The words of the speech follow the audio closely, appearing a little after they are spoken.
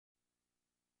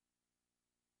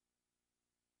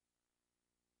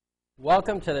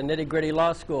Welcome to the Nitty Gritty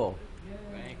Law School,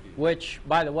 which,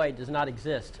 by the way, does not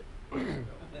exist.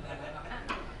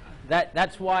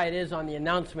 That's why it is on the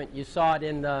announcement. You saw it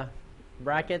in the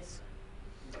brackets.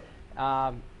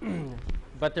 But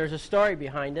there's a story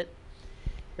behind it.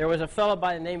 There was a fellow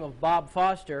by the name of Bob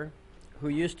Foster who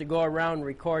used to go around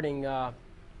recording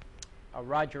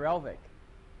Roger Elvick.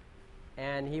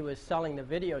 And he was selling the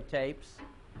videotapes.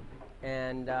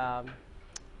 And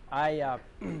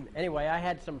anyway, I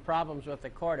had some problems with the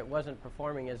court. It wasn't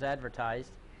performing as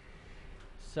advertised.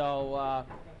 So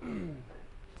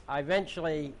I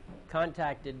eventually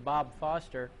contacted Bob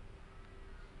Foster,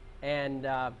 and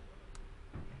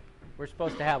we're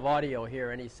supposed to have audio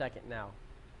here any second now.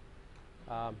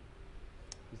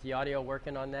 Is the audio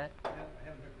working on that? I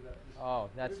haven't hooked it up. Oh,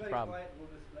 that's the problem. Quiet, we'll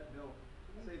just let Bill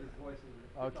save his voice.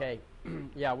 Okay.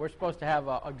 Yeah, we're supposed to have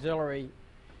auxiliary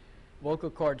vocal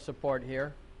cord support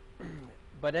here.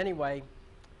 But anyway,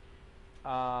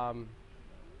 Bob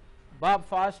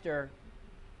Foster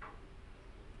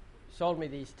sold me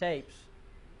these tapes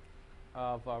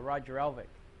of Roger Elvick.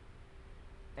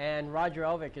 And Roger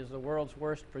Elvick is the world's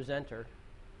worst presenter.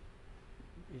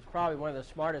 He's probably one of the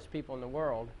smartest people in the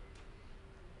world.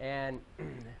 And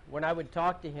when I would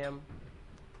talk to him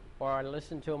or I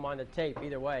listened to him on the tape,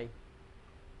 either way,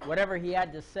 whatever he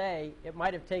had to say, it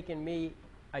might have taken me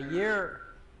a year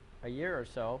or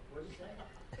so. What did you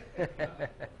say?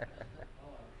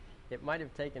 It might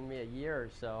have taken me a year or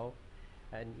so.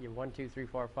 And you 1, 2, 3,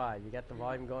 4, 5. You got the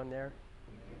volume going there?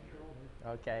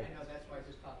 Okay. I know, that's why I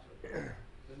just talked to him.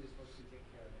 Linda's supposed to take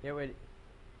care of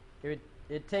it.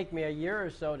 It'd take me a year or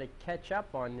so to catch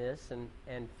up on this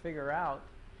and figure out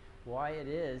why it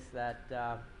is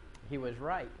that he was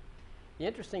right. The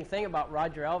interesting thing about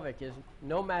Roger Elvick is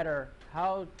no matter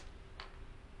how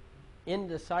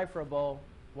indecipherable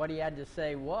what he had to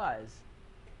say was,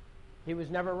 he was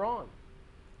never wrong.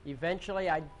 Eventually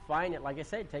I'd find it, like I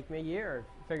said, take me a year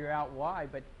to figure out why,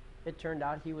 but it turned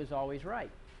out he was always right.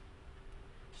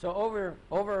 So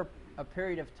over a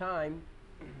period of time,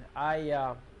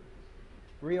 I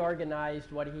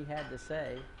reorganized what he had to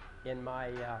say in my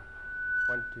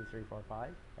 1, 2, 3, 4,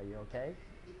 5. Are you okay?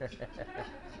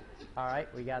 All right,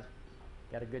 we got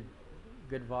a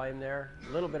good volume there.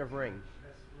 A little bit of ring.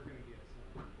 We're going to get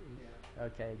some.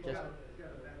 Okay, It's got a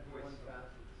bad voice. It's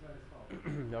not his fault.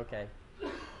 okay.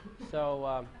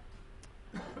 So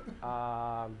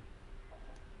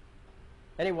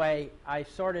anyway, I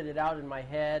sorted it out in my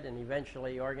head and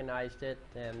eventually organized it,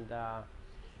 and I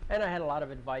had a lot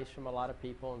of advice from a lot of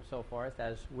people and so forth,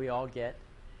 as we all get,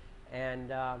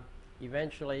 and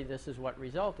eventually this is what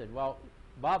resulted. Well,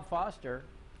 Bob Foster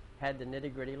had the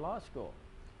Nitty Gritty Law School,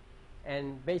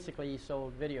 and basically he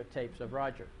sold videotapes of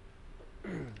Roger.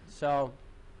 So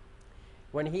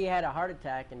when he had a heart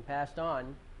attack and passed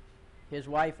on, his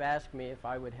wife asked me if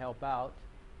I would help out,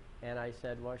 and I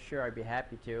said, well, sure, I'd be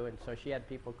happy to. And so she had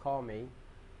people call me,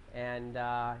 and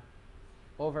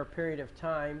over a period of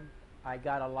time, I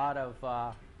got a lot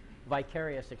of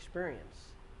vicarious experience,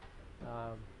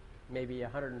 maybe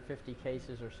 150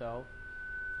 cases or so.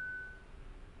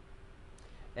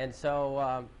 And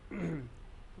so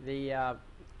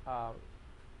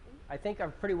I think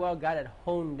I've pretty well got it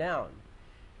honed down.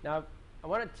 Now, I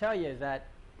want to tell you that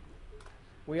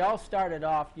we all started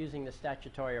off using the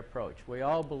statutory approach. We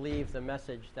all believed the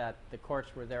message that the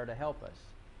courts were there to help us.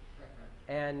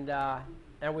 And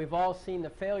we've all seen the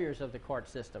failures of the court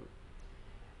system.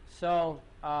 So,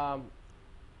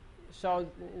 so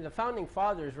the Founding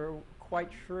Fathers were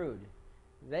quite shrewd.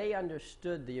 They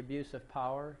understood the abuse of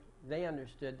power. They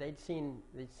understood, they'd seen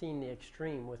the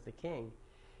extreme with the king.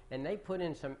 And they put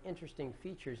in some interesting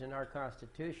features in our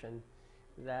Constitution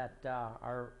that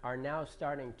are now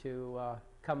starting to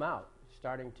come out,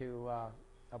 starting to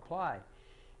apply.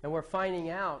 And we're finding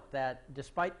out that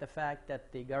despite the fact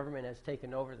that the government has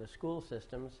taken over the school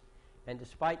systems, and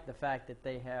despite the fact that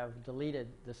they have deleted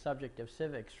the subject of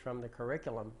civics from the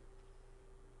curriculum,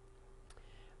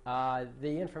 the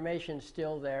information's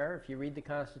still there. If you read the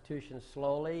Constitution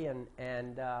slowly and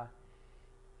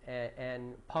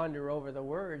ponder over the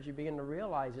words, you begin to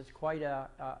realize it's quite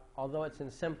although it's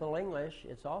in simple English,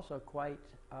 it's also quite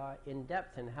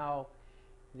in-depth in how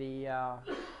the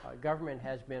government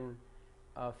has been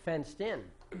fenced in.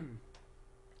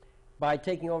 By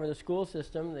taking over the school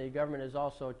system, the government has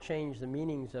also changed the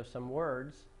meanings of some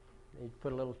words. They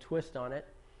put a little twist on it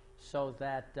so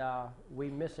that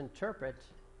we misinterpret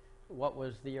what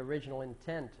was the original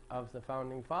intent of the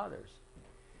Founding Fathers.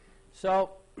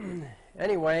 So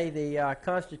anyway, the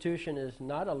Constitution is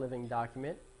not a living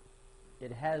document.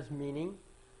 It has meaning,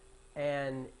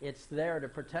 and it's there to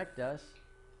protect us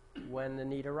when the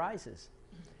need arises.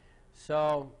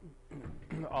 So,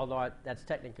 although that's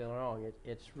technically wrong,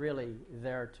 it's really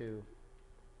there to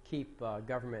keep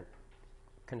government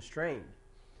constrained.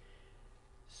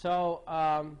 So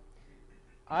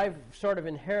I've sort of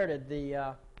inherited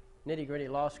the nitty-gritty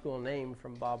law school name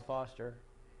from Bob Foster,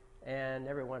 and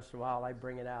every once in a while I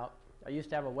bring it out. I used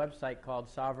to have a website called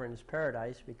Sovereign's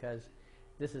Paradise because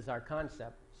this is our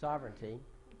concept, sovereignty,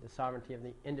 the sovereignty of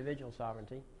the individual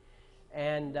sovereignty.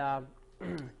 And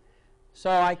so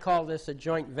I call this a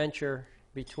joint venture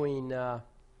between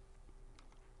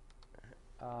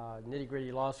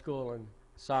Nitty-Gritty Law School and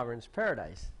Sovereign's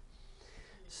Paradise.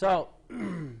 So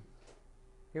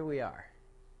here we are.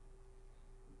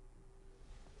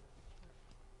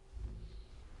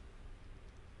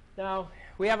 Now,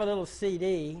 we have a little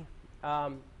CD.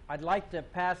 I'd like to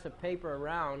pass a paper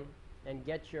around and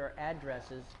get your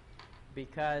addresses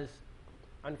because,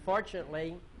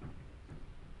 unfortunately,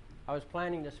 I was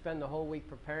planning to spend the whole week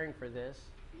preparing for this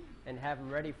and have them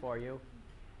ready for you.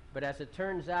 But as it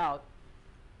turns out,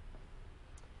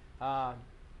 a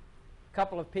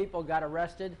couple of people got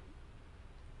arrested.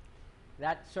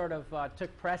 That sort of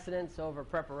took precedence over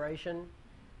preparation.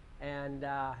 And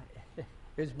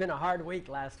it's been a hard week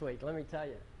last week, let me tell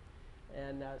you.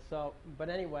 And but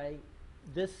anyway,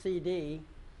 this CD,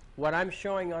 what I'm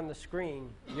showing on the screen,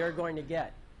 you're going to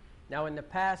get. Now, in the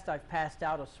past, I've passed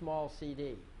out a small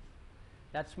CD.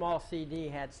 That small CD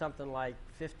had something like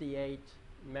 58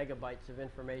 megabytes of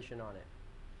information on it.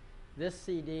 This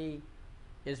CD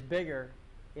is bigger.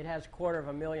 It has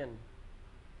 250,000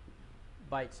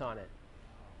 bytes on it.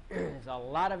 There's a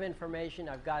lot of information.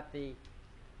 I've got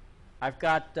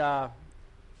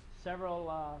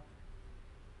several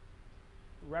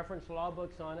reference law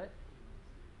books on it.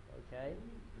 Okay.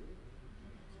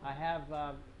 I have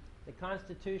the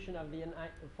Constitution of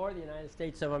for the United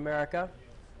States of America.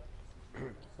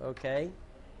 Okay.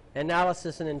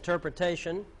 Analysis and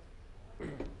interpretation.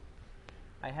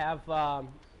 I have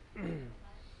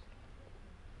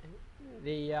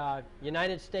the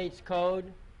United States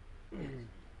Code,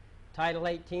 Title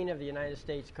 18 of the United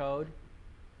States Code,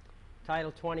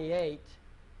 Title 28,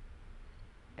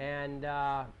 and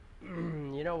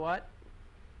you know what?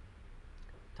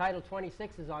 Title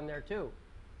 26 is on there too.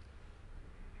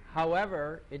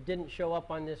 However, it didn't show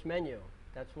up on this menu.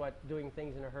 That's what doing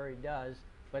things in a hurry does,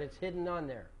 but it's hidden on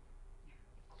there.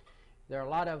 There are a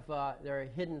lot of there are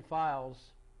hidden files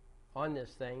on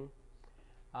this thing.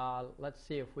 Let's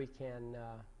see if we can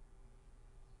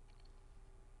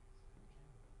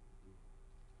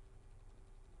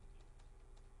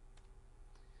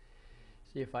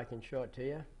see if I can show it to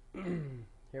you.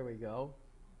 Here we go,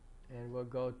 and we'll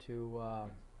go to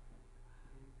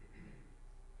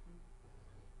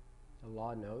the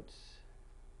law notes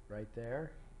right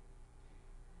there.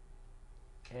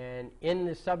 And in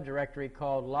the subdirectory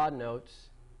called Law Notes,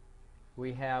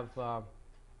 we have,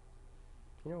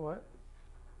 you know what?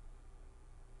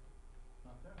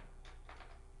 Not there.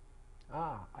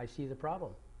 Ah, I see the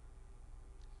problem.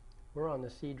 We're on the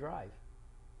C drive.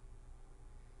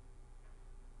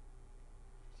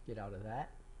 Let's get out of that.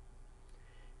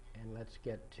 And let's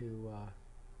get to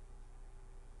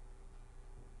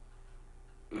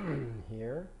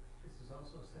here. This is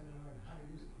also a seminar on how to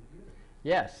use a computer.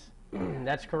 Yes,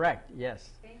 that's correct. Yes.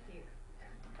 Thank you.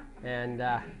 And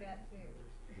That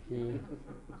too.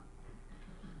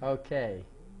 okay,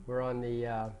 we're on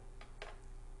the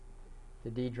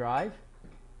D drive,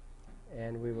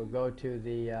 and we will go to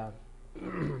the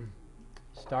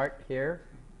start here.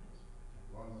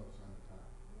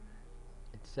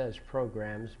 It says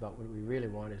programs, but what we really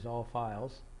want is all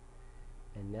files.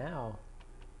 And now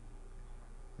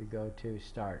we go to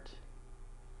start.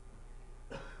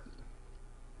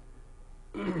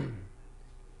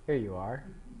 Here you are.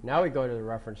 Now we go to the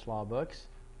reference law books.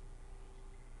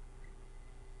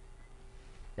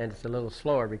 And it's a little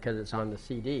slower because it's on the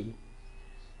CD.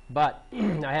 But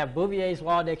I have Bouvier's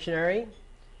Law Dictionary.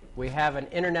 We have an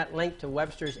internet link to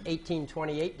Webster's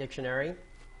 1828 dictionary,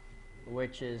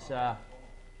 which is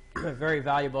very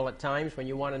valuable at times when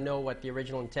you want to know what the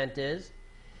original intent is.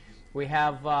 We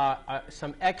have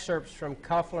some excerpts from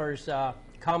Kuffler's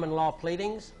Common Law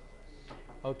Pleadings.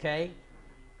 Okay.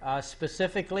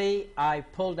 Specifically, I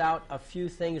pulled out a few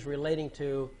things relating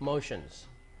to motions.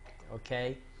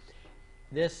 Okay.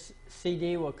 This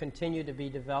CD will continue to be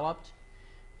developed.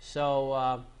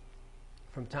 So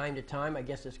from time to time, I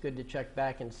guess it's good to check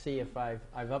back and see if I've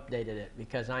updated it,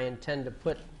 because I intend to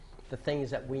put the things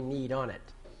that we need on it.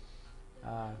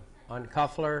 On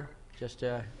Kuffler, just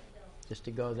to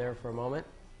go there for a moment.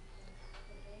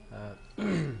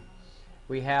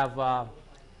 We have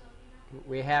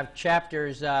we have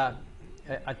chapters, a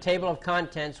table of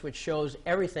contents which shows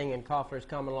everything in Koffler's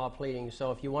common law pleading.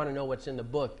 So if you want to know what's in the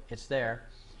book, it's there.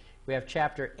 We have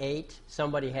chapter 8,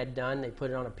 somebody had done. They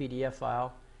put it on a PDF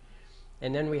file.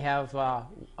 And then we have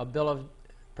a bill of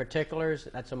particulars.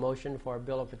 That's a motion for a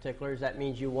bill of particulars. That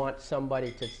means you want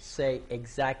somebody to say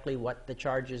exactly what the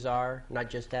charges are, not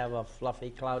just have a fluffy,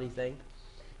 cloudy thing.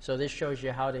 So this shows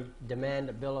you how to demand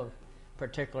a bill of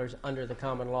particulars under the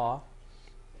common law.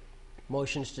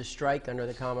 Motions to strike under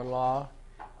the common law,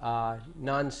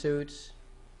 non-suits,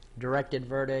 directed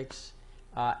verdicts,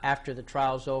 after the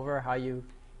trial's over, how you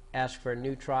ask for a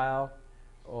new trial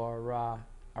or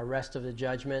arrest of the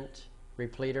judgment,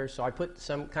 repleter. So I put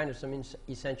some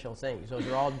essential things. Those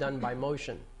are all done by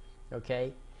motion,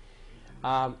 okay?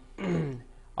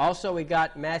 Also, we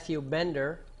got Matthew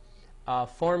Bender,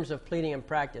 Forms of Pleading and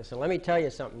Practice. And let me tell you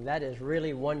something. That is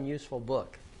really one useful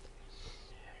book.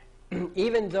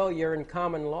 Even though you're in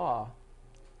common law,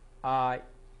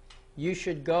 you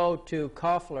should go to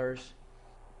Koffler's.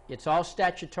 It's all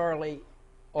statutorily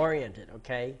oriented,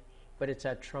 okay? But it's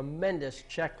a tremendous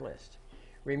checklist.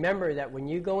 Remember that when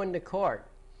you go into court,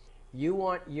 you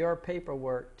want your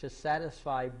paperwork to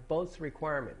satisfy both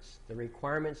requirements, the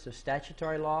requirements of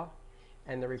statutory law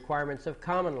and the requirements of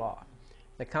common law.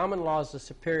 The common law is the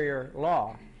superior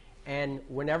law, and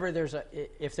whenever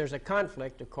if there's a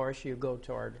conflict, of course, you go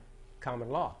toward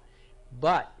common law.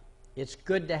 But it's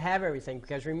good to have everything,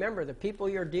 because remember, the people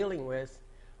you're dealing with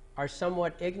are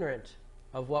somewhat ignorant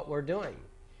of what we're doing.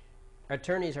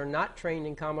 Attorneys are not trained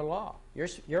in common law.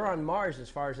 You're on Mars as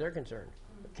far as they're concerned,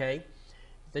 okay?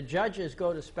 The judges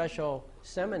go to special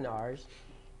seminars,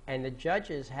 and the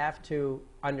judges have to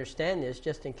understand this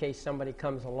just in case somebody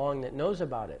comes along that knows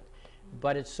about it.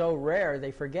 But it's so rare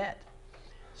they forget.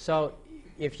 So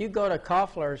if you go to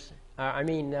Koffler's,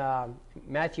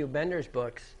 Matthew Bender's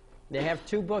books, they have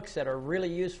two books that are really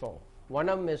useful. One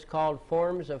of them is called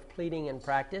Forms of Pleading and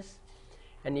Practice,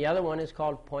 and the other one is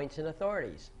called Points and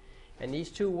Authorities. And these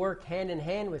two work hand in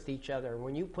hand with each other.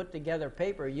 When you put together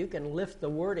paper, you can lift the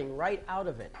wording right out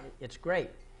of it. It's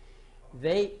great.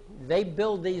 They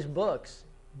build these books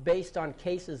based on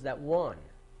cases that won.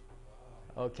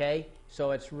 Okay?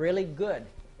 So it's really good.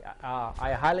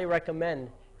 I highly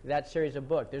recommend that series of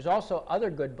books. There's also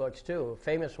other good books, too. A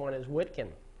famous one is Witkin.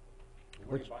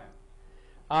 Where do you buy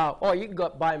them? You can go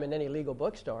buy them in any legal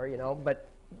bookstore,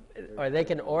 or they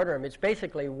can order them. It's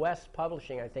basically West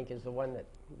Publishing, I think, is the one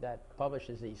that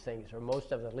publishes these things, or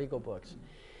most of the legal books.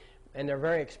 And they're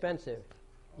very expensive.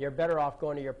 You're better off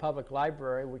going to your public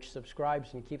library, which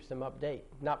subscribes and keeps them update.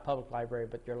 Not public library,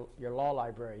 but your law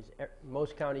libraries.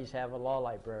 Most counties have a law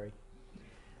library.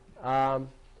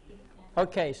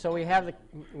 Okay, so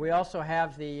we also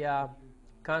have the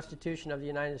Constitution of the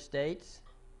United States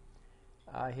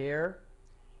here,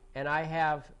 and I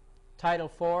have Title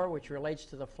 4, which relates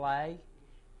to the flag,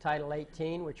 Title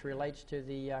 18, which relates to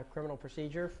the criminal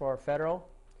procedure for federal,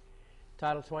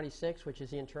 Title 26, which is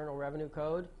the Internal Revenue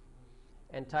Code,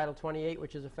 and Title 28,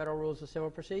 which is the Federal Rules of Civil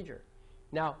Procedure.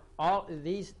 Now, all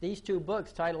these two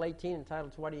books, Title 18 and Title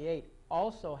 28,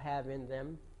 also have in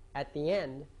them, at the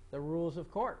end, the rules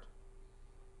of court.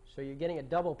 So you're getting a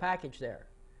double package there.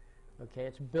 Okay,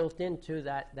 it's built into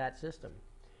that system.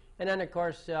 And then, of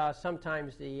course,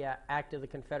 sometimes the Act of the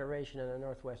Confederation and the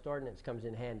Northwest Ordinance comes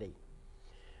in handy.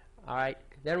 All right,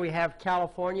 then we have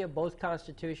California, both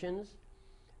constitutions.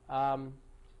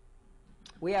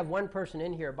 We have one person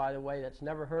in here, by the way, that's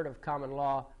never heard of common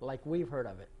law like we've heard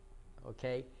of it.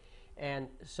 Okay, and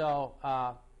so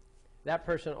that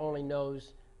person only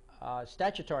knows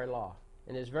statutory law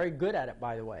and is very good at it,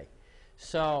 by the way.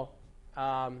 So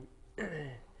I'm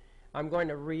going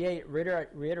to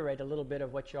reiterate a little bit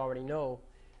of what you already know.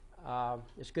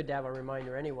 It's good to have a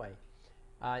reminder anyway.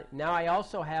 Now I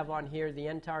also have on here the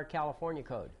entire California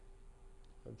Code.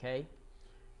 Okay?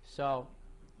 So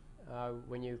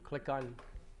when you click on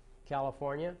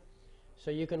California,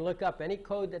 so you can look up any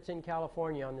code that's in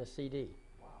California on this CD.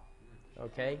 Wow.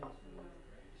 Okay?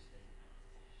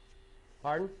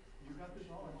 Pardon? You got this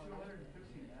all in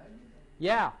 250 meg?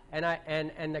 Yeah,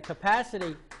 and the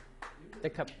capacity,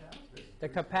 the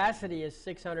capacity is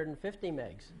 650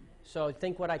 megs. So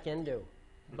think what I can do.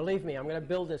 Believe me, I'm going to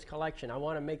build this collection. I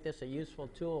want to make this a useful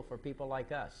tool for people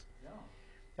like us.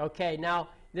 Yeah. Okay, now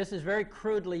this is very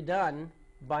crudely done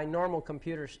by normal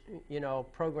computer,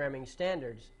 programming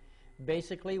standards.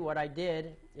 Basically, what I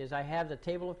did is I have the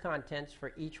table of contents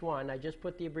for each one. I just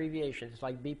put the abbreviations,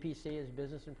 like BPC is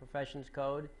Business and Professions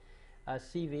Code.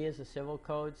 CV is the Civil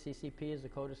Code. CCP is the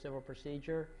Code of Civil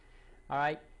Procedure. All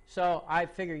right. So I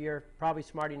figure you're probably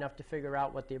smart enough to figure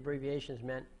out what the abbreviations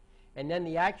meant. And then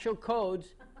the actual codes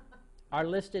are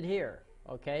listed here,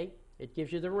 okay? It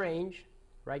gives you the range.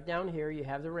 Right down here you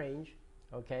have the range,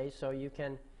 okay? So you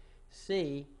can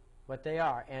see what they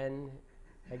are. And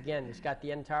again, it's got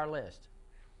the entire list.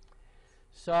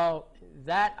 So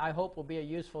that, I hope, will be a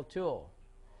useful tool.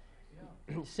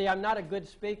 See, I'm not a good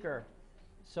speaker,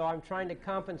 so I'm trying to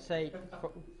compensate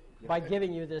by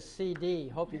giving you this CD.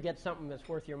 Hope you get something that's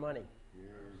worth your money.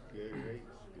 You're a great speaker.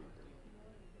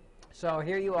 So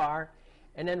here you are.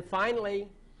 And then finally,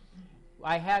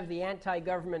 I have the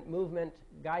Anti-Government Movement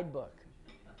Guidebook.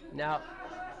 Now,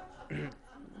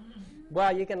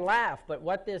 well, you can laugh, but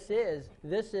what this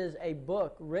is a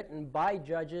book written by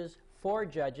judges, for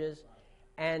judges,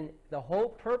 and the whole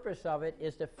purpose of it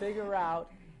is to figure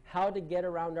out how to get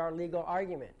around our legal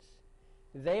arguments.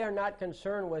 They are not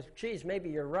concerned with, geez, maybe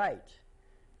you're right.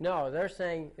 No, they're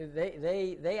saying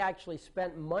they actually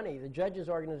spent money. The judges'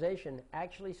 organization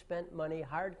actually spent money,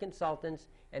 hired consultants,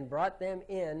 and brought them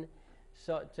in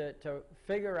so to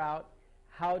figure out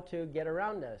how to get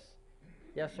around this.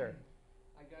 Yes, sir?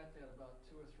 I got that about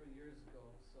 2 or 3 years ago,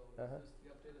 so is this the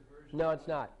updated version? No, it's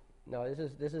not. No,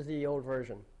 this is the old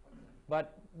version. Okay.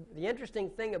 But the interesting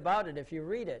thing about it, if you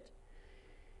read it,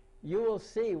 you will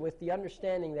see, with the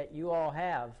understanding that you all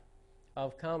have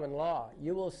of common law,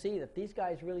 you will see that these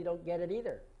guys really don't get it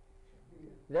either.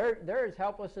 They're as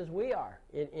helpless as we are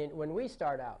when we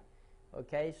start out.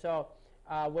 Okay, so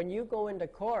when you go into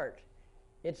court,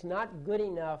 it's not good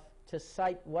enough to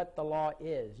cite what the law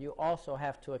is. You also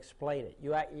have to explain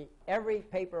it. Every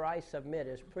paper I submit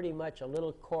is pretty much a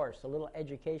little course, a little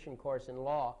education course in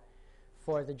law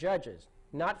for the judges.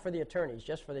 Not for the attorneys,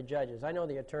 just for the judges. I know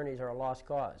the attorneys are a lost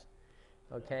cause.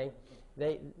 Okay?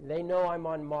 They know I'm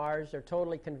on Mars. They're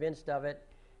totally convinced of it.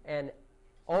 And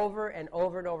over and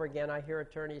over again, I hear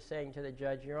attorneys saying to the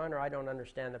judge, Your Honor, I don't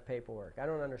understand the paperwork. I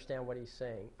don't understand what he's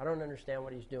saying. I don't understand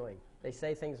what he's doing. They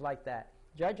say things like that.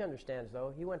 Judge understands,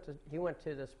 though. He went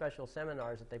to the special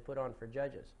seminars that they put on for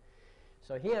judges.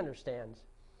 So he understands.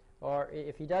 Or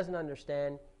if he doesn't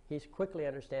understand, he quickly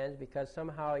understands because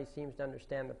somehow he seems to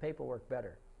understand the paperwork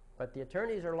better. But the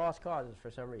attorneys are lost causes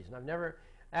for some reason. I've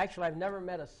never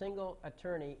met a single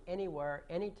attorney anywhere,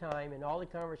 anytime, in all the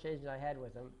conversations I had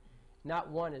with them. Not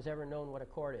one has ever known what a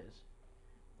court is.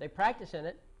 They practice in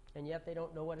it, and yet they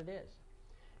don't know what it is.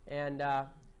 And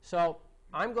so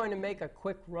I'm going to make a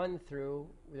quick run through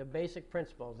the basic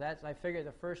principles. I figure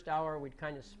the first hour we'd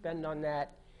kind of spend on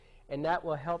that, and that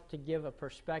will help to give a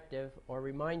perspective or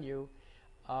remind you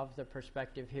of the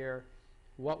perspective here,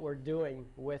 what we're doing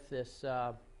with this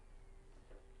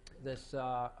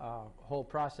whole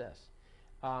process.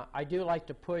 I do like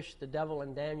to push the Devil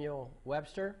and Daniel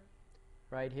Webster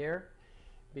right here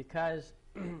because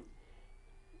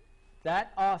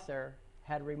that author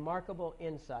had remarkable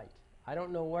insight. I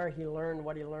don't know where he learned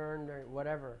what he learned or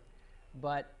whatever,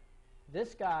 but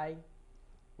this guy,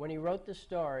 when he wrote the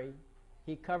story,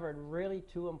 he covered really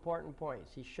two important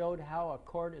points. He showed how a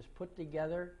court is put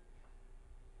together.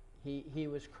 He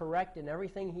was correct in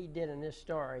everything he did in this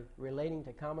story relating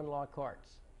to common law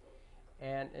courts.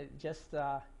 And just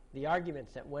the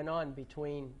arguments that went on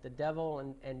between the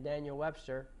Devil and Daniel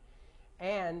Webster.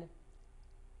 And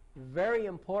very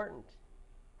important,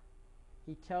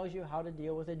 he tells you how to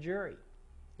deal with a jury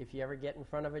if you ever get in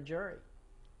front of a jury.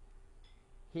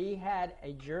 He had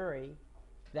a jury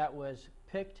that was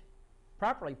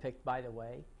properly picked, by the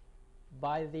way,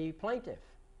 by the plaintiff.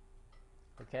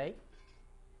 Okay?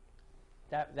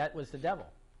 That was the Devil.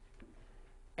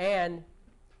 And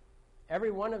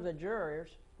every one of the jurors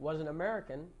was an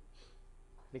American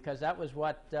because that was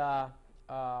what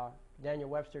Daniel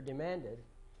Webster demanded.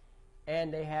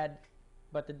 And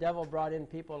but the Devil brought in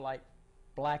people like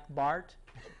Black Bart,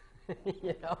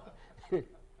 you know,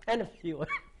 and a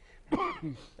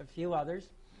few others.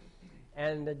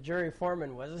 And the jury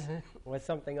foreman was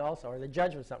something else, or the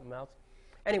judge was something else.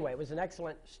 Anyway, it was an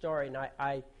excellent story,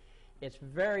 and it's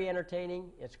very entertaining.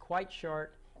 It's quite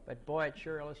short, but boy, it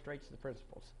sure illustrates the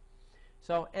principles.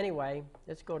 So anyway,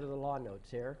 let's go to the law notes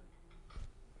here.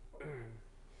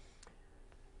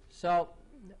 So,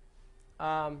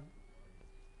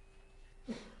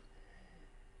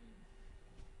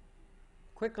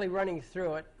 quickly running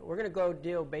through it, we're going to go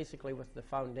deal basically with the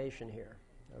foundation here,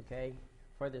 okay,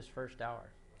 for this first hour.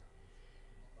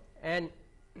 And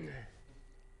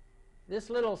this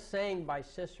little saying by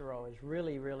Cicero is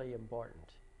really, really important.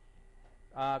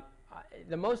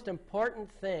 The most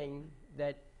important thing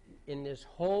that in this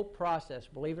whole process,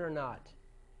 believe it or not,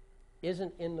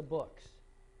 isn't in the books.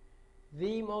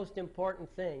 The most important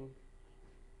thing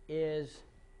is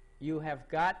you have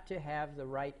got to have the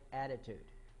right attitude.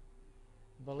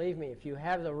 believe me, if you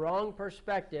have the wrong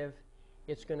perspective,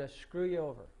 it's going to screw you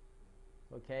over.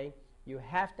 Okay? You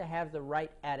have to have the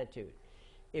right attitude.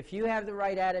 If you have the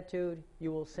right attitude,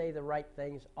 you will say the right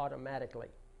things automatically.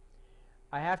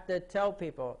 I have to tell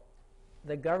people,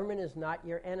 the government is not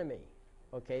your enemy.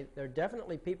 Okay? There are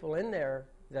definitely people in there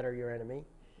that are your enemy.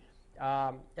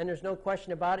 And there's no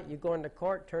question about it. You go into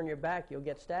court, turn your back, you'll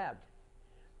get stabbed.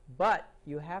 But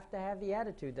you have to have the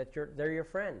attitude that they're your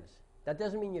friends. That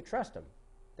doesn't mean you trust them.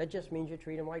 That just means you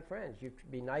treat them like friends. You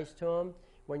be nice to them.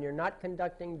 When you're not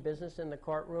conducting business in the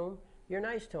courtroom, you're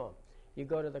nice to them. You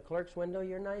go to the clerk's window,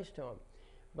 you're nice to them.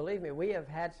 Believe me, we have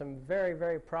had some very,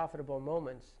 very profitable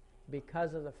moments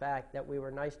because of the fact that we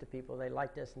were nice to people. They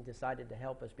liked us and decided to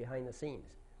help us behind the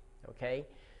scenes. Okay?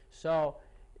 So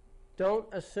don't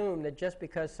assume that just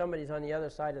because somebody's on the other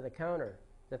side of the counter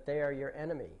that they are your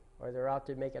enemy or they're out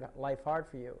to make life hard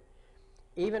for you.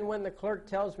 Even when the clerk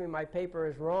tells me my paper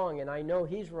is wrong and I know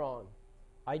he's wrong,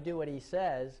 I do what he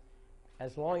says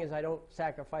as long as I don't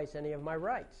sacrifice any of my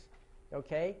rights.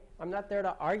 Okay? I'm not there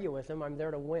to argue with him. I'm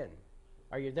there to win.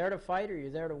 Are you there to fight or are you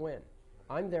there to win?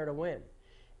 I'm there to win.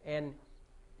 And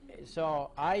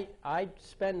so I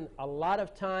spend a lot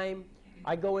of time.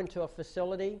 I go into a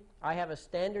facility. I have a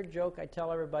standard joke I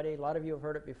tell everybody. A lot of you have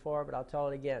heard it before, but I'll tell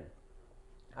it again.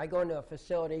 I go into a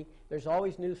facility. There's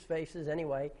always new faces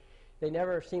anyway. They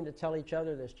never seem to tell each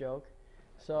other this joke.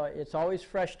 So it's always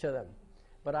fresh to them.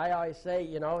 But I always say,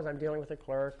 you know, as I'm dealing with a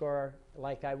clerk, or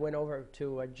like I went over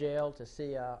to a jail to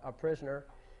see a prisoner,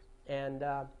 and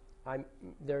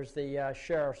there's the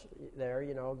sheriff there,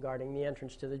 you know, guarding the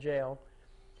entrance to the jail.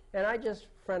 And I just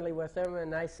friendly with him,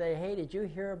 and I say, hey, did you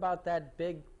hear about that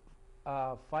big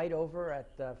fight over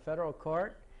at the federal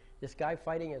court? This guy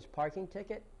fighting his parking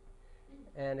ticket?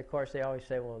 And, of course, they always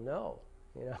say, well, no,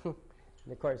 you know.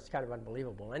 And, of course, it's kind of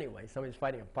unbelievable anyway. Somebody's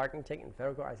fighting a parking ticket in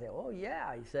federal court. I say, oh,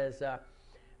 yeah. He says,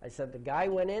 I said, the guy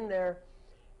went in there,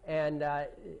 and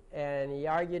he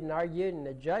argued, and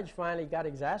the judge finally got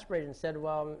exasperated and said,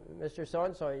 well, Mr.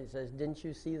 So-and-so, he says, didn't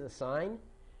you see the sign?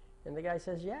 And the guy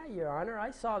says, yeah, Your Honor,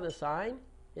 I saw the sign.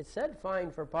 It said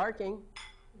fine for parking.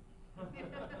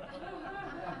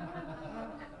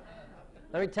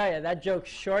 Let me tell you, that joke's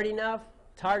short enough,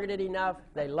 targeted enough,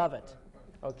 they love it.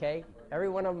 Okay? Every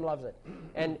one of them loves it.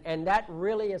 And that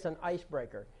really is an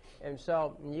icebreaker. And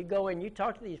so when you go in, you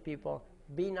talk to these people,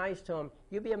 be nice to them.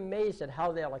 You'll be amazed at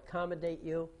how they'll accommodate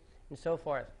you and so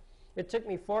forth. It took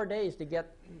me 4 days to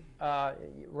get,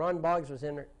 Ron Boggs was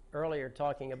in earlier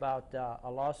talking about a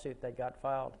lawsuit that got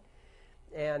filed.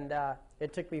 And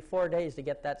it took me 4 days to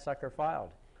get that sucker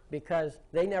filed because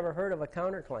they never heard of a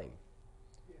counterclaim.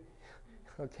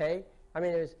 Okay? I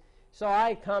mean, so I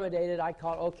accommodated. I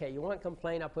called, okay, you want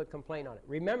complaint? I'll put complaint on it.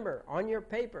 Remember, on your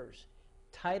papers,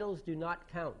 titles do not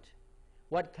count.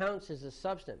 What counts is the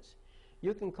substance.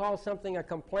 You can call something a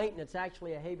complaint and it's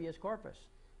actually a habeas corpus.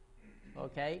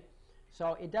 Okay?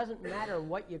 So it doesn't matter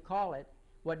what you call it.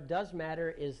 What does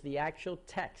matter is the actual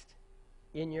text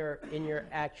in your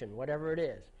action, whatever it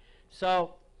is.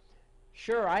 So,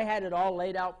 sure, I had it all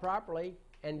laid out properly,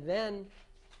 and then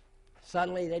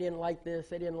suddenly they didn't like this,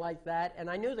 they didn't like that, and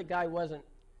I knew the guy wasn't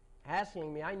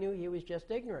hassling me. I knew he was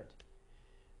just ignorant.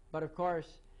 But of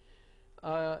course,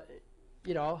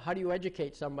 you know, how do you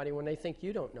educate somebody when they think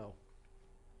you don't know?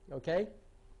 Okay?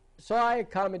 So I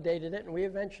accommodated it, and we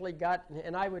eventually got,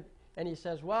 and he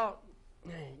says, well,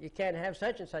 you can't have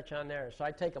such and such on there. So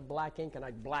I take a black ink and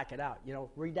I black it out. You know,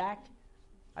 redact.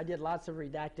 I did lots of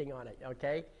redacting on it,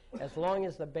 okay? As long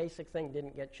as the basic thing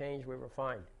didn't get changed, we were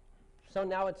fine. So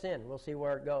now it's in. We'll see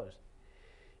where it goes.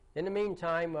 In the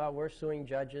meantime, we're suing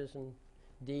judges and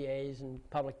DAs, and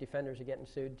public defenders are getting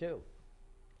sued too.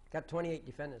 Got 28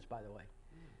 defendants, by the way.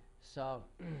 So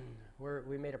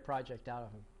we made a project out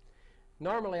of them.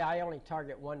 Normally, I only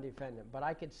target one defendant, but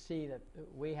I could see that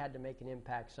we had to make an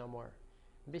impact somewhere.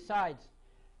 Besides,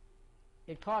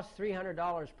 it costs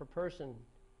 $300 per person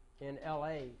in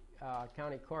L.A.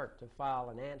 County Court to file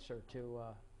an answer to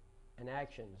an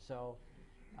action. So,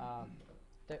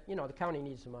 you know, the county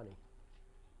needs the money.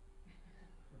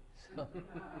 So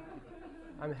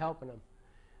I'm helping them.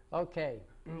 Okay.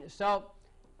 So,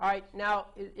 all right, now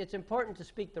it's important to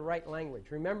speak the right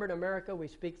language. Remember, in America, we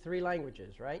speak 3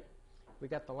 languages, right? We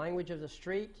got the language of the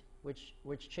street,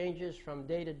 which changes from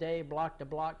day to day, block to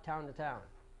block, town to town.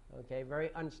 Okay,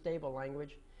 very unstable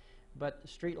language, but the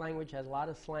street language has a lot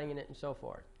of slang in it and so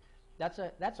forth. That's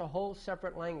a whole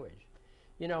separate language.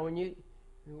 You know,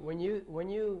 when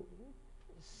you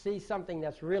see something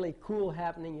that's really cool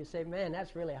happening, you say, "Man,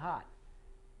 that's really hot."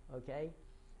 Okay,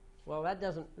 well that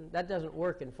doesn't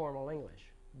work in formal English,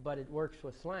 but it works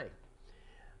with slang.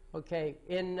 Okay,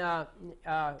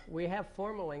 we have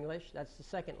formal English, that's the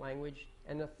second language,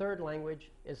 and the third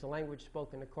language is the language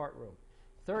spoken in the courtroom.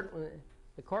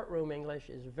 The courtroom English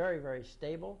is very, very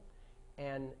stable,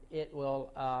 and it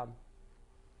will,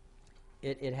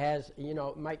 it has,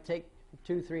 it might take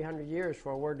 200-300 years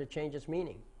for a word to change its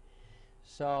meaning.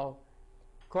 So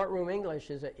courtroom English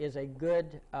is a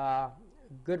good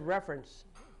reference,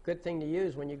 good thing to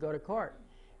use when you go to court.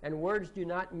 And words do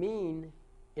not mean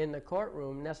in the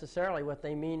courtroom necessarily what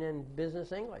they mean in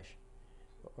business English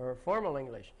or formal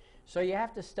English. So you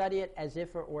have to study it as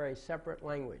if it were a separate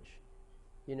language.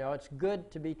 It's good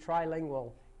to be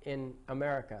trilingual in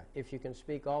America if you can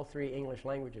speak all three English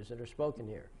languages that are spoken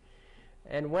here.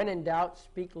 And when in doubt,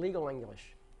 speak legal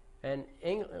English. And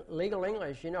legal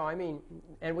English,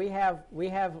 and we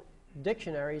have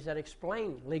dictionaries that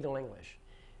explain legal English.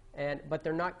 But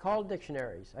they're not called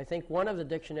dictionaries. I think one of the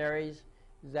dictionaries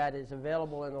that is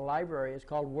available in the library is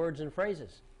called Words and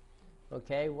Phrases.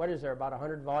 Okay, what is there, about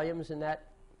 100 volumes in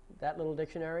that little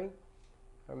dictionary?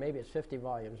 Or maybe it's 50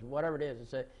 volumes, whatever it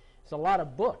is. It's a lot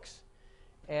of books.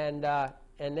 And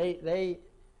they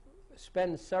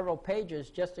spend several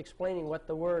pages just explaining what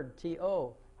the word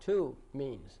to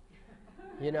means.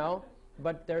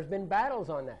 But there's been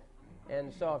battles on that.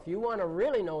 And so if you want to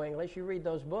really know English, you read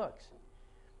those books.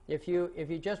 If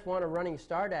you just want a running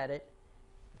start at it,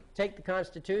 take the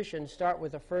Constitution, start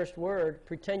with the first word,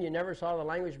 pretend you never saw the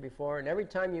language before, and every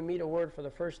time you meet a word for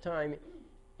the first time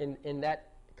in that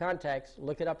context,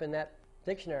 look it up in that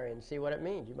dictionary and see what it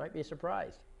means. You might be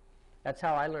surprised. That's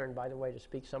how I learned, by the way, to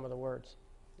speak some of the words.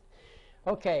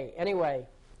 Okay, anyway,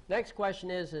 next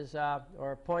question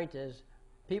or point is,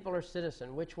 people or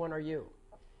citizen, which one are you?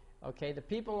 Okay, the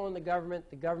people own the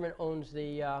government owns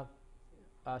the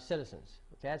citizens.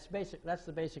 Okay, that's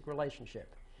the basic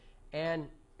relationship. And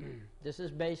this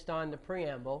is based on the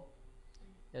preamble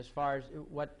as far as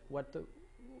what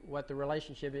the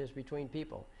relationship is between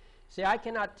people. See, I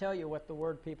cannot tell you what the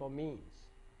word people means.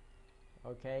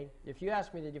 Okay? If you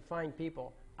ask me to define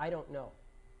people, I don't know.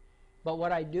 But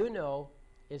what I do know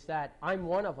is that I'm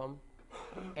one of them,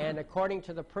 and according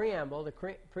to the preamble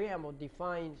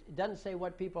defines, it doesn't say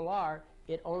what people are,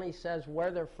 it only says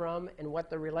where they're from and what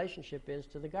the relationship is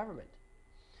to the government.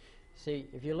 See,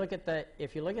 if you look at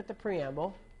the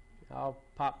preamble, I'll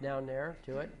pop down there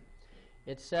to it.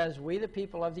 It says, "We the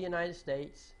people of the United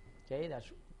States," okay,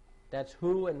 that's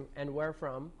who and where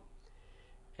from,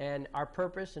 and our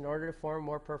purpose in order to form a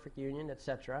more perfect union,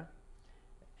 etc.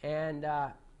 And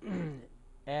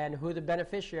and who the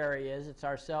beneficiary is, it's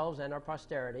ourselves and our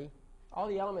posterity. All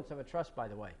the elements of a trust, by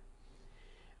the way.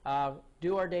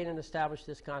 Do ordain and establish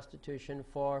this Constitution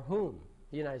for whom?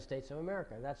 The United States of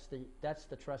America. That's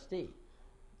the trustee.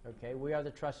 Okay, we are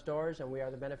the trustors and we are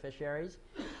the beneficiaries,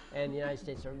 and the United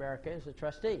States of America is the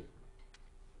trustee.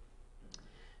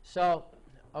 So,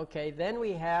 okay, then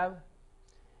we have,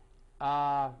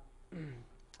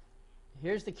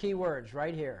 here's the key words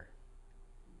right here.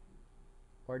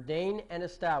 Ordain and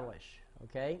establish,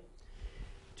 okay?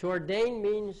 To ordain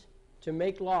means to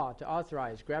make law, to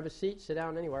authorize. Grab a seat, sit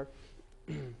down anywhere.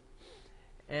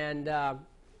 And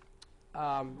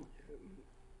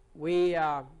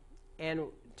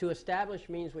to establish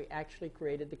means we actually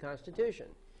created the Constitution.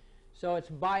 So it's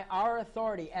by our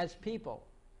authority as people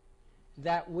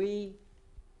that we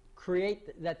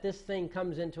create, that this thing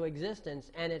comes into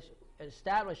existence, and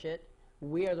establish it.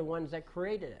 We are the ones that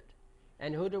created it.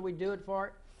 And who do we do it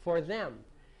for? For them.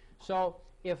 So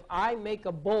if I make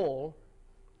a bowl,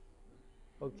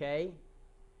 okay,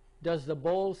 does the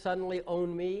bowl suddenly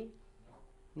own me?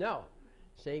 No.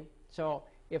 See? So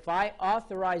if I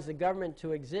authorize the government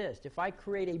to exist, if I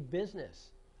create a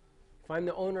business, if I'm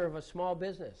the owner of a small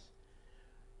business,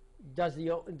 does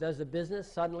the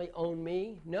business suddenly own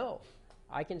me? No.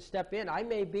 I can step in. I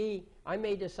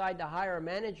may decide to hire a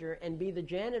manager and be the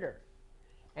janitor.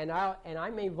 And I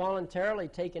may voluntarily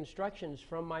take instructions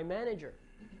from my manager.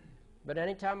 But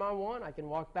anytime I want, I can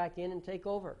walk back in and take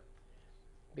over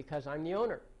because I'm the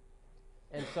owner.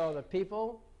 And so the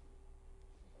people,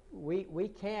 we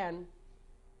can,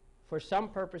 for some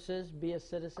purposes, be a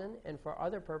citizen, and for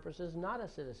other purposes, not a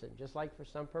citizen. Just like for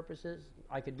some purposes,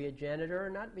 I could be a janitor or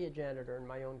not be a janitor in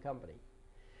my own company.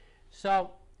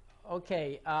 So,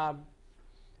 okay,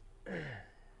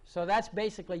 so that's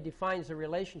basically defines the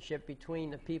relationship between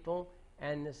the people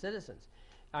and the citizens.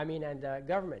 And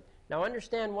government. Now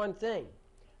understand one thing.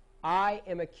 I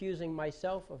am accusing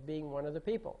myself of being one of the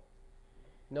people.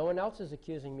 No one else is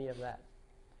accusing me of that.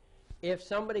 If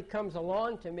somebody comes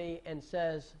along to me and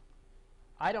says,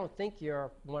 I don't think you're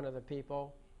one of the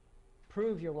people,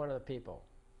 prove you're one of the people.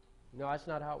 No, that's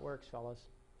not how it works, fellas.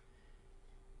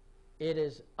 it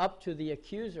is up to the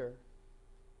accuser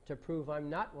to prove I'm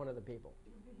not one of the people.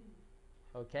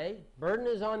 Okay? Burden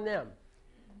is on them.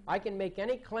 I can make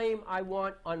any claim I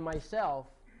want on myself,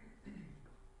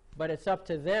 but it's up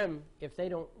to them. If they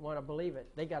don't want to believe it,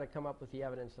 they got to come up with the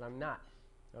evidence that I'm not.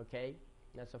 Okay?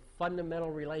 That's a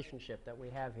fundamental relationship that we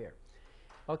have here.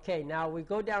 Okay, now we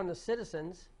go down to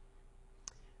citizens.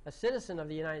 A citizen of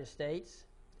the United States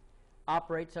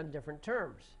operates on different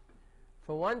terms.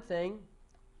 For one thing,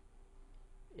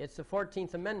 it's the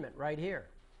 14th Amendment right here.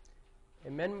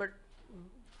 Amendment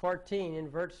 14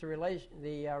 inverts the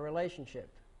relationship.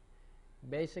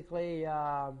 Basically,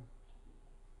 where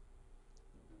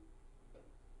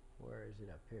is it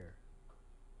up here?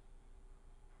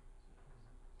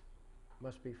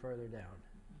 Must be further down.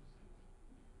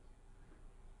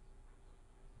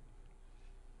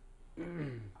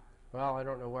 Well, I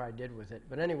don't know where I did with it.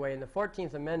 But anyway, in the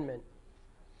 14th Amendment,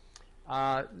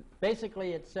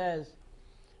 basically it says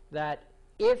that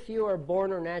if you are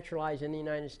born or naturalized in the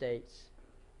United States,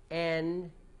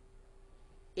 and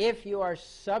if you are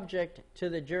subject to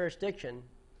the jurisdiction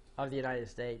of the United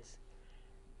States,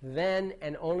 then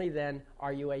and only then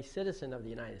are you a citizen of the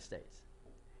United States.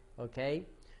 Okay?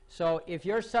 So if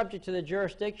you're subject to the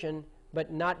jurisdiction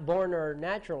but not born or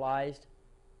naturalized,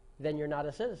 then you're not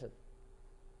a citizen.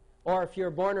 Or if you're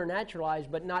born or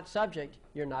naturalized but not subject,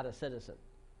 you're not a citizen.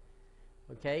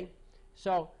 Okay?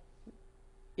 So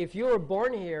if you were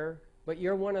born here but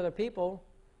you're one of the people,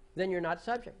 then you're not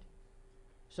subject.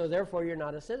 So therefore you're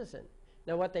not a citizen.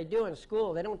 Now what they do in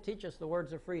school, they don't teach us the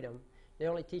words of freedom. They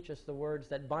only teach us the words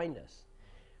that bind us.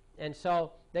 And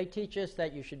so they teach us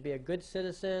that you should be a good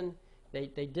citizen.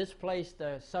 They displaced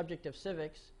the subject of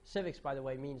civics. Civics, by the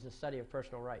way, means the study of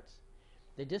personal rights.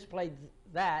 They displaced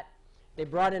that. They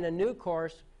brought in a new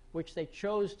course, which they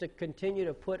chose to continue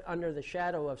to put under the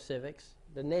shadow of civics,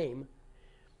 the name,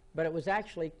 but it was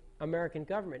actually American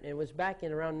government. And it was back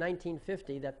in around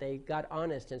 1950 that they got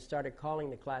honest and started calling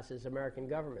the classes American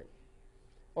government.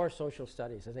 Or social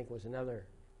studies, I think was another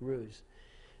ruse.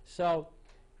 So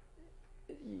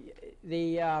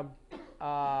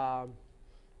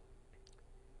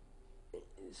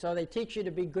so they teach you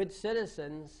to be good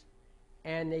citizens,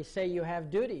 and they say you have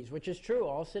duties, which is true.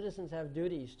 All citizens have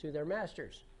duties to their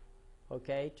masters,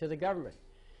 okay, to the government.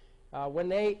 When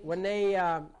they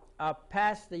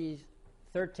passed these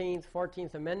 13th,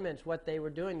 14th Amendments, what they were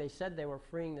doing, they said they were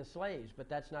freeing the slaves, but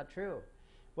that's not true.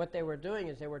 What they were doing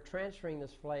is they were transferring the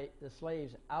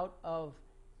slaves out of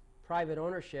private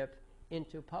ownership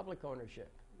into public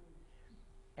ownership.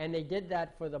 And they did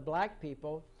that for the black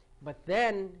people, but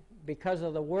then, because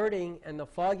of the wording and the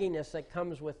fogginess that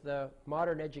comes with the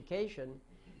modern education,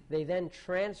 they then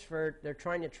transferred, they're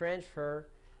trying to transfer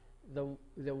the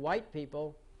white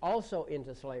people also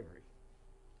into slavery.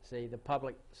 See, the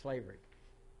public slavery.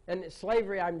 And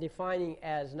slavery I'm defining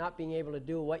as not being able to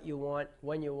do what you want,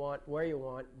 when you want, where you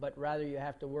want, but rather you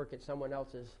have to work at someone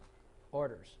else's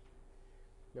orders.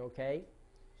 Okay?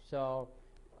 So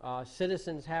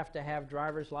citizens have to have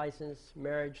driver's license,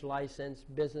 marriage license,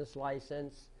 business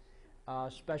license,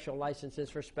 special licenses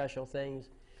for special things,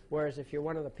 whereas if you're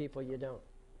one of the people, you don't.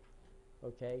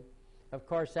 Okay? Of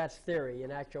course, that's theory.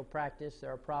 In actual practice,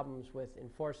 there are problems with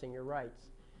enforcing your rights.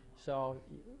 So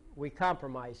we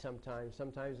compromise sometimes.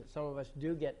 Sometimes some of us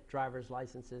do get driver's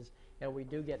licenses, and we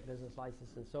do get business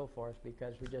licenses and so forth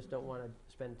because we just don't want to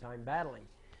spend time battling.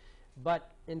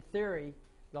 But in theory,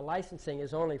 the licensing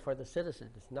is only for the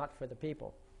citizens, not for the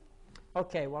people.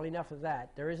 Okay, well, enough of that.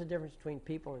 There is a difference between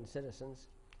people and citizens,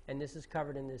 and this is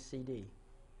covered in this CD.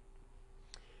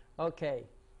 Okay,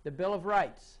 the Bill of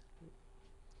Rights.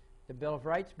 The Bill of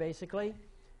Rights, basically,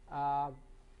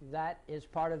 that is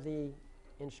part of the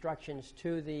instructions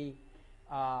to the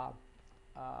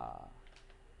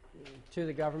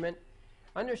government.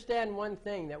 Understand one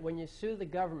thing, that when you sue the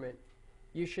government,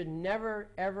 you should never,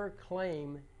 ever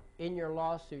claim in your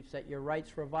lawsuits that your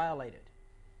rights were violated,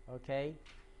 okay?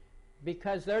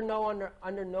 Because they're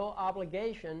under no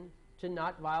obligation to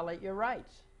not violate your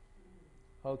rights,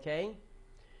 okay?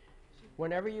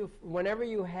 Whenever your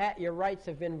rights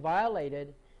have been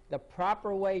violated, the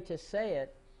proper way to say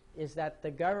it is that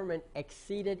the government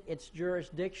exceeded its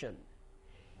jurisdiction.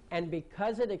 And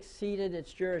because it exceeded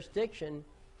its jurisdiction,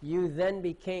 you then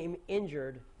became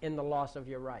injured in the loss of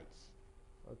your rights.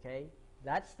 Okay?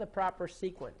 That's the proper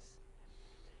sequence.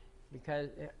 Because,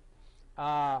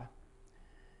 all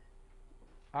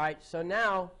right, so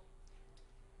now,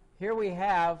 here we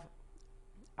have,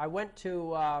 I went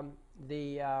to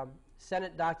the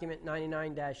Senate document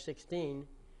 99-16,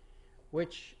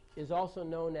 which is also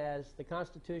known as the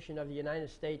Constitution of the United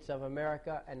States of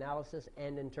America, Analysis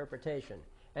and Interpretation.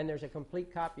 And there's a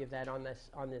complete copy of that on this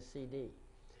CD.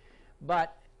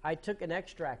 But I took an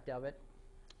extract of it,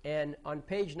 and on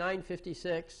page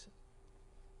 956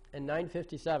 and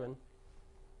 957,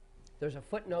 there's a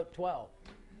footnote 12.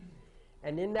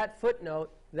 And in that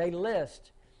footnote, they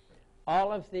list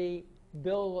all of the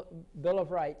Bill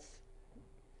of Rights,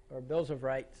 or Bills of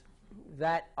Rights,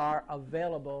 that are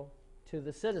available to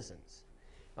the citizens.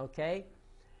 Okay?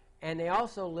 And they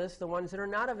also list the ones that are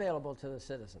not available to the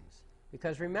citizens.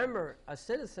 Because remember, a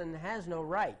citizen has no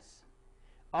rights.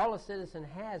 All a citizen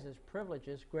has is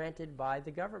privileges granted by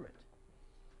the government.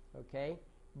 Okay?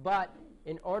 But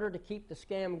in order to keep the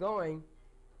scam going,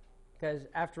 because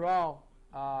after all,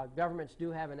 governments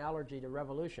do have an allergy to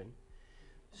revolution.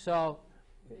 So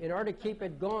in order to keep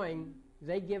it going,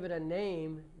 they give it a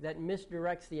name that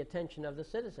misdirects the attention of the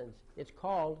citizens. It's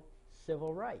called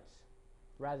civil rights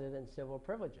rather than civil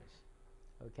privileges.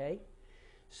 Okay?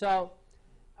 So,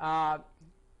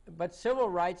 but civil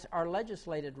rights are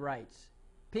legislated rights.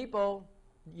 People,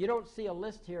 you don't see a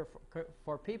list here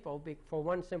for people for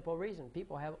one simple reason.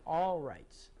 People have all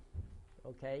rights.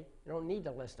 Okay? You don't need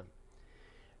to list them.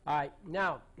 All right,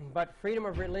 now, but freedom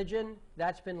of religion,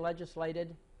 that's been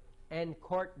legislated, and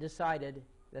court decided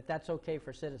that that's okay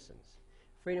for citizens.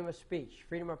 Freedom of speech,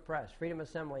 freedom of press, freedom of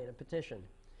assembly and a petition,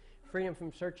 freedom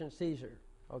from search and seizure,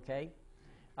 okay?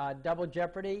 Double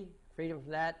jeopardy, freedom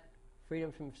from that,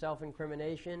 freedom from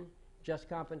self-incrimination, just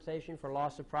compensation for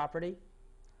loss of property,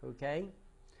 okay?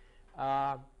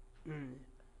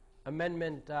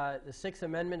 Amendment, the Sixth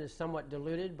Amendment is somewhat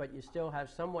diluted, but you still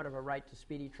have somewhat of a right to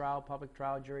speedy trial, public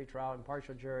trial, jury trial,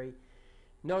 impartial jury,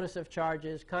 notice of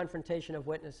charges, confrontation of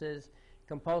witnesses,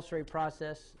 compulsory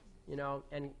process,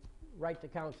 and right to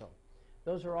counsel.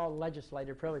 Those are all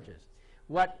legislative privileges.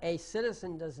 What a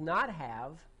citizen does not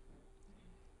have,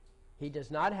 he does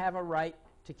not have a right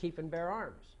to keep and bear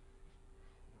arms.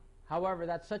 However,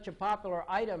 that's such a popular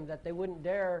item that they wouldn't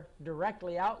dare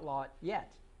directly outlaw it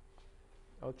yet.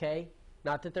 Okay?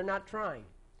 Not that they're not trying.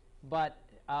 But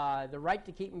the right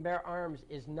to keep and bear arms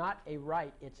is not a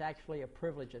right. It's actually a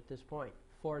privilege at this point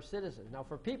for citizens. Now,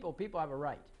 for people have a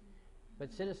right.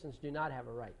 But citizens do not have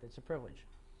a right. It's a privilege.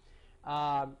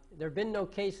 There have been no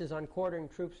cases on quartering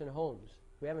troops in homes.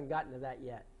 We haven't gotten to that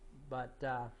yet. But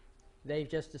they've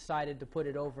just decided to put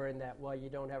it over in that, well, you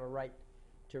don't have a right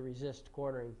to resist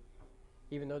quartering.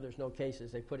 Even though there's no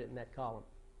cases, they put it in that column.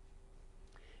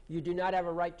 You do not have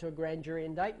a right to a grand jury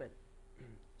indictment.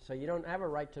 So you don't have a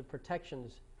right to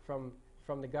protections from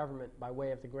the government by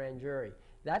way of the grand jury.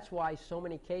 That's why so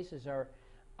many cases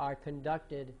are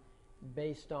conducted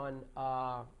based on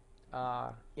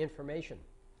information.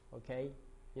 Okay?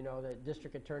 The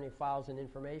district attorney files an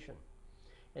information.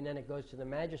 And then it goes to the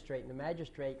magistrate, and the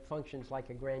magistrate functions like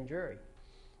a grand jury.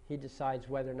 He decides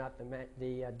whether or not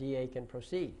the DA can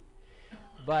proceed.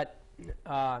 But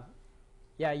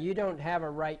yeah, you don't have a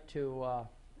right to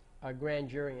a grand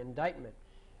jury indictment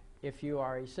if you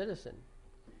are a citizen.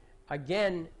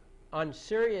 Again, on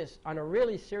a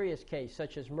really serious case,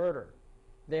 such as murder,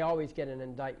 they always get an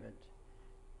indictment.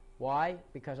 Why?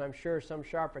 Because I'm sure some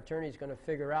sharp attorney is going to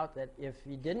figure out that if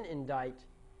he didn't indict,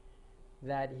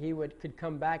 that he could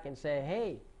come back and say,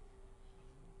 hey,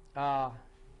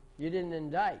 you didn't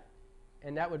indict.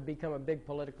 And that would become a big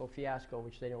political fiasco,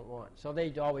 which they don't want. So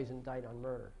they always indict on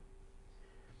murder.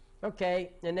 Okay,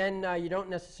 and then you don't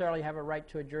necessarily have a right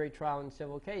to a jury trial in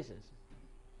civil cases.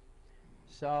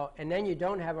 So, and then you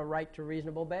don't have a right to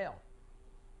reasonable bail.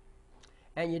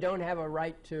 And you don't have a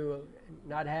right to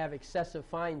not have excessive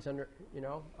fines under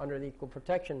the equal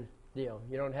protection deal.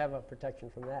 You don't have a protection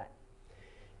from that.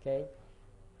 Okay?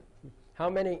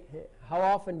 How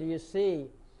often do you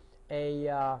see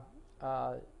a,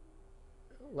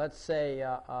 let's say,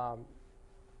 $100,000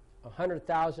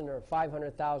 or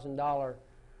 $500,000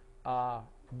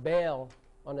 bail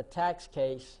on a tax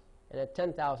case and a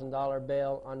 $10,000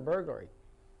 bail on burglary?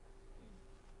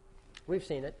 We've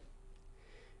seen it.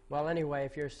 Well, anyway,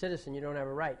 if you're a citizen, you don't have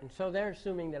a right. And so they're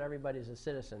assuming that everybody's a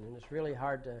citizen, and it's really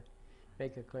hard to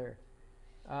make it clear.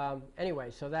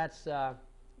 Anyway, so that's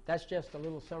just a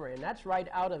little summary. And that's right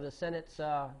out of the Senate's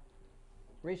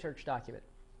research document.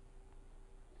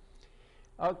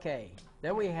 Okay,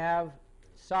 then we have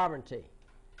sovereignty.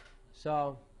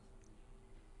 So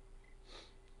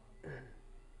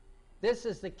this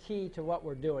is the key to what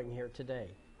we're doing here today,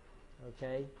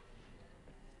 okay?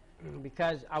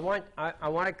 Because I want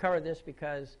to cover this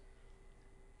because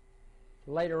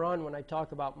later on when I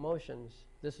talk about motions,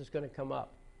 this is going to come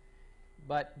up.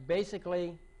 But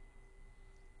basically,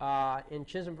 in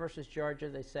Chisholm versus Georgia,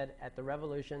 they said at the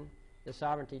Revolution, the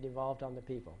sovereignty devolved on the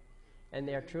people. And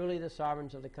they are truly the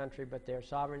sovereigns of the country, but they are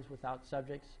sovereigns without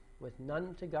subjects, with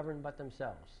none to govern but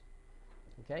themselves.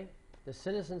 Okay? The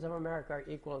citizens of America are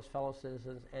equal as fellow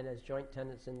citizens and as joint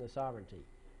tenants in the sovereignty.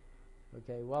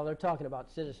 Okay, well, they're talking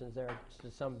about citizens there to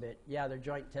some bit. Yeah, they're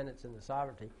joint tenants in the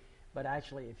sovereignty, but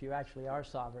actually, if you actually are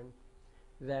sovereign,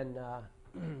 then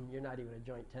you're not even a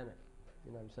joint tenant.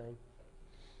 You know what I'm saying?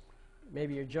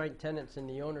 Maybe you're joint tenants in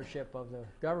the ownership of the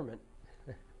government.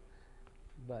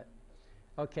 But,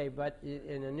 okay, but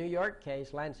in a New York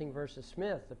case, Lansing versus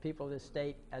Smith, the people of this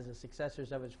state, as the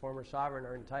successors of its former sovereign,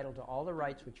 are entitled to all the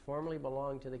rights which formerly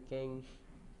belonged to the king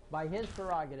by his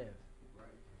prerogative.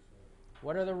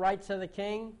 What are the rights of the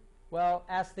king? Well,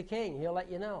 ask the king. He'll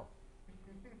let you know.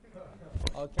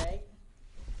 Okay?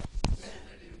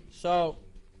 So,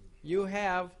 you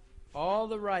have all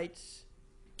the rights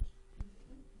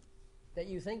that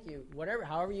you think you, whatever,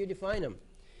 however you define them.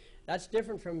 That's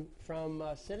different from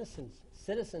citizens.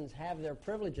 Citizens have their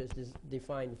privileges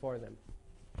defined for them.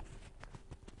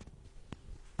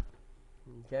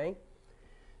 Okay?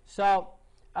 So,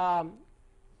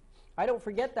 I don't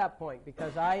forget that point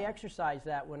because I exercise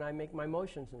that when I make my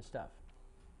motions and stuff.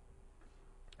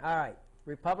 All right,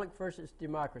 republic versus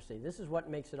democracy. This is what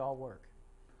makes it all work.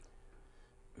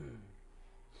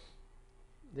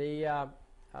 You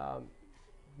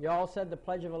all said the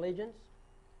Pledge of Allegiance,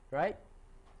 right?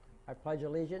 I pledge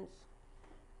allegiance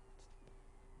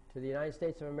to the United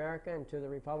States of America and to the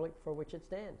republic for which it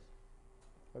stands.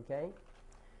 Okay?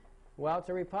 Well, it's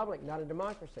a republic, not a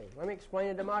democracy. Let me explain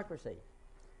a democracy.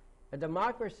 A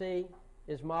democracy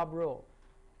is mob rule.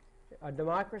 A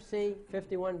democracy,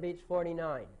 51 beats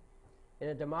 49. In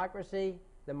a democracy,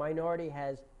 the minority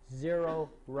has 0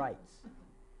 rights.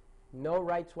 No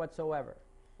rights whatsoever.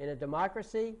 In a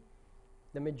democracy,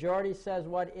 the majority says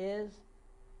what is.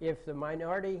 If the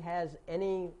minority has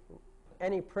any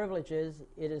privileges,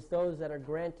 it is those that are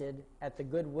granted at the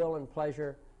goodwill and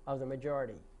pleasure of the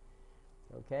majority.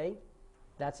 Okay?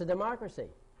 That's a democracy.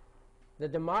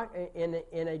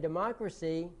 In a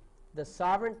democracy, the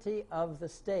sovereignty of the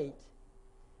state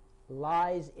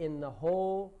lies in the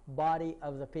whole body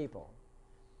of the people.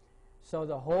 So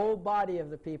the whole body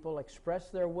of the people express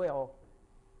their will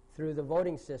through the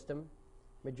voting system,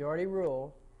 majority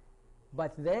rule,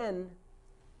 but then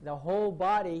the whole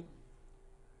body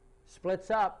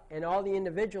splits up and all the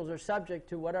individuals are subject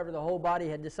to whatever the whole body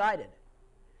had decided.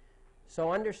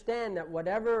 So understand that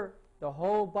whatever the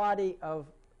whole body of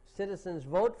citizens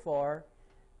vote for,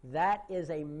 that is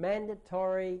a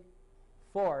mandatory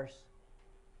force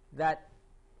that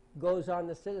goes on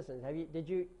the citizens.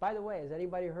 By the way, has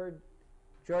anybody heard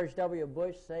George W.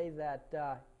 Bush say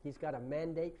that he's got a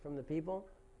mandate from the people?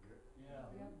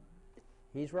 Yeah.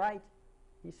 He's right.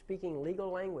 He's speaking legal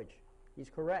language. He's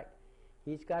correct.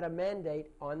 He's got a mandate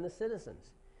on the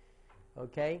citizens.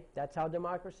 Okay? That's how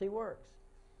democracy works.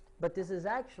 But this is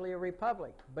actually a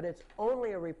republic, but it's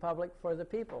only a republic for the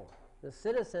people. The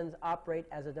citizens operate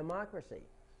as a democracy.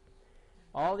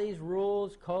 All these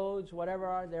rules, codes, whatever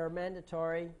are, they're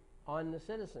mandatory on the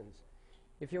citizens.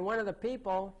 If you're one of the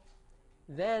people,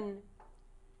 then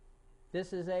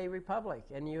this is a republic.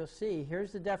 And you'll see,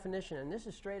 here's the definition, and this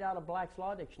is straight out of Black's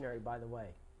Law Dictionary, by the way.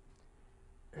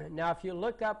 Now, if you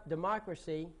look up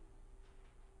democracy,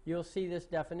 you'll see this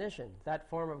definition. That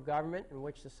form of government in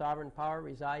which the sovereign power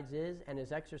resides is and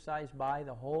is exercised by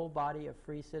the whole body of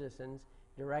free citizens,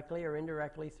 directly or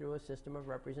indirectly through a system of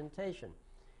representation,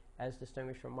 as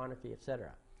distinguished from monarchy,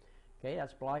 etc. Okay,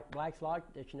 that's Black's Law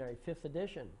Dictionary, 5th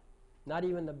edition. Not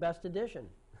even the best edition.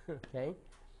 Okay?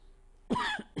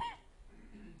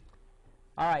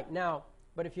 All right, now,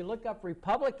 but if you look up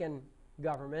Republican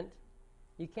government,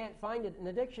 you can't find it in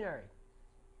the dictionary.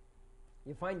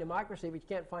 You find democracy, but you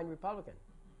can't find Republican.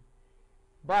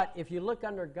 But if you look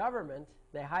under government,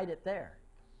 they hide it there.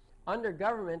 Under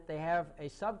government, they have a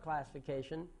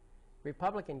subclassification,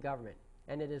 Republican government,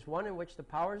 and it is one in which the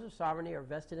powers of sovereignty are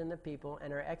vested in the people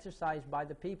and are exercised by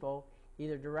the people,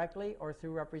 either directly or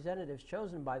through representatives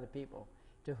chosen by the people,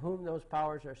 to whom those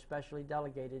powers are specially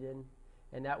delegated in,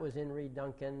 and that was in Reed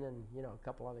Duncan and, a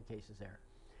couple other cases there.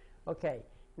 Okay,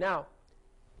 now,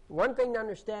 one thing to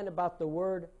understand about the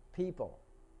word people.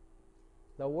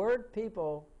 The word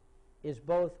people is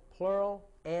both plural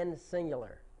and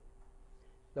singular.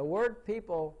 The word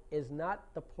people is not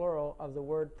the plural of the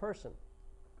word person.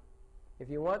 If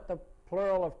you want the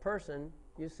plural of person,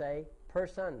 you say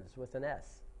persons with an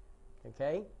S.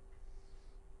 Okay?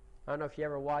 I don't know if you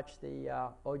ever watched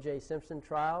the O.J. Simpson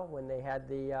trial when they had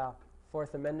the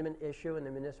Fourth Amendment issue in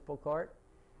the municipal court.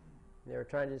 They were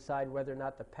trying to decide whether or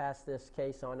not to pass this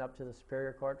case on up to the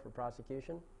Superior Court for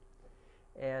prosecution.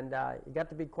 And it got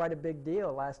to be quite a big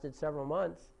deal, lasted several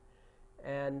months.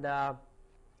 And the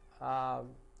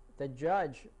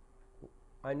judge,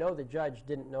 I know the judge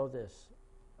didn't know this.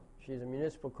 She's a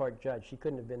municipal court judge. She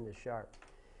couldn't have been this sharp.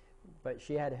 But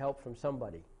she had help from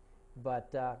somebody.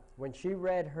 But when she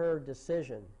read her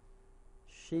decision,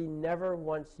 she never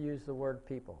once used the word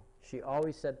people. She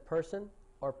always said person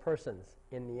or persons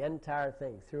in the entire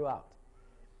thing throughout.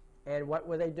 And what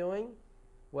were they doing?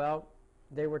 Well,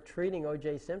 they were treating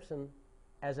O.J. Simpson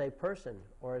as a person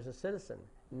or as a citizen,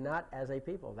 not as a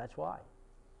people. That's why.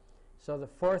 So the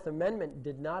Fourth Amendment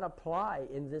did not apply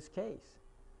in this case.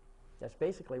 That's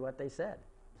basically what they said.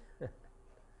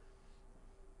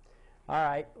 All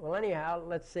right. Well, anyhow,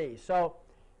 let's see. So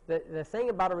the thing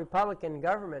about a Republican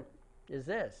government is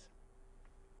this,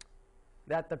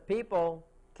 that the people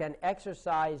can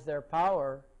exercise their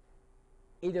power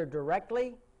either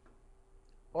directly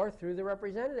or through the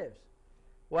representatives.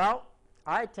 Well,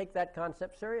 I take that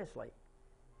concept seriously.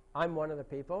 I'm one of the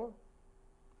people.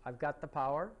 I've got the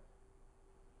power.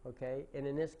 Okay? And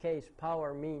in this case,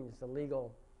 power means the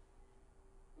legal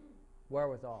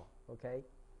wherewithal. Okay?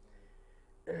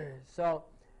 So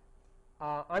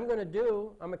I'm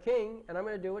a king, and I'm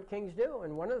going to do what kings do.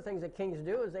 And one of the things that kings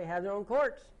do is they have their own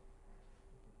courts.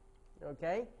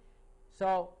 Okay?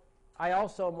 So I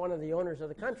also am one of the owners of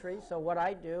the country, so what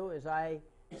I do is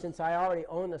since I already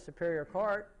own the Superior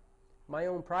Court, my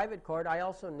own private court, I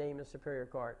also name the Superior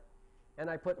Court. And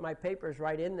I put my papers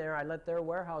right in there. I let their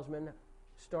warehousemen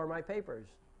store my papers.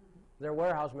 Their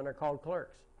warehousemen are called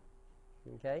clerks.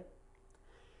 Okay?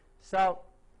 So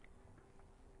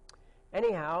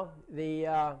anyhow,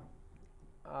 the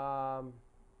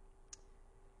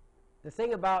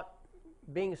thing about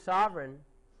being sovereign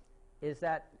is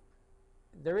that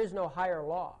there is no higher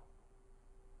law.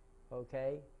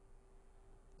 Okay?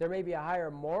 There may be a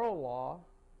higher moral law,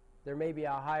 there may be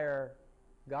a higher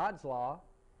God's law,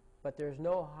 but there's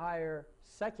no higher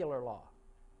secular law.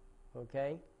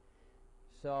 Okay?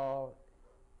 So,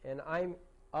 and I'm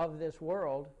of this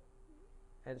world,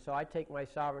 and so I take my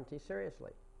sovereignty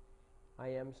seriously. I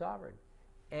am sovereign.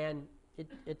 And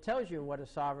it tells you what a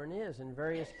sovereign is. In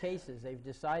various cases, they've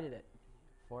decided it.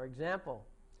 For example,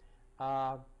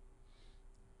 let's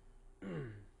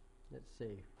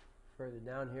see, further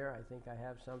down here, I think I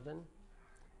have something.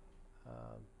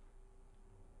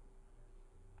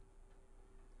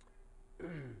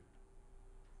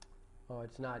 Oh,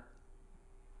 it's not.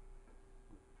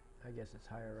 I guess it's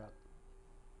higher up.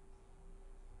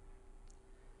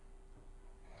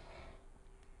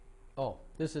 Oh,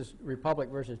 this is republic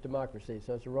versus democracy,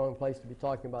 so it's the wrong place to be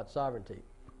talking about sovereignty.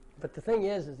 But the thing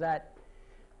is that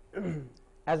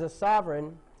as a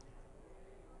sovereign,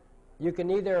 you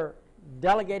can either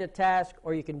delegate a task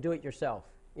or you can do it yourself.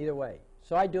 Either way.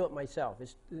 So I do it myself.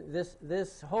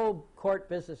 This whole court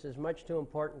business is much too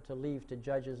important to leave to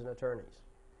judges and attorneys.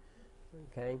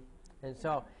 Okay? And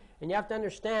you have to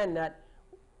understand that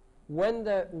when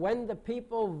the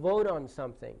people vote on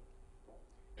something,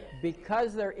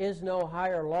 because there is no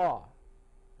higher law,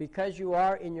 because you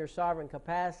are in your sovereign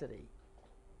capacity,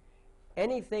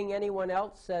 anything anyone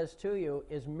else says to you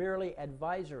is merely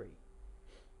advisory,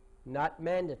 not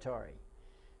mandatory.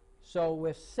 So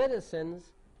with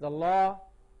citizens, the law,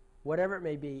 whatever it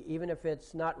may be, even if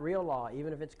it's not real law,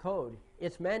 even if it's code,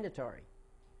 it's mandatory.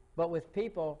 But with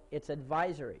people, it's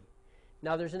advisory.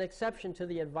 Now there's an exception to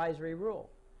the advisory rule,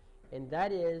 and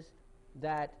that is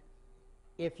that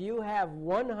if you have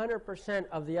 100%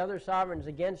 of the other sovereigns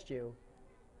against you,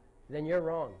 then you're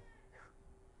wrong.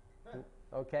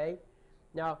 Okay?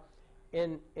 Now,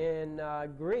 in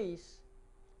Greece,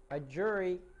 a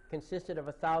jury consisted of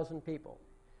 1,000 people.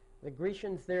 The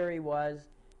Grecian theory was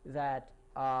that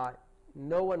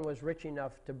no one was rich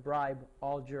enough to bribe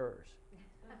all jurors.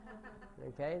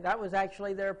 Okay? That was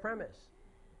actually their premise.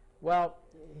 Well,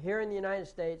 here in the United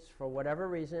States, for whatever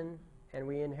reason, and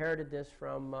we inherited this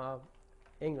from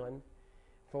England,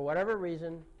 for whatever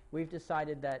reason, we've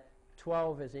decided that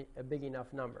 12 is a big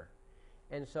enough number.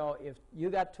 And so if you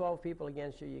got 12 people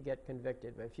against you, you get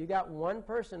convicted. But if you got one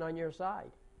person on your side,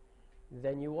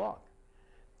 then you walk.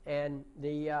 And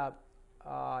you got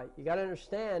to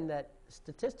understand that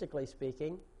statistically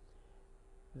speaking,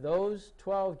 those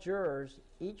 12 jurors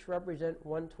each represent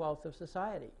 1/12 of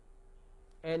society.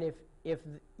 And if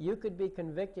you could be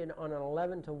convicted on an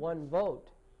 11-to-1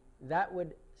 vote, that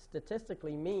would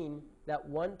statistically mean that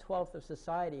 1/12 of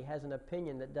society has an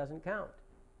opinion that doesn't count.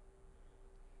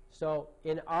 So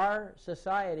in our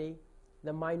society,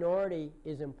 the minority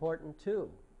is important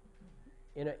too,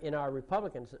 in our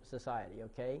Republican society,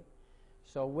 okay?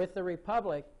 So with the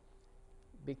Republic,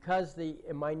 because the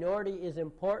minority is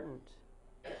important,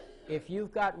 if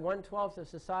you've got 1/12 of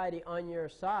society on your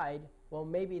side, well,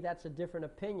 maybe that's a different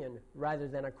opinion rather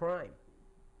than a crime.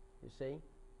 You see?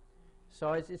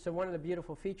 So it's one of the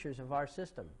beautiful features of our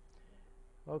system.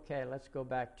 Okay, let's go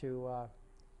back to,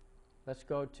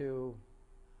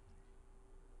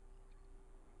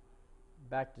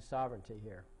 back to sovereignty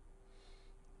here.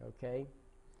 Okay,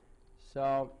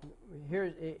 so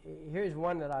here's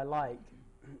one that I like.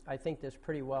 I think this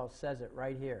pretty well says it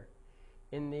right here.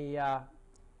 In the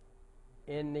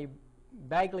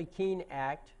Bagley-Keene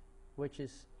Act, which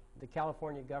is the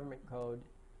California Government Code,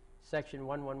 Section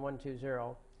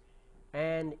 11120,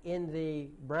 and in the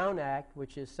Brown Act,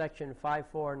 which is Section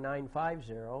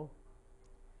 54950,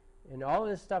 and all of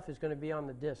this stuff is going to be on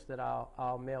the disc that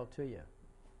I'll mail to you.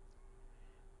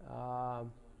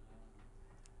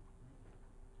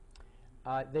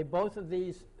 Both of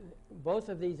these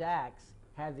acts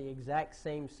have the exact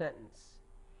same sentence,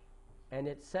 and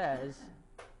it says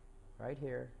right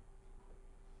here,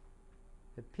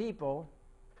 the people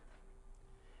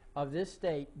of this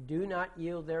state do not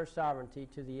yield their sovereignty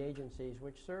to the agencies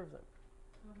which serve them.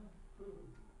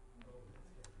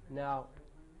 Now,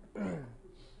 all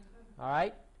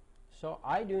right, so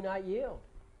I do not yield.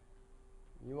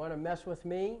 You want to mess with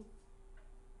me?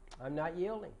 I'm not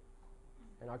yielding.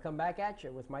 And I'll come back at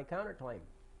you with my counterclaim.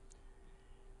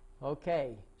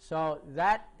 Okay, so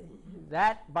that,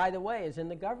 by the way, is in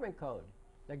the government code.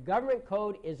 The government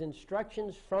code is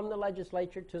instructions from the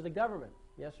legislature to the government.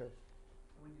 Yes, sir?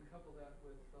 When you couple that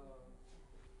with,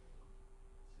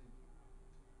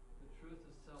 the truth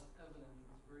is self-evident,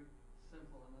 it's very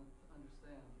simple and to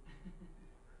understand.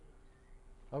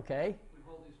 Okay. We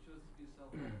hold these truths to be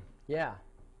self-evident. Yeah,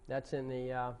 that's in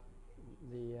the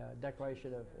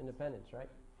Declaration of Independence, right?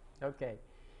 Okay.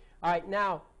 All right,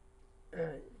 now,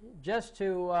 just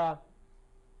to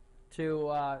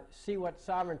see what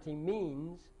sovereignty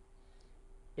means,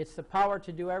 it's the power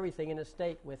to do everything in a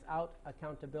state without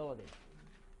accountability.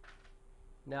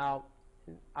 Now,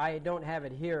 I don't have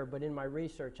it here, but in my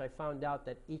research I found out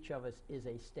that each of us is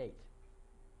a state.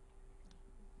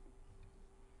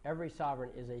 Every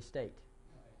sovereign is a state.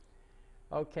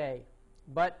 Okay,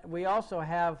 but we also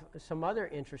have some other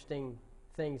interesting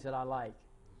things that I like.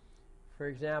 For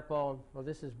example, well,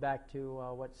 this is back to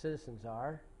what citizens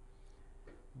are,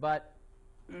 but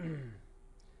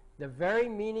the very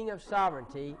meaning of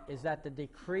sovereignty is that the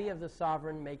decree of the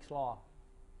sovereign makes law.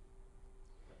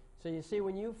 So you see,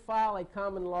 when you file a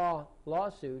common law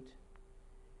lawsuit,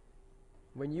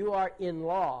 when you are in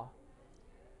law,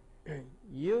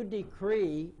 you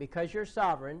decree, because you're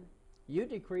sovereign, you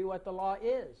decree what the law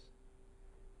is.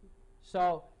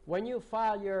 So when you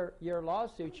file your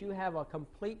lawsuit, you have a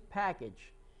complete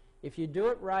package. If you do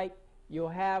it right, you'll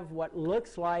have what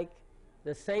looks like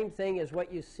the same thing as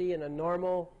what you see in a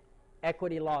normal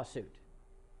equity lawsuit.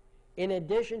 In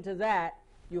addition to that,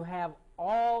 you have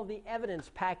all the evidence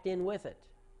packed in with it.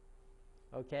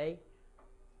 Okay?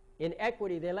 In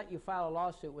equity, they let you file a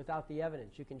lawsuit without the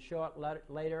evidence. You can show it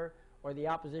later, or the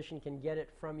opposition can get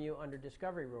it from you under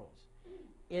discovery rules.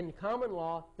 In common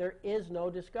law, there is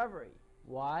no discovery.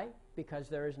 Why? Because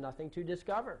there is nothing to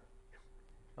discover.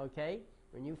 Okay?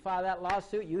 When you file that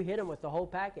lawsuit, you hit them with the whole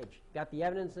package. Got the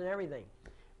evidence and everything.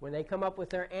 When they come up with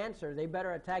their answer, they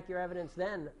better attack your evidence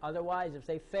then. Otherwise, if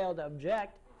they fail to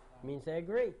object, it means they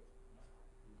agree.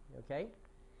 Okay?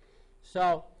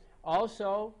 So,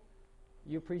 also,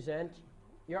 you present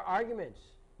your arguments.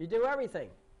 You do everything.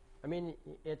 I mean,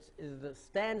 it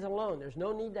stands alone. There's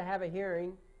no need to have a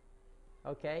hearing.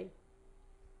 Okay?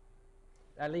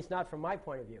 At least not from my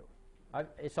point of view.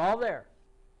 It's all there.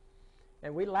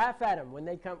 And we laugh at them when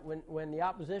they come when the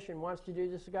opposition wants to do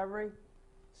discovery.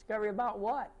 Discovery about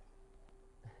what?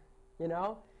 You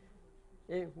know?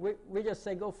 We just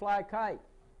say, go fly a kite.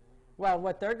 Well,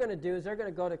 what they're going to do is they're going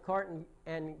to go to court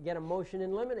and get a motion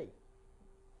in limine.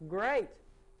 Great.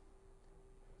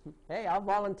 Hey, I'll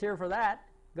volunteer for that.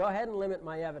 Go ahead and limit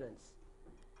my evidence.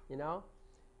 You know?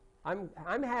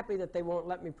 I'm happy that they won't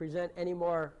let me present any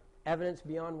more evidence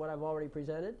beyond what I've already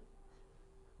presented.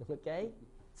 Okay?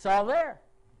 It's all there.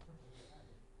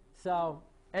 So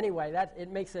anyway,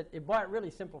 it really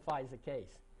simplifies the case.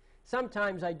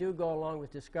 Sometimes I do go along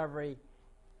with discovery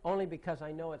only because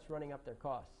I know it's running up their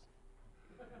costs.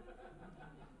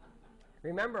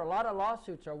 Remember, a lot of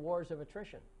lawsuits are wars of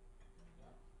attrition.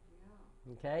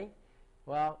 Okay?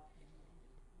 Well,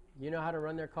 you know how to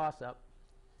run their costs up.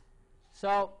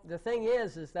 So the thing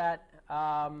is that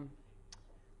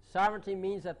sovereignty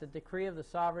means that the decree of the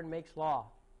sovereign makes law.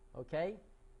 Okay?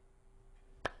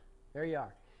 There you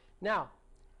are. Now,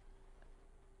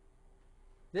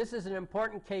 this is an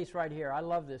important case right here. I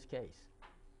love this case.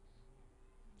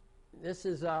 This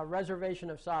is a reservation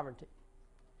of sovereignty.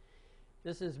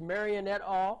 This is Marion et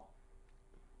al.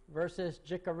 Versus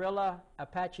Jicarilla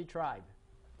Apache tribe.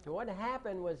 And what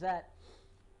happened was that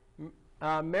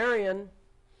Marion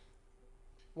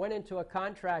went into a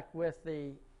contract with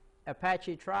the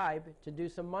Apache tribe to do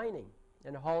some mining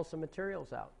and haul some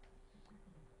materials out.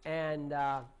 And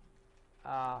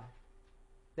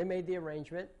they made the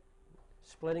arrangement,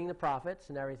 splitting the profits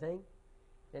and everything.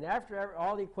 And after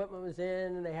all the equipment was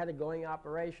in and they had a going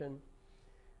operation,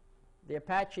 the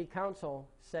Apache council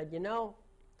said, you know,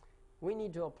 we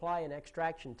need to apply an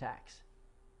extraction tax.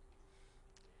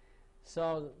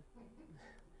 So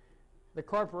the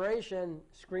corporation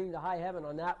screamed to high heaven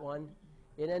on that one.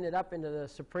 It ended up into the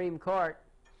Supreme Court.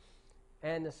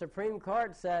 And the Supreme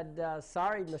Court said,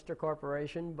 sorry, Mr.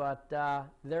 Corporation, but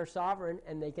they're sovereign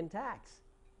and they can tax.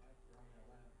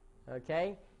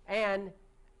 Okay? And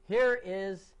here it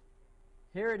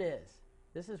is.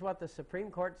 This is what the Supreme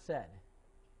Court said.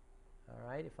 All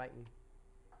right, if I can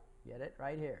get it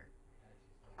right here.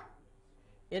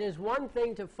 It is one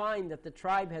thing to find that the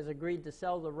tribe has agreed to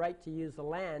sell the right to use the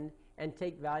land and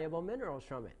take valuable minerals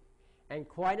from it, and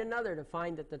quite another to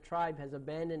find that the tribe has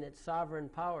abandoned its sovereign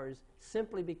powers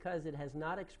simply because it has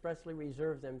not expressly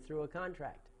reserved them through a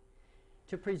contract.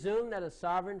 To presume that a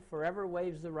sovereign forever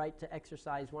waives the right to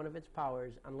exercise one of its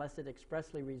powers unless it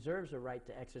expressly reserves the right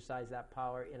to exercise that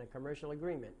power in a commercial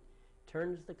agreement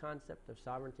turns the concept of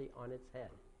sovereignty on its head.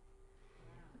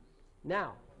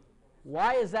 Now,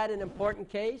 why is that an important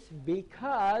case?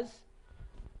 Because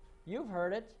you've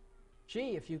heard it.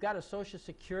 Gee, if you've got a Social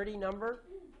Security number,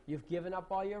 you've given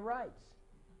up all your rights.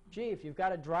 Gee, if you've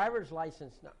got a driver's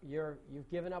license,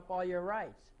 you've given up all your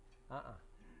rights.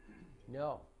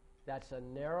 No, that's a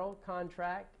narrow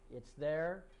contract. It's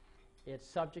there. It's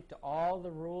subject to all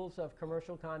the rules of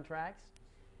commercial contracts,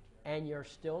 and you're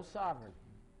still sovereign.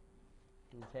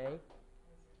 Okay?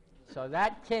 So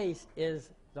that case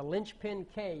is the linchpin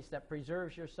case that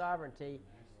preserves your sovereignty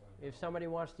if somebody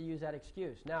wants to use that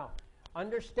excuse. Now,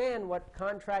 understand what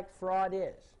contract fraud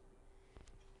is.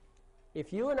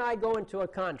 If you and I go into a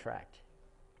contract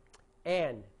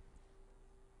and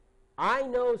I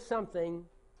know something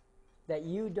that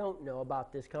you don't know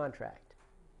about this contract,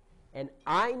 and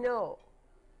I know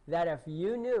that if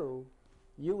you knew,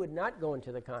 you would not go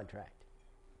into the contract,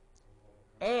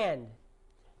 and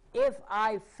if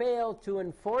I fail to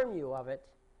inform you of it,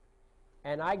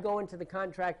 and I go into the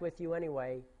contract with you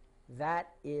anyway, that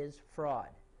is fraud.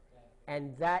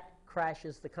 And that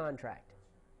crashes the contract.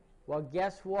 Well,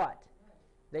 guess what?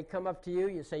 They come up to you,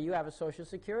 you say, you have a Social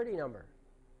Security number.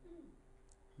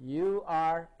 You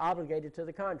are obligated to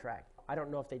the contract. I don't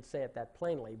know if they'd say it that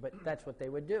plainly, but that's what they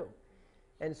would do.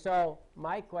 And so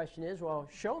my question is, well,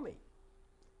 show me.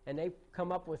 And they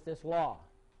come up with this law.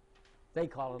 They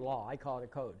call it law. I call it a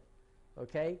code.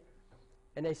 Okay?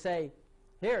 And they say,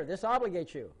 here, this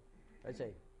obligates you. I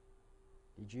say,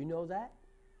 did you know that?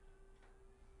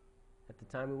 At the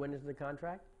time we went into the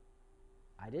contract?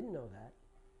 I didn't know that.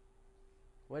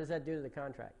 What does that do to the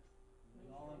contract?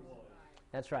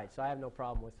 That's right. So I have no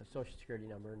problem with the Social Security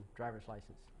number and driver's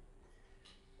license.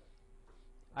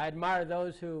 I admire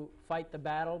those who fight the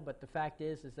battle, but the fact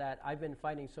is that I've been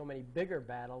fighting so many bigger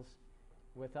battles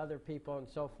with other people and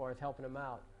so forth, helping them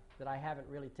out, that I haven't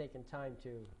really taken time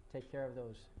to take care of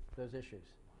those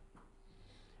issues.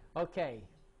 Okay.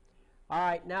 All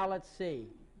right, now let's see.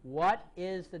 What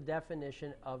is the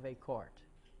definition of a court?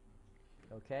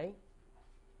 Okay?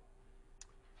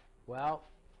 Well,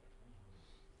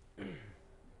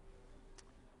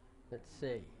 let's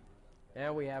see.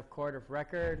 And we have court of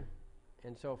record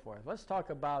and so forth. Let's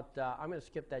talk about, I'm going to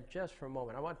skip that just for a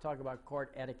moment. I want to talk about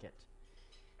court etiquette.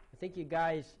 I think you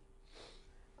guys,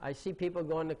 I see people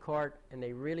going to court and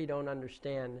they really don't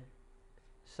understand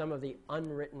some of the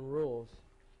unwritten rules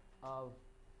of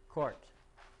court.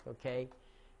 Okay?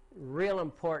 Real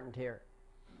important here.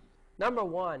 Number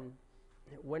one,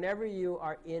 whenever you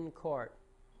are in court,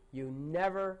 you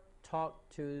never talk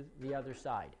to the other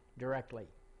side directly.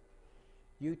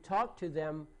 You talk to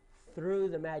them through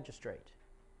the magistrate.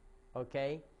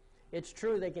 Okay? It's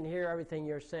true they can hear everything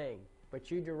you're saying,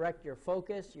 but you direct your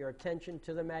focus, your attention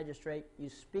to the magistrate. You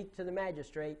speak to the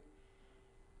magistrate.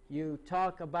 You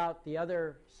talk about the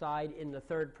other side in the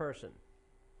third person.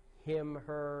 Him,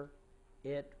 her,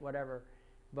 it, whatever.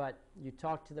 But you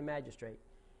talk to the magistrate.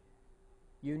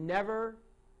 You never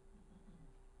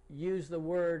use the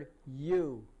word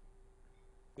you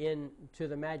to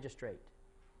the magistrate.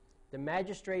 The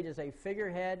magistrate is a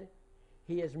figurehead.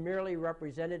 He is merely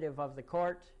representative of the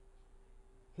court.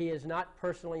 He is not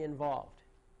personally involved.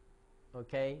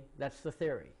 Okay? That's the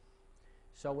theory.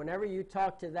 So whenever you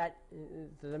talk to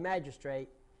to the magistrate,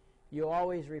 you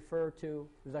always refer to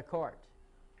the court.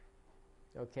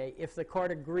 Okay? If the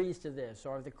court agrees to this,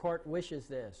 or if the court wishes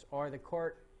this, or the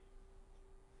court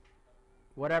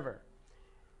whatever.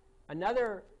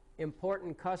 Another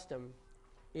important custom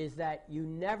is that you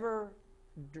never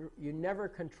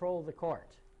control the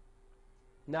court.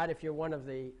 Not if you're one of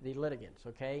the litigants,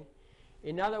 okay?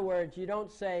 In other words, you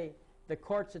don't say the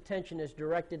court's attention is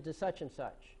directed to such and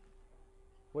such.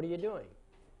 What are you doing?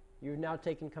 You've now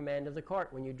taken command of the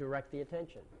court when you direct the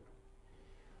attention.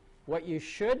 What you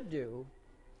should do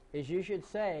is you should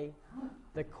say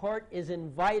the court is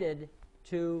invited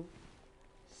to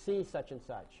see such and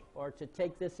such, or to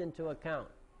take this into account.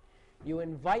 You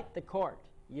invite the court.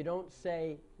 You don't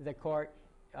say the court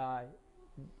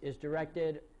is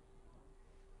directed,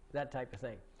 that type of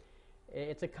thing.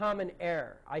 It's a common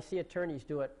error. I see attorneys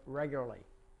do it regularly,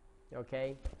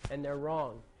 okay? And they're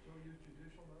wrong. So use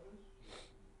judicial notice?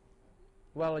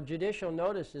 Well, a judicial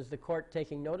notice is the court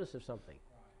taking notice of something.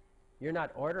 You're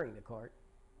not ordering the court.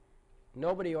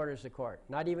 Nobody orders the court,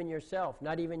 not even yourself,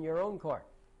 not even your own court.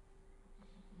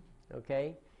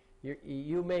 Okay?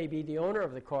 You may be the owner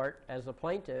of the court as a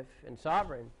plaintiff and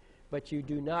sovereign, but you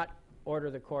do not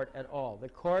order the court at all. The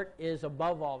court is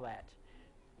above all that.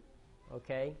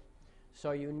 Okay?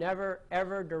 So you never,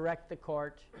 ever direct the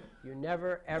court. You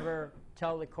never, ever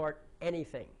tell the court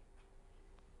anything.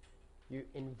 You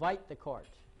invite the court.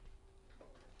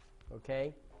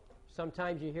 Okay?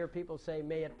 Sometimes you hear people say,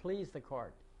 may it please the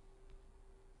court.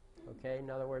 Okay? In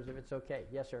other words, if it's okay.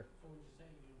 Yes, sir? So would you say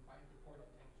you invite the court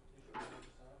to take petition on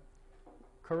yourself?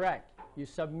 Correct.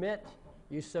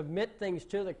 You submit things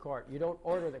to the court. You don't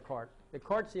order the court. The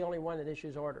court's the only one that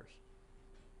issues orders.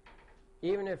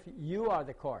 Even if you are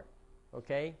the court.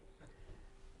 Okay?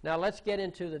 Now let's get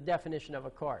into the definition of a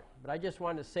court. But I just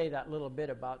wanted to say that little bit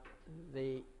about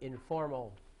the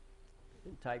informal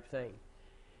type thing.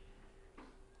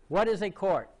 What is a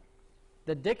court?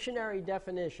 The dictionary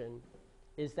definition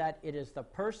is that it is the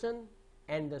person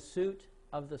and the suit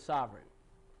of the sovereign.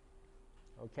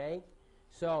 Okay?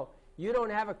 So you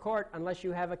don't have a court unless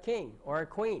you have a king or a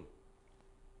queen.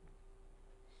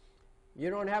 You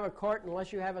don't have a court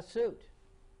unless you have a suit.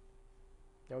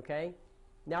 Okay?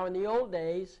 Now in the old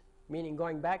days, meaning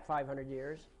going back 500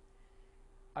 years,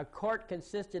 a court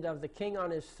consisted of the king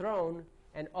on his throne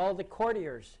and all the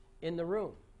courtiers in the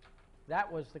room.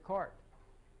 That was the court.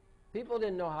 People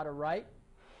didn't know how to write.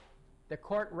 The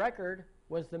court record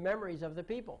was the memories of the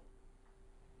people.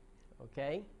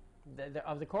 Okay?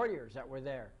 Of the courtiers that were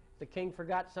there. The king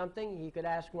forgot something, he could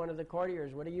ask one of the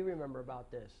courtiers, what do you remember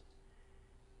about this?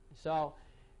 So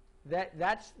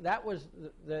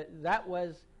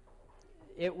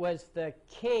it was the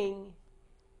king,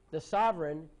 the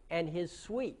sovereign, and his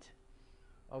suite.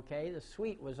 Okay, the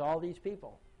suite was all these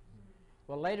people.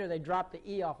 Well, later they dropped the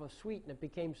E off of suite and it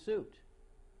became suit.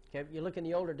 Okay, if you look in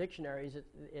the older dictionaries,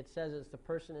 it says it's the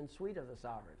person and suite of the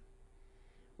sovereign.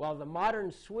 Well, the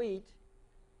modern suite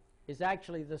is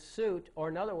actually the suit, or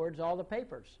in other words, all the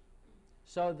papers.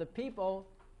 So the people,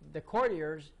 the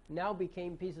courtiers, now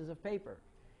became pieces of paper.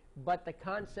 But the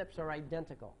concepts are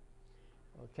identical.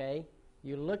 Okay?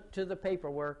 You look to the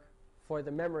paperwork for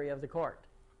the memory of the court.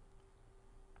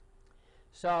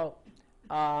 So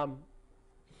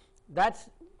that's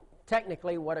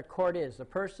technically what a court is, the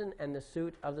person and the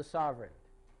suit of the sovereign.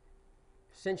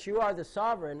 Since you are the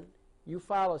sovereign, you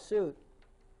file a suit,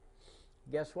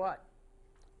 guess what?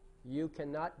 You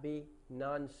cannot be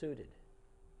non-suited.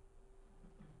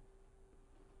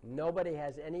 Nobody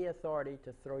has any authority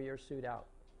to throw your suit out.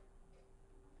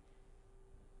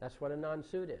 That's what a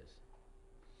non-suit is.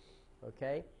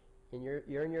 Okay?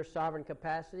 You're in your sovereign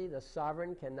capacity. The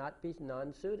sovereign cannot be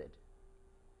non-suited.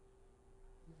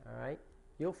 All right?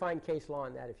 You'll find case law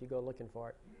on that if you go looking for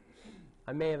it.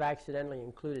 I may have accidentally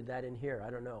included that in here. I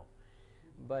don't know.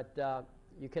 But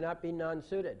you cannot be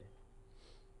non-suited.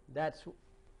 That's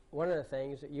one of the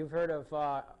things. You've heard of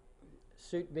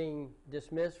suit being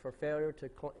dismissed for failure to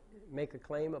make a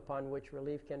claim upon which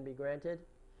relief can be granted.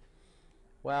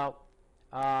 Well,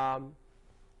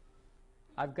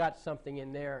 I've got something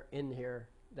in here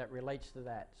that relates to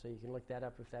that, so you can look that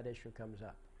up if that issue comes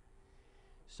up.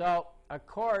 So a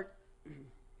court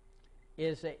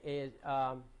is a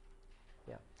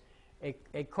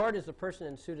court is the person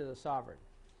and suit of the sovereign.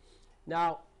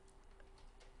 Now,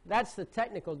 that's the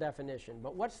technical definition,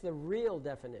 but what's the real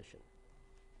definition?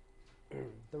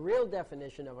 The real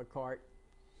definition of a court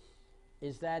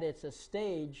is that it's a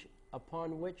stage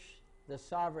upon which the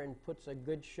sovereign puts a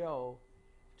good show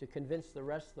to convince the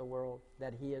rest of the world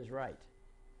that he is right.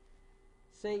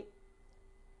 See,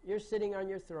 you're sitting on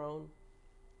your throne,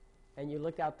 and you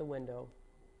look out the window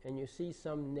and you see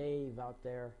some knave out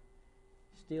there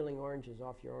stealing oranges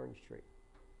off your orange tree.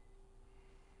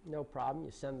 No problem.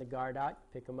 You send the guard out,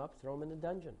 pick him up, throw him in the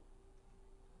dungeon.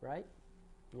 Right?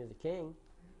 You're the king.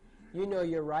 You know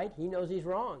you're right. He knows he's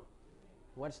wrong.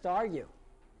 What's to argue?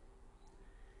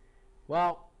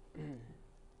 Well,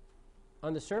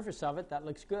 on the surface of it, that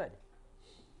looks good.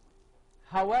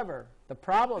 However, the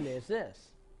problem is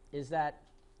this, is that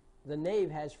the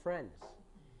knave has friends.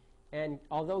 And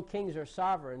although kings are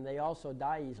sovereign, they also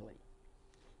die easily.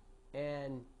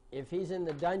 And if he's in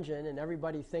the dungeon and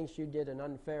everybody thinks you did an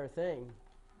unfair thing,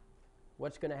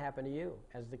 what's going to happen to you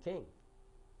as the king?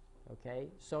 Okay?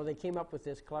 So they came up with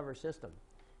this clever system.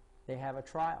 They have a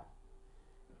trial.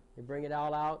 They bring it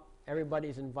all out.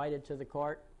 Everybody's invited to the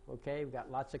court. Okay? We've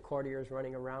got lots of courtiers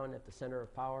running around at the center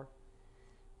of power.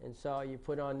 And so you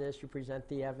put on this, you present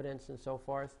the evidence and so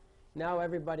forth. Now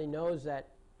everybody knows that,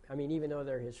 I mean, even though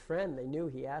they're his friend, they knew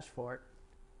he asked for it.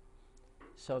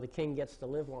 So the king gets to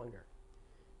live longer.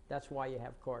 That's why you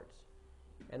have courts.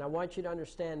 And I want you to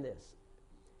understand this.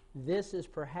 This is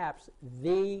perhaps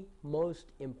the most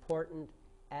important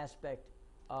aspect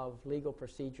of legal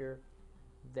procedure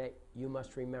that you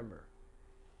must remember.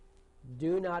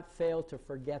 Do not fail to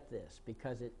forget this,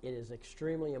 because it is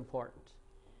extremely important.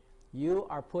 You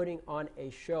are putting on a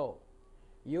show.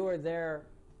 You are there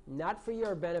not for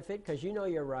your benefit, because you know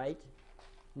you're right,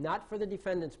 not for the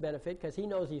defendant's benefit, because he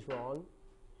knows he's wrong.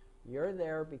 You're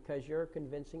there because you're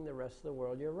convincing the rest of the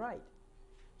world you're right.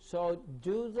 So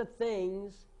do the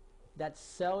things that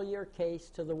sell your case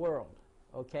to the world,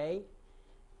 okay?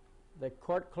 The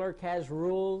court clerk has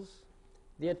rules.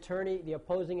 The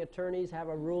opposing attorneys have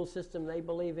a rule system they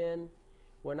believe in.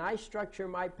 When I structure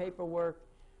my paperwork,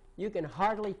 you can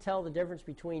hardly tell the difference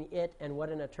between it and what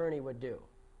an attorney would do,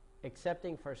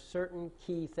 excepting for certain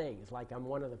key things, like I'm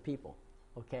one of the people,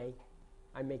 okay?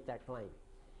 I make that claim.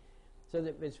 So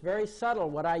that it's very subtle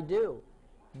what I do,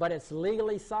 but it's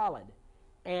legally solid.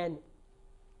 And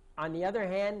on the other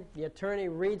hand, the attorney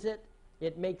reads it,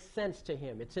 it makes sense to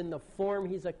him. It's in the form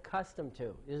he's accustomed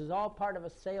to. This is all part of a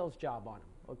sales job on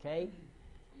him, okay?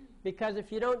 Because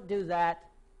if you don't do that,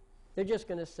 they're just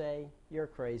going to say, you're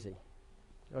crazy,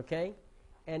 okay?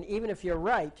 And even if you're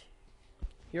right,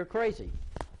 you're crazy.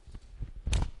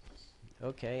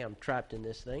 Okay, I'm trapped in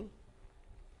this thing.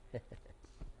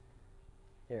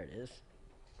 There it is.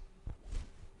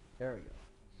 There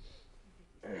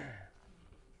we go.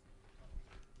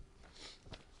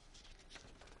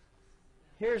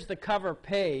 Here's the cover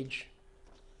page.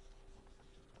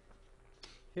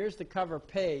 Here's the cover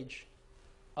page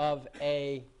of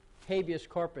a habeas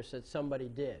corpus that somebody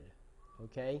did.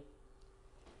 Okay?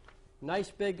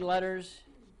 Nice big letters.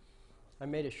 I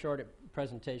made a short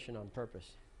presentation on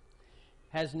purpose.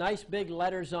 Has nice big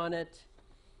letters on it.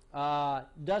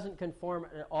 Doesn't conform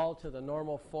at all to the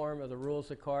normal form of the rules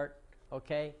of court.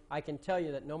 Okay? I can tell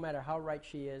you that no matter how right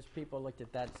she is, people looked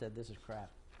at that and said, this is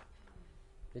crap.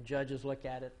 The judges look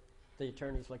at it. The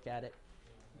attorneys look at it.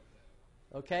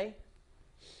 Okay?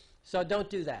 So don't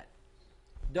do that.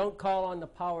 Don't call on the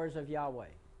powers of Yahweh.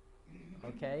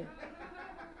 Okay?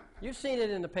 You've seen it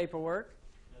in the paperwork.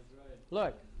 That's right.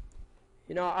 Look,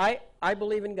 you know, I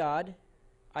believe in God.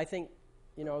 I think,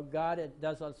 you know, God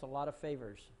does us a lot of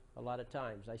favors a lot of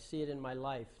times. I see it in my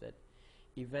life that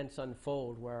events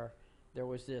unfold where there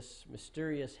was this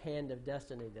mysterious hand of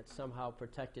destiny that somehow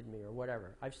protected me or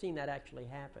whatever. I've seen that actually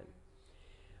happen.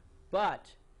 But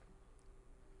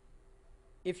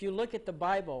if you look at the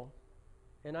Bible,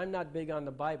 and I'm not big on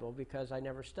the Bible because I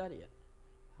never study it,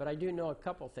 but I do know a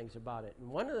couple things about it. And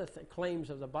one of the claims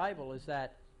of the Bible is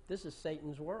that this is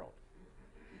Satan's world.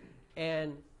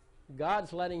 And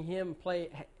God's letting him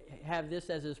have this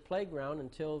as his playground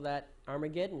until that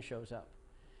Armageddon shows up.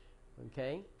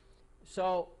 Okay?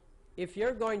 So if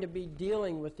you're going to be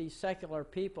dealing with these secular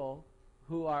people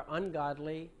who are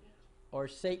ungodly or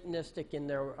Satanistic in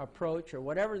their approach or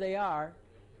whatever they are,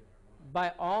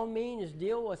 by all means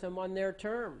deal with them on their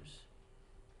terms.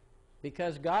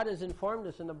 Because God has informed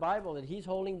us in the Bible that he's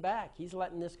holding back. He's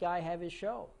letting this guy have his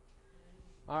show.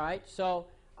 All right? So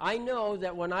I know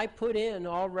that when I put in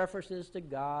all references to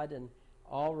God and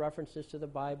all references to the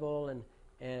Bible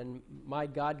and my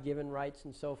God-given rights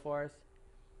and so forth,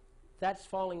 that's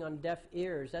falling on deaf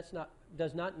ears.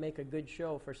 Does not make a good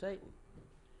show for Satan.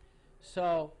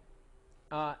 So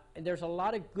there's a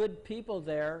lot of good people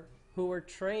there who were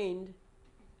trained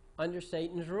under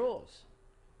Satan's rules.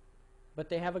 But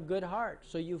they have a good heart.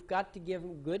 So you've got to give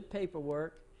them good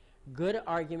paperwork, good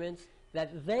arguments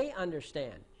that they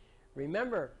understand.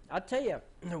 Remember, I'll tell you,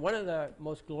 one of the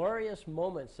most glorious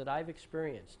moments that I've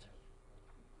experienced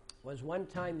was one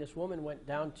time this woman went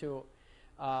down to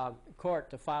court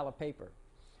to file a paper.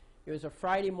 It was a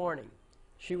Friday morning.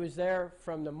 She was there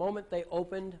from the moment they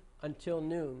opened until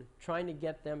noon, trying to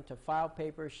get them to file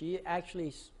papers. She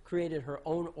actually created her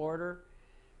own order,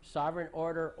 sovereign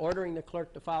order, ordering the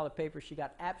clerk to file the paper. She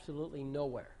got absolutely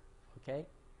nowhere, okay?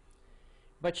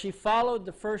 But she followed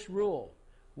the first rule,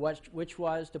 which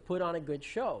was to put on a good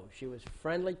show. She was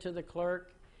friendly to the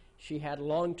clerk. She had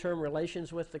long-term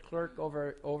relations with the clerk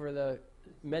over the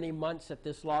many months that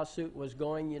this lawsuit was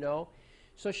going, you know.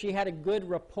 So she had a good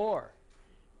rapport.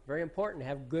 Very important to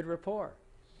have good rapport.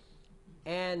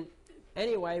 And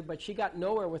anyway, but she got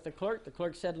nowhere with the clerk. The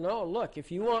clerk said, no, look,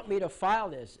 if you want me to file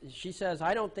this, she says,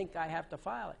 I don't think I have to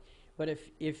file it. But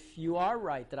if you are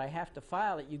right that I have to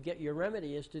file it, you get your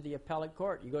remedy is to the appellate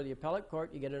court. You go to the appellate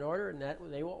court, you get an order, and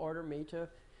they will order me to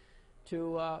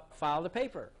file the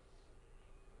paper.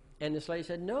 And this lady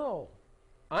said, no,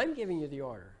 I'm giving you the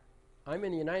order. I'm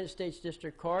in the United States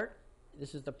District Court.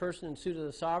 This is the person in suit of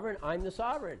the sovereign. I'm the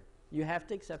sovereign. You have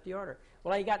to accept the order.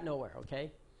 Well, I got nowhere,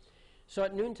 okay? So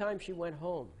at noontime, she went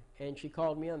home, and she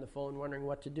called me on the phone wondering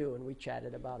what to do, and we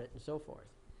chatted about it and so forth.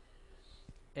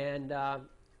 And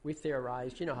we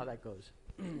theorized. You know how that goes.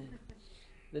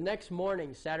 The next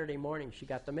morning, Saturday morning, she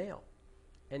got the mail,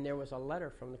 and there was a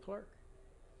letter from the clerk.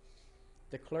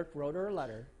 The clerk wrote her a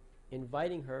letter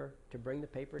inviting her to bring the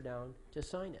paper down to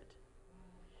sign it.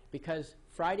 Because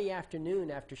Friday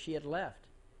afternoon, after she had left,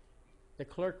 the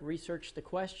clerk researched the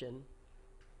question,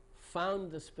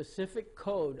 found the specific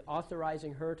code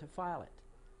authorizing her to file it.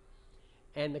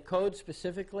 And the code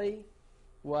specifically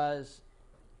was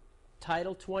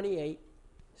Title 28,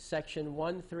 Section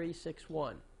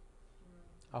 1361.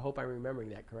 I hope I'm remembering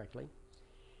that correctly.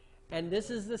 And this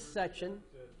is the section,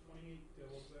 28,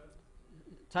 what was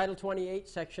that? Title 28,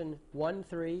 Section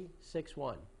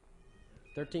 1361,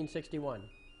 1361.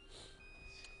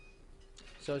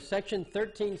 So Section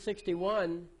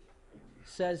 1361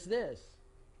 says this,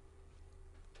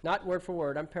 not word for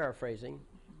word, I'm paraphrasing,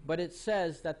 but it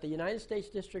says that the United States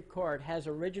District Court has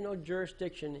original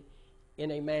jurisdiction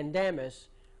in a mandamus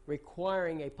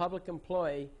requiring a public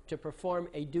employee to perform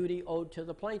a duty owed to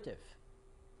the plaintiff.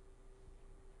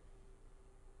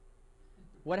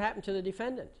 What happened to the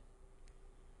defendant?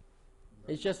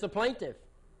 It's just the plaintiff.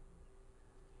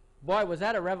 Boy, was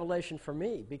that a revelation for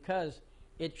me, because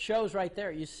it shows right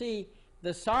there. You see,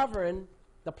 the sovereign,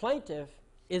 the plaintiff,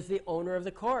 is the owner of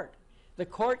the court. The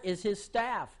court is his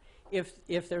staff.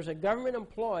 If there's a government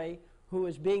employee who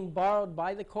is being borrowed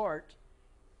by the court,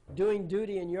 doing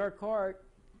duty in your court,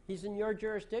 he's in your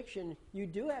jurisdiction. You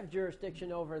do have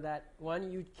jurisdiction over that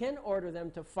one. You can order them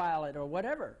to file it or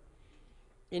whatever.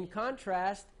 In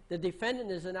contrast, the defendant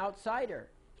is an outsider.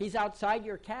 He's outside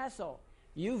your castle.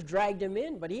 You've dragged him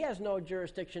in, but he has no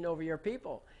jurisdiction over your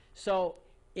people. So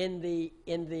in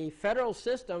the federal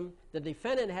system, the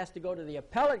defendant has to go to the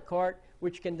appellate court,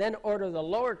 which can then order the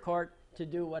lower court to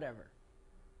do whatever.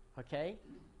 Okay?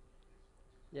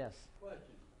 Yes? Question.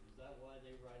 Is that why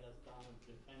they write us down as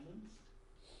defendants?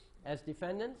 As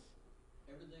defendants?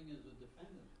 Everything is a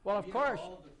defendant. Well, of We course. are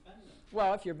all defendants.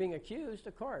 Well, if you're being accused,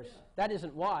 of course. Yeah. That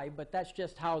isn't why, but that's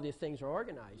just how these things are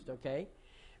organized, okay?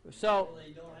 So, Well,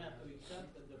 they don't have to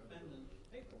accept the defendant's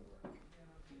paperwork.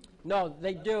 no,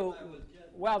 they do. That's what I was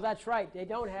getting. Well, that's right. They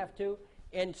don't have to.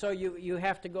 And so you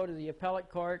have to go to the appellate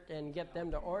court and get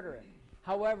them to order it.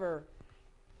 However,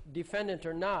 defendant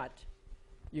or not,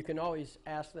 you can always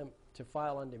ask them to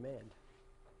file on demand.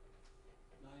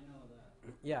 I know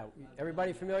that. Yeah.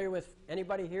 Everybody familiar with,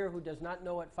 anybody here who does not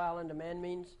know what file on demand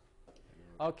means?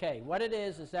 Okay. What it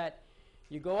is that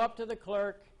you go up to the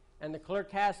clerk and the clerk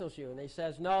hassles you and they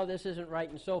says, no, this isn't right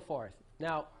and so forth.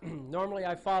 Now, normally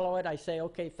I follow it. I say,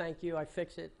 okay, thank you. I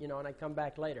fix it, you know, and I come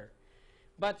back later.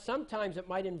 But sometimes it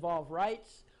might involve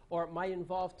rights or it might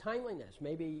involve timeliness.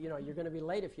 Maybe, you know, you're going to be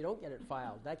late if you don't get it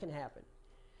filed. That can happen.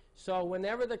 So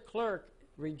whenever the clerk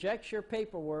rejects your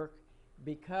paperwork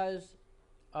because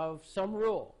of some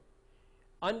rule,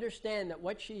 understand that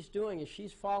what she's doing is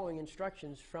she's following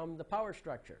instructions from the power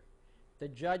structure. The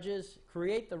judges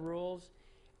create the rules,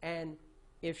 and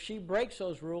if she breaks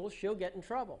those rules, she'll get in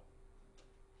trouble.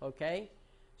 Okay?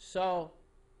 So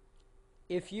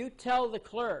if you tell the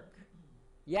clerk,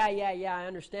 yeah, I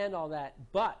understand all that,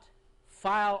 but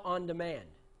file on demand,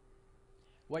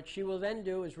 what she will then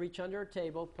do is reach under a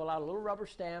table, pull out a little rubber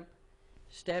stamp,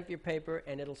 stamp your paper,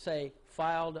 and it'll say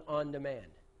filed on demand.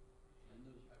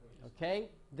 Okay?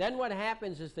 Then what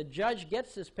happens is the judge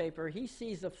gets this paper, he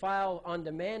sees the file on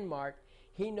demand mark,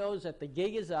 he knows that the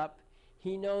gig is up,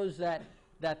 he knows that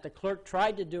the clerk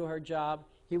tried to do her job,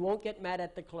 he won't get mad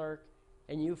at the clerk,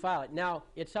 and you file it. Now,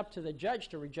 it's up to the judge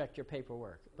to reject your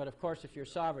paperwork. But, of course, if you're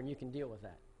sovereign, you can deal with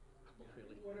that.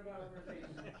 Really? What about where they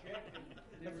reject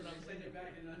it, never send it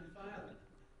back and unfile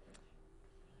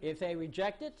it? If they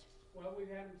reject it, Well, we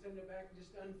have them send it back,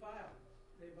 just unfiled.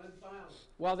 They've unfiled it.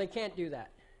 well, they can't do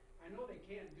that. I know they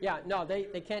can't do it. Yeah, no,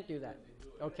 they can't do that.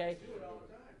 Okay? They do it all the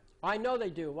time. I know they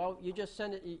do. Well, you just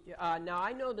send it. Now,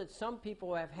 I know that some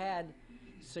people have had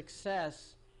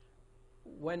success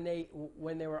when they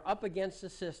were up against the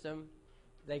system.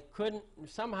 They couldn't,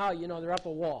 somehow, they're up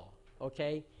a wall,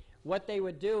 okay? What they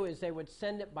would do is they would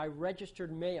send it by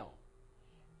registered mail.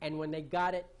 And when they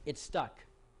got it, it stuck.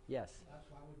 Yes. That's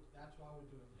why we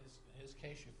do it. In his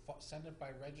case, you send it by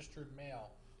registered mail,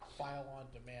 file on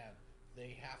demand.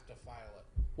 They have to file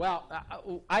it. Well,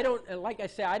 I don't, like I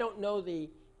say, I don't know the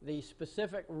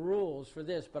specific rules for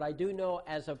this, but I do know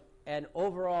as an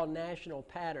overall national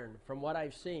pattern from what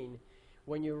I've seen,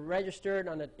 when you're registered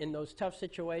in those tough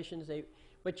situations,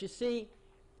 but you see,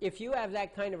 if you have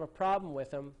that kind of a problem with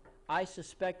them, I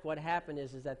suspect what happened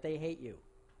is that they hate you.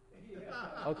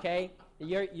 Okay?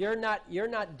 You're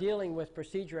not dealing with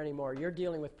procedure anymore. You're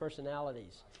dealing with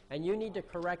personalities. And you need to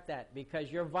correct that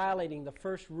because you're violating the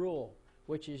first rule,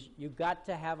 which is you've got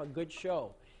to have a good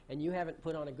show. And you haven't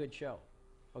put on a good show.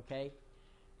 Okay?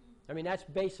 I mean, that's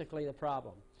basically the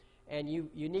problem. And you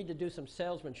need to do some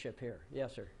salesmanship here.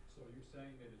 Yes, sir. So you're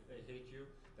saying that if they hate you,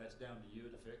 that's down to you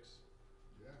to fix?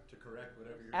 Yeah. To correct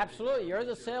whatever you're Absolutely. You're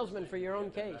the salesman for your own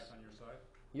Get that case. back on your side?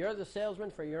 You're the salesman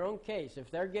for your own case.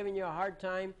 If they're giving you a hard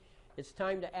time, it's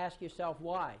time to ask yourself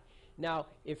why. Now,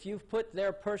 if you've put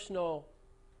their personal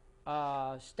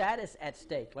status at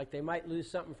stake, like they might lose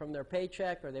something from their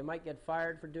paycheck or they might get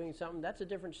fired for doing something, that's a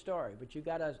different story. But you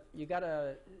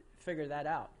gotta figure that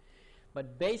out.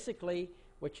 But basically,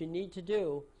 what you need to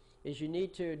do is you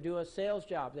need to do a sales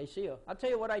job. They see you. I'll tell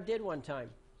you what I did one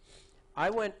time.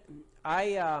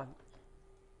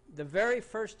 The very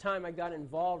first time I got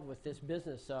involved with this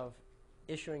business of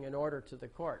issuing an order to the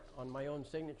court on my own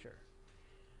signature,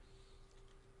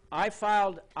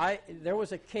 there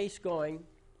was a case going.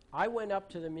 I went up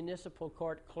to the municipal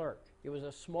court clerk. It was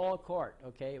a small court,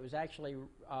 okay? It was actually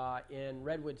in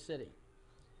Redwood City,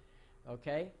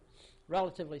 okay?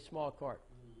 Relatively small court.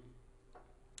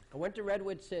 I went to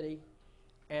Redwood City,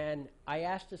 and I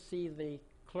asked to see the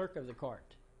clerk of the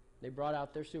court. They brought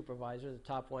out their supervisor, the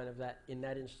top one of that in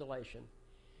that installation.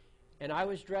 And I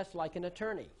was dressed like an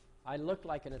attorney. I looked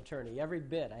like an attorney, every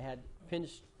bit. I had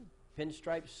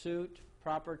pinstripe suit,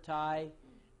 proper tie,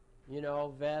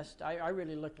 vest. I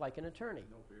really looked like an attorney.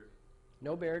 No beard.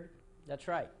 No beard, that's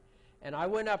right. And I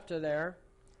went up to there,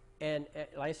 and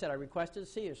like I said, I requested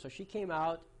to see her. So she came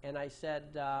out, and I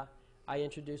said, I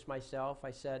introduced myself. I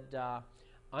said,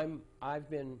 I'm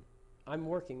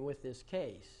working with this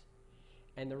case.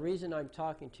 And the reason I'm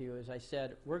talking to you is I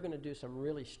said, we're going to do some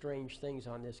really strange things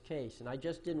on this case. And I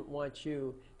just didn't want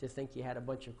you to think you had a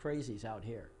bunch of crazies out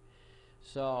here.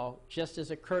 So just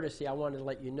as a courtesy, I wanted to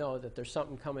let you know that there's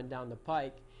something coming down the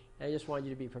pike. And I just wanted you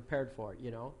to be prepared for it,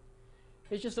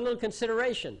 It's just a little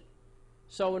consideration.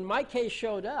 So when my case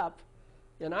showed up,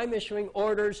 and I'm issuing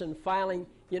orders and filing,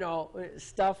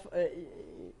 stuff,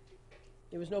 it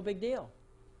was no big deal.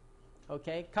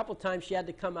 Okay? A couple times she had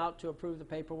to come out to approve the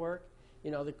paperwork.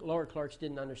 The lower clerks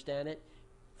didn't understand it.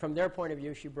 From their point of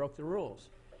view, she broke the rules.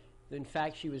 In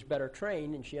fact, she was better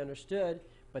trained and she understood,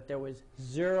 but there was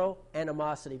zero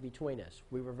animosity between us.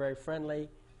 We were very friendly.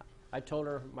 I told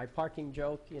her my parking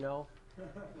joke,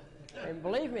 and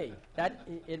believe me,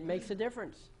 it makes a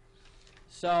difference.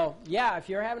 So, yeah, if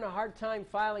you're having a hard time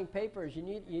filing papers, you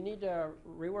need to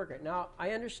rework it. Now,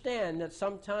 I understand that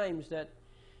sometimes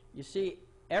you see,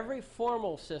 every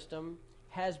formal system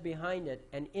has behind it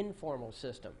an informal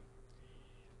system.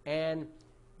 And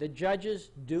the judges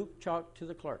do talk to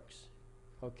the clerks,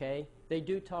 okay? They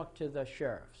do talk to the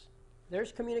sheriffs.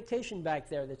 There's communication back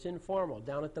there that's informal,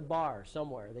 down at the bar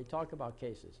somewhere. They talk about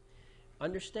cases.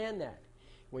 Understand that.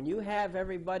 When you have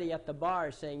everybody at the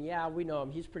bar saying, yeah, we know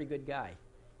him, he's a pretty good guy,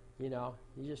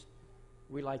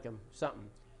 we like him, something.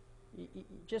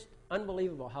 Just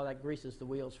unbelievable how that greases the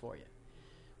wheels for you.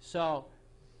 So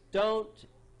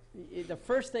the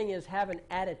first thing is have an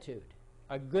attitude,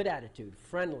 a good attitude,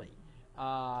 friendly.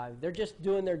 They're just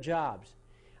doing their jobs.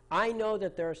 I know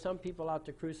that there are some people out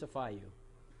to crucify you.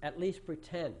 At least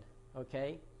pretend,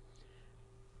 okay?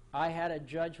 I had an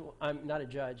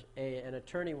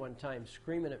attorney one time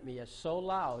screaming at me so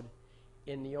loud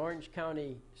in the Orange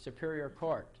County Superior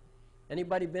Court.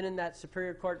 Anybody been in that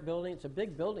Superior Court building? It's a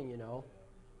big building,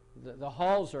 The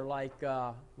halls are like,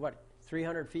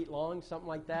 300 feet long, something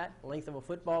like that, the length of a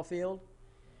football field.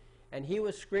 And he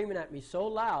was screaming at me so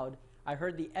loud, I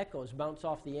heard the echoes bounce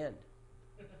off the end.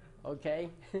 Okay?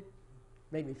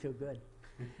 Made me feel good.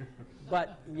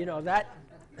 But, you know, that...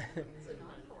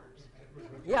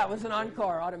 Yeah, it was an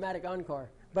encore, automatic encore.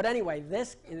 But anyway,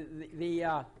 this,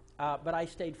 but I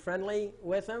stayed friendly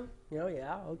with him. You know,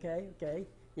 yeah, okay,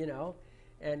 you know.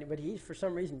 But he, for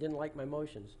some reason, didn't like my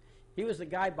motions. He was the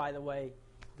guy, by the way,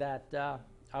 that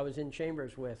I was in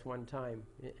chambers with one time.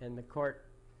 And the court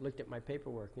looked at my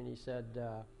paperwork, and he said,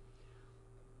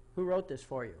 who wrote this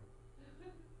for you?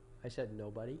 I said,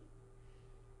 nobody.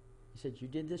 He said, you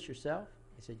did this yourself?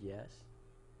 I said, yes.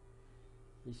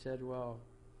 He said, well,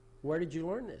 where did you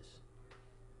learn this?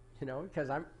 You know, because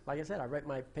I'm, like I said, I write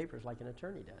my papers like an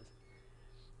attorney does.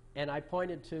 And I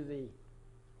pointed to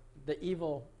the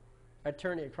evil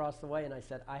attorney across the way, and I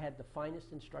said, I had the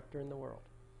finest instructor in the world.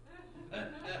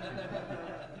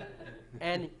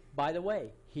 And, by the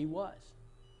way, he was.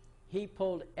 He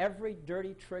pulled every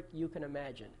dirty trick you can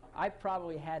imagine. I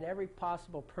probably had every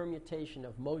possible permutation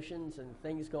of motions and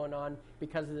things going on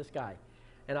because of this guy.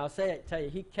 And I'll tell you,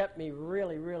 he kept me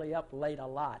really, really up late a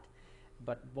lot.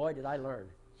 But boy, did I learn.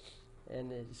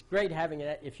 And it's great having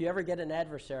it. If you ever get an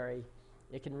adversary,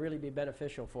 it can really be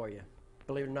beneficial for you,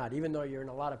 believe it or not, even though you're in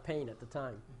a lot of pain at the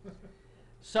time.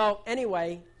 So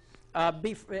anyway, I'm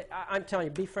telling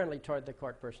you, be friendly toward the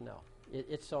court personnel.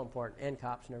 It's so important, and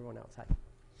cops and everyone else. Hi.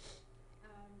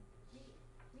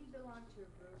 We belong to a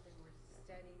group and we're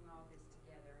studying all this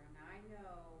together. And I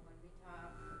know when we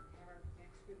talk at our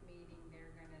next group meeting,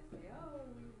 they're going to say, oh,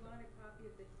 we want a copy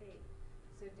of the tape.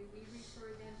 So do we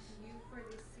refer them to you for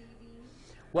the CD?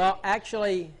 Well,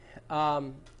 actually,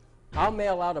 I'll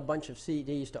mail out a bunch of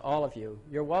CDs to all of you.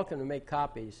 You're welcome to make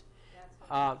copies.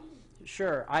 That's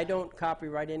Sure, I don't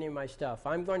copyright any of my stuff.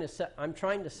 I'm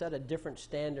trying to set a different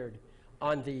standard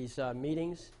on these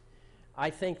meetings. I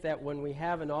think that when we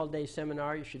have an all-day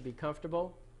seminar, you should be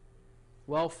comfortable,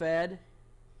 well-fed.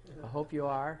 I hope you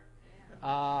are.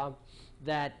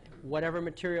 That whatever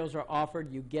materials are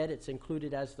offered, you get. It's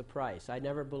included as the price. I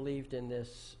never believed in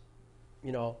this,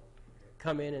 you know,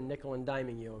 come in and nickel and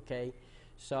diming you, okay?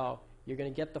 So you're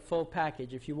going to get the full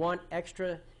package. If you want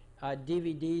extra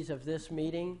DVDs of this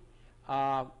meeting,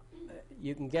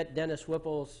 you can get Dennis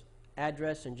Whipple's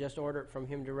address and just order it from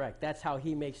him direct. That's how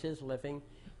he makes his living,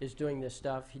 is doing this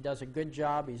stuff. He does a good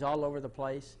job. He's all over the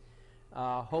place.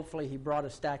 Hopefully he brought a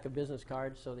stack of business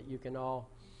cards so that you can all,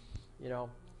 you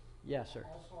know, yes, sir.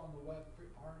 Also on the web,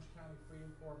 Orange County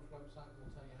Freedom Forum's website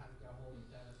will tell you how to get a hold of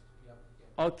Dennis to be able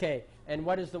to get. Okay, and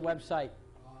what is the website?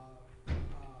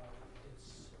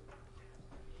 It's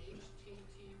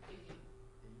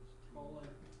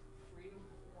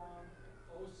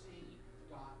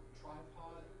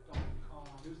http://freedomforumoc.tripod.com.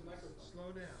 Use the microphone.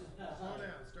 Slow down. Slow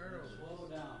down. Start over. Slow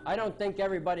down. I don't think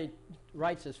everybody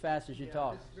writes as fast as you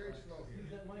talk. It's very slow here.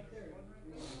 Use that mic there.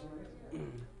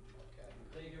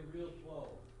 Take it real slow.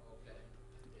 Okay.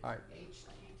 All right.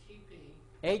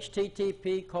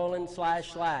 http://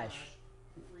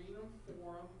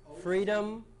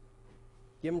 freedom,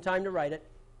 give them time to write it.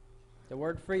 The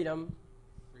word freedom,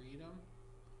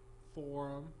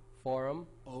 forum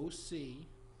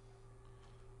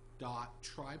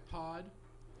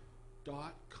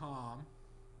oc.tripod.com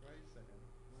Wait a second.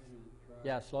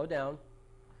 yeah, slow down,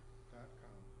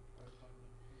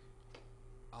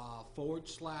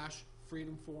 /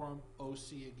 Freedom Forum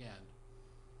OC again.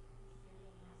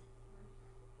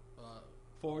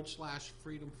 /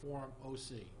 Freedom Forum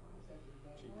OC.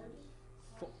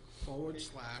 / all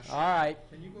right.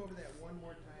 Can you go over that one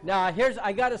more time? Now,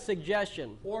 I got a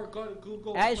suggestion. Or go to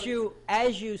Google. As you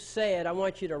say it, I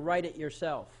want you to write it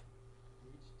yourself.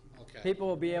 Okay. People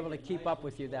will be able to keep up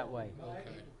with you that way.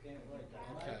 Okay.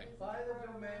 Okay.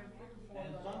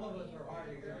 And some of us are hard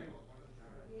to hear.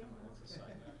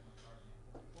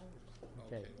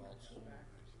 Okay. Well,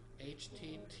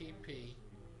 http://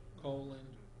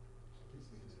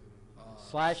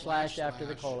 / after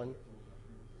the colon.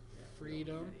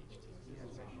 Freedom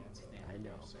I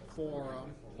know.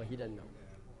 Forum But he doesn't know.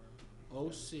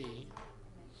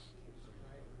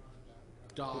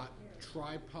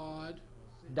 OC.tripod.com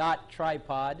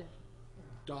 .tripod.com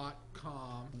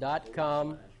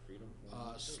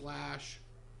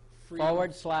 /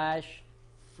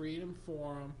 Freedom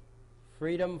Forum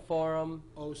Freedom Forum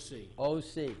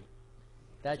OC.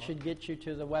 That should get you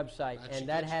to the website, That and should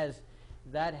that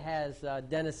get has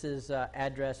Dennis's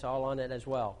address all on it as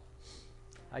well.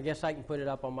 I guess I can put it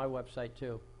up on my website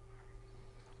too.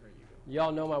 You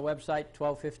all know my website,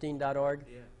 1215.org?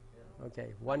 Yeah.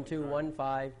 Okay,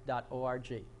 1215.org.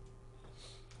 Telling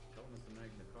us the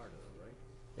Magna Carta, right?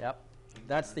 Yep.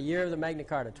 That's the year of the Magna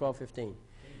Carta, 1215.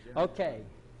 Okay,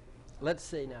 let's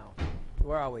see now.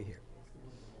 Where are we here?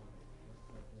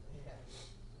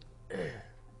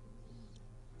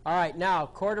 All right, now,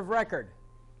 court of record.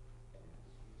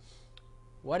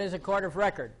 What is a court of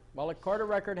record? Well, a court of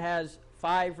record has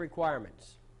 5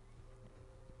 requirements.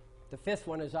 The 5th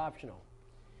one is optional.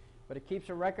 But it keeps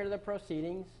a record of the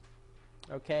proceedings.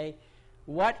 Okay?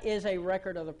 What is a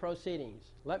record of the proceedings?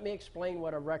 Let me explain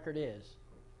what a record is.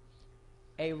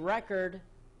 A record,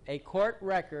 a court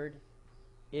record,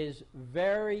 is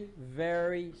very,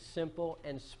 very simple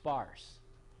and sparse.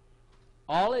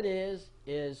 All it is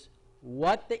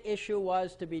what the issue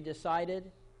was to be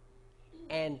decided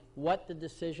and what the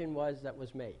decision was that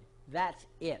was made. That's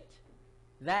it.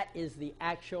 That is the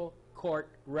actual court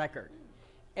record.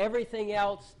 Everything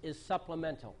else is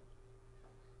supplemental.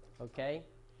 Okay?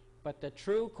 But the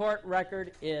true court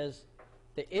record is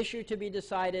the issue to be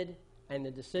decided and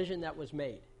the decision that was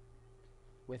made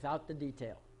without the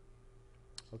detail.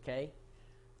 Okay?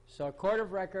 So a court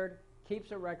of record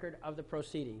keeps a record of the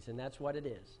proceedings, and that's what it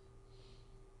is.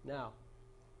 Now,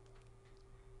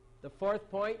 the 4th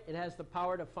point, it has the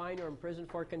power to fine or imprison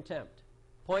for contempt.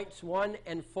 Points 1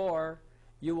 and 4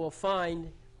 you will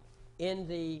find in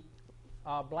the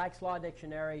Black's Law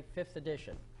Dictionary 5th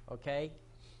edition. Okay?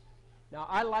 Now,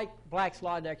 I like Black's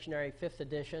Law Dictionary 5th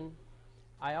edition.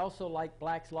 I also like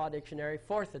Black's Law Dictionary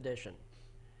 4th edition.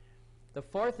 The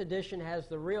 4th edition has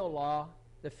the real law.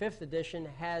 The 5th edition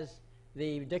has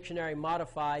the dictionary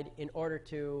modified in order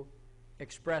to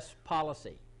express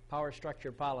policy, power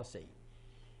structure policy.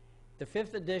 The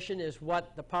 5th edition is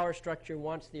what the power structure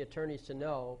wants the attorneys to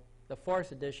know. The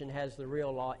 4th edition has the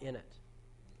real law in it.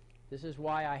 This is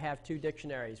why I have 2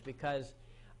 dictionaries, because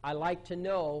I like to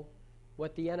know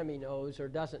what the enemy knows or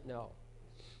doesn't know.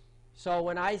 So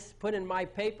when I put in my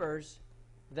papers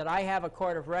that I have a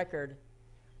court of record,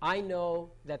 I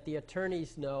know that the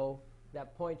attorneys know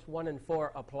that points 1 and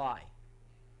 4 apply.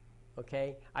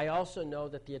 Okay? I also know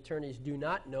that the attorneys do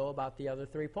not know about the other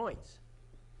 3 points.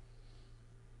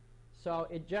 So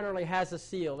it generally has a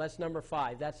seal. That's number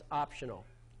 5. That's optional.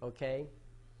 Okay?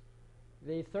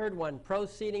 The 3rd one,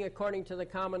 proceeding according to the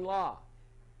common law.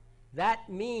 That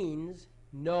means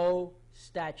no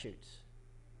statutes.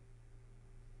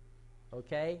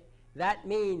 Okay? That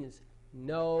means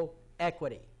no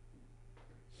equity.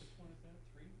 Which one is that?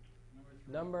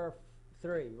 3? Number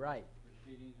 3, right.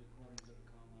 Proceedings according to the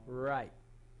common law. Right.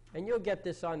 And you'll get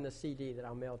this on the CD that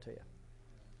I'll mail to you.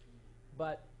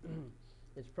 But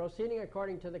it's proceeding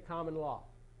according to the common law.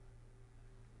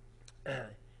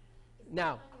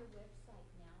 Now, on your website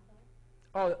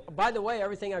now, though? oh, by the way,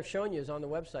 everything I've shown you is on the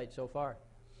website so far.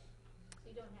 So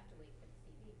you don't have to wait for the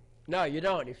CD? No, you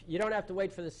don't. If you don't have to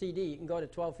wait for the CD. You can go to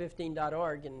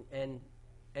 1215.org and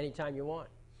anytime you want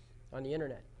on the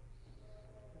internet.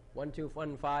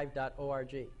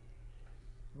 1215.org.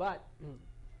 But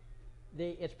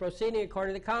it's proceeding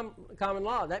according to the common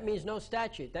law. That means no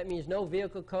statute. That means no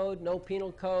vehicle code, no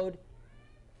penal code.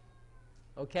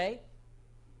 Okay?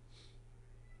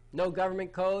 No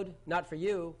government code. Not for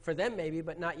you. For them maybe,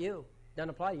 but not you. Doesn't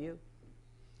apply to you.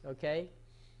 Okay?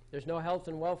 There's no health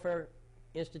and welfare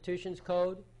institutions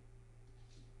code.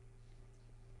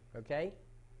 Okay?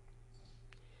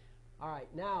 All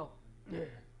right, now,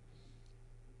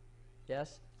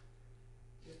 yes?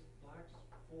 If Black's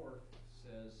 4th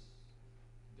says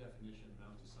definition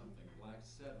amount to something, Black's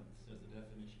 7th says the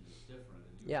definition is different,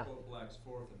 and you Yeah. quote Black's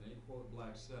 4th and they quote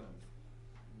Black's 7th,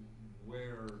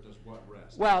 where does what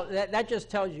rest? Well, that just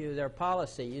tells you their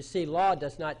policy. You see, law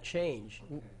does not change.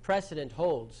 Okay. Precedent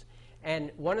holds.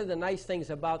 And one of the nice things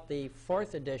about the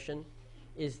 4th edition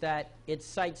is that it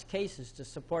cites cases to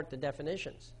support the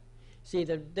definitions. See,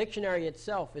 the dictionary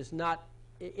itself is not,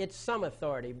 it's some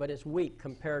authority, but it's weak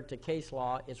compared to case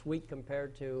law. It's weak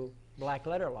compared to black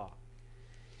letter law.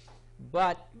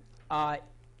 But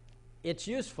it's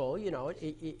useful, you know,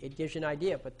 it gives you an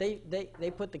idea. But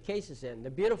they put the cases in.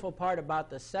 The beautiful part about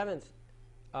the 7th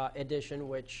edition,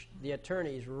 which the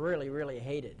attorneys really, really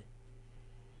hated,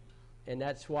 and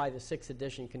that's why the 6th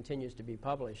edition continues to be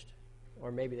published,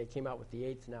 or maybe they came out with the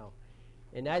 8th now,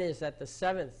 and that is that the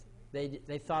 7th,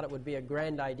 they thought it would be a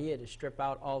grand idea to strip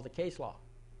out all the case law.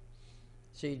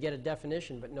 So you'd get a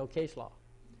definition, but no case law.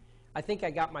 I think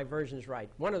I got my versions right.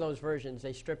 One of those versions,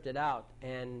 they stripped it out,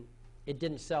 and it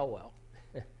didn't sell well.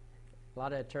 A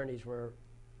lot of attorneys were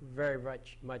very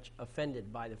much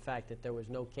offended by the fact that there was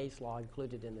no case law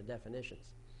included in the definitions.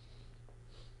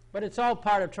 But it's all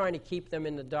part of trying to keep them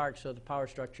in the dark so the power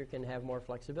structure can have more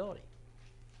flexibility.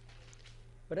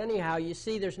 But anyhow, you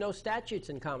see there's no statutes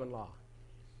in common law.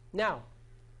 Now,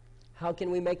 how can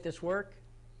we make this work?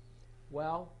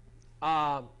 Well,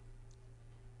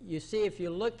 you see, if you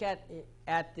look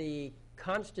at the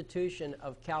Constitution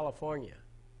of California,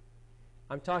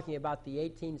 I'm talking about the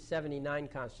 1879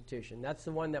 Constitution. That's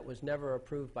the one that was never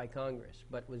approved by Congress,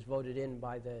 but was voted in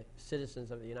by the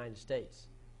citizens of the United States.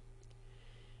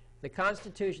 The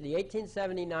Constitution, the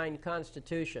 1879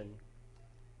 Constitution,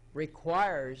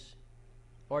 requires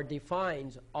or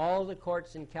defines all the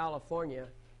courts in California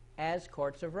as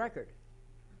courts of record.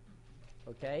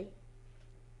 Okay?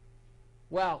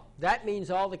 Well, that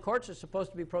means all the courts are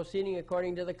supposed to be proceeding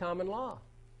according to the common law.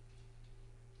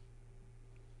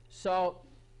 So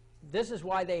this is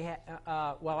why they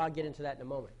well, I'll get into that in a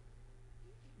moment.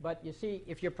 But you see,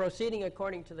 if you're proceeding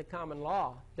according to the common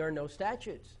law, there are no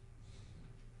statutes.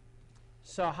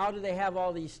 So how do they have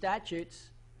all these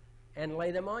statutes and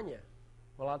lay them on you?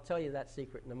 Well, I'll tell you that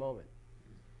secret in a moment.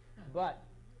 But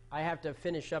I have to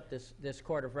finish up this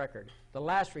court of record. The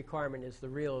last requirement is the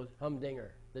real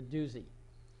humdinger, the doozy.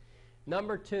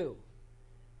 Number 2,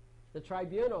 the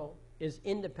tribunal is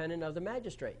independent of the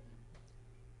magistrate.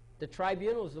 The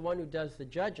tribunal is the one who does the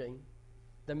judging.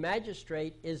 The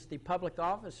magistrate is the public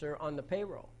officer on the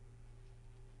payroll.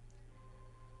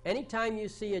 Anytime you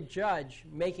see a judge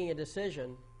making a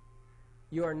decision,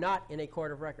 you are not in a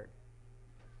court of record.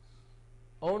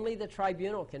 Only the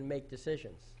tribunal can make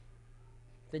decisions.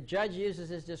 The judge uses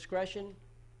his discretion,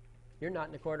 you're not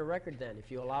in a court of record then,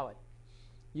 if you allow it.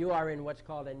 You are in what's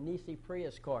called a nisi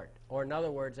prius court, or in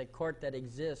other words, a court that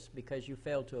exists because you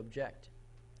failed to object.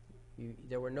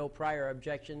 There were no prior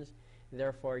objections,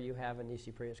 therefore you have a nisi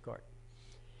prius court.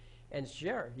 And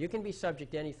sure, you can be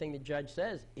subject to anything the judge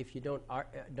says if you don't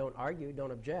argue,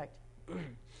 don't object.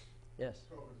 Yes?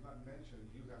 So if it's not mentioned,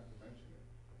 you have to mention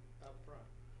it up front.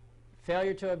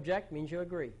 Failure to object means you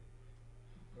agree.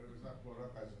 But if it's not brought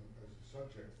up as a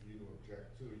subject for you to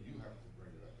object to, you have to bring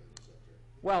it up as a subject.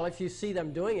 Well, if you see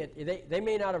them doing it, they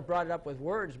may not have brought it up with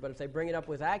words, but if they bring it up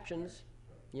with actions,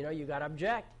 you know, you got to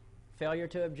object. Failure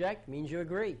to object means you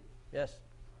agree. Yes?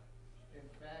 In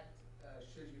fact,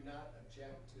 should you not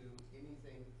object to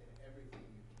anything and everything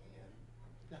you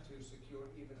can to secure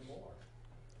even more?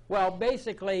 Well,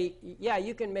 basically, yeah,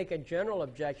 you can make a general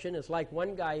objection. It's like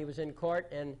one guy, he was in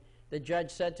court, and the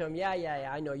judge said to him, yeah,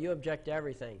 I know, you object to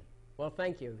everything. Well,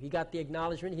 thank you. He got the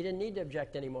acknowledgement. He didn't need to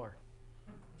object anymore.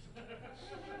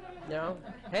 You know?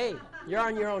 Hey, you're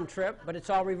on your own trip, but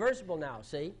it's all reversible now,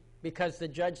 see? Because the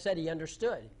judge said he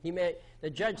understood. The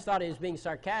judge thought he was being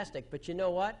sarcastic, but you know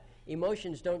what?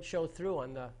 Emotions don't show through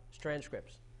on the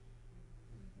transcripts.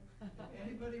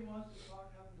 Anybody wants to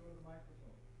talk, have them go to the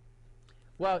microphone.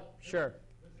 Well, sure.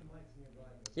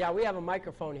 Yeah, we have a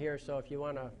microphone here, so if you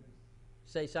want to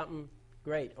say something,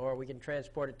 great, or we can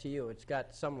transport it to you. It's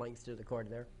got some length to the cord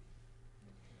there.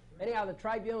 Anyhow, the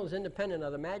tribunal is independent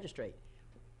of the magistrate.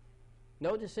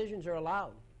 No decisions are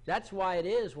allowed. That's why it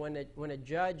is when a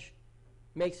judge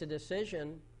makes a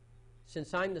decision,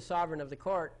 since I'm the sovereign of the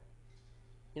court,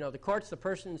 you know, the court's the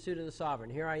person in suit of the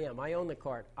sovereign. Here I am. I own the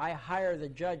court. I hire the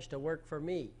judge to work for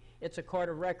me. It's a court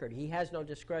of record. He has no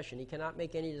discretion. He cannot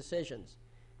make any decisions.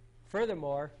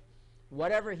 Furthermore,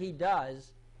 whatever he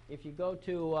does, if you go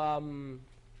to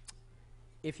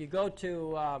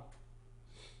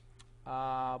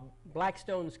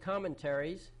Blackstone's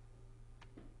commentaries,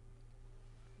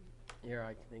 here,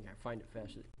 I think I find it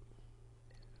faster.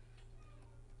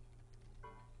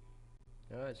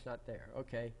 No, it's not there.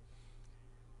 Okay.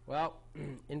 Well,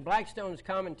 in Blackstone's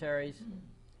commentaries,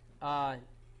 the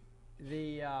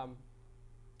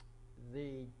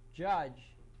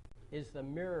judge is the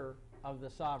mirror of the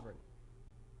sovereign.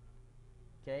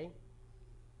 Okay?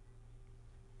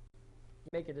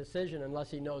 Make a decision unless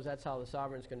he knows that's how the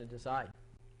sovereign's going to decide.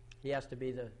 He has to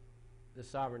be the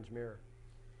sovereign's mirror.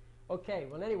 Okay,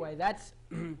 well anyway, that's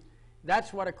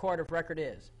what a court of record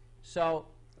is. So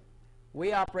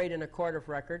we operate in a court of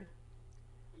record.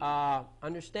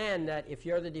 Understand that if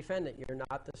you're the defendant, you're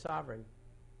not the sovereign.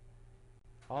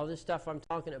 All this stuff I'm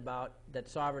talking about that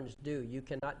sovereigns do, you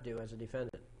cannot do as a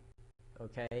defendant.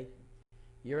 Okay?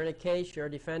 You're in a case, you're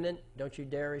a defendant, don't you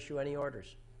dare issue any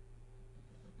orders.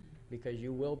 Because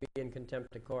you will be in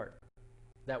contempt of court.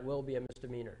 That will be a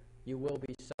misdemeanor. You will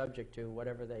be subject to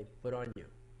whatever they put on you.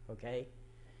 Okay?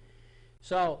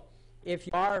 So, if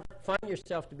you find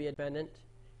yourself to be a defendant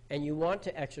and you want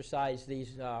to exercise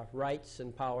these rights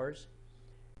and powers,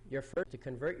 you're first to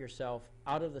convert yourself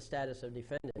out of the status of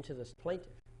defendant into the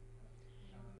plaintiff.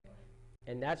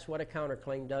 And that's what a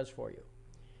counterclaim does for you.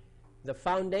 The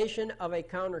foundation of a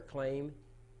counterclaim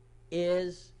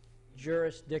is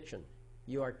jurisdiction.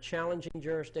 You are challenging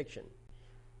jurisdiction.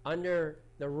 Under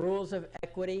the rules of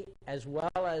equity as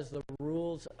well as the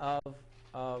rules of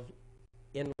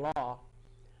in law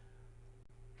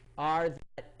are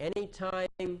that any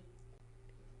time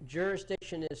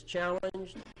jurisdiction is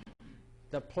challenged,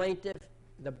 the plaintiff,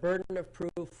 the burden of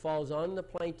proof falls on the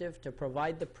plaintiff to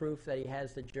provide the proof that he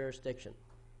has the jurisdiction.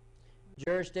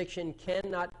 Jurisdiction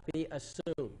cannot be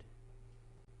assumed.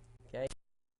 Okay?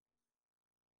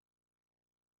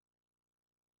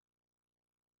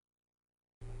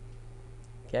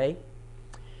 Okay?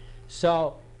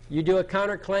 So you do a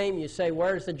counterclaim, you say,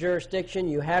 where's the jurisdiction?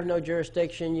 You have no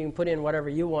jurisdiction. You can put in whatever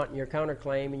you want in your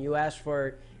counterclaim, and you ask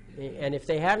for, and if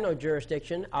they have no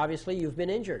jurisdiction, obviously you've been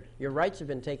injured. Your rights have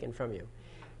been taken from you.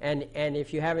 And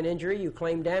if you have an injury, you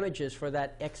claim damages for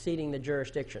that exceeding the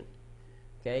jurisdiction.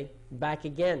 Okay? Back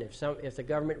again, if the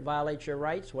government violates your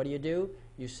rights, what do?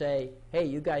 You say, hey,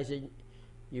 you guys,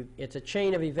 it's a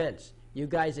chain of events. You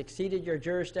guys exceeded your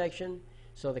jurisdiction,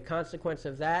 so the consequence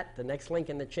of that, the next link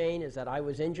in the chain is that I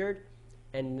was injured,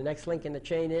 and the next link in the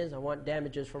chain is I want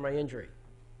damages for my injury.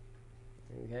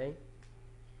 Okay?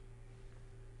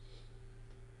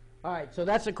 All right, so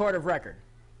that's a court of record.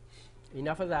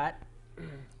 Enough of that.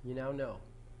 You now know,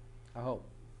 I hope.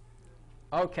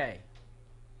 Okay.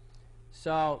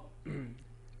 So,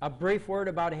 a brief word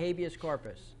about habeas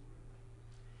corpus.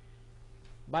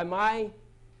 By my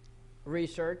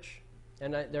research,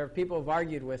 and there are people who have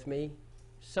argued with me,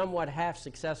 somewhat half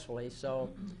successfully,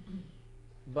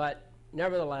 but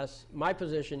nevertheless, my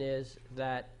position is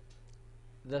that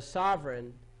the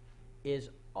sovereign is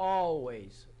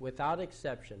always, without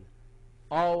exception,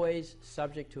 always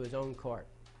subject to his own court.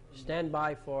 Stand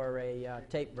by for a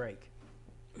tape break.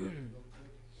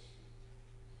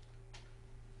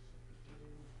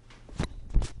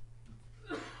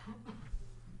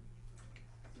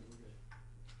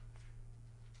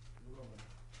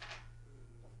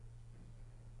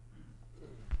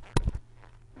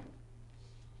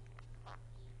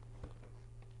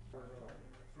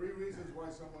 3 reasons why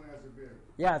someone has a beard.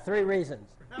 Yeah, 3 reasons.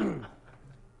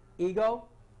 Ego,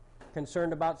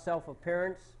 concerned about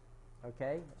self-appearance.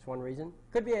 Okay, that's one reason.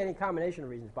 Could be any combination of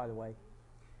reasons, by the way.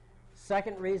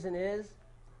 Second reason is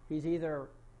he's either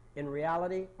in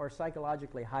reality or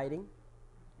psychologically hiding.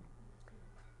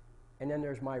 And then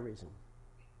there's my reason,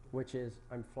 which is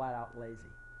I'm flat out lazy.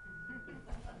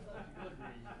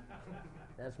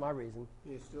 That's my reason.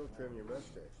 You still trim your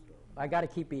mustache, though. I got to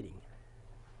keep eating.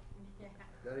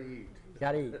 Gotta eat.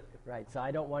 Got to eat, right. So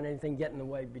I don't want anything getting in the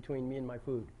way between me and my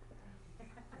food.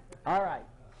 All right.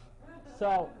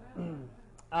 So,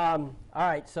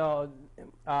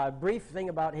 brief thing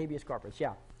about habeas corpus.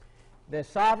 Yeah. The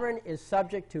sovereign is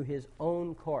subject to his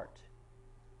own court.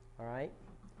 All right.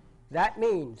 That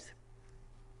means,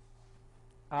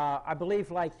 I believe,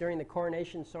 like during the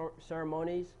coronation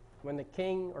ceremonies, when the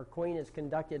king or queen is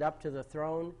conducted up to the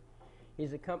throne,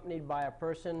 he's accompanied by a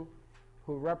person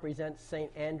who represents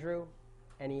St. Andrew,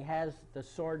 and he has the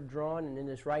sword drawn and in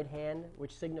his right hand,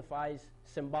 which signifies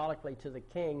symbolically to the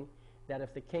king that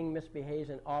if the king misbehaves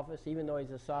in office, even though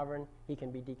he's a sovereign, he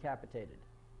can be decapitated,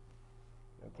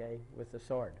 okay, with the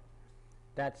sword.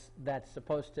 That's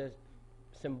supposed to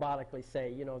symbolically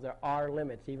say, you know, there are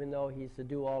limits. Even though he's the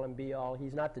do-all and be-all,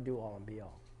 he's not the do-all and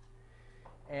be-all.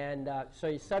 And so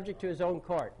he's subject to his own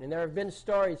court. And there have been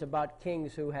stories about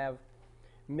kings who have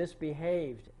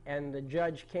misbehaved, and the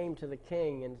judge came to the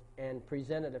king and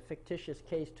presented a fictitious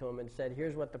case to him and said,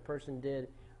 here's what the person did,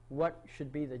 what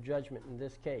should be the judgment in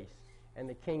this case? And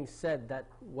the king said that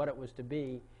what it was to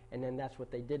be, and then that's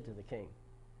what they did to the king.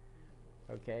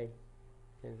 Okay?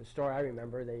 In the story I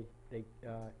remember, they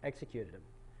executed him.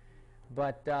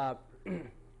 But, yeah.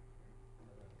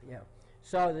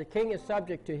 So the king is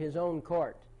subject to his own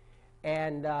court.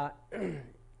 And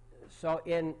so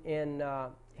in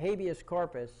habeas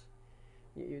corpus,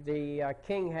 the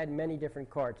king had many different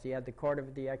courts. He had the court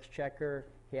of the exchequer,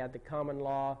 he had the common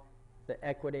law, the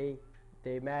equity,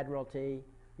 the admiralty,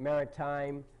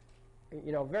 maritime,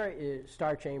 you know,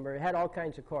 star chamber. It had all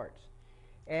kinds of courts.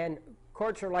 And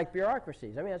courts are like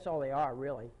bureaucracies. I mean, that's all they are,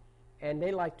 really. And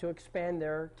they like to expand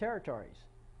their territories.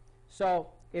 So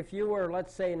if you were,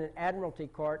 let's say, in an admiralty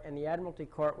court, and the admiralty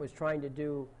court was trying to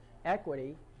do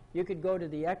equity, you could go to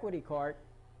the equity court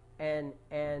and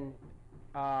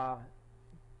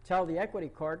tell the equity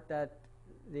court that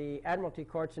the admiralty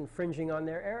court's infringing on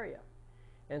their area.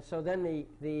 And so then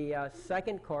the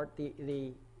second court,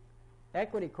 the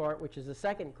equity court, which is the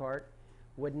second court,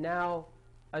 would now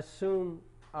assume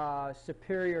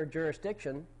superior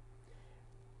jurisdiction,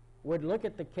 would look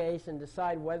at the case and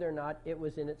decide whether or not it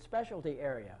was in its specialty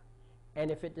area. And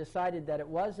if it decided that it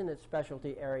was in its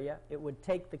specialty area, it would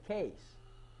take the case.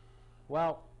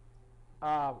 Well,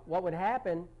 what would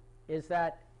happen is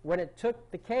that when it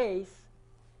took the case,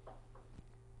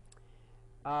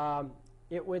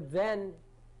 it would then,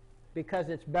 because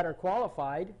it's better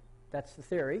qualified, that's the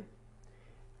theory,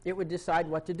 it would decide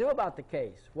what to do about the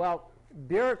case. Well,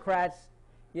 bureaucrats,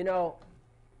 you know,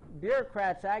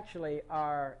 bureaucrats actually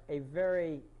are a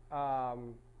very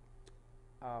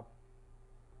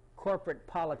corporate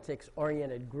politics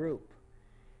oriented group,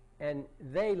 and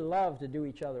they love to do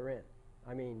each other in.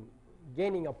 I mean,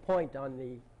 gaining a point on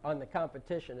the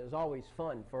competition is always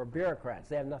fun for bureaucrats.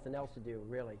 They have nothing else to do,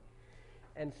 really.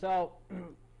 And so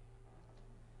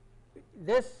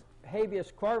this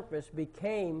habeas corpus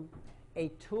became a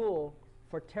tool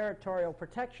for territorial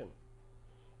protection.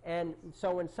 And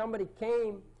so when somebody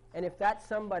came, and if that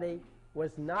somebody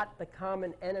was not the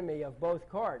common enemy of both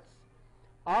courts,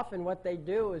 often what they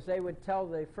do is they would tell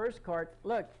the first court,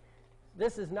 look,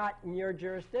 this is not in your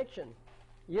jurisdiction.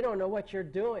 You don't know what you're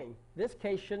doing. This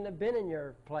case shouldn't have been in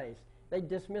your place. They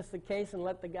dismiss the case and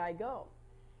let the guy go.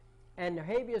 And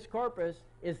habeas corpus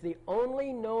is the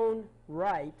only known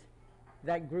right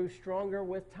that grew stronger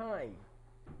with time,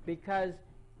 because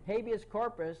habeas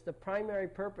corpus, the primary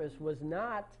purpose was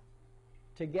not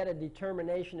to get a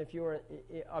determination if you were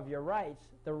of your rights.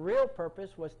 The real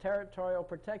purpose was territorial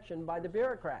protection by the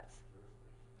bureaucrats.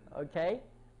 Okay?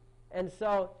 And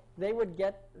so they would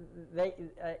get,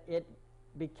 it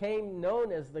became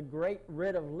known as the Great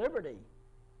Writ of Liberty.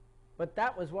 But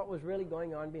that was what was really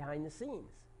going on behind the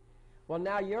scenes. Well,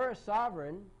 now you're a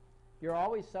sovereign. You're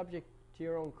always subject to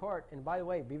your own court. And by the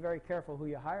way, be very careful who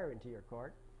you hire into your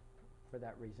court for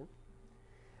that reason.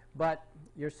 But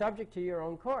you're subject to your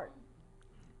own court.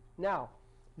 Now,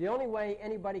 the only way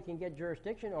anybody can get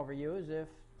jurisdiction over you is if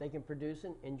they can produce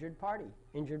an injured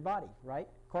body, right?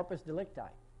 Corpus delicti.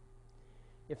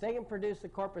 If they can produce the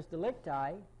corpus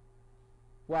delicti,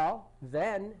 well,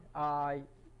 then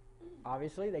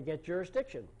obviously they get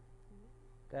jurisdiction.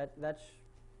 That's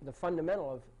the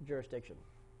fundamental of jurisdiction.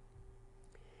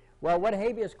 Well, what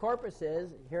habeas corpus is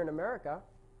here in America,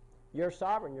 you're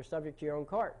sovereign, you're subject to your own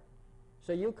court.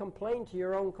 So you complain to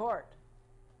your own court.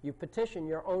 You petition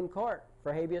your own court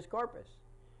for habeas corpus.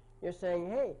 You're saying,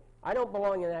 hey, I don't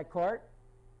belong in that court.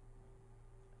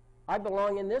 I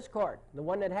belong in this court, the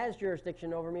one that has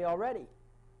jurisdiction over me already.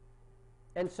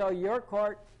 And so your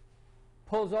court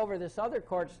pulls over this other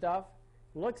court stuff,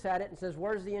 looks at it, and says,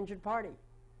 where's the injured party?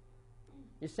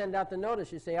 You send out the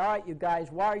notice. You say, all right, you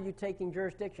guys, why are you taking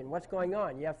jurisdiction? What's going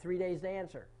on? You have 3 days to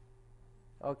answer.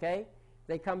 Okay?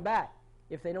 They come back.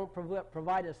 If they don't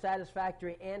provide a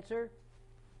satisfactory answer,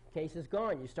 case is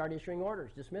gone. You start issuing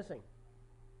orders, dismissing.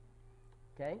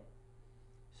 Okay?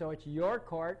 So it's your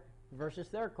court versus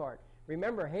their court.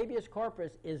 Remember, habeas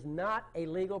corpus is not a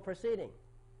legal proceeding.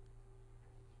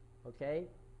 Okay?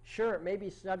 Sure, it may be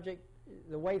subject,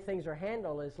 the way things are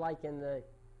handled is like in the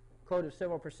Code of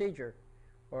Civil Procedure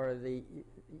or the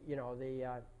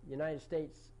United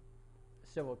States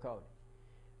Civil Code,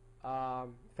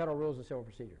 Federal Rules of Civil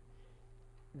Procedure.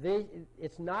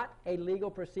 It's not a legal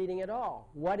proceeding at all.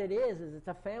 What it is it's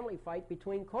a family fight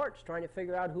between courts trying to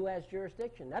figure out who has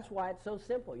jurisdiction. That's why it's so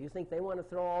simple. You think they want to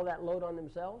throw all that load on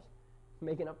themselves,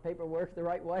 making up paperwork the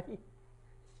right way?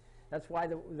 That's why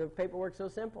the paperwork's so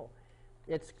simple.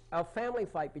 It's a family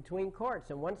fight between courts,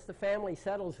 and once the family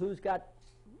settles who's got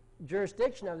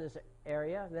jurisdiction of this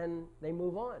area, then they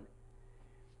move on.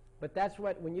 But that's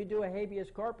what, when you do a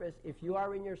habeas corpus, if you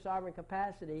are in your sovereign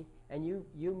capacity and you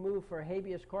move for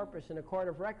habeas corpus in a court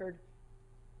of record,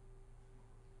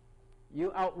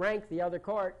 you outrank the other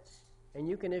courts and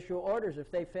you can issue orders if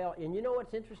they fail. And you know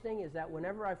what's interesting is that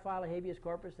whenever I file a habeas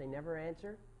corpus, they never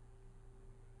answer.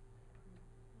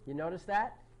 You notice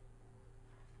that?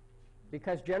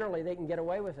 Because generally they can get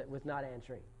away with it with not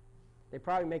answering. They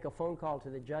probably make a phone call to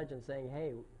the judge and saying,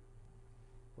 hey,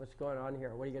 what's going on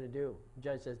here? What are you going to do? The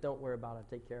judge says, don't worry about it. I'll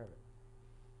take care of it.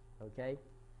 Okay?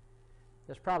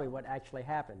 That's probably what actually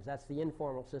happens. That's the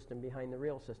informal system behind the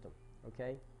real system.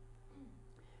 Okay?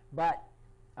 But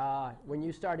when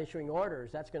you start issuing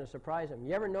orders, that's going to surprise them.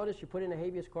 You ever notice you put in a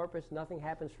habeas corpus, nothing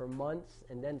happens for months,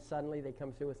 and then suddenly they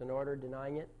come through with an order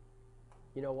denying it?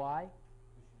 You know why?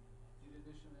 You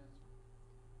didn't issue an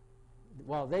answer.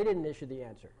 Well, they didn't issue the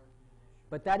answer.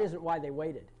 But that isn't why they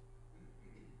waited.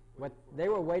 What they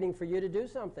were waiting for you to do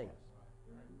something.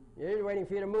 They were waiting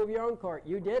for you to move your own court.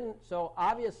 You didn't. So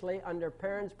obviously, under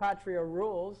parens patria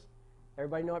rules,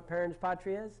 everybody know what parens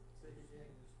patria is?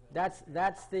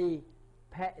 That's the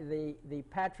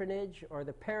patronage or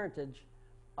the parentage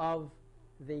of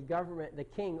the government, the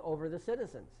king over the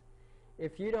citizens.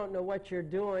 If you don't know what you're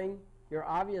doing, you're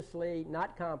obviously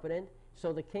not competent.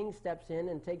 So the king steps in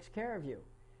and takes care of you.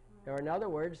 Or in other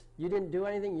words, you didn't do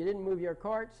anything, you didn't move your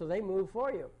court, so they move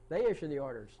for you. They issue the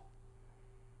orders.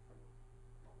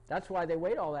 That's why they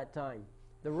wait all that time.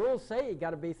 The rules say you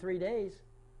got to be 3 days.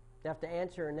 They have to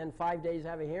answer, and then 5 days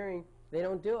have a hearing. They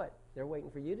don't do it. They're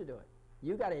waiting for you to do it.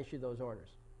 You got to issue those orders.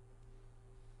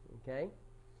 Okay?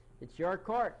 It's your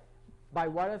court. By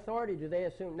what authority do they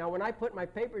assume? Now, when I put my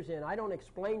papers in, I don't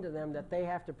explain to them that they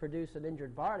have to produce an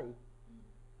injured body.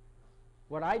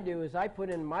 What I do is I put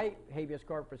in my habeas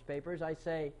corpus papers, I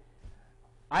say,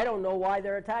 I don't know why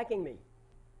they're attacking me.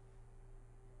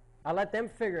 I let them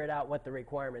figure it out what the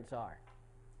requirements are.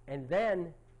 And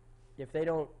then, if they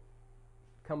don't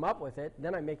come up with it,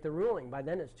 then I make the ruling. By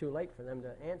then it's too late for them to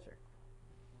answer,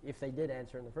 if they did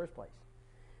answer in the first place.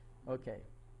 Okay.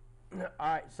 All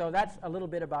right, so that's a little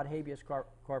bit about habeas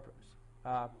corpus.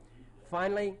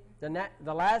 Finally,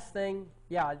 the last thing,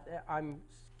 I'm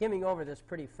skimming over this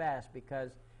pretty fast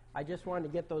because I just wanted to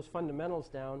get those fundamentals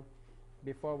down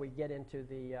before we get into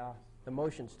the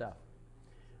motion stuff.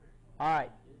 All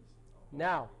right,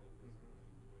 now,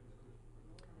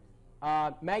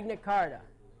 Magna Carta,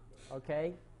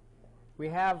 okay? We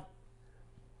have,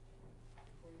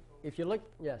 if you look,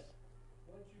 yes?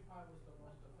 What did you find was the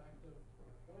most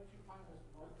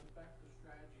effective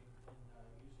strategy in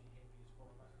using habeas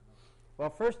corpus? Well,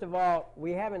 first of all,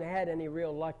 we haven't had any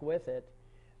real luck with it.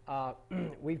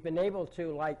 We've been able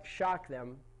to, like, shock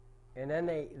them, and then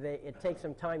it takes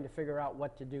some time to figure out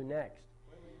what to do next.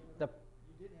 You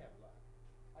did have luck.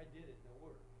 I did it and it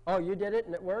worked. Oh, you did it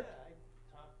and it worked?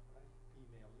 Yeah, I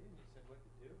emailed you and you said what to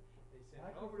do. They sent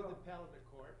it over to the appellate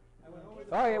court. I went over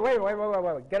the Oh, yeah,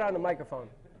 wait. Get on the microphone.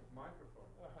 microphone.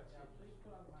 Please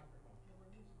put on the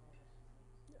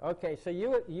microphone. Okay, so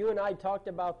you and I talked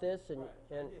about this, and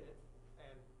I did it.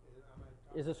 And I'm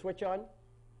gonna is the switch on? Is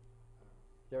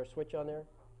there a switch on there?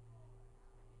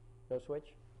 No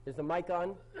switch? Is the mic on?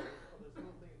 Well, there's a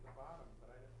little thing at the bottom,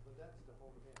 but that's the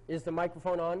whole thing. Is the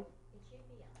microphone on? It should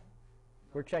be on.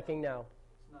 We're checking now.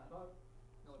 It's not. No,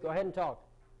 Go ahead and talk.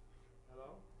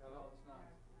 Hello? No, Hello? it's not.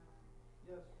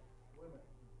 Yes. Wait a minute.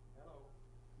 Hello?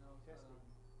 No, it's not Testing.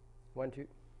 on. 1, 2.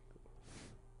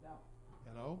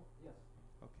 Hello? Yes.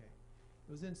 Okay.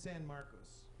 It was in San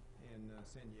Marcos in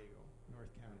San Diego,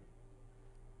 North County.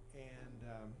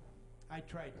 And I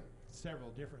tried several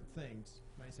different things.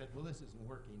 And I said, well, this isn't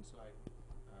working, so I...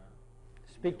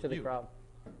 Speak to the you. crowd.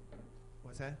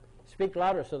 What's that? Speak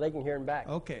louder so they can hear him back.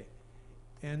 Okay.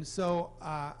 And so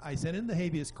I sent in the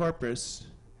habeas corpus,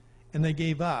 and they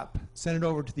gave up, sent it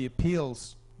over to the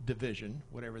appeals division,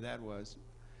 whatever that was,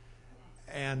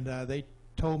 and they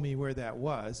told me where that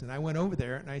was. And I went over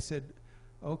there, and I said,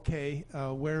 okay,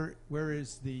 where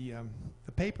is the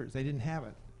papers? They didn't have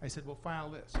it. I said, well, file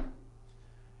this.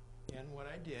 And what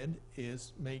I did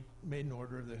is made an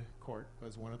order of the court,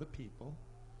 was one of the people,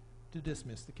 to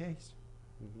dismiss the case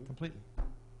completely.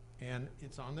 And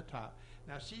it's on the top.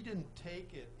 Now, she didn't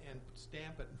take it and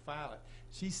stamp it and file it.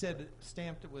 She said it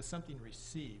stamped it with something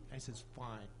received. I says,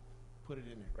 fine, put it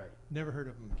in there. Right. Never heard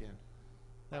of them again.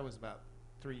 That was about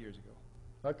 3 years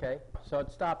ago. Okay, so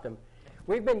it stopped them.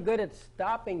 We've been good at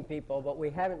stopping people, but we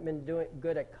haven't been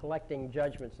good at collecting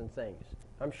judgments and things.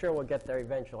 I'm sure we'll get there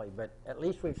eventually, but at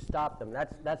least we've stopped them.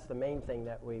 That's the main thing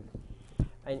that we've,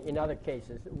 in other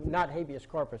cases, not habeas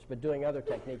corpus, but doing other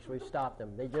techniques, we've stopped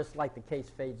them. They just like the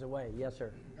case fades away. Yes,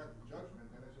 sir? You got the judgment,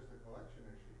 then it's just a collection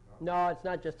issue, no? No, it's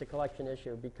not just a collection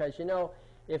issue, because, you know,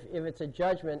 if it's a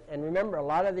judgment, and remember, a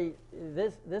lot of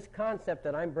this concept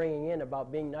that I'm bringing in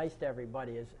about being nice to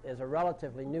everybody is a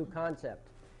relatively new concept,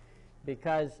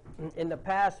 because in the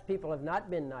past, people have not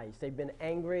been nice. They've been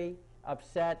angry,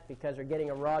 upset, because they're getting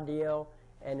a raw deal,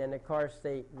 and then, of course,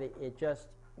 it just,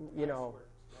 you know...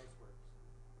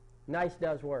 Nice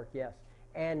does work, yes.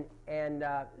 And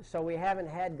so we haven't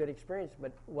had good experience,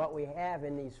 but what we have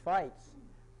in these fights,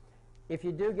 if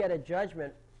you do get a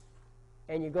judgment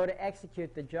and you go to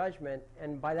execute the judgment,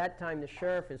 and by that time the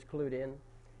sheriff is clued in,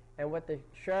 and what the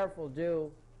sheriff will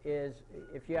do is,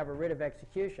 if you have a writ of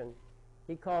execution,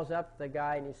 he calls up the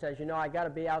guy and he says, you know, I got to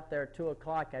be out there at 2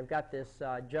 o'clock. I've got this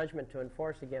judgment to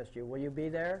enforce against you. Will you be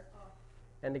there?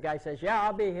 And the guy says, yeah,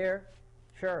 I'll be here.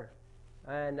 Sure.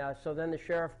 And so then the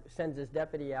sheriff sends his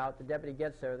deputy out. The deputy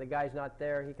gets there. The guy's not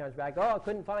there. He comes back. Oh, I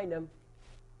couldn't find him.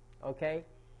 Okay?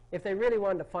 If they really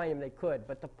wanted to find him, they could.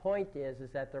 But the point is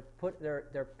that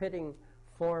they're pitting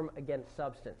form against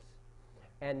substance.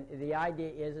 And the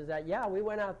idea is that, yeah, we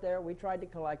went out there. We tried to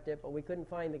collect it, but we couldn't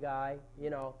find the guy,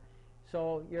 you know.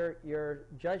 So your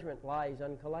judgment lies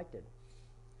uncollected.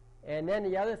 And then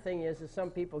the other thing is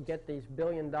some people get these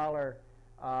billion-dollar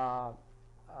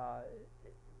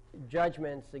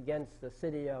judgments against the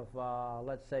city of,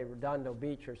 let's say, Redondo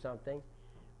Beach or something.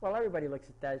 Well, everybody looks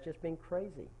at that as just being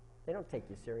crazy. They don't take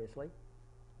you seriously.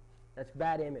 That's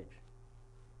bad image.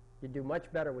 You do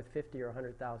much better with $50,000 or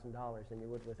 $100,000 than you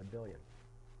would with $1 billion.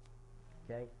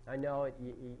 Okay, I know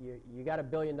you got $1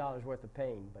 billion worth of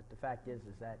pain, but the fact is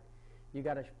that you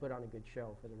got to put on a good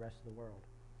show for the rest of the world.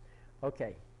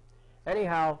 Okay,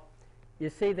 anyhow, you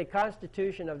see the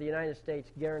Constitution of the United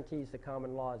States guarantees the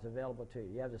common law is available to you.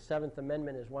 You have the 7th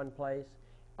Amendment is one place.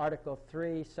 Article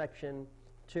 3, Section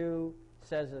 2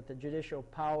 says that the judicial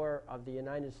power of the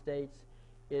United States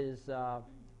is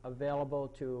available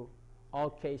to all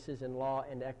cases in law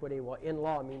and equity. Well, in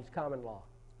law means common law,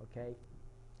 okay?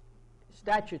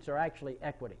 Statutes are actually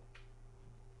equity.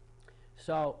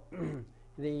 So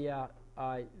the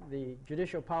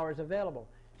judicial power is available.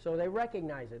 So they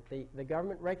recognize it. The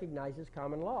government recognizes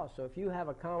common law. So if you have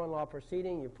a common law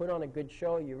proceeding, you put on a good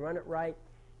show, you run it right,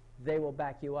 they will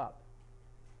back you up.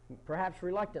 Perhaps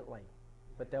reluctantly,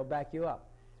 but they'll back you up.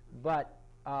 But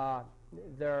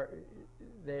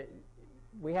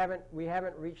we haven't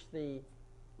reached the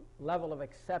level of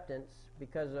acceptance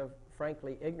because of,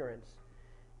 frankly, ignorance.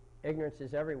 Ignorance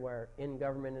is everywhere, in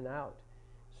government and out.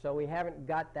 So we haven't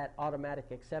got that automatic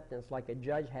acceptance like a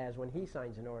judge has when he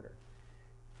signs an order.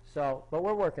 So, but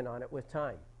we're working on it with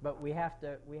time. But we have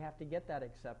to get that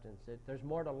acceptance. There's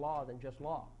more to law than just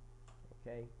law.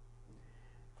 Okay,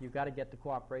 you've got to get the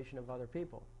cooperation of other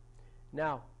people.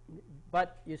 Now,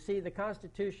 but you see, the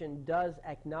Constitution does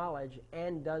acknowledge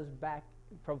and does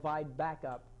provide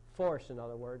backup force, in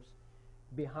other words,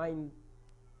 behind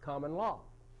common law.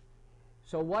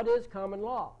 So what is common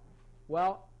law?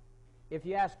 Well, if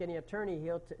you ask any attorney,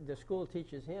 the school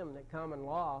teaches him that common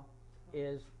law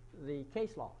is the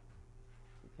case law.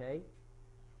 Okay?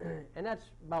 And that's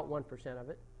about 1% of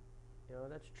it. You know,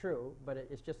 that's true, but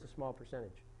it's just a small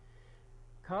percentage.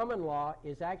 Common law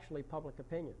is actually public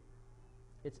opinion.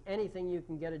 It's anything you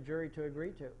can get a jury to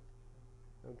agree to.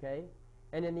 Okay?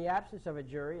 And in the absence of a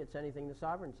jury, it's anything the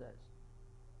sovereign says.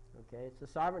 Okay? It's the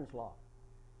sovereign's law.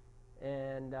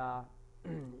 And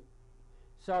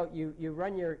so you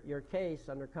run your case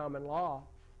under common law,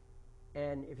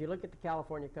 and if you look at the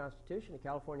California Constitution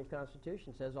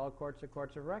says all courts are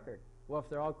courts of record. Well, if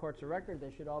they're all courts of record,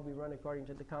 they should all be run according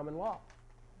to the common law,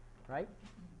 right?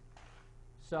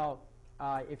 So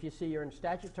if you see you're in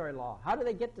statutory law, how do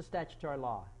they get the statutory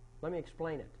law? Let me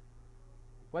explain it.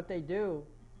 What they do,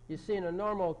 you see in a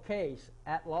normal case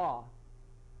at law,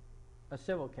 a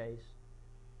civil case,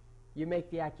 you make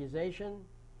the accusation,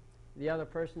 the other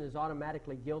person is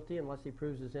automatically guilty unless he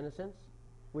proves his innocence.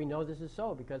 We know this is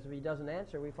so because if he doesn't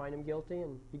answer, we find him guilty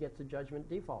and he gets a judgment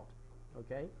default.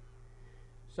 Okay?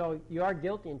 So you are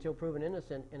guilty until proven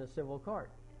innocent in a civil court.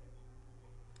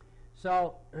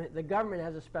 So the government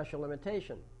has a special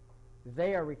limitation.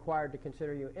 They are required to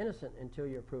consider you innocent until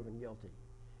you're proven guilty.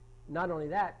 Not only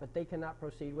that, but they cannot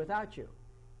proceed without you.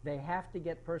 They have to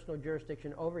get personal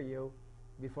jurisdiction over you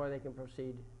before they can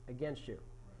proceed against you.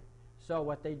 So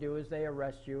what they do is they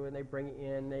arrest you and they bring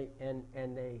you in,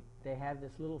 they have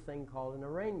this little thing called an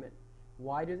arraignment.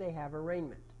 Why do they have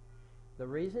arraignment? The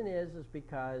reason is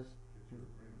because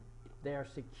they are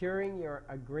securing your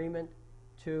agreement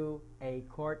to a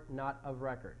court not of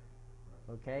record.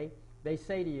 Okay? They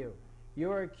say to you,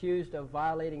 you are accused of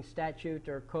violating statute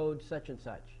or code such and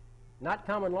such. Not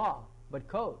common law, but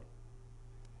code.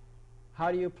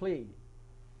 How do you plead?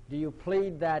 Do you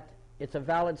plead that it's a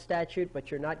valid statute but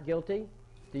you're not guilty?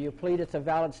 Do you plead it's a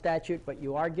valid statute but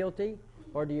you are guilty?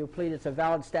 Or do you plead it's a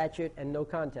valid statute and no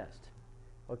contest?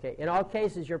 Okay, in all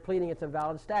cases you're pleading it's a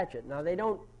valid statute. Now they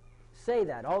don't say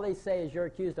that. All they say is you're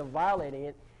accused of violating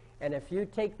it, and if you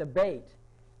take the bait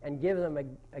and give them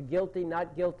a guilty,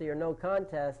 not guilty, or no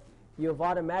contest, you have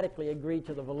automatically agreed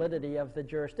to the validity of the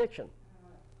jurisdiction.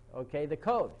 Okay, the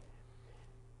code.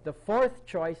 The fourth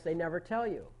choice they never tell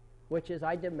you, which is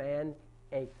I demand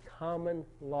a common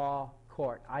law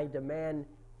court. I demand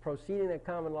proceeding in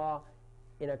common law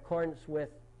in accordance with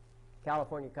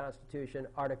California Constitution,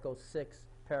 Article 6,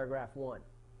 Paragraph 1.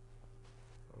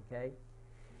 Okay?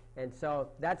 And so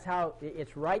that's how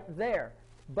it's right there.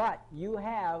 But you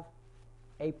have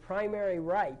a primary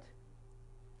right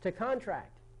to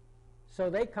contract. So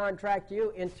they contract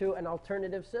you into an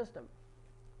alternative system.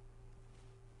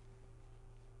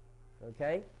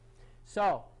 Okay?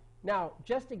 So, now,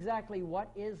 just exactly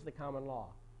what is the common law?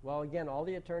 Well, again, all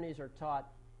the attorneys are taught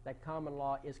that common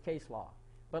law is case law.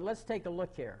 But let's take a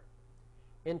look here.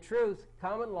 In truth,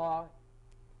 common law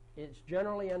is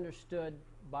generally understood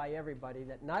by everybody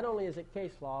that not only is it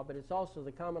case law, but it's also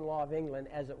the common law of England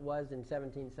as it was in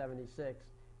 1776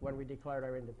 when we declared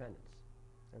our independence.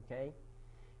 Okay?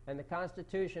 And the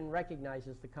Constitution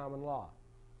recognizes the common law.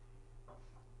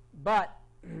 But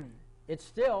it's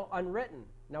still unwritten.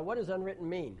 Now, what does unwritten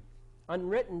mean?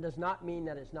 Unwritten does not mean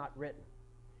that it's not written.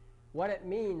 What it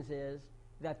means is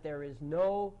that there is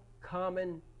no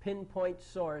common pinpoint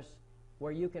source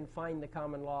where you can find the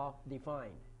common law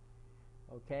defined.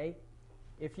 Okay?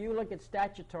 If you look at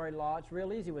statutory law, it's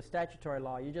real easy with statutory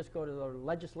law. You just go to the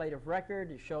legislative record,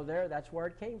 you show there, that's where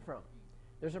it came from.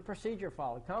 There's a procedure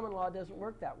followed. Common law doesn't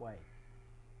work that way.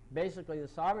 Basically, the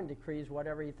sovereign decrees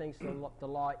whatever he thinks the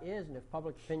law is, and if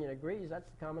public opinion agrees, that's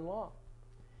the common law.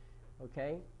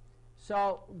 Okay?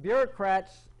 So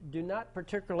bureaucrats do not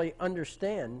particularly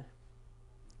understand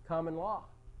common law.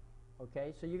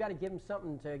 Okay? So you got to give them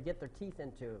something to get their teeth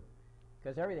into,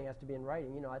 because everything has to be in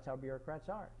writing. You know, that's how bureaucrats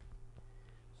are.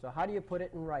 So how do you put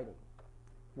it in writing?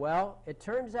 Well, it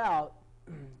turns out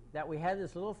that we had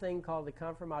this little thing called the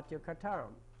Confirmatio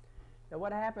Cartarum. Now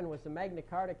what happened was the Magna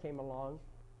Carta came along.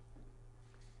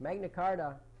 Magna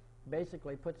Carta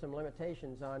basically put some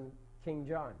limitations on King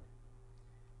John.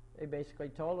 They basically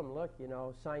told him, look, you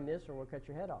know, sign this or we'll cut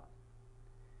your head off.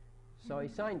 So he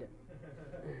signed it.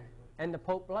 And the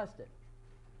Pope blessed it.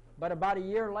 But about a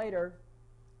year later,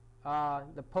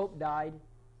 the Pope died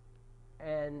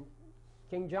and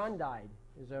King John died.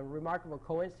 It was a remarkable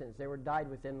coincidence. They were died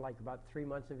within like about 3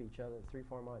 months of each other,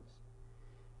 3-4 months.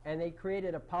 And they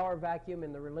created a power vacuum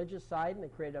in the religious side, and they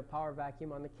created a power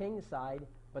vacuum on the king's side,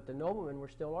 but the noblemen were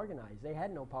still organized. They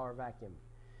had no power vacuum.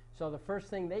 So the first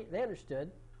thing they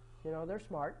understood, you know, they're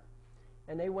smart,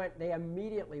 and they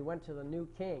immediately went to the new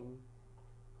king,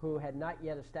 who had not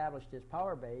yet established his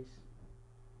power base,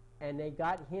 and they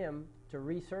got him to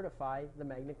recertify the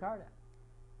Magna Carta.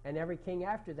 And every king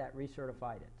after that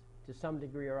recertified it to some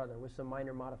degree or other with some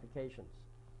minor modifications.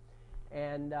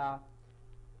 And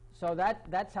so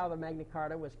that's how the Magna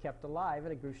Carta was kept alive,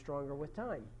 and it grew stronger with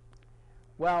time.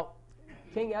 Well,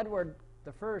 King Edward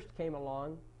I came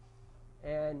along,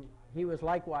 and he was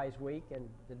likewise weak, and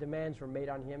the demands were made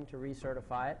on him to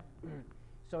recertify it.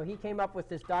 So he came up with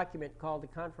this document called the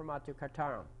Confirmatio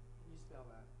Cartarum. Can you spell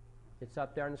that? It's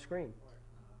up there on the screen.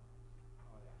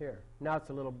 Here. Now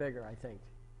it's a little bigger, I think.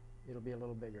 It'll be a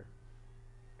little bigger.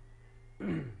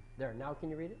 There. Now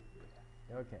can you read it?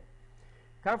 Okay.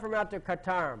 Confirmatio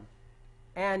Cartarum.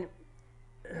 And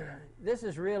this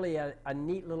is really a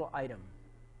neat little item.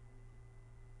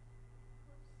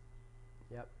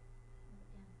 Yep.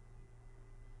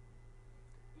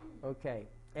 Okay.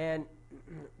 And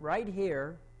right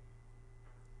here,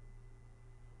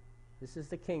 this is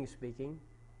the king speaking.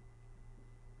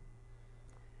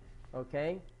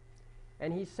 Okay?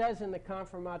 And he says in the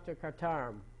Confirmatio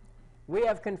Cartarum, we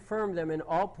have confirmed them in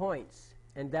all points,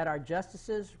 and that our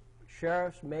justices,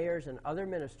 sheriffs, mayors, and other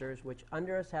ministers, which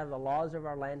under us have the laws of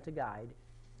our land to guide,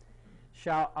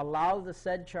 shall allow the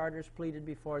said charters pleaded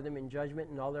before them in judgment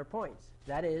in all their points.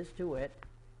 That is, to wit,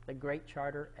 the Great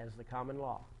Charter as the common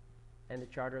law, and the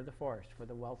Charter of the Forest for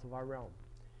the wealth of our realm.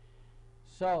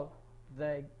 So,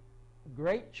 the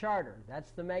Great Charter,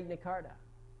 that's the Magna Carta,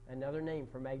 another name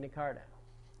for Magna Carta.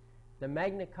 The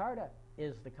Magna Carta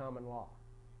is the common law.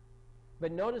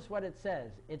 But notice what it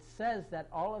says. It says that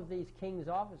all of these king's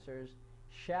officers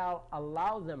shall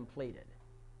allow them pleaded.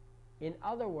 In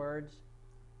other words,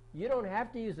 you don't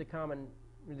have to use the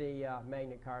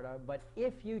Magna Carta, but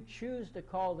if you choose to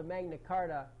call the Magna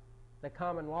Carta the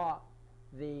common law,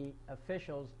 the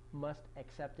officials must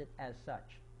accept it as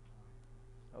such.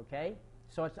 Okay?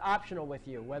 So it's optional with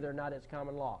you whether or not it's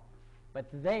common law. But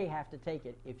they have to take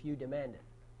it if you demand it.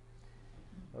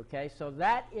 Okay, so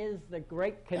that is the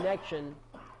great connection.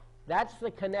 That's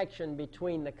the connection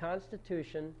between the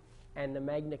Constitution and the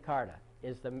Magna Carta,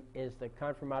 is the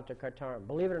Confirmatio Cartarum.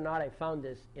 Believe it or not, I found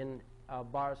this in a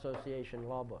Bar Association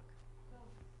law book.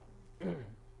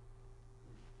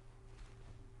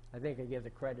 I think I give the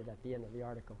credit at the end of the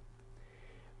article.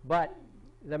 But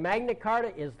the Magna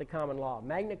Carta is the common law.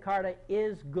 Magna Carta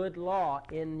is good law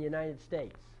in the United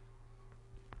States,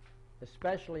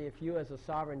 especially if you as a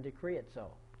sovereign decree it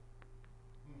so.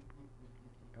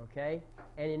 Okay?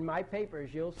 And in my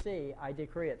papers, you'll see I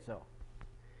decree it so.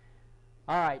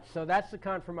 All right, so that's the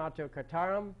Confirmatio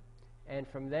Cartarum. And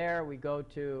from there, we go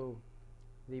to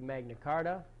the Magna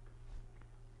Carta.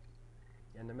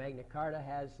 And the Magna Carta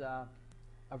has a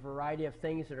variety of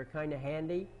things that are kind of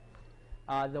handy.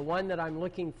 The one that I'm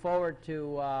looking forward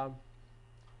to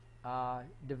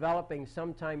developing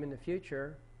sometime in the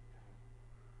future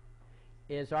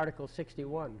is Article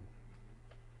 61.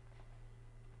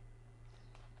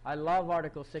 I love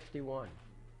Article 61.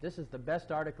 This is the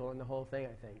best article in the whole thing,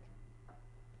 I think.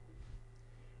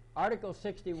 Article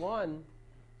 61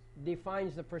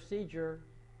 defines the procedure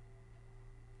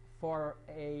for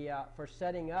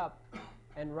setting up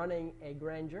and running a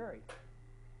grand jury.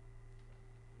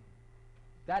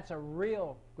 That's a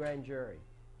real grand jury.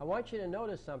 I want you to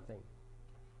notice something.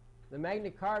 The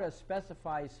Magna Carta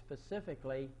specifies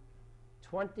specifically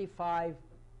 25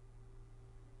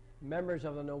 members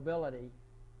of the nobility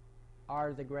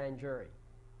are the grand jury.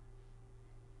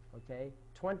 Okay?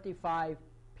 25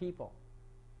 people.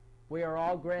 We are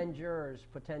all grand jurors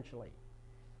potentially.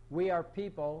 We are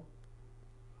people.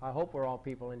 I hope we're all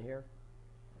people in here.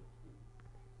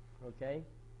 Okay?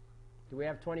 Do we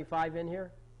have 25 in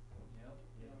here? Yep.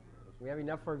 We have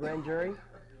enough for a grand jury?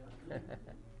 I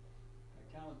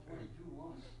counted 22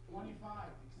 once. 25,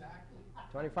 exactly.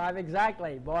 25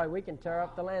 exactly. Boy, we can tear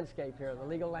up the landscape here, the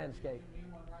legal landscape. You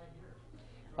mean one right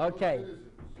here. Okay.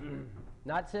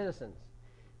 Not citizens.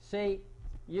 See,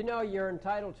 you know you're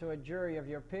entitled to a jury of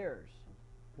your peers.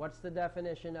 What's the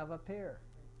definition of a peer?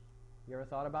 You ever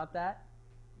thought about that?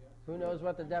 Who knows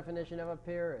what the definition of a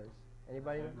peer is?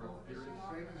 Anybody know?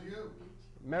 Same as you.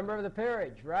 Member of the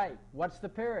peerage, right. What's the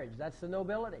peerage? That's the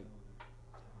nobility.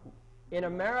 In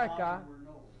America,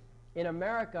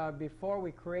 before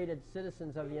we created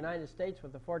citizens of the United States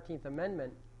with the 14th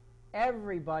Amendment,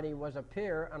 everybody was a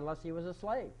peer unless he was a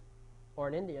slave or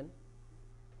an Indian.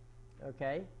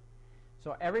 Okay?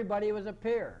 So everybody was a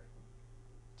peer.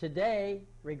 Today,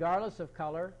 regardless of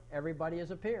color, everybody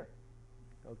is a peer.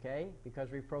 Okay? Because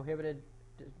we've prohibited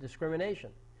discrimination.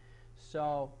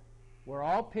 So we're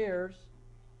all peers.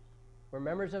 We're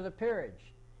members of the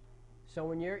peerage. So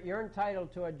when you're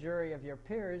entitled to a jury of your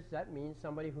peers, that means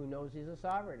somebody who knows he's a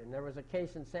sovereign. And there was a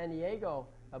case in San Diego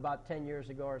about 10 years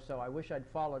ago or so. I wish I'd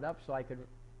followed up so I could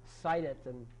cite it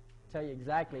and tell you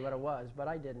exactly what it was, but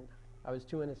I didn't. I was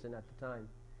too innocent at the time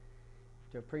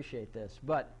to appreciate this.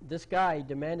 But this guy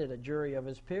demanded a jury of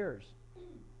his peers,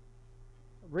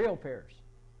 real peers.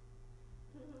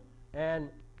 And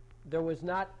there was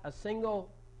not a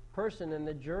single person in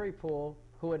the jury pool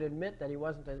who would admit that he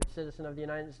wasn't a citizen of the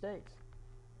United States.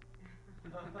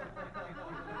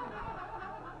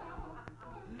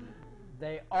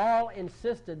 They all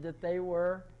insisted that they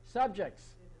were subjects,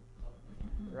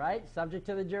 right? Subject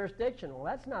to the jurisdiction. Well,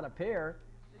 that's not a peer.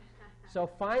 So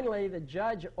finally, the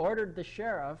judge ordered the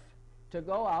sheriff to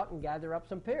go out and gather up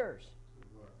some peers.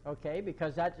 Okay,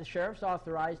 because the sheriff's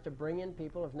authorized to bring in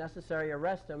people, if necessary,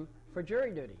 arrest them for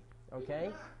jury duty.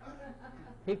 Okay?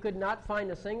 He could not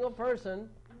find a single person,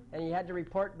 and he had to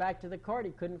report back to the court.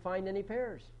 He couldn't find any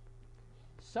peers.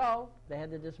 So they had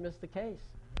to dismiss the case.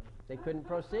 They couldn't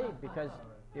proceed because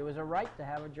it was a right to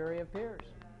have a jury of peers.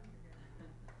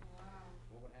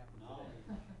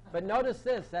 But notice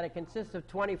this, that it consists of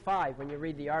 25 when you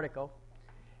read the article.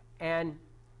 And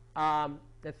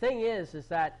the thing is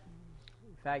that,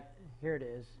 in fact, here it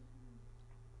is.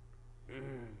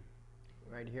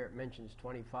 Right here it mentions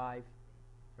 25,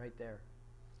 right there,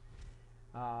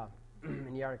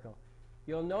 in the article.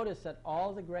 You'll notice that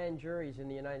all the grand juries in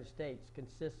the United States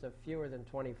consist of fewer than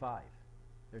 25.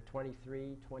 They're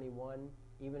 23, 21,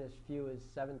 even as few as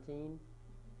 17.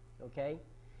 Okay?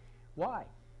 Why?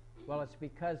 Well, it's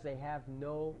because they have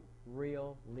no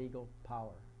real legal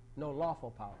power, no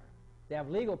lawful power. They have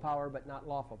legal power, but not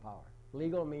lawful power.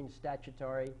 Legal means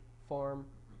statutory form.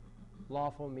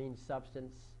 Lawful means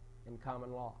substance and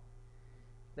common law.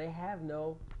 They have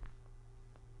no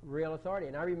real authority.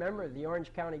 And I remember the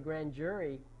Orange County Grand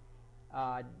Jury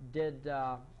did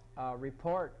a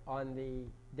report on the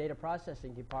data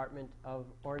processing department of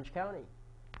Orange County.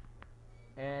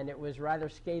 And it was a rather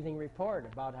scathing report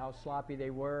about how sloppy they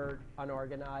were,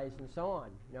 unorganized, and so on,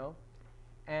 you know.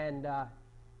 And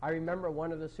I remember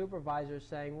one of the supervisors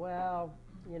saying, well,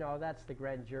 you know, that's the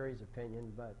grand jury's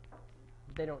opinion, but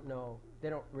they don't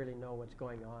really know what's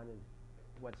going on and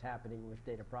what's happening with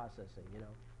data processing, you know.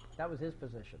 That was his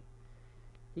position.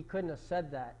 He couldn't have said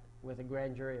that with a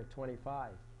grand jury of 25.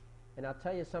 And I'll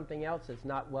tell you something else that's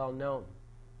not well known.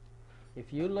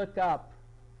 If you look up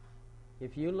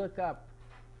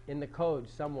in the code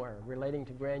somewhere relating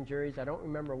to grand juries, I don't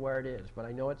remember where it is, but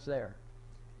I know it's there.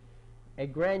 A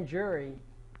grand jury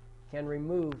can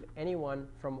remove anyone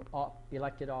from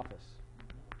elected office.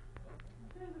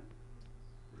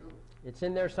 Really? It's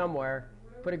in there somewhere.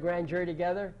 Put a grand jury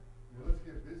together. Well, let's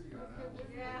get busy on that one.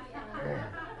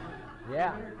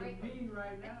 Yeah. We're convened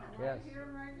right now. Yes.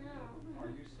 Are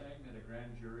you saying that a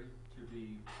grand jury to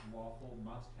be lawful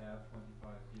must have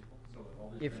 25 people? So that all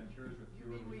these If- grand juries with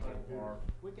fewer mean we than can- 5 are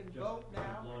We can just vote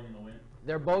now blowing in the wind?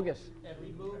 They're bogus. and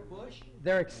remove Bush?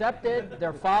 They're accepted,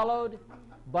 they're followed,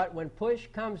 but when push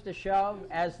comes to shove,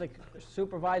 as the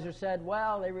supervisor said,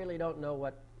 well, they really don't know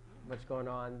what's going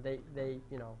on. They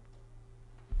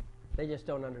just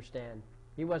don't understand.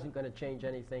 He wasn't going to change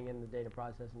anything in the data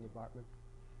processing department.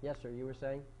 Yes, sir, you were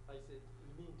saying? I said,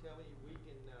 you mean tell me we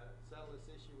can settle this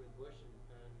issue with Bush and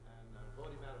vote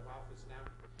him out of office now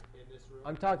in this rule.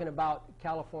 I'm talking about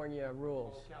California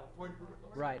rules. Oh, California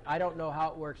rules. Right. I don't know how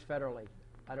it works federally.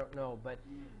 I don't know,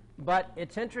 but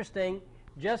it's interesting.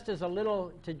 Just as a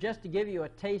little to give you a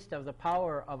taste of the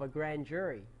power of a grand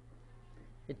jury.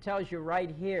 It tells you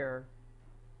right here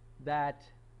that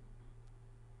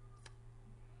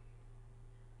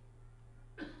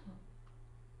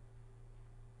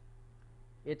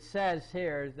it says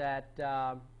here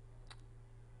that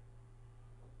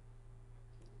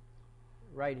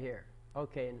right here.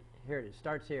 Okay, and here it is.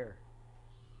 Starts here.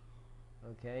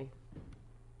 Okay.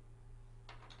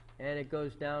 And it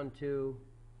goes down to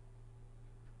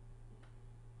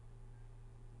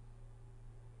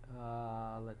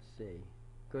let's see.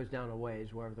 Goes down a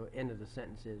ways wherever the end of the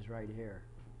sentence is right here.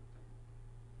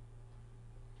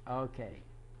 Okay.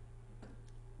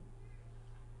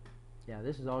 Yeah,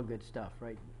 this is all good stuff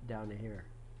right down to here.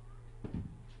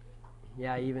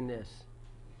 Yeah, even this.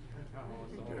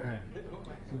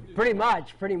 Pretty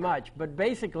much. But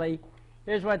basically,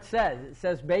 here's what it says. It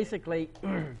says basically,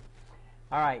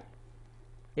 all right,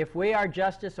 if we, our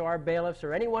justice, or our bailiffs,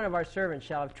 or any one of our servants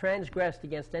shall have transgressed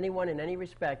against anyone in any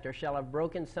respect, or shall have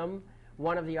broken some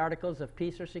one of the articles of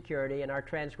peace or security, and our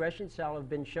transgression shall have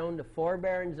been shown to 4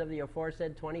 barons of the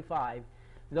aforesaid 25,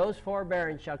 those 4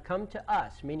 barons shall come to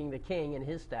us, meaning the king and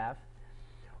his staff,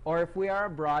 or if we are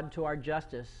abroad, to our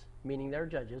justice, meaning their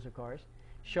judges, of course,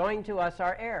 showing to us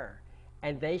our error,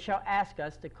 and they shall ask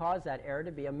us to cause that error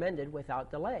to be amended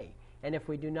without delay. And if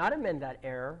we do not amend that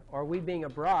error, or we being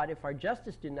abroad, if our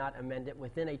justice do not amend it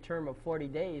within a term of 40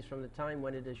 days from the time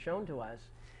when it is shown to us,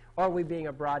 or we being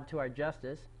abroad to our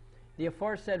justice, the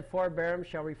aforesaid 4 barons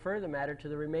shall refer the matter to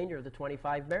the remainder of the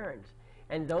 25 barons.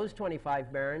 And those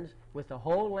 25 barons, with the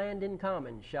whole land in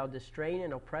common, shall distrain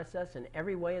and oppress us in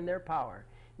every way in their power,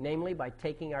 namely by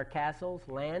taking our castles,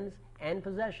 lands, and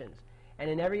possessions, and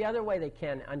in every other way they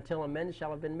can, until amends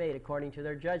shall have been made according to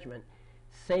their judgment,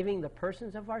 saving the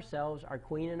persons of ourselves, our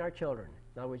queen, and our children.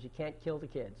 In other words, you can't kill the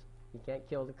kids. You can't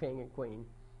kill the king and queen.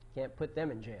 You can't put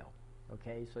them in jail.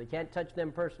 Okay, so you can't touch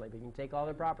them personally, but you can take all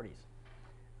their properties.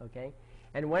 Okay,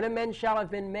 and when amends shall have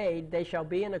been made, they shall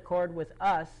be in accord with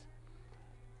us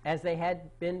as they had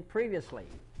been previously.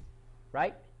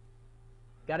 Right?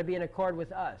 Got to be in accord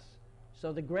with us.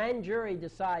 So the grand jury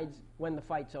decides when the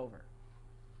fight's over.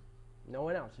 No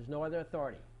one else. There's no other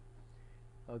authority.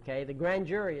 Okay, the grand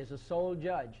jury is the sole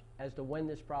judge as to when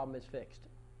this problem is fixed,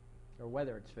 or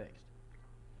whether it's fixed.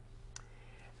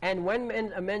 And when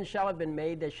amends shall have been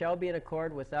made, they shall be in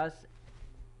accord with us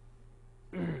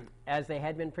as they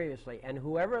had been previously. And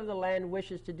whoever of the land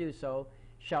wishes to do so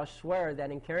shall swear that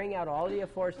in carrying out all the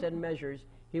aforesaid measures,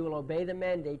 he will obey the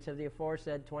mandates of the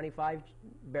aforesaid 25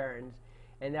 barons,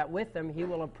 and that with them he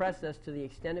will oppress us to the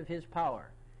extent of his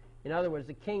power. In other words,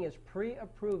 the king is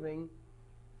pre-approving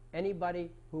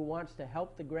anybody who wants to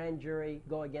help the grand jury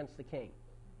go against the king.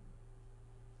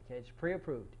 Okay, it's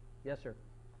pre-approved. Yes, sir.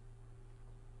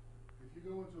 If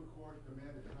you go into a court,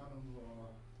 demand a common law,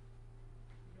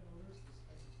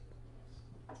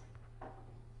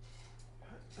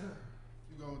 if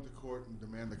you go into court and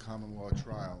demand a common law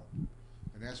trial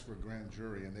and ask for a grand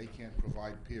jury and they can't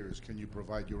provide peers, can you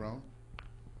provide your own?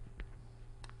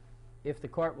 If the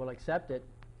court will accept it,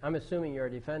 I'm assuming you're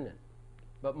a defendant.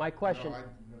 But my question... No, I'd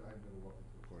never walk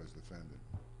into court as a defendant.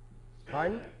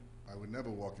 Pardon? I would never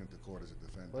walk into court as a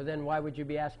defendant. Well, then why would you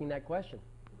be asking that question?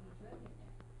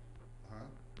 Huh?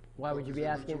 Why would you be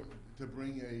asking? To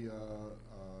bring a,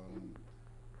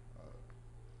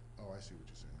 oh, I see what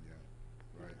you're saying,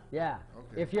 yeah, right. Yeah.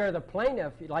 Okay. If you're the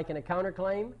plaintiff, like in a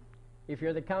counterclaim, if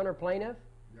you're the counter plaintiff,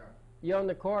 Yeah. you own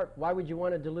the court, why would you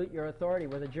want to dilute your authority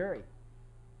with a jury?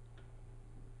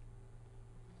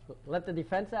 Let the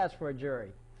defense ask for a jury,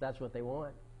 if that's what they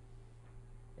want.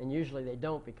 And usually they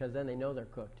don't, because then they know they're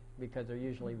cooked, because they're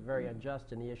usually very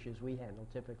unjust in the issues we handle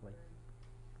typically.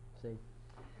 See?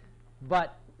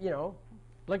 But, you know,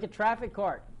 look at traffic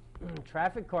court.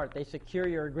 Traffic court, they secure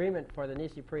your agreement for the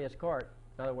Nisi Prius court,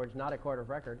 in other words, not a court of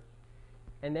record,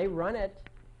 and they run it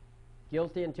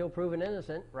guilty until proven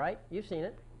innocent, right? You've seen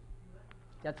it.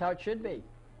 That's how it should be.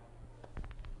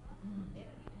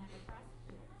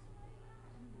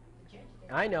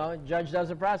 I know, judge does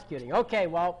the prosecuting. Okay,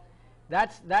 well,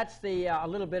 that's the a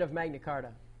little bit of Magna Carta.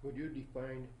 Would you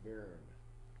define baron?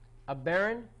 A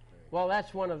baron? Well,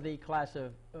 that's one of the class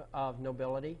of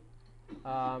nobility.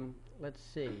 Let's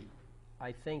see.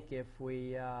 I think if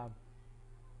we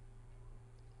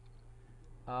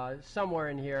somewhere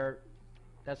in here,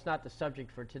 that's not the subject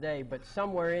for today, but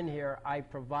somewhere in here I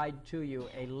provide to you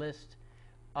a list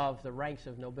of the ranks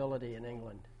of nobility in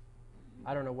England.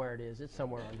 I don't know where it is. It's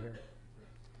somewhere on here.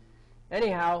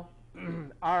 Anyhow,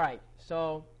 all right.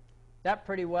 So that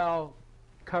pretty well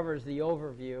covers the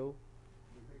overview.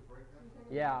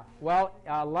 Yeah. Well,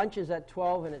 lunch is at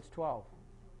 12, and it's 12.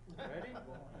 Ready?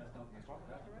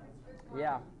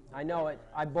 Yeah, I know it.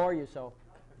 I bore you so.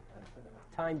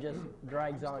 Time just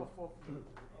drags on.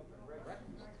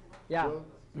 Yeah. Well,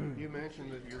 you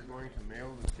mentioned that you're going to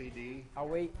mail the CD. Are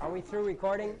we through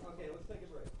recording? Okay, let's take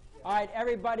a break. All right,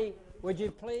 everybody, would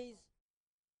you please?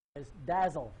 It's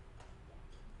Dazzle.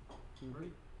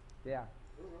 Yeah.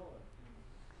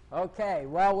 Okay,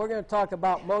 well, we're going to talk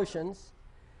about motions.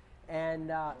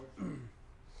 And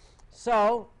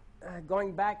so,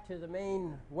 going back to the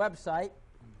main website,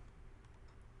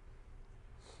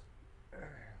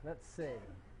 let's see.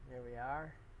 Here we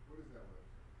are. What is that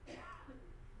website?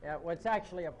 Yeah, well, it's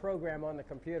actually a program on the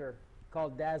computer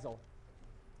called Dazzle.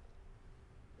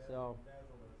 So,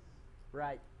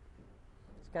 right.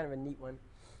 It's kind of a neat one.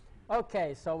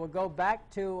 Okay, so we'll go back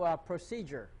to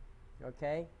procedure.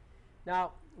 Okay.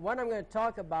 Now, what I'm going to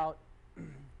talk about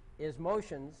is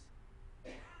motions.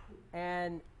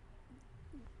 And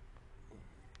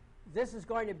this is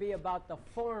going to be about the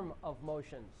form of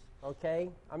motions. Okay?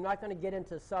 I'm not going to get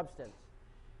into substance.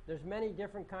 There's many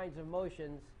different kinds of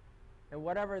motions, and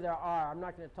whatever there are, I'm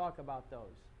not going to talk about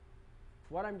those.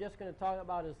 What I'm just going to talk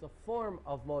about is the form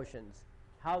of motions,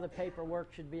 how the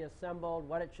paperwork should be assembled,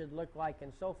 what it should look like,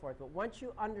 and so forth. But once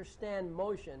you understand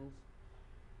motions,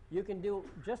 you can do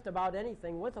just about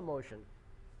anything with a motion.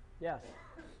 Yes?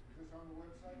 Is this on the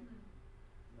website?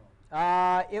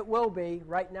 No. It will be.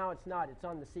 Right now it's not. It's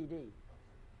on the CD.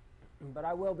 But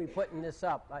I will be putting this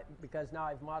up because now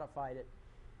I've modified it.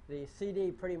 The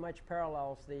CD pretty much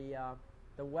parallels the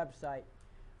website.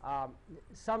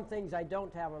 Some things I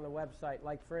don't have on the website,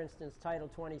 like for instance Title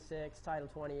 26, Title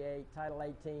 28, Title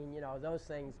 18, you know, those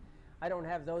things. I don't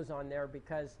have those on there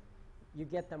because you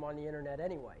get them on the internet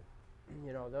anyway.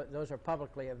 You know, those are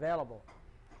publicly available.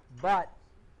 But,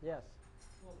 yes?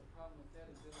 Well, the problem with that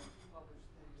is they don't publish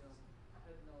the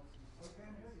head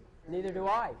notes. Neither do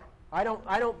I. I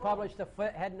don't publish the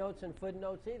head notes and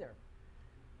footnotes either.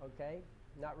 Okay?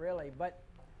 Not really. But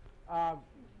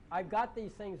I've got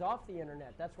these things off the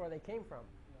internet. That's where they came from.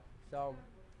 So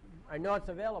I know it's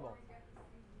available.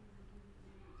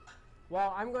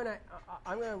 Well, I'm gonna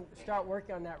start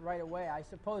working on that right away. I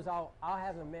suppose I'll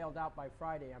have them mailed out by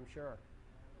Friday, I'm sure.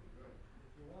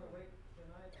 If you want to wait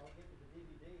tonight, I'll get you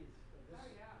the DVDs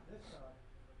of this side.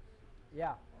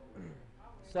 Yeah.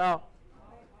 So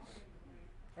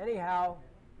anyhow,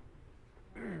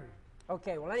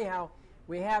 okay, well anyhow,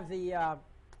 we have the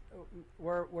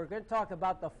we're going to talk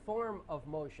about the form of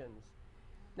motions.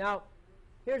 Now,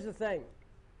 here's the thing.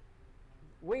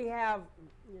 We have,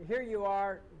 here you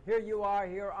are,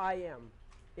 here I am.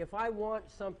 If I want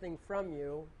something from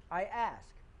you, I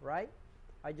ask, right?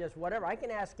 I just, whatever. I can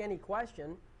ask any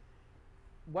question.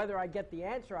 Whether I get the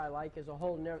answer I like is a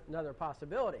whole another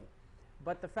possibility.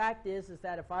 But the fact is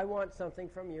that if I want something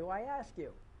from you, I ask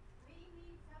you. We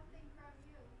need something from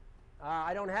you.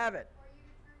 I don't have it. For you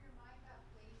to turn your mic up,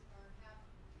 please, or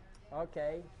have.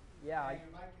 Okay. Yeah. Your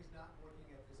mic is not working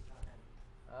at this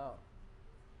time. Oh.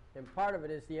 And part of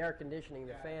it is the air conditioning.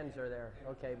 The fans are there.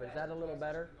 Okay, but is that a little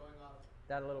better?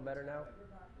 That a little better now?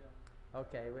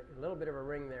 Okay, a little bit of a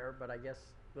ring there, but I guess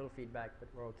a little feedback, but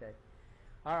we're okay.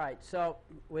 All right, so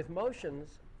with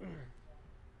motions,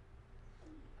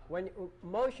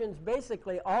 motions,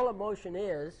 basically all a motion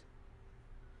is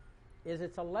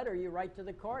it's a letter you write to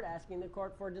the court asking the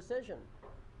court for a decision.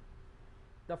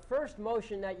 The first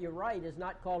motion that you write is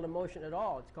not called a motion at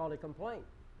all. It's called a complaint.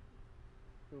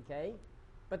 Okay?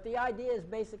 But the idea is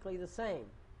basically the same.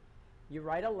 You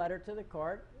write a letter to the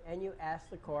court, and you ask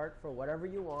the court for whatever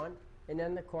you want, and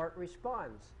then the court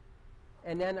responds.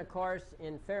 And then, of course,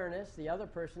 in fairness, the other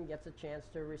person gets a chance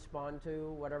to respond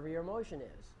to whatever your motion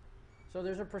is. So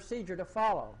there's a procedure to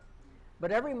follow.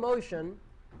 But every motion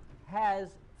has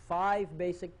 5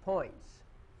 basic points,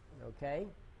 okay?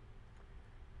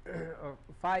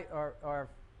 or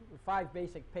 5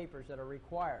 basic papers that are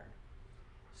required.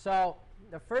 So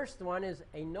the first one is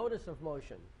a notice of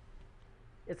motion.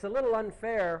 It's a little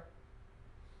unfair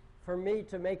for me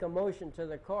to make a motion to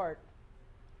the court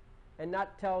and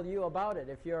not tell you about it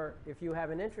if you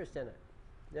have an interest in it.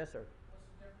 Yes, sir. What's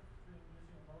the difference between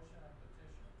using a motion and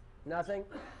petition?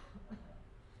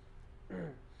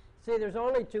 Nothing? See, there's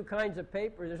only 2 kinds of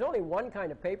paper. There's only one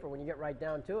kind of paper when you get right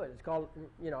down to it. It's called,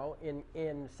 you know,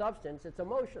 in substance, it's a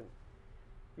motion.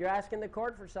 You're asking the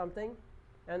court for something,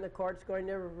 and the court's going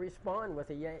to respond with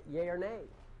a yay or nay.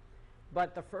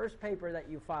 But the first paper that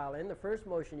you file in, the first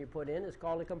motion you put in, is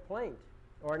called a complaint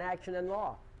or an action in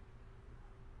law.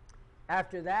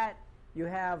 After that, you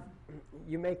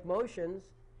make motions,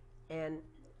 And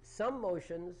some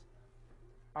motions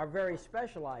are very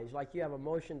specialized, like you have a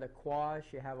motion to quash,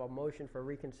 you have a motion for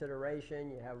reconsideration,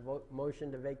 you have a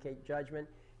motion to vacate judgment,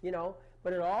 you know,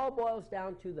 but it all boils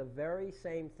down to the very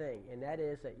same thing, and that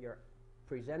is that you're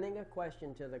presenting a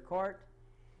question to the court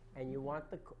and you want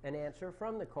an answer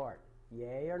from the court,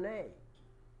 yay or nay.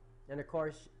 And of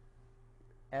course,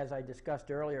 as I discussed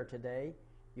earlier today,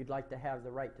 you'd like to have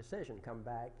the right decision come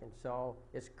back, and so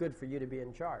it's good for you to be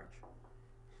in charge.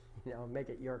 You know, make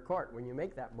it your court when you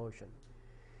make that motion.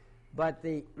 But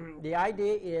the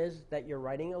idea is that you're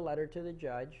writing a letter to the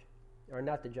judge, or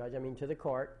not the judge, I mean to the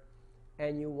court,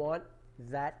 and you want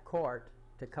that court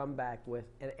to come back with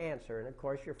an answer. And of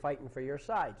course, you're fighting for your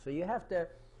side. So you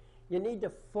need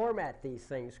to format these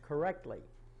things correctly.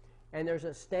 And there's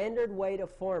a standard way to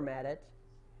format it.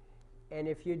 And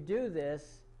if you do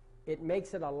this, it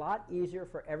makes it a lot easier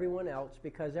for everyone else,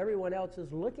 because everyone else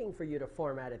is looking for you to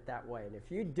format it that way. And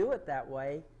if you do it that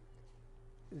way,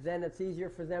 then it's easier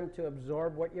for them to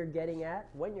absorb what you're getting at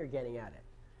when you're getting at it.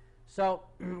 So,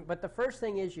 but the first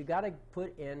thing is you got to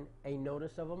put in a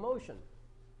notice of a motion.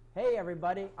 Hey,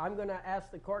 everybody, I'm going to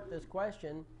ask the court this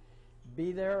question.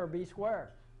 Be there or be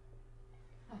square.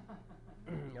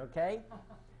 Okay?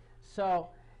 So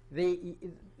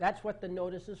that's what the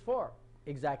notice is for.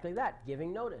 Exactly that,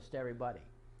 giving notice to everybody.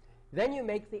 Then you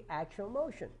make the actual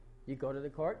motion. You go to the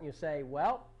court and you say,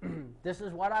 well, this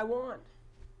is what I want.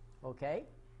 Okay?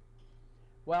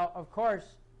 Well, of course,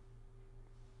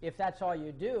 if that's all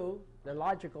you do, the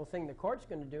logical thing the court's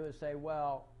going to do is say,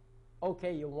 well,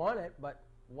 okay, you want it, but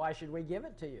why should we give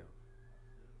it to you?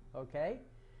 Okay?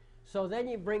 So then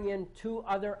you bring in two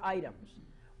other items.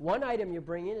 One item you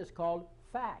bring in is called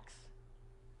facts.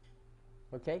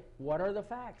 Okay? What are the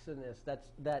facts in this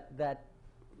that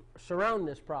surround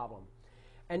this problem?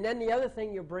 And then the other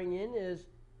thing you bring in is,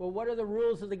 well, what are the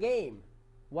rules of the game?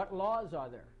 What laws are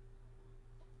there?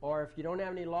 Or if you don't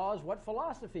have any laws, what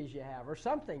philosophies you have, or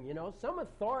something, you know, some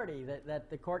authority that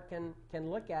the court can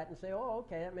look at and say, oh,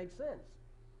 okay, that makes sense.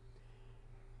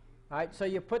 All right, so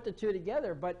you put the two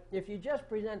together, but if you just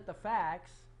present the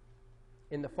facts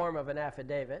in the form of an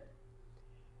affidavit,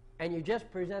 and you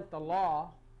just present the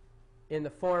law in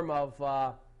the form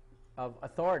of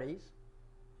authorities,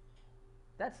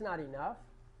 that's not enough.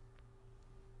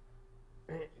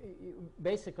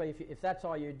 Basically, if that's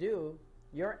all you do,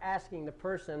 you're asking the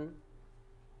person,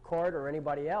 court or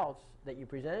anybody else that you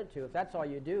present it to, if that's all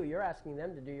you do, you're asking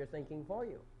them to do your thinking for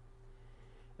you.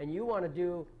 And you want to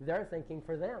do their thinking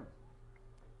for them.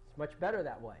 It's much better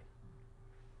that way.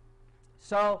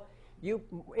 So you,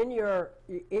 in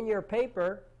your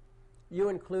paper, you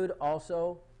include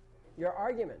also your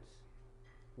arguments.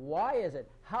 Why is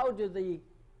it? How do the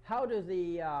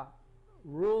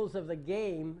rules of the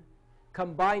game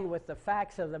combined with the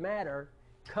facts of the matter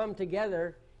come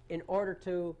together in order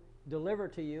to deliver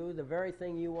to you the very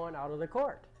thing you want out of the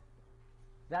court?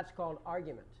 That's called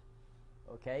argument.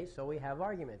 Okay, so we have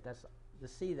argument. That's the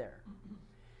C there.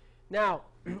 Now,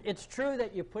 it's true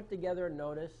that you put together a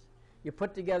notice, you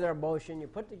put together a motion, you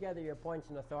put together your points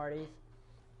and authorities,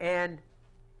 and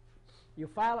you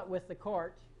file it with the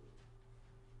court.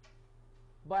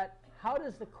 But how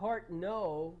does the court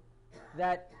know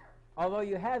that, although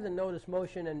you have the notice,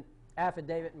 motion, and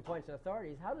affidavit and points and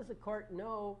authorities, how does the court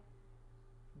know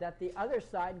that the other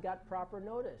side got proper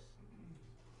notice?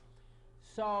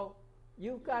 So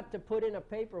you've got to put in a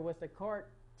paper with the court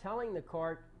telling the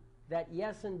court that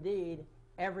yes, indeed,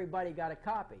 everybody got a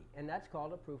copy, and that's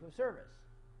called a proof of service.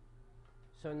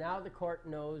 So now the court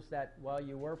knows that, well,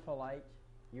 you were polite,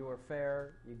 you were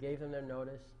fair, you gave them their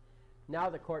notice. Now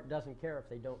the court doesn't care if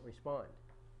they don't respond.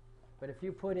 But if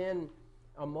you put in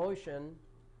a motion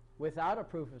without a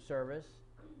proof of service,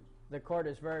 the court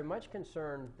is very much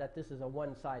concerned that this is a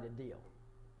one-sided deal.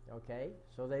 Okay?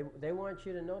 So they want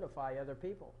you to notify other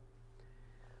people.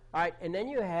 All right, and then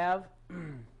you have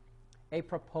a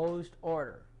proposed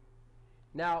order.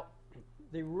 Now,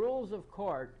 the rules of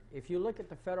court, if you look at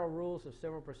the federal rules of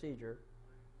civil procedure,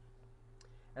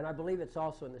 and I believe it's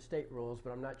also in the state rules,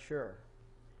 but I'm not sure,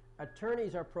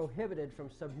 attorneys are prohibited from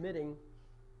submitting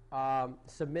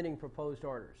proposed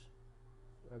orders.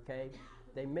 Okay?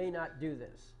 They may not do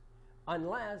this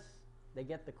unless they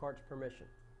get the court's permission.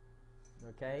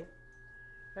 Okay?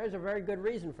 There's a very good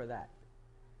reason for that.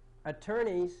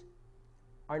 Attorneys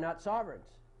are not sovereigns.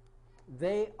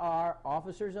 They are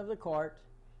officers of the court.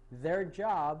 Their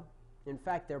job, in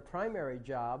fact, their primary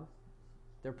job,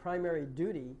 their primary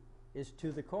duty is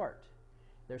to the court.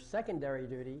 Their secondary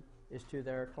duty is to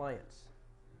their clients.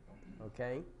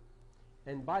 Okay?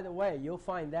 And by the way, you'll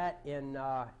find that in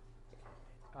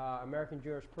American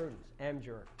jurisprudence,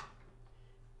 AmJur.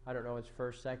 I don't know, it's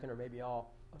first, second, or maybe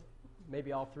all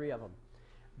three of them.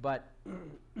 But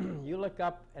you look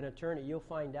up an attorney, you'll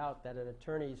find out that an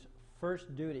attorney's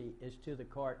first duty is to the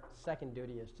court, second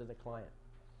duty is to the client.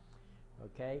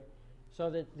 Okay? So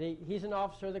that he's an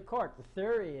officer of the court. The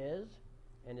theory is,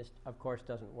 and this of course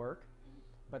doesn't work,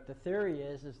 but the theory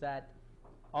is that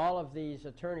all of these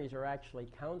attorneys are actually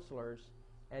counselors,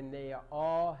 and they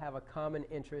all have a common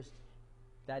interest,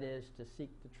 that is to seek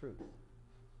the truth.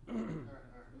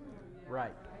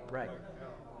 Right.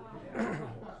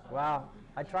 Well,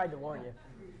 I tried to warn you.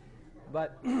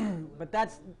 But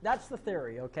that's the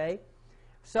theory, okay?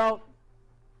 So,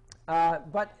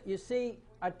 but you see,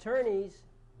 attorneys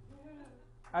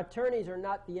are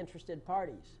not the interested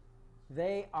parties.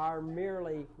 They are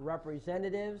merely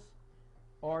representatives,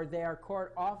 or they are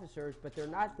court officers, but they're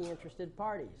not the interested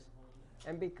parties.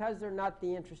 And because they're not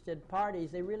the interested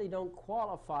parties, they really don't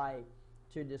qualify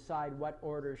to decide what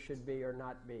orders should be or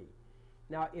not be.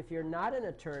 Now, if you're not an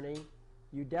attorney,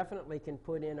 you definitely can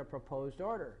put in a proposed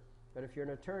order. But if you're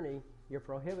an attorney, you're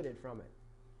prohibited from it.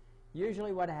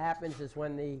 Usually what happens is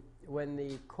when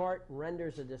the court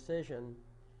renders a decision,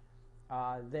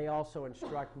 they also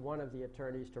instruct one of the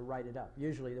attorneys to write it up.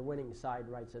 Usually the winning side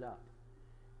writes it up.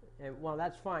 And, well,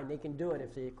 that's fine. They can do it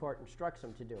if the court instructs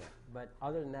them to do it. But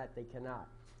other than that, they cannot.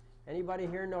 Anybody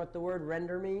here know what the word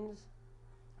render means?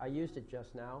 I used it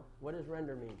just now. What does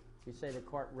render mean? You say the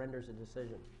court renders a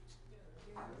decision.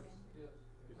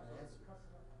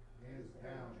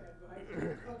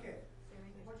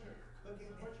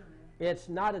 It's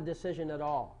not a decision at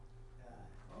all.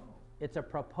 It's a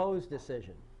proposed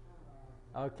decision.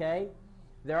 Okay?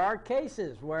 There are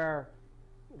cases where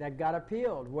that got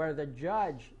appealed, where the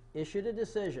judge issued a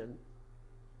decision,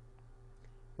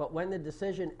 but when the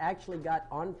decision actually got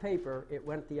on paper, it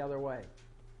went the other way.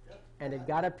 And it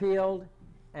got appealed,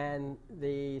 and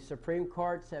the Supreme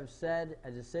Courts have said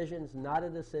a decision's not a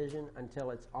decision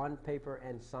until it's on paper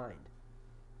and signed.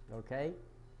 Okay?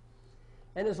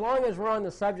 And as long as we're on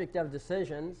the subject of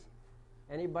decisions,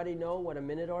 anybody know what a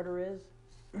minute order is?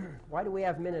 Why do we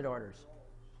have minute orders?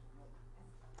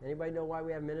 Anybody know why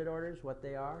we have minute orders, what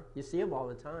they are? You see them all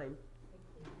the time.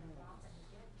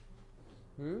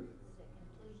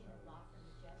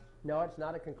 No, it's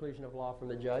not a conclusion of law from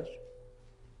the judge.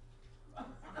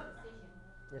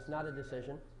 It's not a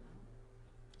decision.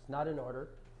 It's not an order.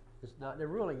 It's not a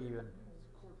ruling even.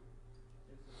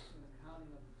 It's an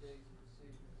accounting of the days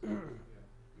of decisions.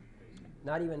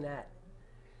 Not even that.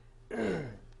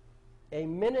 A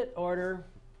minute order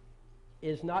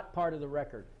is not part of the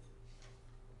record.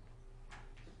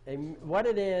 What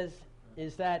it is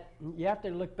that you have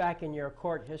to look back in your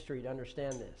court history to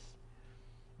understand this.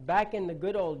 Back in the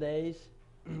good old days,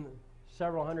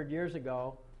 several hundred years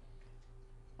ago,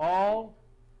 all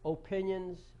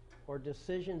opinions or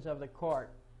decisions of the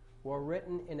court were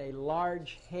written in a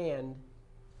large hand,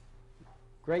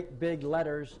 great big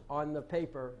letters on the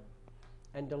paper,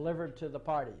 and delivered to the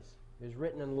parties. It was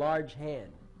written in large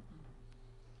hand.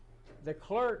 The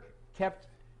clerk kept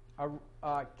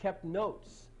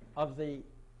notes of the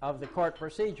court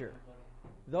procedure.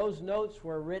 Those notes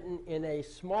were written in a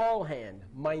small hand,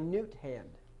 minute hand.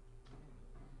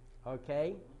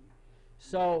 Okay?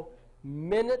 So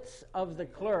minutes of the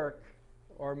clerk,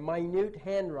 or minute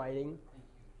handwriting,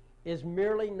 is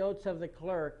merely notes of the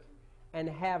clerk and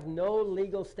have no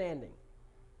legal standing.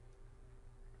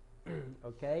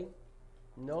 Okay?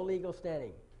 No legal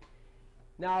standing.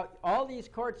 Now, all these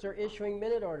courts are issuing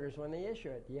minute orders when they issue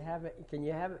it. Can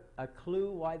you have a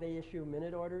clue why they issue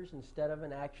minute orders instead of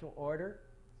an actual order?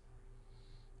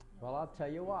 Well, I'll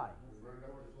tell you why.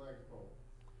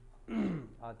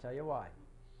 I'll tell you why.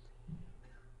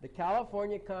 The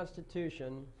California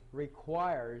Constitution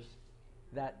requires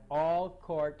that all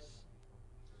courts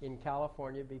in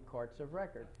California be courts of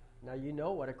record. Now, you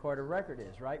know what a court of record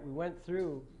is, right? We went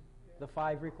through the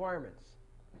 5 requirements.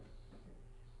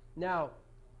 Now,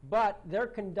 but they're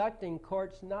conducting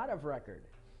courts not of record.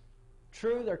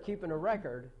 True, they're keeping a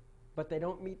record, but they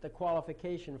don't meet the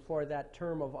qualification for that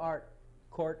term of art,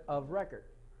 court of record.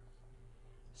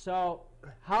 So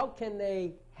how can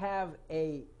they have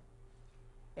a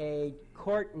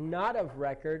court not of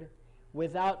record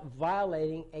without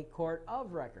violating a court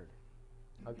of record?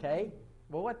 Okay?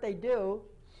 Well, what they do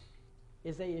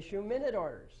is they issue minute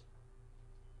orders.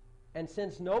 And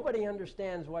since nobody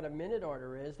understands what a minute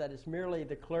order is, that it's merely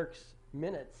the clerk's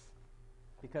minutes,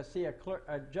 because, see, a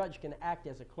judge can act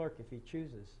as a clerk if he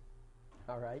chooses,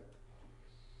 all right?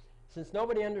 Since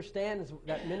nobody understands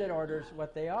that minute orders,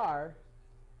 what they are,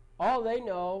 all they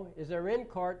know is they're in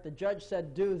court, the judge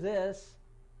said do this,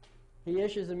 he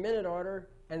issues a minute order,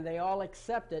 and they all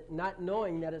accept it, not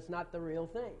knowing that it's not the real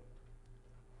thing.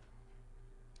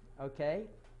 Okay?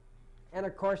 And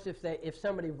of course, if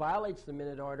somebody violates the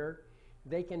minute order,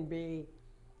 they can be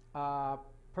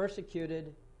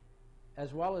persecuted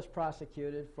as well as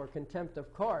prosecuted for contempt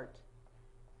of court.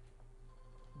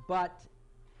 But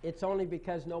it's only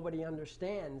because nobody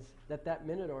understands that that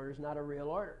minute order is not a real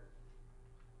order.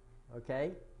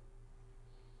 Okay?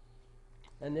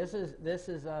 And this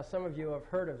is some of you have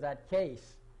heard of that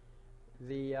case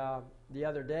the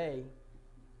other day,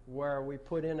 where we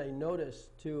put in a notice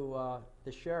to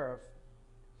the sheriff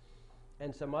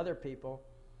and some other people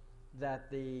that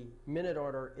the minute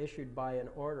order issued by an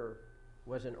order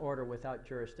was an order without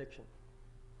jurisdiction.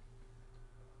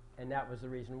 And that was the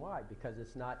reason why, because it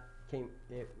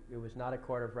was not a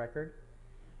court of record.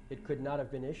 It could not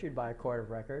have been issued by a court of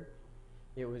record.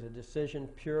 It was a decision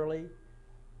purely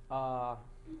out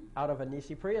of a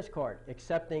nisi prius court,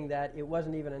 accepting that it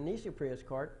wasn't even a nisi prius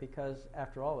court because,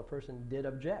 after all, the person did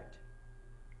object.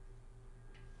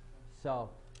 So,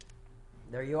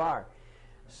 there you are.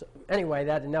 So, anyway,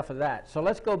 enough of that. So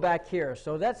let's go back here.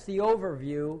 So that's the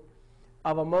overview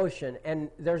of a motion. And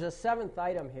there's a seventh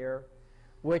item here,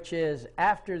 which is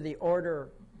after the order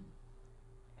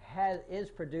is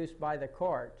produced by the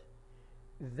court,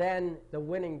 then the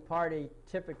winning party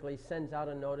typically sends out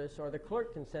a notice, or the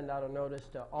clerk can send out a notice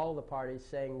to all the parties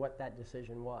saying what that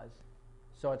decision was.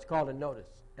 So it's called a notice.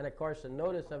 And of course, a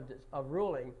notice of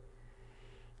ruling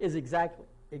is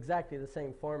exactly the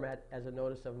same format as a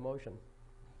notice of motion.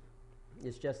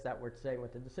 It's just that we're saying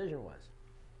what the decision was.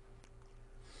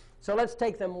 So let's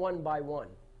take them one by one.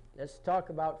 Let's talk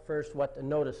about first what the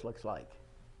notice looks like.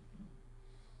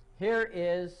 Here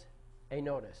is a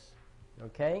notice,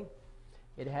 okay?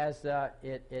 It has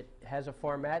a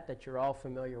format that you're all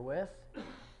familiar with.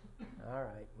 All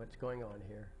right, what's going on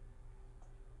here?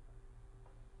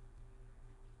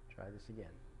 Try this again.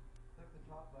 Click the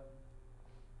top button.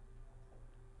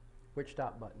 Which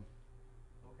top button?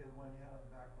 Okay, the one you had on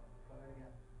the back one. Try it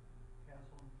again.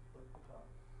 Cancel and click the top.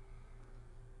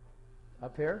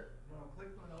 Up here? No, click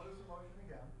the notice of motion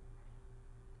again.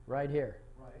 Right here.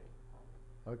 Right.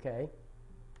 Okay.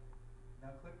 Now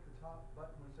click the top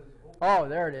button that says open. Oh,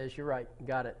 there it is. You're right.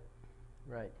 Got it.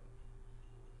 Right.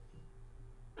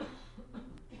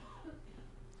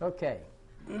 Okay.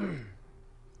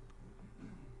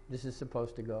 This is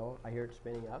supposed to go. I hear it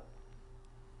spinning up.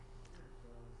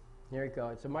 Here we go.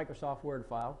 It's a Microsoft Word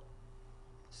file.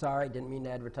 Sorry, didn't mean to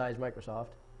advertise Microsoft.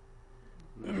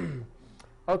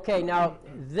 Okay, now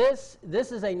this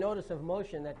is a notice of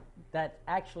motion that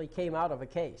actually came out of a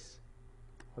case.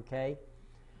 Okay.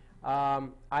 I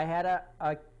had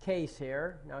a case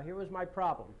here. Now here was my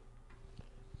problem.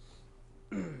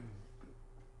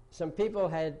 Some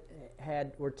people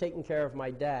were taking care of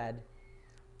my dad,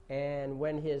 and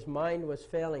when his mind was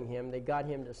failing him, they got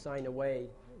him to sign away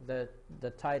the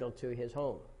title to his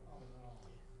home.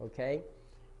 Okay,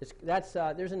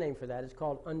 there's a name for that. It's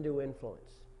called undue influence.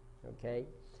 Okay,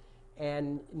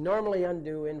 and normally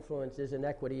undue influence is an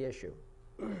equity issue,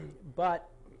 but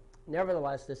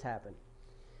nevertheless this happened.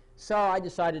 So I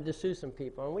decided to sue some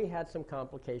people, and we had some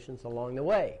complications along the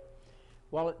way.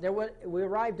 Well, we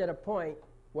arrived at a point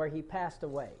where he passed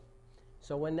away.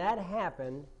 So when that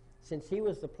happened, since he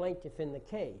was the plaintiff in the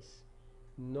case,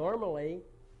 normally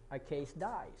a case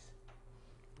dies.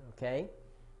 Okay?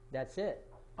 That's it.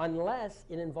 Unless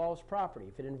it involves property.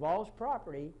 If it involves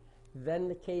property, then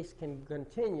the case can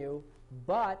continue,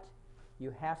 but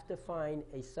you have to find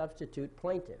a substitute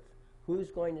plaintiff.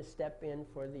 Who's going to step in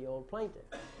for the old plaintiff?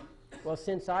 Well,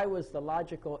 since I was the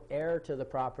logical heir to the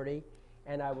property,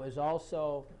 and I was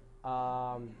also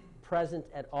present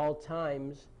at all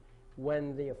times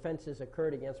when the offenses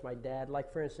occurred against my dad,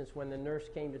 like for instance when the nurse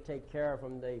came to take care of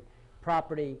him, the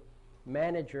property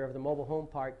manager of the mobile home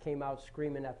park came out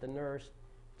screaming at the nurse,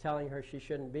 telling her she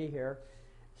shouldn't be here,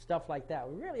 stuff like that.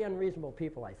 Really unreasonable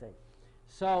people, I think.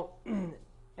 So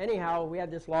anyhow, we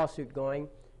had this lawsuit going,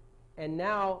 and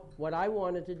now what I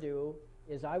wanted to do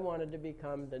is I wanted to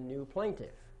become the new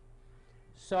plaintiff.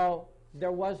 So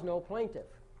there was no plaintiff.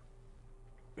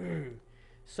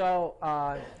 So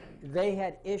they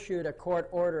had issued a court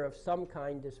order of some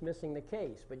kind dismissing the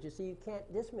case. But you see, you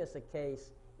can't dismiss a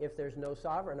case if there's no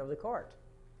sovereign of the court.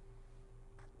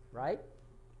 Right?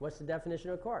 What's the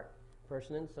definition of court?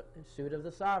 Person in suit of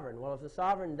the sovereign. Well, if the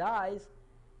sovereign dies,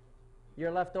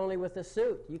 you're left only with the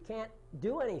suit. You can't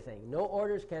do anything. No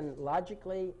orders can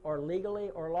logically or legally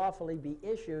or lawfully be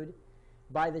issued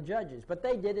by the judges. But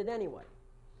they did it anyway.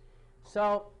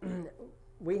 So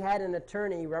we had an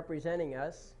attorney representing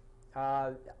us.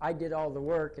 I did all the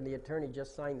work, and the attorney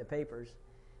just signed the papers.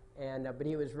 but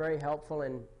he was very helpful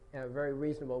and very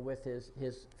reasonable with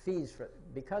his fees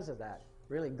because of that.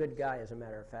 Really good guy, as a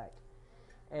matter of fact.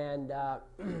 And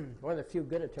one of the few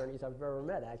good attorneys I've ever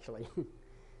met, actually.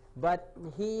 But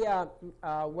he,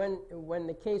 when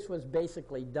the case was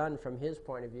basically done from his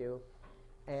point of view,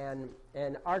 and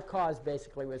our cause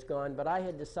basically was gone, but I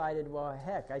had decided, well,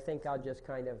 heck, I think I'll just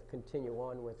kind of continue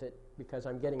on with it because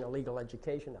I'm getting a legal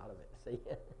education out of it, see?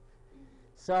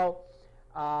 So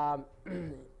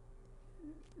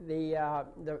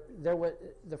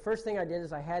the first thing I did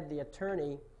is I had the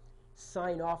attorney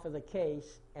sign off of the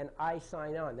case, and I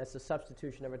sign on. That's the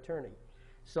substitution of attorney.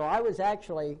 So I was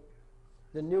actually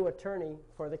the new attorney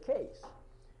for the case,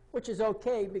 which is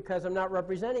okay because I'm not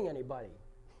representing anybody,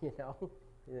 you know.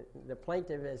 The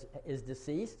plaintiff is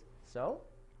deceased, so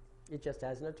it just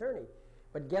has an attorney.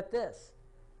 But get this,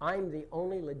 I'm the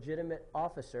only legitimate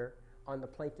officer on the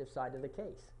plaintiff's side of the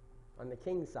case, on the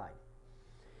king's side.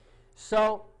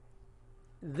 So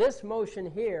this motion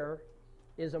here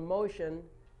is a motion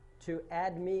to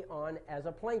add me on as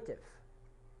a plaintiff.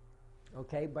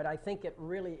 Okay, but I think it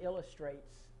really illustrates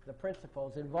the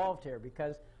principles involved here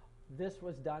because this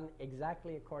was done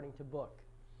exactly according to book.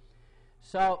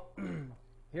 So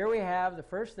here we have, the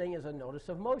first thing is a notice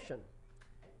of motion.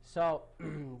 So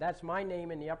that's my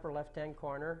name in the upper left-hand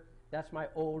corner. That's my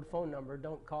old phone number.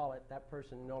 Don't call it. That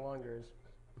person no longer is.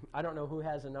 I don't know who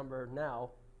has a number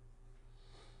now,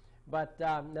 but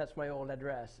that's my old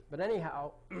address. But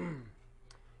anyhow,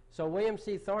 so William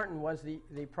C. Thornton was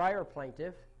the prior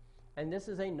plaintiff, and this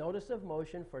is a notice of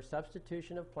motion for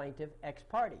substitution of plaintiff ex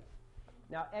parte.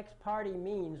 Now, ex parte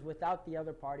means without the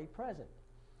other party present.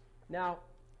 Now,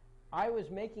 I was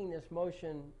making this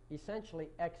motion essentially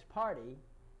ex parte,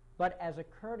 but as a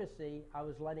courtesy, I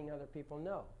was letting other people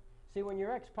know. See, when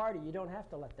you're ex parte, you don't have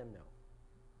to let them know.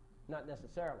 Not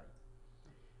necessarily.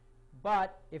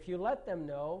 But if you let them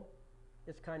know,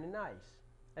 it's kind of nice.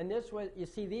 And this was, you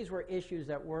see, these were issues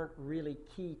that weren't really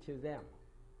key to them.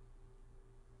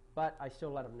 But I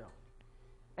still let them know.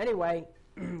 Anyway,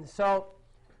 so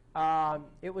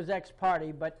it was ex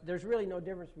parte, but there's really no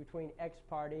difference between ex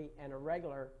parte and a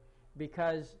regular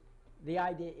because the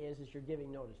idea is you're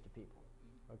giving notice to people.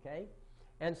 Okay?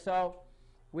 And so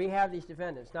we have these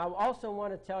defendants. Now, I also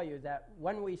want to tell you that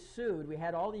when we sued, we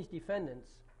had all these defendants.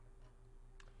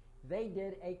 They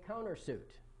did a countersuit.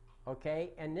 Okay?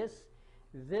 And this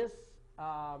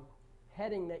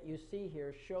heading that you see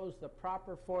here shows the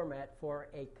proper format for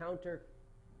a counter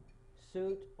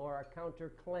suit or a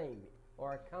counter claim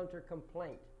or a counter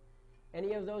complaint.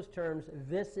 Any of those terms,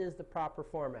 this is the proper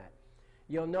format.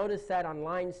 You'll notice that on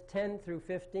lines 10 through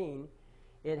 15,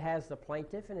 it has the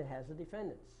plaintiff and it has the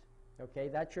defendants. Okay,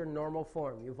 that's your normal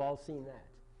form. You've all seen that.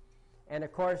 And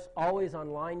of course, always on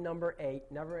line number 8,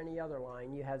 never any other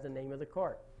line, you have the name of the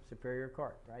court, Superior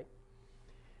Court, right?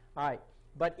 All right.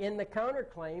 But in the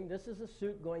counterclaim, this is a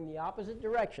suit going the opposite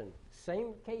direction.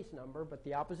 Same case number, but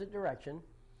the opposite direction.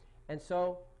 And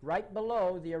so right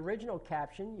below the original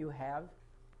caption, you have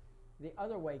the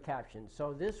other way caption.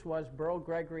 So this was Burl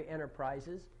Gregory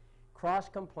Enterprises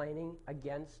cross-complaining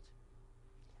against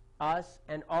us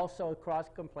and also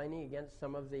cross-complaining against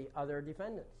some of the other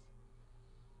defendants.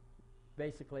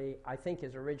 Basically, I think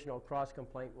his original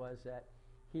cross-complaint was that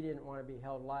he didn't want to be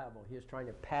held liable. He was trying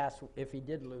to pass, if he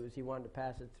did lose, he wanted to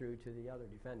pass it through to the other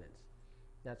defendants.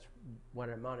 That's what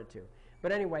it amounted to.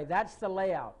 But anyway, that's the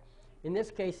layout. In this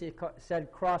case, it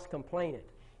said cross-complainant.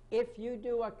 If you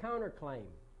do a counterclaim,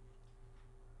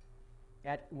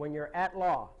 when you're at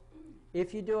law,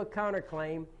 if you do a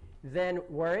counterclaim, then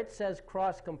where it says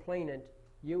cross-complainant,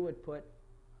 you would put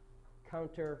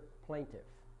counter-plaintiff.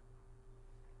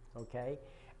 Okay?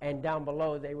 And down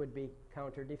below, they would be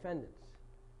counter-defendants.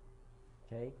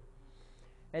 Okay?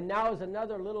 And now is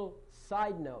another little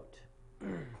side note,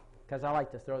 because I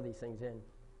like to throw these things in.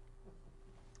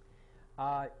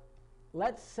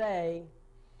 Let's say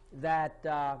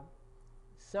that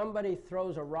somebody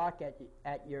throws a rock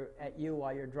at you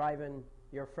while you're driving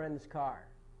your friend's car,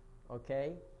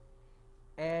 okay?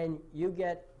 And you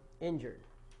get injured.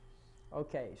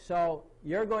 Okay, so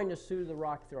you're going to sue the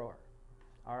rock thrower,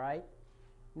 all right?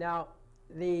 Now,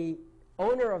 the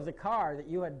owner of the car that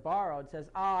you had borrowed says,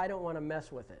 I don't want to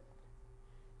mess with it.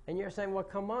 And you're saying, well,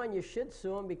 come on, you should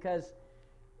sue him because,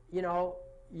 you know,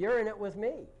 you're in it with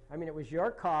me. I mean, it was your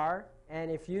car,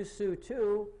 and if you sue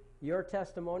too, your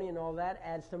testimony and all that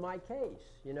adds to my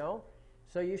case, you know?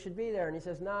 So you should be there. And he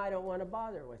says, no, I don't want to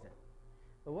bother with it.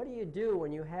 But what do you do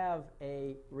when you have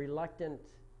a reluctant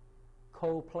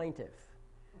co-plaintiff?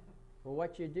 Well,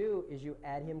 what you do is you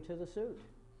add him to the suit.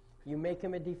 You make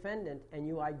him a defendant, and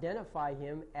you identify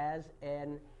him as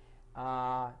an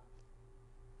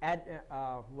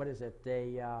what is it?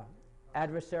 A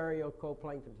adversarial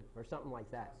co-plaintiff or something like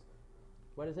that.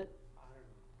 What is it?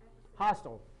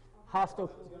 Hostile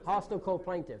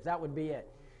co-plaintiff. That would be it.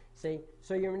 See,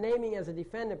 so you're naming as a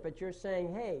defendant, but you're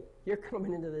saying, hey, you're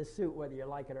coming into this suit whether you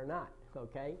like it or not.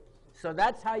 Okay, so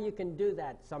that's how you can do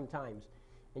that sometimes,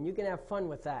 and you can have fun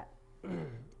with that.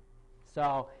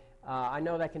 So I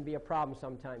know that can be a problem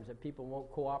sometimes, that people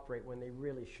won't cooperate when they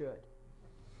really should.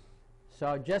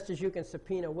 So just as you can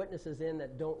subpoena witnesses in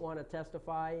that don't want to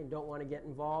testify and don't want to get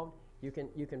involved, you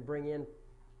can bring in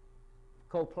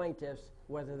co-plaintiffs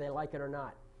whether they like it or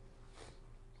not.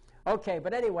 Okay,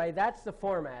 but anyway, that's the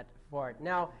format for it.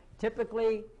 Now,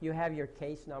 typically, you have your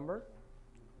case number,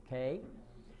 okay,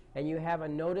 and you have a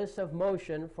notice of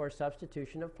motion for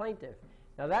substitution of plaintiff.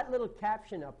 Now, that little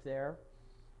caption up there,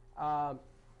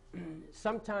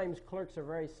 sometimes clerks are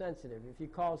very sensitive. If you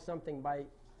call something by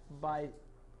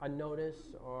a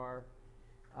notice or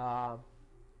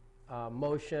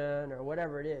motion or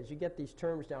whatever it is, you get these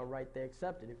terms down right, they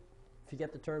accept it. If you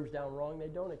get the terms down wrong, they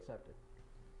don't accept it.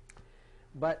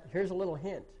 But here's a little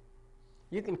hint.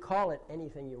 You can call it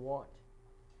anything you want,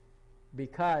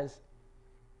 because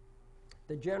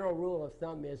the general rule of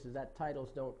thumb is that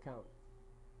titles don't count.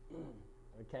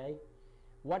 Okay?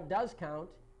 What does count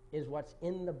is what's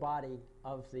in the body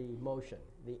of the motion,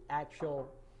 the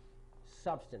actual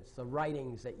substance, the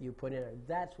writings that you put in it.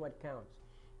 That's what counts.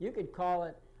 You could call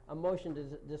it a motion to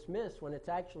dismiss when it's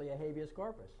actually a habeas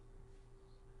corpus.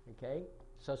 Okay?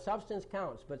 So substance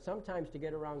counts, but sometimes to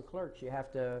get around clerks, you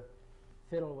have to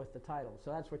fiddle with the title. So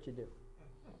that's what you do.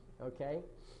 Okay?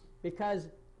 Because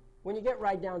when you get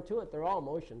right down to it, they're all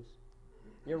motions.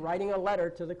 You're writing a letter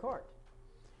to the court.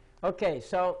 Okay,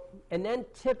 so, and then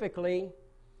typically,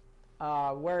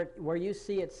 where you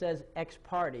see it says ex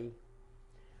parte,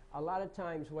 a lot of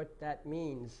times what that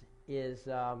means is,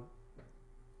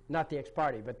 not the ex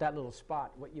parte, but that little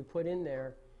spot, what you put in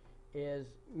there is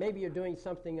maybe you're doing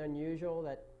something unusual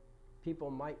that people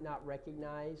might not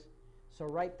recognize. So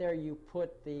right there you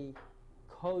put the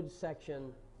code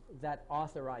section that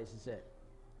authorizes it.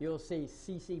 You'll see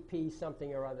CCP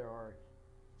something or other, or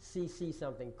CC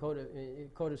something, Code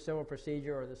of Civil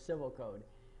Procedure or the Civil Code,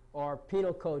 or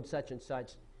Penal Code such and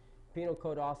such. Penal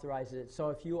Code authorizes it.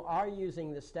 So if you are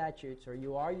using the statutes or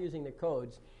you are using the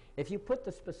codes, if you put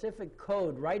the specific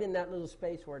code right in that little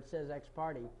space where it says ex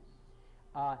parte,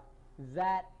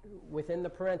 that within the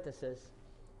parenthesis,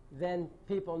 then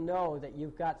people know that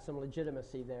you've got some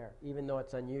legitimacy there, even though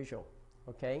it's unusual,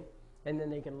 okay? And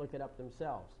then they can look it up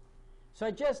themselves.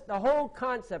 So just the whole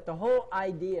concept, the whole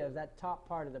idea of that top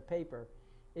part of the paper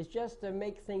is just to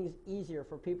make things easier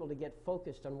for people to get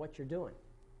focused on what you're doing.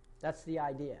 That's the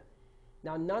idea.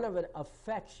 Now, none of it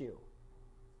affects you.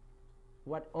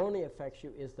 What only affects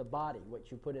you is the body,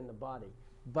 what you put in the body.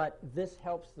 But this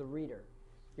helps the reader.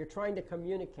 You're trying to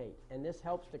communicate, and this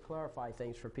helps to clarify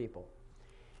things for people.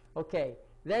 Okay,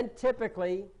 then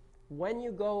typically, when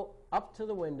you go up to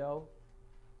the window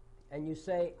and you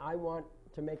say, I want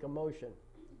to make a motion,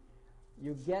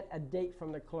 you get a date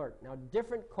from the clerk. Now,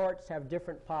 different courts have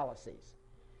different policies.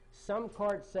 Some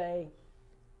courts say,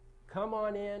 come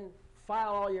on in,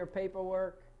 file all your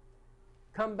paperwork,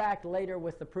 come back later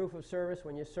with the proof of service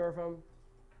when you serve them,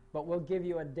 but we'll give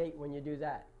you a date when you do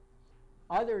that.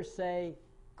 Others say,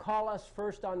 call us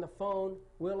first on the phone,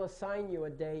 we'll assign you a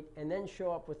date, and then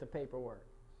show up with the paperwork.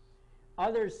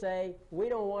 Others say, we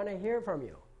don't want to hear from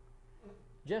you.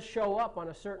 Just show up on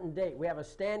a certain date. We have a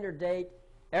standard date.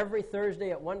 Every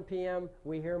Thursday at 1 p.m.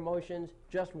 we hear motions.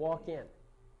 Just walk in.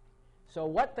 So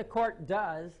what the court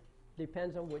does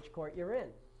depends on which court you're in.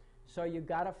 So you've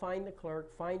got to find the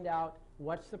clerk, find out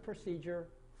what's the procedure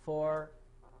for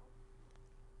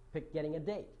getting a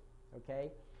date. Okay?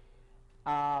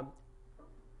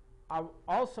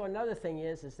 Also, another thing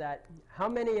is that how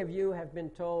many of you have been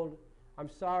told, I'm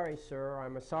sorry, sir, or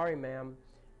I'm sorry, ma'am,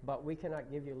 but we cannot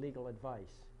give you legal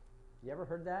advice? You ever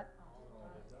heard that?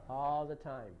 All the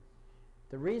time.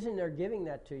 The reason they're giving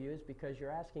that to you is because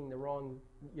you're asking the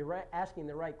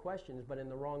right questions, but in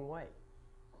the wrong way.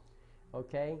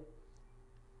 Okay?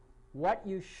 What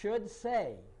you should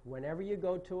say whenever you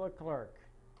go to a clerk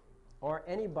or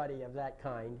anybody of that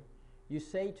kind, you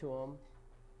say to them,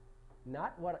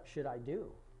 not what should I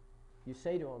do? You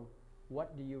say to them,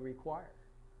 what do you require?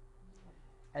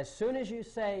 As soon as you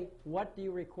say, what do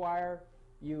you require,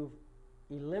 you've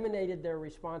eliminated their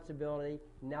responsibility.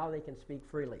 Now they can speak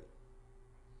freely.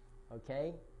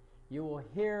 Okay? You will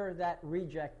hear that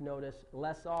reject notice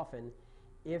less often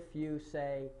if you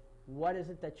say, what is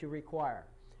it that you require?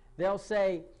 They'll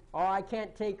say, oh, I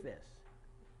can't take this.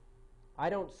 I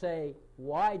don't say,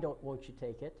 why won't you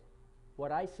take it?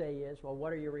 what I say is, well,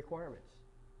 what are your requirements?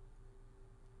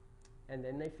 And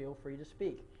then they feel free to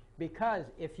speak. Because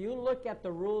if you look at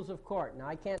the rules of court, now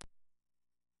I can't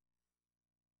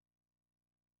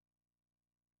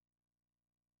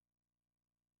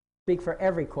speak for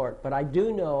every court, but I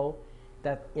do know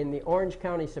that in the Orange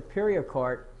County Superior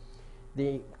Court,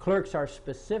 the clerks are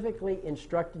specifically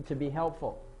instructed to be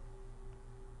helpful.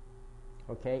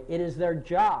 Okay? It is their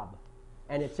job,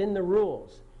 and it's in the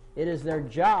rules. It is their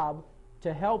job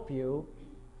to help you,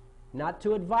 not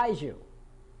to advise you.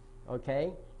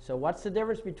 Okay? So what's the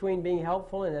difference between being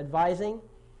helpful and advising?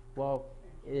 Well,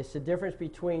 it's the difference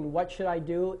between what should I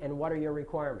do and what are your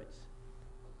requirements.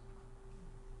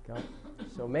 Okay?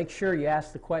 So make sure you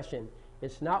ask the question.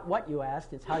 It's not what you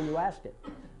asked, it's how you asked it.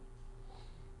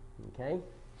 Okay?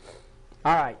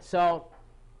 All right, so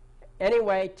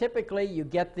anyway, typically you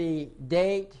get the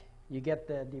date, you get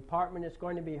the department it's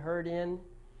going to be heard in,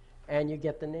 and you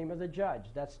get the name of the judge.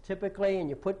 That's typically, and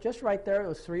you put just right there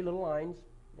those 3 little lines,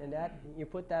 and that you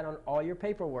put that on all your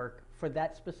paperwork for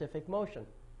that specific motion.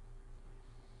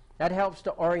 That helps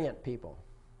to orient people.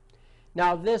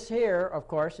 Now this here, of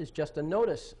course, is just a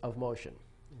notice of motion.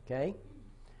 Okay?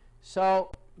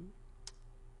 So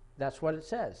that's what it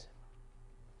says.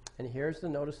 And here's the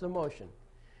notice of motion.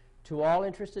 To all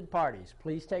interested parties,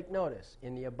 please take notice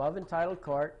in the above entitled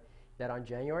court that on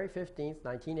January 15th,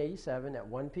 1987 at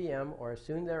 1 p.m. or as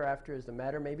soon thereafter as the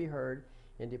matter may be heard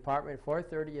in Department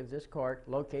 430 of this court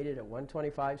located at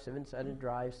 125 7th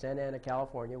Drive, Santa Ana,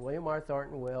 California, William R.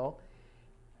 Thornton will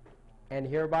and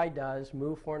hereby does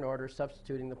move for an order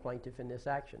substituting the plaintiff in this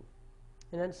action.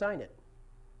 And then sign it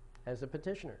as a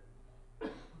petitioner.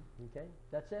 Okay?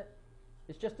 That's it.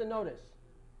 It's just a notice.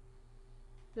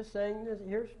 Just saying,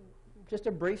 here's just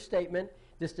a brief statement.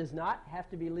 This does not have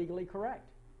to be legally correct.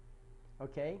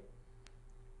 Okay?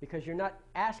 Because you're not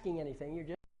asking anything. You're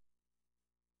just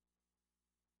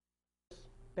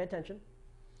pay attention.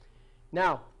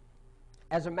 Now,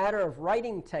 as a matter of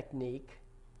writing technique,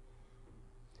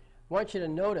 I want you to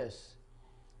notice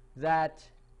that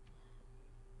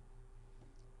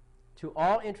to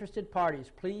all interested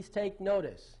parties, please take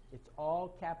notice. It's all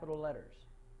capital letters.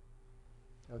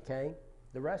 Okay?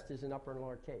 The rest is in upper and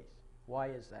lower case. Why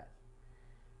is that?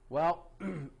 Well,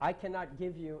 I cannot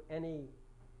give you any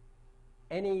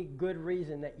good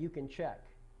reason that you can check.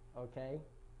 Okay?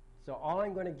 So all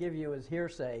I'm going to give you is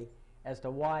hearsay as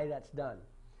to why that's done.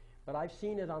 But I've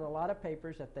seen it on a lot of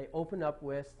papers that they open up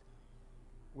with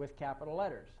capital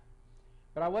letters.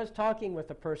 But I was talking with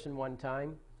a person one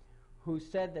time who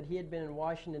said that he had been in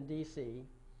Washington, D.C.,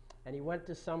 and he went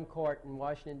to some court in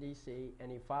Washington, D.C.,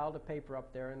 and he filed a paper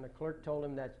up there, and the clerk told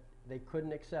him that they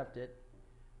couldn't accept it.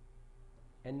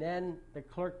 And then the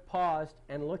clerk paused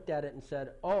and looked at it and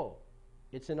said, "Oh,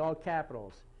 it's in all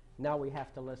capitals. Now we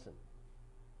have to listen."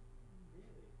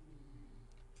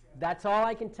 That's all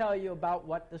I can tell you about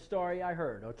what the story I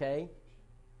heard, okay?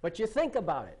 But you think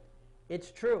about it.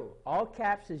 It's true. All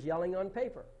caps is yelling on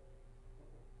paper.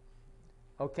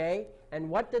 Okay? And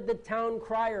what did the town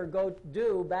crier go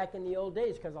do back in the old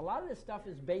days? Because a lot of this stuff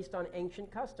is based on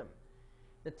ancient custom.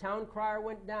 The town crier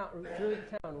went down through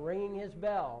the town, ringing his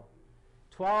bell,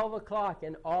 12 o'clock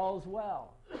and all's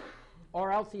well.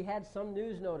 Or else he had some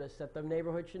news notice that the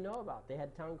neighborhood should know about. They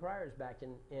had town criers back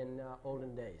in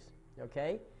olden days.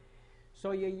 Okay?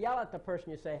 So you yell at the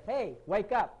person, you say, "Hey,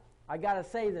 wake up. I got to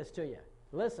say this to you.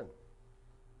 Listen."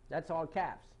 That's all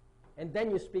caps. And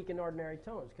then you speak in ordinary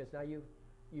tones, because now you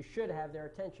should have their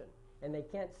attention. And they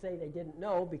can't say they didn't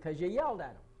know because you yelled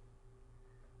at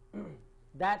them.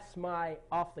 That's my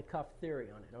off-the-cuff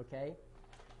theory on it, okay?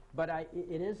 But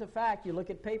it is a fact. You look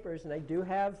at papers, and they do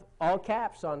have all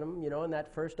caps on them, in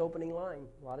that first opening line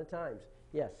a lot of times.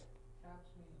 Yes? Caps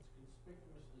means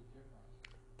conspicuously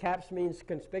different. Caps means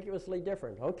conspicuously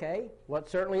different. Okay. Well, it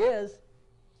certainly is.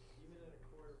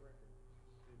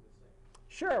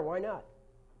 Sure, why not?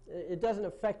 It doesn't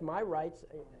affect my rights,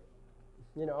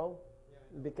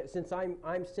 because since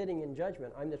I'm sitting in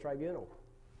judgment, I'm the tribunal.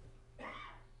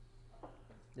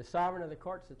 The sovereign of the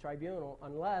court's the tribunal,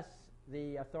 unless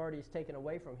the authority is taken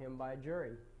away from him by a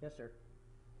jury. Yes, sir.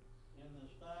 In the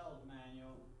Styles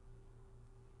Manual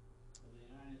of the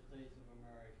United States of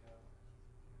America,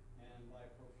 and by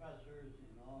professors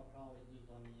in all colleges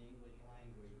on the English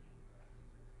language,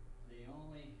 the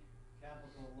only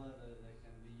capital letter that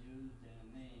can be used in a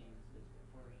name is the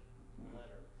first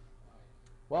letter.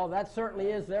 Well, that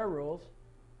certainly is their rules.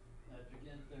 That's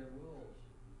against their rules.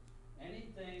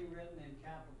 Anything written in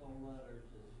capital letters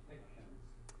is fiction.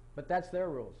 But that's their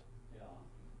rules. Yeah.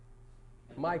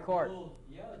 My court.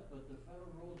 Yes, but the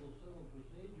Federal Rules of Civil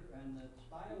Procedure and the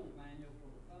Styles Manual for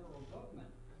the federal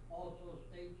government also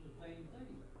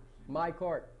My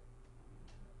court.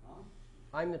 Huh?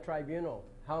 I'm the tribunal.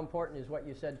 How important is what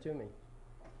you said to me?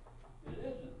 It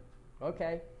isn't.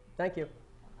 Okay, thank you.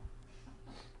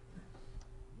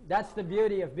 That's the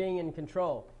beauty of being in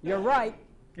control. You're right,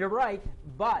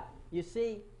 but you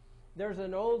see, there's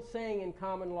an old saying in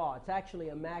common law. It's actually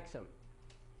a maxim.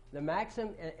 The maxim,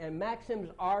 and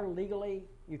maxims are legally,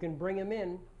 you can bring them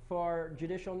in for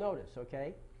judicial notice,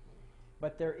 okay?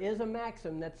 But there is a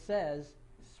maxim that says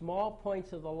small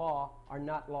points of the law are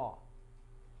not law.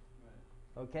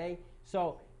 Right. Okay?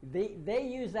 So they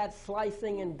use that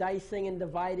slicing and dicing and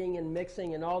dividing and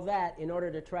mixing and all that in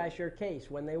order to trash your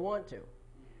case when they want to.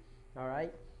 All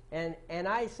right? And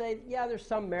I say, yeah, there's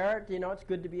some merit. You know, it's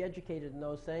good to be educated in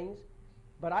those things.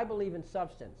 But I believe in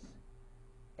substance.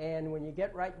 And when you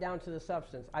get right down to the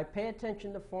substance, I pay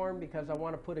attention to form because I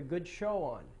want to put a good show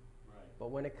on. Right. But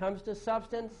when it comes to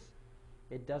substance,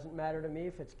 it doesn't matter to me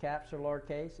if it's caps or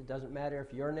lowercase. It doesn't matter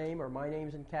if your name or my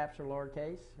name's in caps or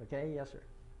lowercase. Okay? Yes, sir.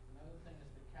 Another thing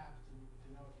is the caps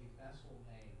denote the vessel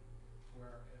name,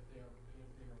 where if they're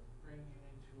bringing you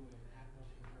into an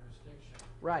admiralty jurisdiction,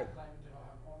 Right. they're claiming to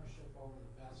have ownership over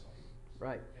the vessel.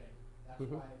 Right. Okay, that's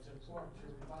Mhm. why it's important to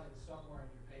provide it somewhere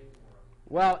in your paperwork.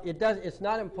 Well, it's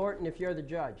not important if you're the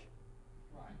judge.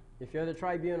 Right. If you're the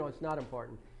tribunal, it's not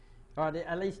important. Or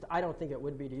at least I don't think it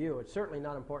would be to you. It's certainly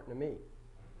not important to me.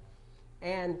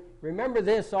 And remember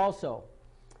this also,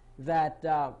 that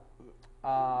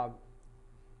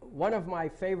one of my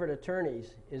favorite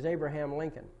attorneys is Abraham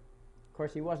Lincoln. Of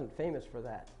course, he wasn't famous for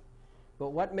that. But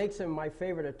what makes him my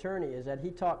favorite attorney is that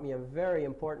he taught me a very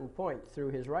important point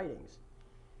through his writings.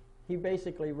 He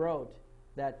basically wrote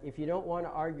that if you don't want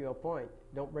to argue a point,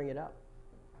 don't bring it up.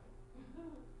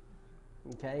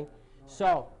 Okay?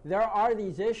 So there are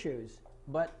these issues,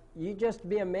 but you just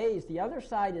be amazed. The other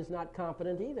side is not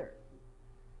competent either.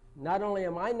 Not only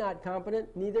am I not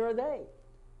competent, neither are they.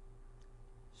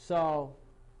 So,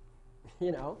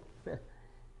 you know,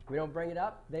 we don't bring it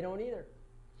up, they don't either.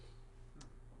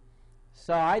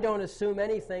 So I don't assume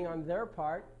anything on their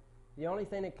part. The only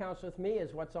thing that counts with me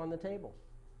is what's on the table.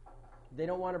 They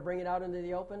don't want to bring it out into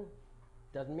the open,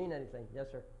 doesn't mean anything.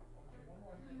 Yes, sir. Okay, one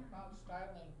more thing about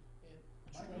styling it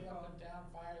straight up and down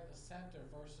via the center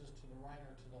versus to the right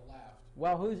or to the left.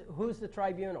 Well, who's the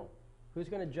tribunal? Who's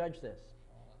going to judge this?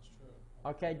 Oh, that's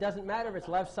true. Okay, doesn't matter if it's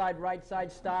left side, right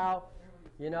side style,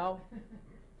 you know.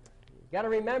 You got to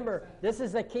remember, this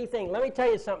is the key thing. Let me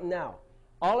tell you something now.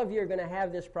 All of you are going to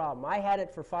have this problem. I had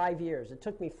it for 5 years. It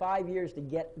took me 5 years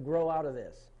to grow out of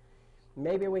this.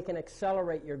 Maybe we can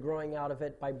accelerate your growing out of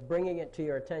it by bringing it to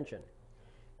your attention.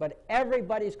 But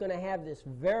everybody's going to have this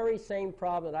very same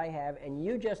problem that I have, and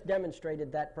you just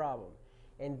demonstrated that problem.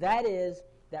 And that is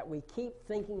that we keep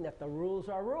thinking that the rules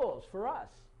are rules for us.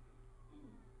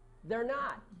 They're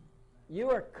not. You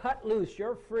are cut loose.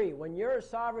 You're free. When you're a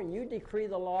sovereign, you decree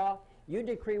the law. You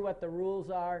decree what the rules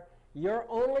are. Your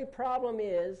only problem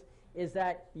is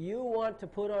that you want to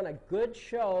put on a good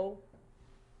show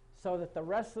so that the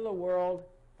rest of the world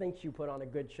thinks you put on a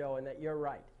good show and that you're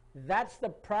right. That's the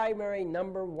primary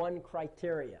number one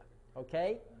criteria,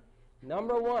 okay?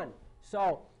 Number one.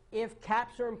 So if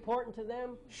caps are important to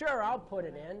them, sure, I'll put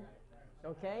it in,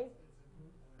 okay?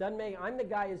 Doesn't make, I'm the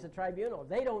guy who's the tribunal.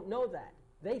 They don't know that.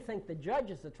 They think the judge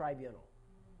is the tribunal,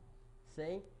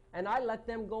 see? And I let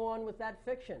them go on with that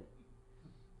fiction.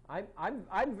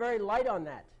 I'm very light on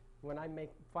that when I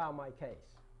file my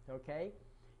case, okay?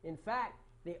 In fact,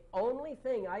 the only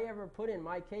thing I ever put in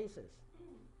my cases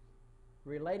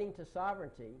relating to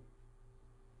sovereignty,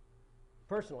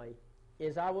 personally,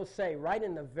 is I will say right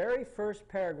in the very first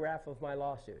paragraph of my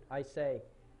lawsuit, I say,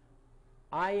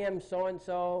 I am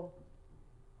so-and-so,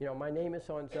 you know, my name is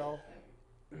so-and-so,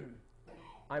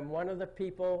 I'm one of the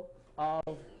people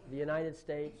of the United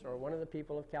States or one of the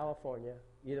people of California,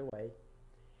 either way,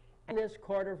 and this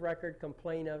court of record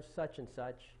complain of such and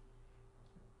such,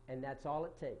 and that's all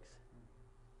it takes.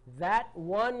 That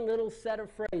one little set of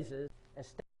phrases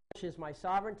establishes my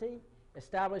sovereignty,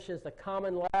 establishes the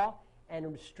common law,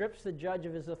 and strips the judge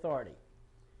of his authority.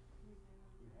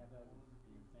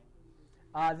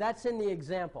 That's in the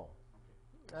example.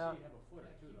 So you have a footer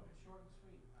too, though. It's short and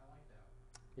sweet. I like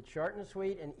that. It's short and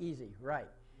sweet and easy, right.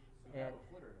 So you have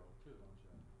a footer though, too,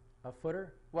 don't you? A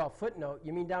footer? Well, footnote,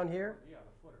 you mean down here? Yeah,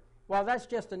 the footer. Well, that's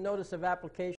just a notice of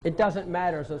application. It doesn't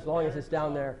matter as long as it's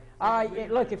down there.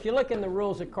 Look, if you look in the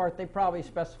rules of court, they probably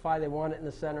specify they want it in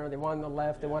the center, they want it on the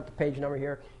left, they want the page number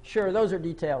here. Sure, those are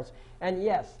details. And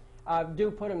yes,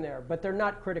 do put them there, but they're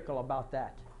not critical about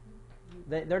that.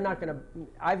 They're not going to,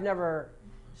 I've never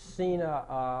seen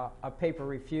a paper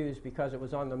refused because it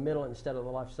was on the middle instead of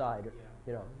the left side.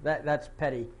 You know, that's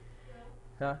petty.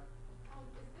 Huh?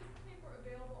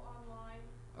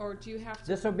 or do you have to?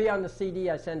 This will be on the CD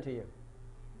I send to you.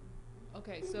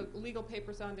 Okay, so legal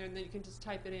paper's on there, and then you can just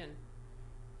type it in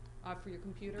for your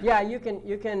computer? Yeah, you can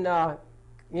you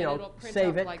it'll know, print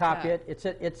save out it, like copy that.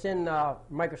 it. It's in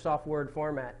Microsoft Word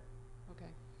format. Okay.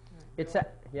 All right. It's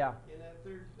yeah. In that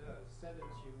third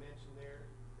sentence you mentioned there,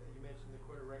 you mentioned the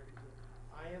court of records.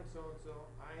 I am so-and-so,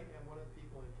 I am one of the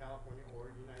people in California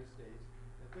or United States.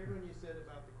 The third one you said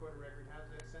about the court of record, how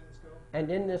does that sentence go? And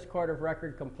in this court of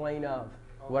record, complain of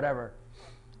whatever.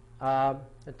 I'll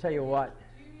tell you what.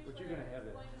 But you're going to have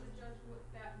that. Explain to the judge what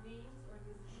that means, or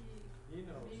does he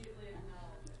knows. immediately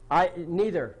acknowledge it?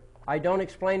 Neither. I don't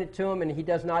explain it to him, and he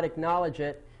does not acknowledge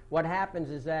it. What happens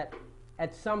is that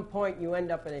at some point you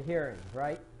end up in a hearing,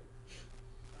 right?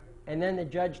 And then the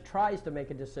judge tries to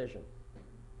make a decision.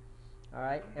 All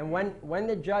right? And when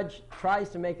the judge tries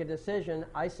to make a decision,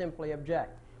 I simply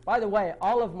object. By the way,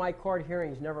 all of my court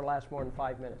hearings never last more than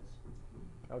 5 minutes.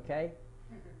 Okay?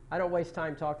 I don't waste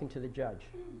time talking to the judge.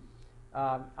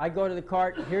 I go to the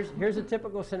court. Here's a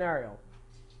typical scenario.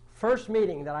 First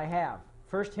meeting that I have,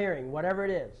 first hearing, whatever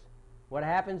it is, what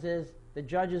happens is the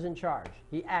judge is in charge.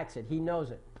 He acts it. He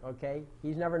knows it. Okay?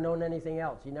 He's never known anything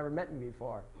else. He never met me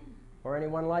before or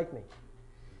anyone like me.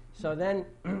 So then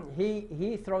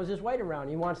he throws his weight around.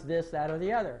 He wants this, that, or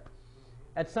the other.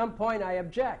 At some point, I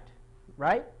object,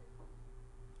 right?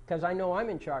 Because I know I'm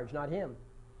in charge, not him.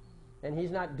 And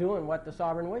he's not doing what the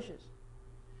sovereign wishes.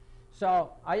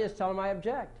 So I just tell him I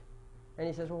object. And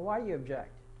he says, well, why do you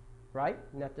object? Right?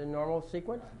 Isn't that the normal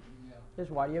sequence? He says,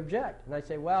 why do you object? And I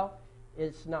say, well,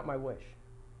 it's not my wish.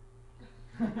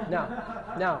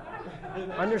 Now,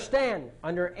 understand,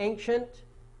 under ancient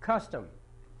custom,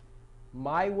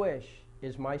 my wish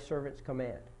is my servant's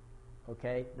command.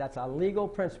 Okay? That's a legal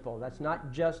principle. That's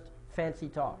not just fancy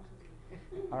talk.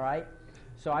 All right?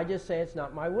 So I just say it's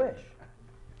not my wish.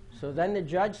 So then the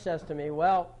judge says to me,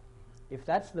 well, if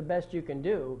that's the best you can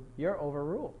do, you're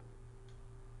overruled.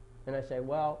 And I say,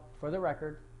 well, for the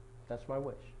record, that's my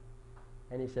wish.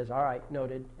 And he says, all right,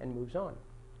 noted, and moves on.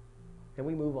 And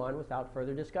we move on without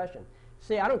further discussion.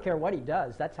 See, I don't care what he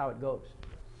does. That's how it goes.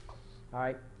 All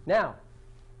right? Now,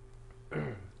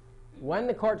 when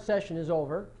the court session is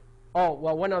over, oh,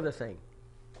 well, one other thing.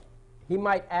 He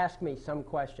might ask me some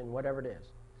question, whatever it is.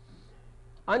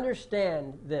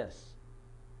 Understand this.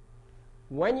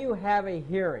 When you have a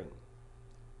hearing,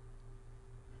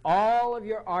 all of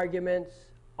your arguments,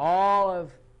 all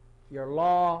of your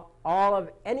law, all of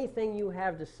anything you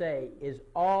have to say is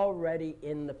already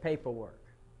in the paperwork.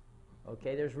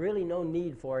 Okay? There's really no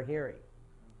need for a hearing.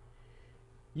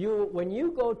 When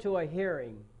you go to a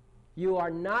hearing, you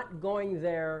are not going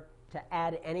there to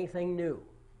add anything new.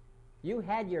 You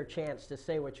had your chance to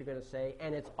say what you're going to say,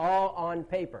 and it's all on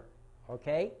paper.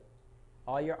 Okay?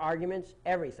 All your arguments,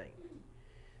 everything.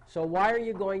 So why are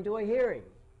you going to a hearing?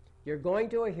 You're going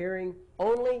to a hearing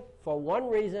only for one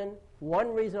reason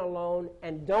alone,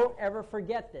 and don't ever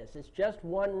forget this. It's just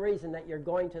one reason that you're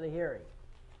going to the hearing.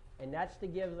 And that's to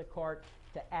give the court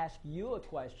to ask you a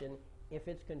question if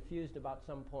it's confused about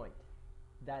some point.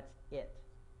 That's it.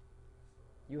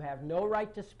 You have no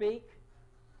right to speak.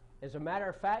 As a matter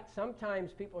of fact,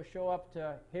 sometimes people show up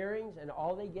to hearings and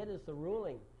all they get is the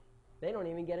ruling. They don't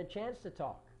even get a chance to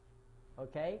talk.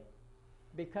 Okay?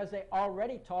 Because they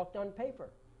already talked on paper.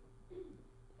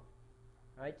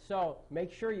 Right? So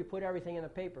make sure you put everything in the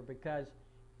paper, because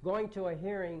going to a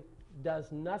hearing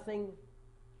does nothing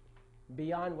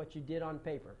beyond what you did on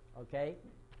paper. Okay?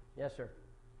 Yes, sir.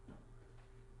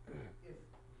 If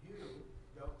you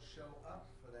don't show up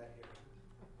for that hearing,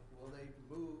 will they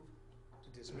move to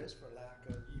dismiss for lack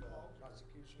of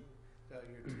prosecution,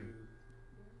 failure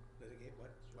to litigate,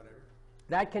 whatever?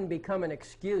 That can become an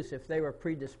excuse if they were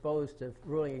predisposed to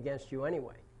ruling against you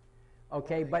anyway.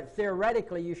 Okay, but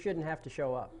theoretically you shouldn't have to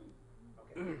show up.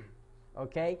 Okay.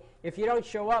 Okay? If you don't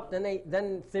show up,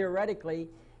 then theoretically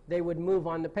they would move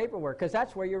on the paperwork, because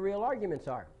that's where your real arguments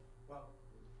are. Well,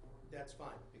 that's fine,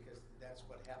 because that's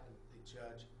what happened. The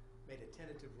judge made a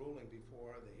tentative ruling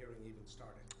before the hearing even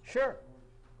started. Sure.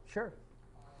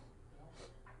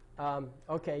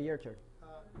 Okay, your turn.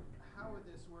 How would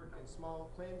this work in small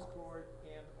claims court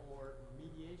and or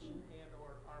mediation and or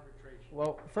arbitration?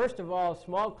 Well, first of all,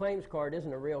 small claims court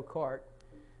isn't a real court.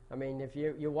 I mean, if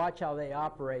you watch how they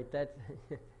operate,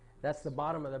 that's the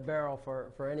bottom of the barrel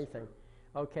for anything.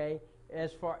 Okay?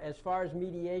 As far as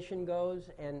mediation goes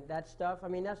and that stuff, I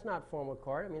mean, that's not formal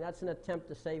court. I mean, that's an attempt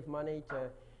to save money, to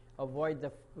avoid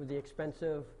the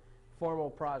expensive formal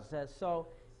process. So,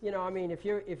 you know, I mean, if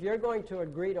you're going to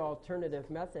agree to alternative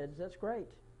methods, that's great.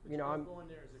 You know, I'm going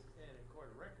there as a court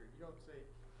of record. You don't say,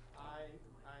 I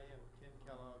am Ken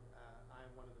Kellogg. I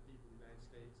am one of the people of the United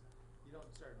States. You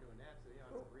don't start doing that, so you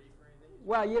on a brief or anything?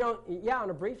 Well, you don't, yeah, on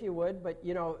a brief you would, but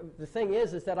you know, the thing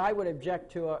is that I would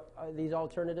object to these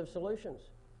alternative solutions.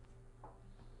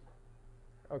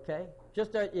 Okay?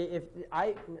 Just if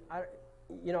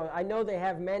you know, I know they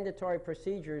have mandatory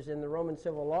procedures in the Roman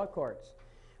civil law courts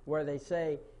where they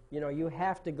say, you know, you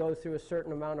have to go through a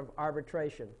certain amount of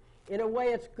arbitration. In a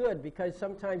way, it's good because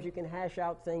sometimes you can hash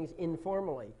out things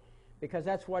informally because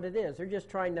that's what it is. They're just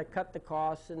trying to cut the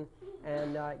costs and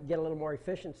get a little more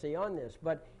efficiency on this.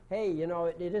 But, hey, you know,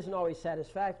 it isn't always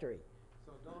satisfactory.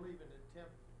 So don't even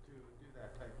attempt to do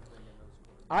that type of thing in those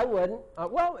courts? I wouldn't.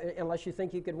 Well, unless you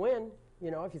think you could win. You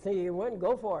know, if you think you can win,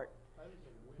 go for it.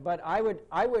 But I would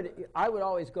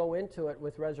always go into it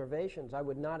with reservations. I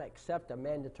would not accept a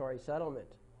mandatory settlement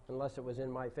unless it was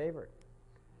in my favor.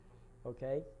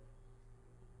 Okay?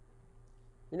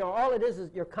 You know, all it is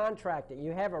you're contracting.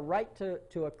 You have a right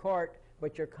to a court,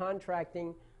 but you're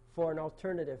contracting for an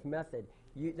alternative method.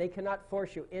 They cannot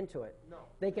force you into it. No.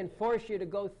 They can force you to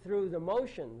go through the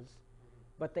motions,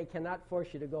 but they cannot force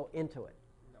you to go into it.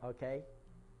 No. Okay?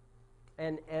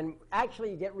 And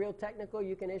actually, you get real technical,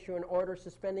 you can issue an order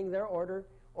suspending their order,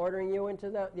 ordering you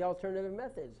into the alternative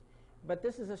methods. But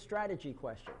this is a strategy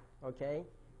question, okay?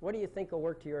 What do you think will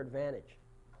work to your advantage?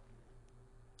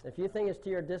 If you think it's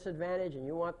to your disadvantage and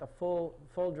you want the full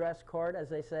dress court, as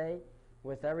they say,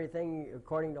 with everything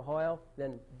according to Hoyle,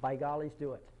 then by gollies,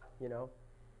 do it, you know?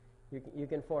 You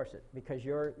can force it because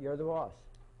you're the boss.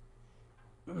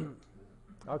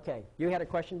 Okay, you had a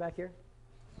question back here?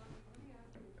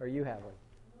 Or you have one?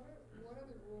 What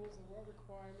other rules and what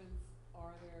requirements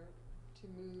are there to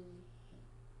move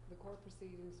the court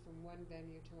proceedings from one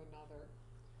venue to another?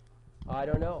 I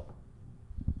don't know.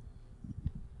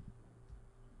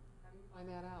 How do you find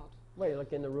that out? Well, you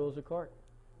look in the rules of court.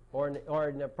 Or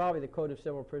probably the Code of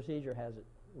Civil Procedure has it,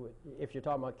 if you're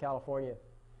talking about California.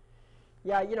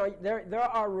 Yeah, you know, there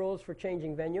are rules for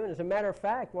changing venue. And as a matter of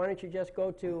fact, why don't you just go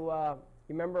to, you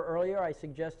remember earlier I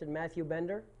suggested Matthew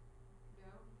Bender?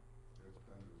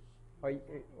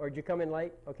 Or did you come in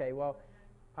late? Okay, well,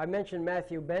 I mentioned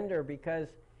Matthew Bender because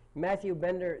Matthew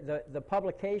Bender, the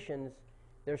publications,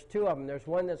 there's two of them. There's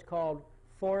one that's called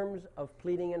Forms of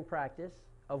Pleading and Practice,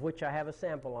 of which I have a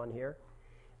sample on here.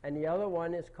 And the other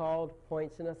one is called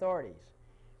Points and Authorities.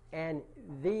 And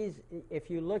these,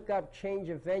 if you look up change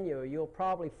of venue, you'll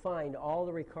probably find all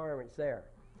the requirements there.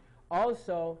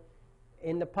 Also,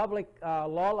 in the public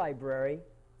law library,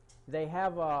 they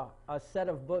have a set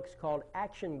of books called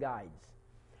action guides.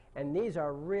 And these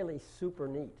are really super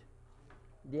neat.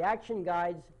 The action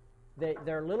guides,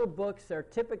 they're little books. They're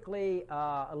typically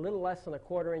a little less than a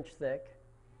 1/4 inch thick.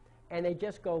 And they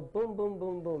just go boom, boom,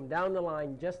 boom, boom, down the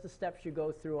line, just the steps you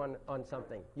go through on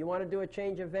something. You want to do a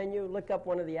change of venue? Look up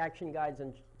one of the action guides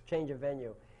and change of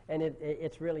venue. And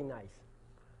it's really nice.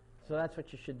 So that's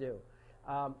what you should do.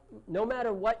 No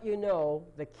matter what you know,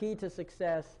 the key to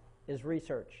success is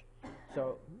research.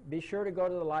 So be sure to go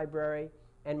to the library,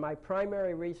 and my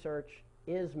primary research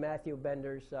is Matthew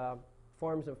Bender's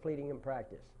Forms of Pleading and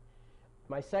Practice.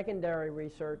 My secondary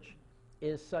research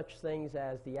is such things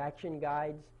as the action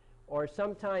guides, or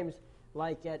sometimes,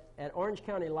 like at Orange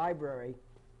County Library,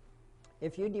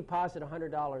 if you deposit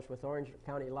 $100 with Orange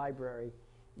County Library,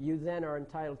 you then are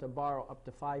entitled to borrow up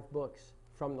to 5 books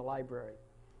from the library.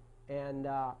 And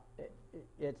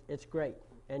it's great.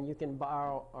 And you can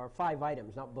borrow, or 5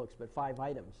 items, not books, but 5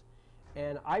 items.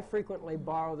 And I frequently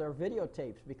borrow their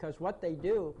videotapes because what they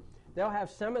do, they'll have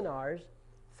seminars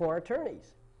for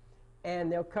attorneys.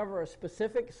 And they'll cover a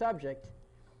specific subject,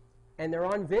 and they're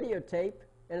on videotape,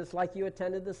 and it's like you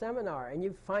attended the seminar. And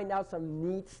you find out some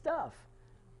neat stuff,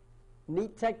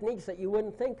 neat techniques that you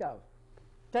wouldn't think of.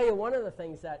 Tell you one of the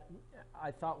things that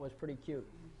I thought was pretty cute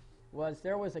was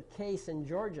there was a case in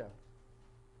Georgia.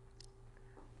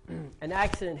 An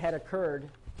accident had occurred,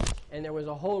 and there was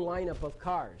a whole lineup of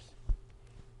cars.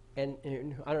 And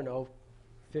I don't know,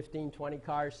 15, 20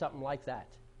 cars, something like that.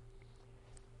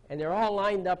 And they're all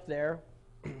lined up there.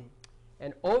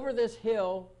 And over this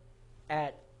hill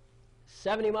at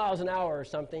 70 miles an hour or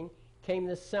something came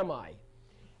this semi.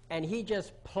 And he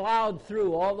just plowed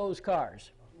through all those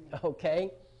cars,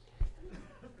 okay?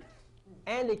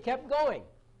 And he kept going.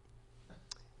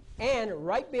 And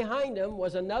right behind him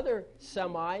was another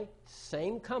semi,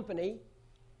 same company,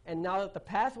 and now that the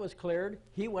path was cleared,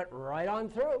 he went right on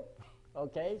through.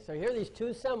 Okay, so here these 2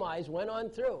 semis went on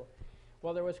through.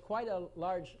 Well, there was quite a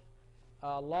large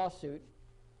lawsuit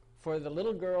for the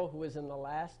little girl who was in the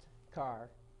last car,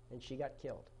 and she got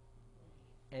killed.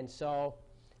 And so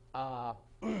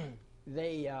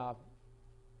they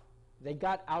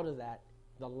got out of that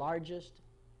the largest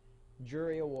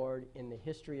jury award in the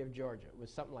history of Georgia. It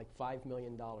was something like $5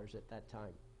 million at that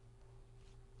time.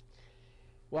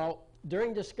 Well,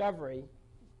 during discovery,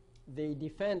 the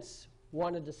defense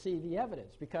wanted to see the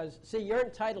evidence because, see, you're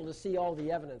entitled to see all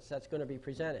the evidence that's going to be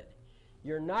presented.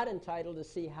 You're not entitled to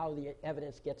see how the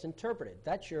evidence gets interpreted.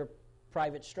 That's your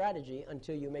private strategy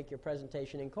until you make your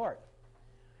presentation in court.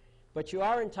 But you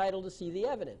are entitled to see the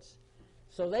evidence.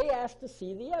 So they asked to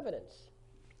see the evidence.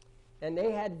 And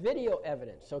they had video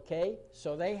evidence, okay?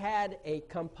 So they had a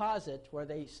composite where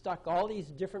they stuck all these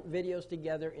different videos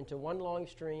together into one long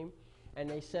stream, and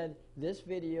they said, this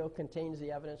video contains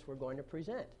the evidence we're going to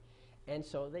present. And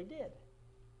so they did,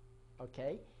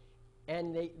 okay?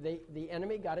 And the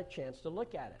enemy got a chance to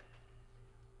look at it.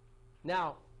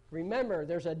 Now, remember,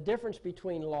 there's a difference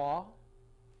between law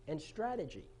and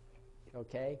strategy,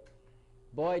 okay?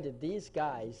 Boy, did these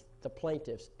guys, the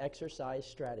plaintiffs, exercise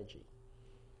strategy.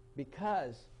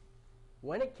 Because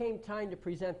when it came time to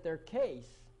present their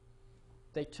case,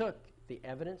 they took the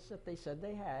evidence that they said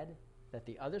they had, that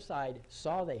the other side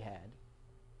saw they had,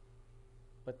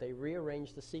 but they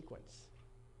rearranged the sequence.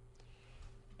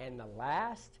 And the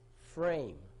last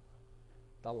frame,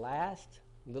 the last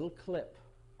little clip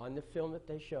on the film that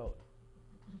they showed,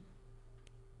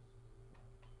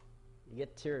 you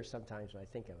get tears sometimes when I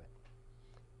think of it.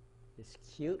 This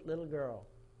cute little girl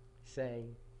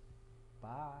saying,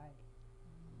 bye,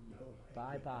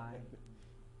 bye-bye,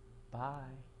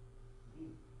 bye.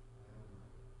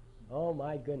 Oh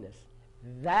my goodness.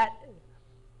 That,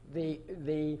 the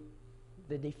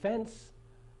defense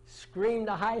screamed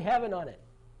to high heaven on it.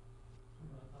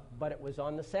 But it was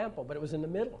on the sample, but it was in the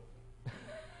middle.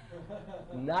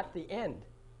 Not the end.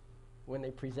 When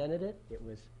they presented it, it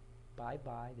was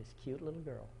bye-bye, this cute little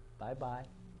girl, bye-bye.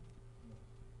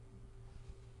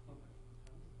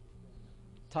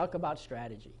 Talk about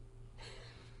strategy.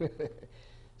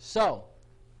 So,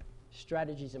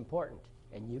 strategy is important,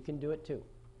 and you can do it too.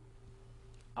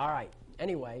 All right.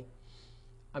 Anyway,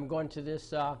 I'm going to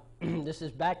this. This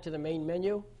is back to the main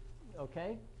menu,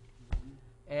 okay?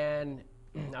 And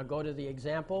I'll go to the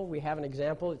example. We have an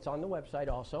example. It's on the website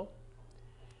also.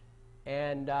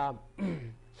 And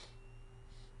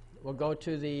we'll go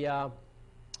to the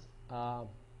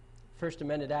First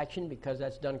Amended action because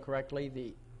that's done correctly.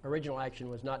 The original action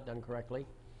was not done correctly.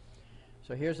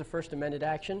 So here's the First Amended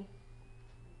action.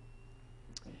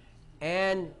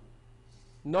 And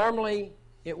normally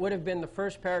it would have been the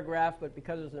first paragraph, but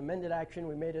because it's an amended action,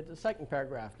 we made it the second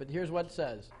paragraph. But here's what it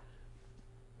says.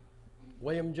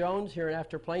 William Jones,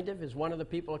 hereinafter plaintiff, is one of the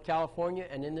people of California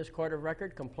and in this court of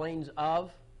record complains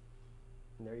of,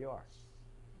 and there you are.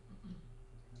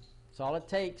 That's all it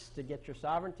takes to get your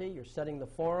sovereignty. You're setting the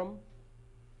forum.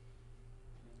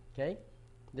 Okay?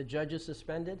 The judge is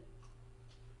suspended.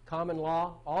 Common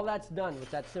law. All that's done with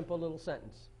that simple little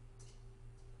sentence.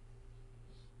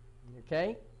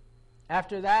 Okay?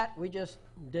 After that, we just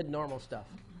did normal stuff.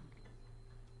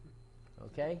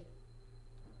 Okay?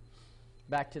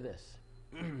 Back to this.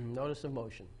 Notice of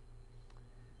motion.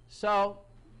 So,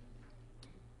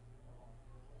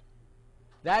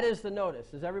 that is the notice.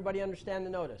 Does everybody understand the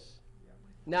notice?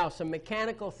 Now, some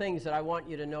mechanical things that I want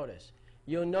you to notice.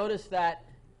 You'll notice that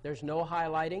there's no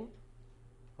highlighting.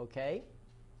 Okay?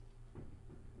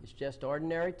 It's just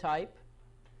ordinary type.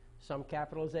 Some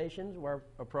capitalizations where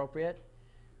appropriate.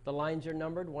 The lines are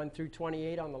numbered 1 through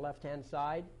 28 on the left-hand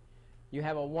side. You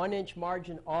have a 1-inch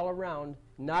margin all around,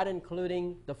 not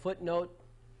including the footnote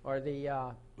or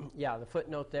the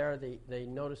footnote there, the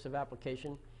notice of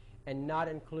application, and not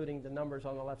including the numbers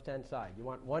on the left-hand side. You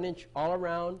want 1 inch all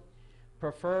around.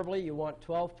 Preferably, you want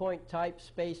 12-point type,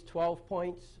 spaced 12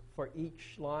 points for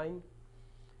each line.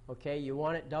 Okay, you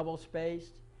want it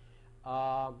double-spaced.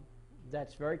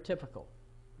 That's very typical.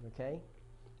 Okay,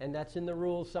 and that's in the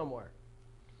rules somewhere.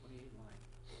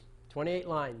 28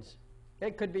 lines.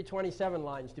 It could be 27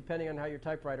 lines, depending on how your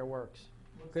typewriter works.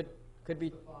 Could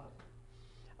be.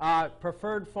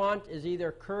 Preferred font is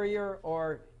either Courier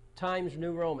or Times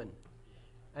New Roman,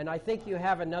 and I think you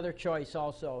have another choice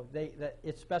also.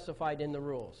 It's specified in the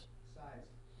rules. Size.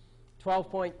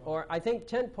 12-point, or I think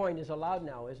 10-point is allowed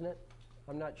now, isn't it?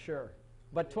 I'm not sure,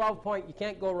 but 12-point, you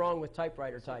can't go wrong with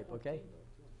typewriter type. Okay.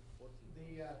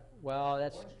 Well,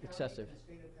 that's excessive.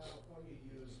 The state of California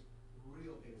use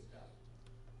real big stuff.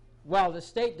 Well, the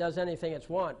state does anything it's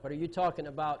want, but are you talking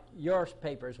about your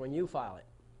papers when you file it?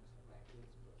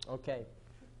 Okay.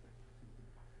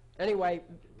 Anyway,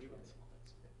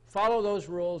 follow those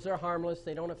rules. They're harmless.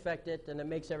 They don't affect it, and it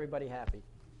makes everybody happy.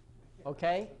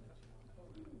 Okay?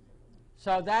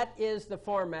 So that is the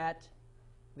format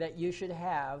that you should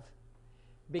have.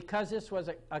 Because this was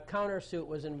a countersuit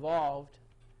was involved,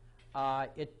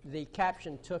 the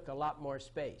caption took a lot more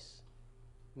space.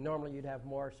 Normally you'd have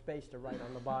more space to write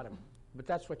on the bottom, but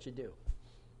that's what you do.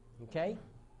 Okay?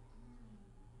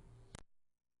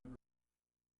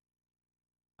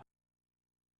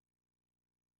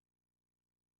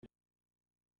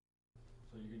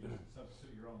 So you can just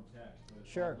substitute your own text, but it's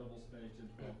Sure. all double-spaced and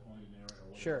 12-point in error or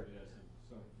whatever Sure. it is. And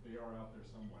so they are out there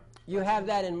somewhere. You have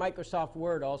that in Microsoft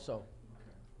Word also.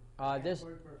 Okay. This,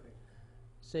 Word perfect.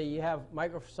 see, you have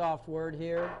Microsoft Word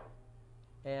here,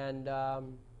 and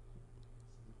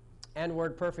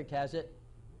WordPerfect has it.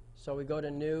 So we go to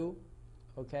New,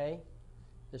 okay?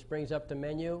 This brings up the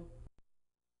menu.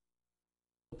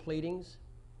 Pleadings,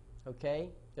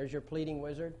 okay? There's your pleading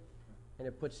wizard, and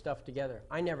it puts stuff together.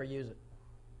 I never use it.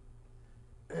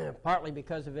 Partly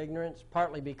because of ignorance,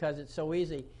 partly because it's so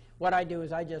easy. What I do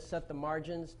is I just set the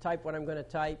margins, type what I'm going to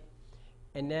type,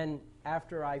 and then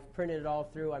after I've printed it all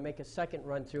through, I make a second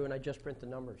run through and I just print the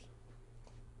numbers.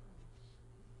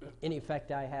 In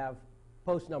effect, I have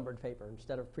post-numbered paper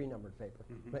instead of pre-numbered paper.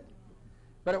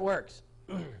 But it works.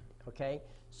 Okay?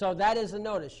 So that is the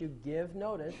notice. You give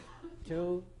notice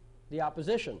to the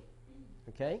opposition.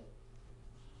 Okay?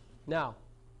 Now,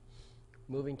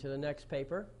 moving to the next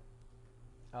paper.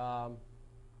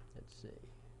 Let's see.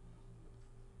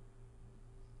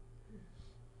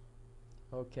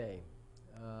 Okay.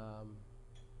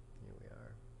 Here we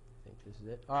are. I think this is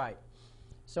it. All right.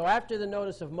 So after the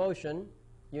notice of motion,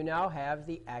 you now have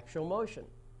the actual motion.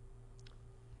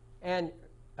 And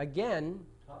again,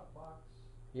 Top box.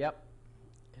 yep.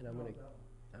 And I'm No, going to that one.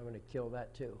 I'm going to kill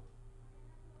that too.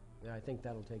 Yeah, I think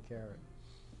that'll take care of it.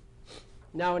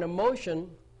 Now in a motion,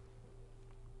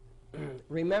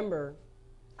 remember,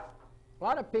 a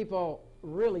lot of people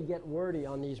really get wordy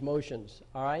on these motions,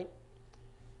 all right?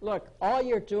 Look, all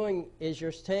you're doing is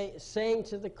you're saying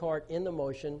to the court in the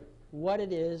motion what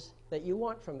it is that you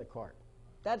want from the court.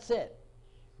 That's it.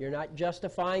 You're not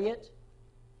justifying it.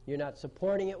 You're not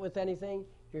supporting it with anything.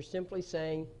 You're simply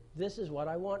saying, this is what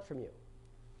I want from you.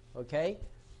 Okay?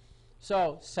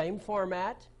 So, same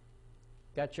format.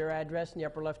 Got your address in the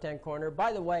upper left-hand corner.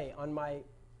 By the way, on my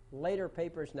later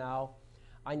papers now,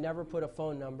 I never put a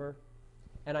phone number,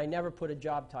 and I never put a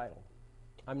job title.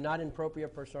 I'm not in propria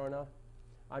persona.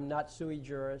 I'm not sui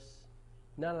juris.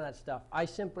 None of that stuff. I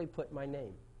simply put my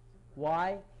name.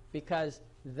 Why? Because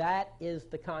that is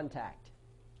the contact.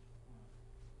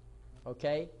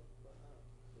 Okay?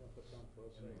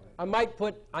 I might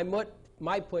put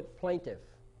plaintiff,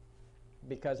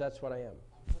 because that's what I am.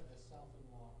 I'm putting a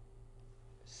self-in-law.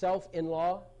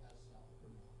 Self-in-law? As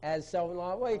self-in-law. As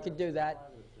self-in-law? Well, you could do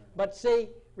that. But see,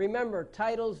 remember,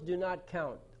 titles do not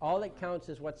count. All that counts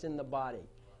is what's in the body.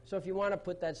 So if you want to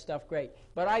put that stuff, great.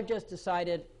 But I've just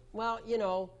decided, well, you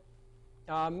know,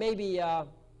 maybe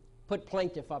put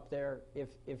plaintiff up there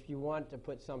if you want to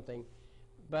put something.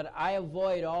 But I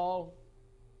avoid all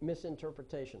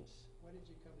misinterpretations. Why did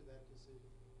you come to that decision?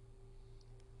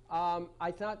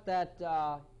 I thought that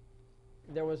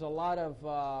there was a lot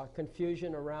of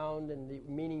confusion around and the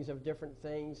meanings of different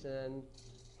things,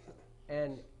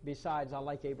 and besides, I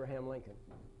like Abraham Lincoln.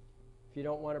 If you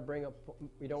don't want to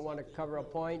you don't want to cover a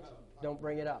point, don't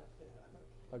bring it up.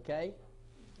 Okay?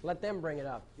 Let them bring it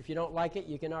up. If you don't like it,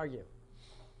 you can argue.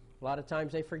 A lot of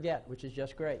times they forget, which is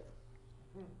just great.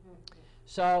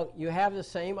 So you have the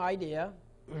same idea.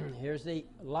 Here's the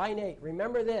line 8.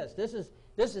 Remember this.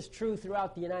 This is true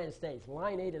throughout the United States.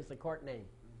 Line 8 is the court name.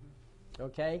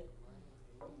 Okay?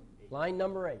 Line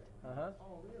number 8. Uh-huh.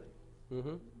 Oh, really?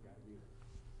 Mm-hmm.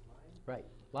 Right.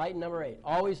 Line number 8.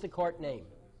 Always the court name.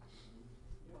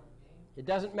 It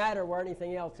doesn't matter where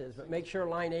anything else is, but make sure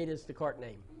line 8 is the court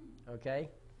name. Okay?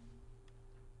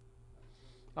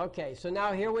 Okay, so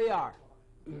now here we are.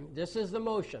 This is the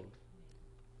motion.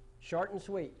 Short and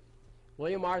sweet.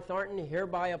 William R. Thornton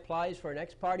hereby applies for an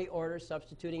ex parte order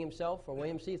substituting himself for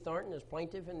William C. Thornton as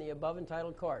plaintiff in the above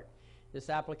entitled court. This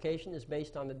application is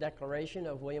based on the declaration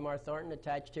of William R. Thornton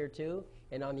attached hereto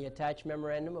and on the attached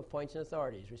memorandum of points and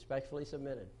authorities respectfully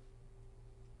submitted.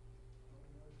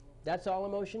 That's all a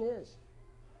motion is.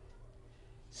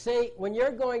 See, when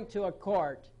you're going to a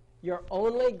court, you're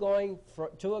only going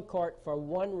to a court for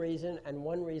one reason and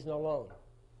one reason alone.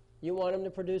 You want them to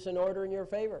produce an order in your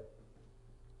favor.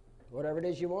 Whatever it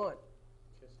is you want.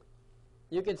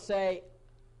 You could say,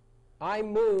 I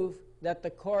move that the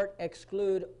court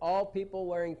exclude all people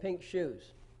wearing pink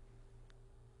shoes.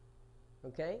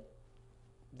 Okay?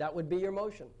 That would be your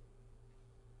motion.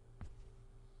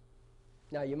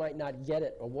 Now, you might not get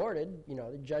it awarded. You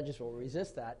know, the judges will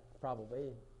resist that,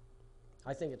 probably.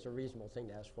 I think it's a reasonable thing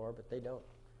to ask for, but they don't,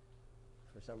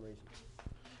 for some reason.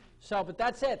 So, but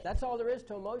that's it. That's all there is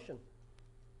to a motion.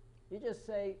 You just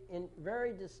say in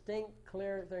very distinct,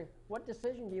 clear thing, what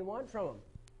decision do you want from them?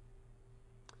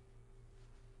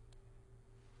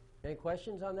 Any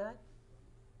questions on that?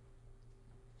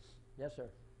 Yes, sir.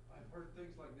 I've heard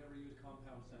things like never use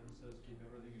compound sentences, keep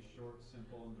everything as short,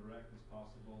 simple, and direct as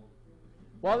possible.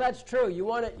 Well, that's true. You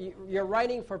want to, you're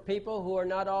writing for people who are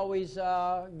not always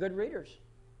good readers.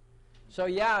 So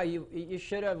yeah, you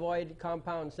should avoid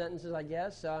compound sentences, I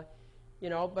guess. You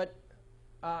know, but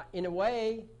in a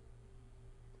way,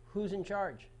 who's in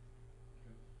charge?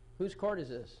 Whose court is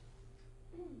this?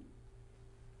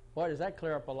 Boy, does that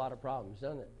clear up a lot of problems,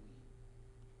 doesn't it?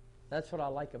 That's what I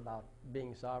like about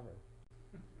being sovereign.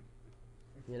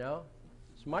 You know,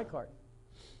 it's my court.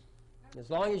 As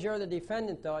long as you're the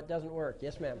defendant, though, it doesn't work.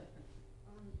 Yes, ma'am.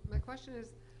 My question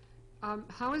is,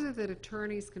 how is it that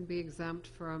attorneys can be exempt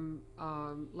from,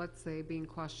 let's say, being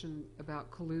questioned about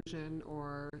collusion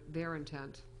or their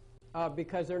intent?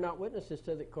 Because they're not witnesses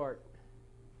to the court.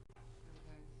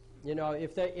 Okay. You know,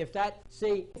 if that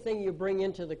thing you bring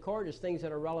into the court is things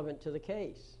that are relevant to the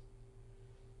case.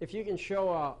 If you can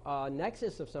show a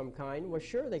nexus of some kind, well,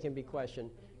 sure, they can be questioned.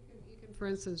 You can, for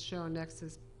instance, show a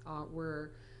nexus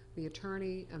where the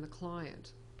attorney and the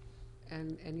client,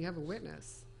 and you have a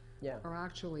witness, are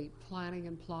actually planning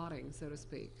and plotting, so to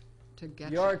speak, to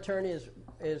get your attorney is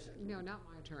no, not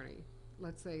my attorney.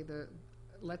 Let's say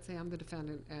I'm the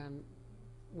defendant and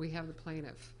we have the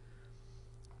plaintiff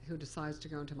who decides to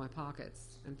go into my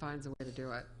pockets and finds a way to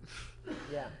do it.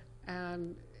 Yeah.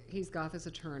 And he's got this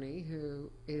attorney who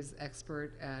is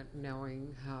expert at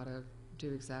knowing how to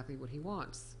do exactly what he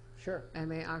wants. Sure.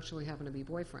 And they actually happen to be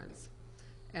boyfriends.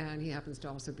 And he happens to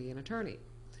also be an attorney.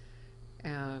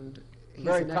 And he's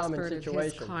very an common expert situation.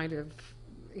 at his kind of,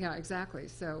 yeah, exactly.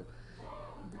 So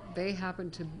they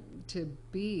happen to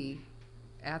be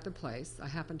at the place. I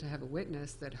happen to have a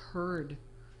witness that heard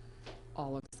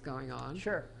all of this going on.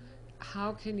 Sure.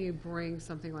 How can you bring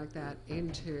something like that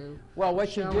into Well, what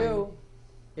showing? you do,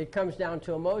 it comes down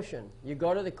to a motion. You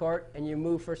go to the court and you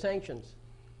move for sanctions.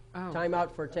 Oh. Time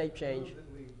out for a tape change.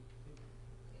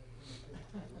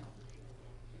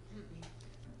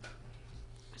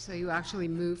 So you actually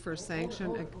move for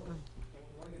sanction?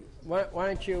 Why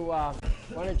don't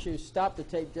you stop the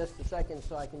tape just a second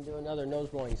so I can do another nose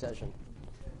blowing session?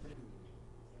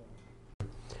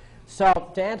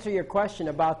 So to answer your question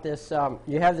about this,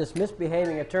 you have this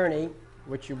misbehaving attorney,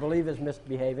 which you believe is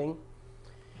misbehaving.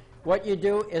 What you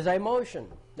do is a motion.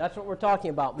 That's what we're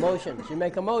talking about, motions. You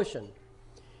make a motion.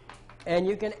 And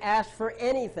you can ask for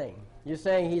anything. You're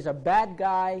saying he's a bad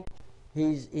guy,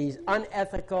 he's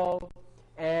unethical,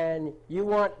 and you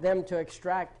want them to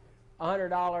extract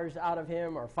 $100 out of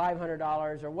him or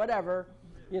 $500 or whatever,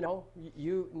 you know,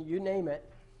 you name it,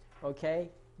 okay?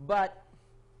 But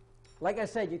like I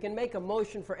said, you can make a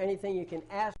motion for anything, you can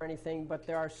ask for anything, but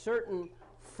there are certain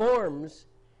forms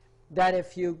that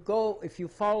if you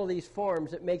follow these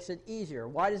forms, it makes it easier.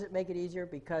 Why does it make it easier?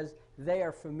 Because they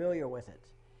are familiar with it.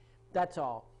 That's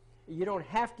all. You don't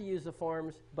have to use the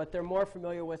forms, but they're more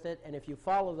familiar with it, and if you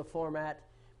follow the format,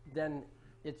 then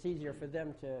it's easier for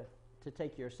them to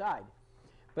take your side.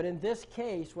 But in this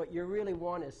case, what you really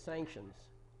want is sanctions.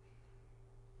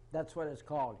 That's what it's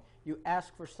called. You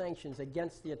ask for sanctions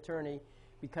against the attorney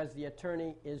because the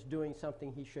attorney is doing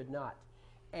something he should not.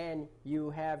 And you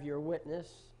have your witness,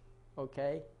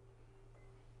 okay?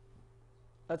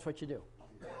 That's what you do.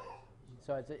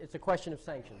 So it's a question of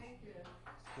sanctions. Thank you.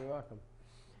 You're welcome.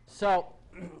 So,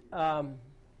 all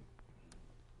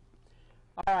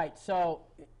right, so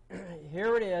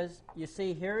here it is. You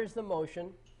see, here is the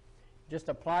motion. Just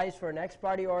applies for an ex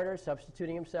parte order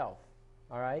substituting himself.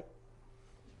 All right?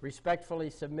 Respectfully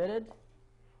submitted.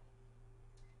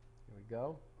 Here we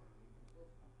go.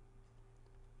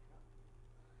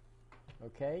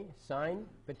 Okay, signed,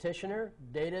 petitioner,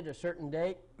 dated a certain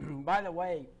date. By the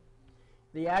way,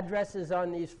 the addresses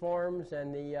on these forms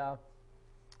and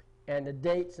the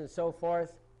dates and so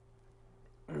forth,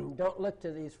 don't look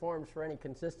to these forms for any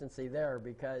consistency there,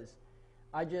 because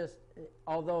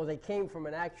although they came from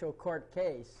an actual court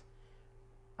case,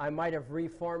 I might have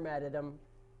reformatted them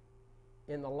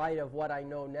in the light of what I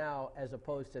know now as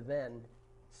opposed to then,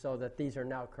 so that these are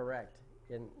now correct.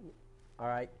 All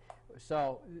right?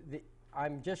 So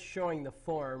I'm just showing the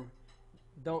form.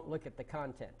 Don't look at the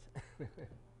content.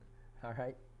 All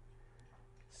right?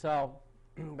 So,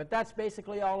 but that's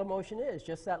basically all a motion is,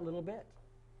 just that little bit.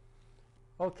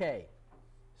 Okay,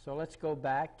 so let's go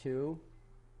back to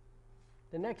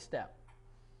the next step.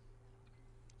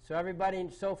 So everybody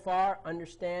so far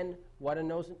understand what a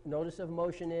notice of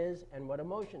motion is and what a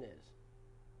motion is.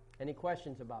 Any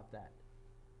questions about that?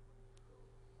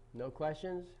 No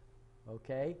questions?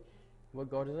 Okay. we'll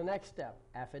go to the next step,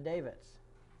 affidavits.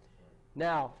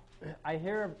 Now, I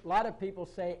hear a lot of people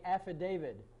say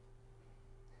affidavit.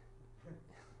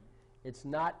 It's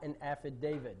not an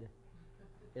affidavit.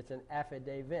 It's an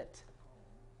affidavit.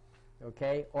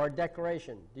 Okay? Or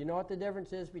declaration. Do you know what the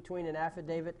difference is between an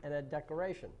affidavit and a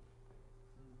declaration?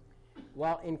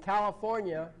 Well, in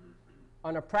California,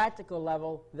 on a practical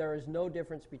level, there is no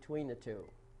difference between the two.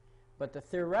 But the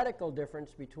theoretical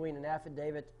difference between an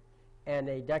affidavit and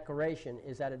a declaration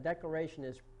is that a declaration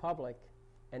is public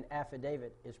and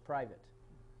affidavit is private.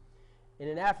 In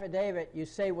an affidavit, you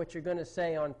say what you're going to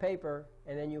say on paper,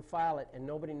 and then you file it, and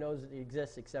nobody knows it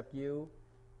exists except you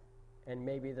and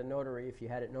maybe the notary if you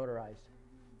had it notarized.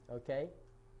 Okay?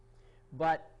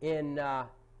 But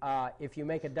if you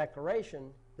make a declaration,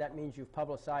 that means you've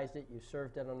publicized it, you've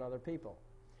served it on other people.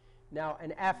 Now,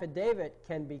 an affidavit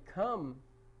can become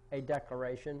a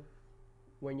declaration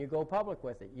when you go public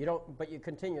with it. You don't, but you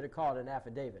continue to call it an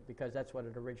affidavit because that's what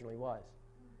it originally was.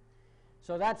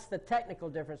 So that's the technical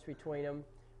difference between them.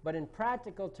 But in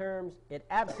practical terms, it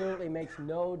absolutely makes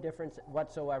no difference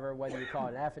whatsoever whether you call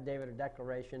it an affidavit or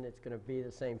declaration. It's going to be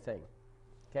the same thing.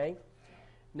 Okay?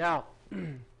 Now,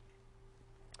 an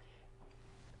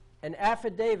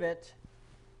affidavit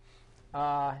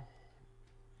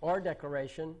or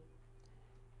declaration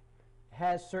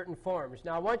has certain forms.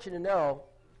 Now, I want you to know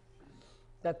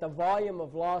that the volume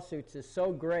of lawsuits is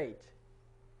so great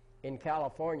in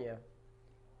California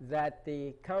that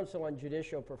the Council on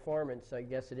Judicial Performance, I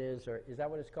guess it is, or is that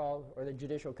what it's called, or the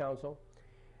Judicial Council,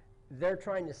 they're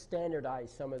trying to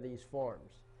standardize some of these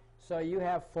forms. So you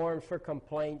have forms for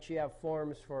complaints, you have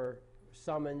forms for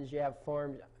summons, you have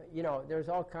forms, you know, there's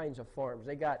all kinds of forms.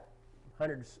 They got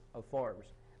hundreds of forms.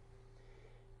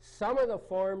 Some of the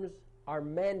forms are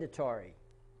mandatory.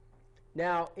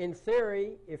 Now, in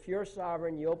theory, if you're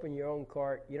sovereign, you open your own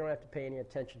court, you don't have to pay any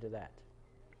attention to that.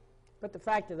 But the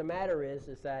fact of the matter is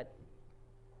that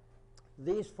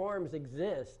these forms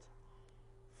exist,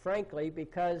 frankly,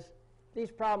 because these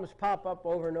problems pop up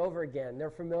over and over again. They're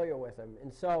familiar with them.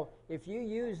 And so if you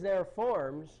use their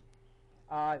forms,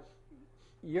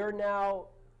 you're now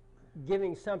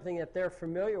giving something that they're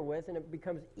familiar with, and it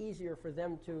becomes easier for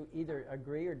them to either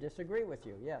agree or disagree with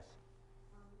you. Yes?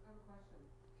 I have a question.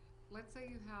 Let's say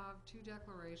you have two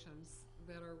declarations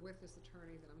that are with this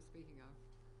attorney that I'm speaking of.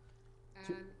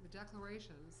 And the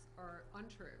declarations are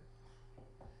untrue.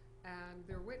 And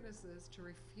there are witnesses to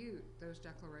refute those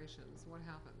declarations. What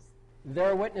happens?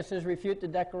 Their witnesses refute the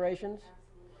declarations?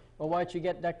 Absolutely. Well, why don't you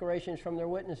get declarations from their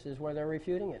witnesses where they're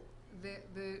refuting it?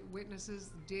 The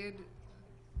witnesses did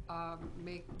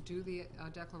do the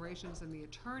declarations, and the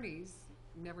attorneys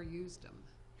never used them.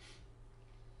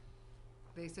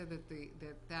 They said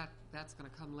that that's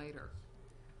going to come later.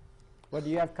 Well, do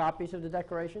you have copies of the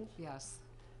declarations? Yes.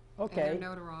 Okay. And they're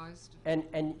notarized.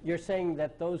 And you're saying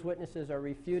that those witnesses are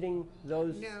refuting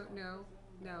those?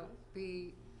 No.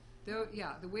 The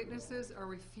witnesses are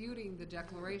refuting the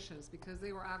declarations because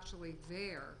they were actually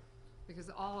there, because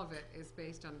all of it is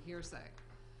based on hearsay.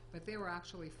 But they were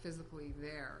actually physically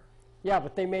there. Yeah,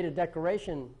 but they made a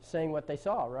declaration saying what they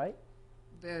saw, right?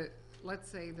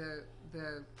 Let's say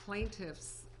the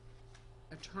plaintiff's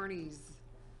attorney's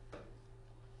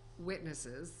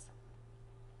witnesses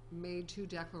made two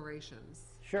declarations.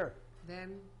 Sure.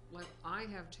 Then I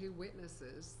have two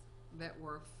witnesses that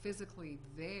were physically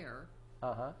there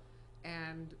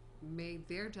and made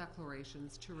their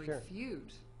declarations to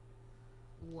refute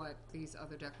what these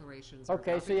other declarations are.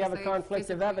 Okay, so you have a conflict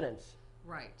of evidence.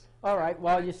 Right. All right.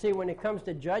 Well, you see, when it comes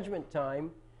to judgment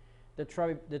time,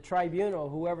 the tribunal,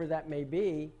 whoever that may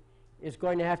be, is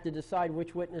going to have to decide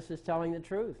which witness is telling the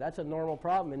truth. That's a normal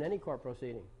problem in any court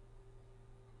proceeding.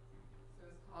 So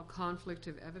it's called conflict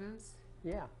of evidence?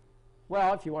 Yeah.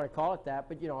 Well, if you want to call it that,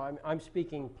 but, you know, I'm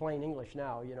speaking plain English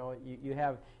now. You know,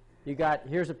 you got,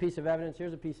 here's a piece of evidence,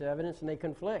 here's a piece of evidence, and they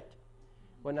conflict.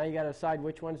 Well, now you got to decide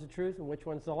which one's the truth and which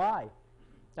one's the lie.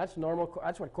 That's normal.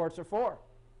 That's what courts are for.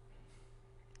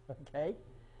 Okay?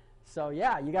 So,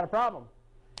 yeah, you got a problem.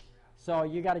 So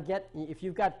you got to get, if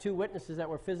you've got two witnesses that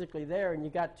were physically there and you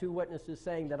got two witnesses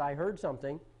saying that I heard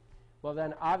something, well,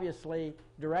 then obviously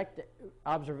direct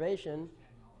observation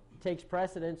takes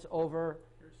precedence over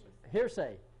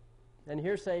hearsay. And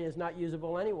hearsay is not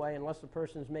usable anyway unless the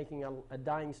person is making a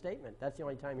dying statement. That's the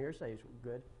only time hearsay is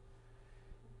good.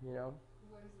 You know?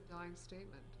 What is a dying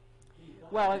statement?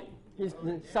 Well,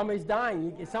 somebody's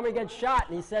dying. Somebody gets shot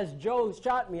and he says, Joe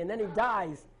shot me, and then he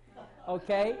dies.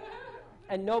 Okay?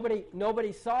 And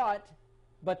nobody saw it,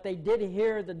 but they did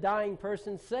hear the dying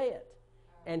person say it.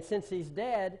 And since he's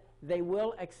dead, they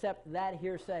will accept that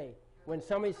hearsay. When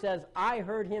somebody says, I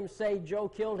heard him say Joe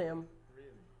killed him,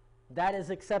 that is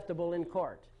acceptable in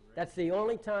court. That's the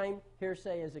only time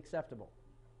hearsay is acceptable.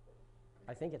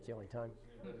 I think it's the only time.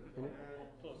 Isn't it?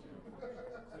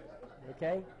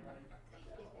 Okay?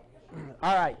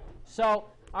 All right. So,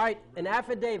 all right, an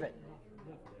affidavit.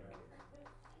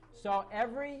 So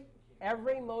every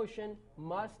motion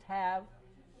must have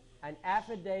an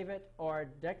affidavit or a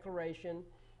declaration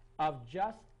of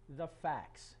just the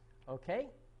facts. Okay?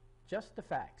 Just the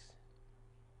facts.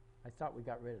 I thought we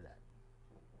got rid of that.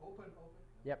 Open.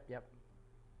 Yep.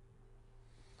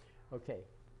 Okay.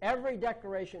 Every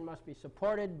declaration must be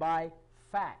supported by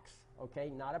facts, okay,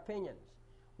 not opinions.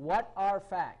 What are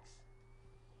facts?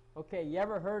 Okay, you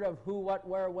ever heard of who, what,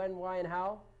 where, when, why, and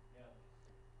how?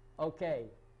 Yeah. Okay.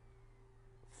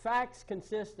 Facts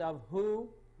consist of who,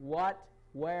 what,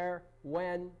 where,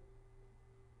 when,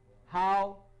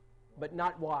 how, but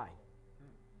not why.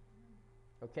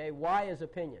 Okay, why is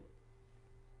opinion.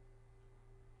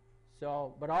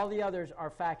 So, but all the others are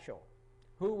factual.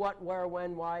 Who, what, where,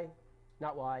 when, why,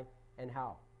 not why, and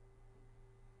how.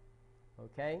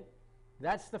 Okay?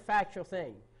 That's the factual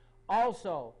thing.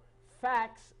 Also,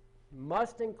 facts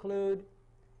must include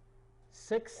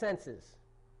 6 senses.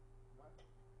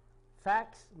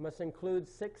 Facts must include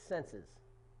 6 senses.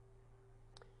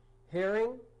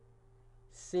 Hearing,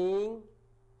 seeing,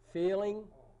 feeling,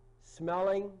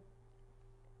 smelling.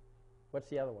 What's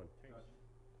the other one?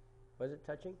 Was it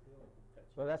touching?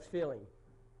 Well, that's feeling.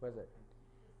 Was it?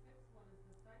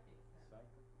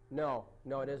 No,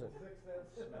 it isn't.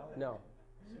 No.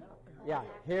 Yeah,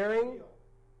 hearing,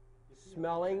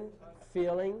 smelling,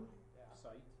 feeling,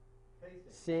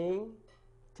 seeing,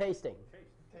 tasting.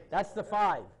 That's the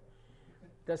 5.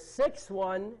 The 6th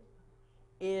one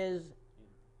is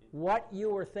what you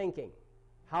were thinking,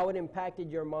 how it impacted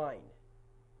your mind.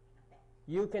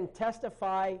 You can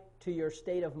testify to your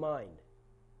state of mind.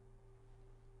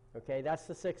 Okay, that's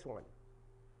the 6th one.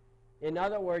 In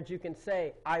other words, you can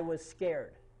say, I was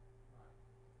scared.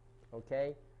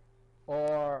 Okay?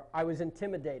 Or I was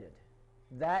intimidated.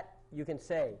 That you can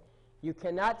say. You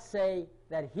cannot say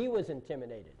that he was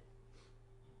intimidated.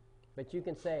 But you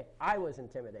can say, I was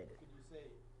intimidated. Could you say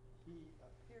he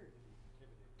appeared to be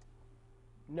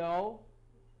intimidated? No.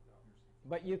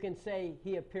 But you can say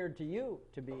he appeared to you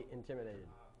to be intimidated.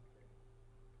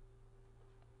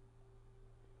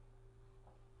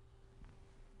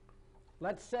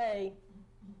 Let's say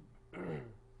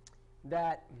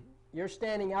that you're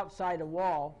standing outside a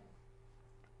wall.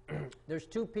 There's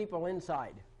 2 people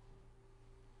inside.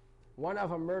 One of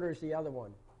them murders the other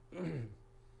one.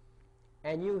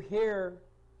 And you hear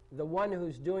the one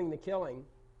who's doing the killing,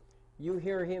 you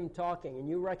hear him talking, and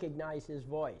you recognize his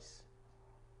voice.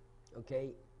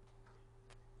 Okay?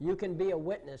 You can be a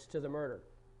witness to the murder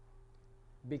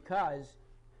because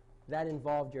that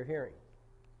involved your hearing.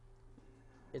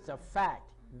 It's a fact.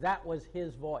 That was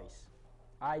his voice.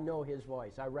 I know his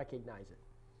voice. I recognize it.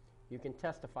 You can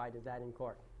testify to that in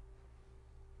court.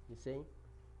 You see?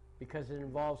 Because it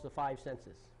involves the 5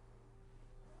 senses.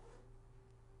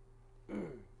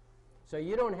 So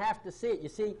you don't have to see it. You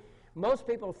see, most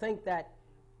people think that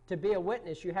to be a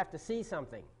witness you have to see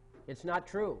something. It's not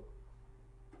true.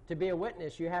 To be a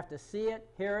witness you have to see it,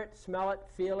 hear it, smell it,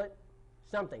 feel it,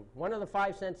 something. One of the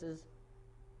 5 senses,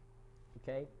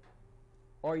 okay?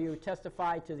 Or you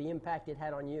testify to the impact it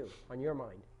had on you, on your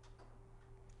mind.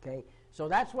 Okay? So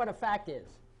that's what a fact is.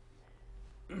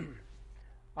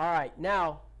 All right.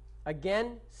 Now,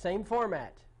 again, same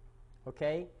format.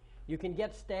 Okay? You can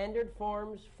get standard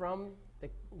forms from the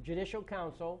Judicial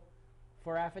Council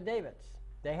for affidavits.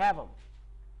 They have them.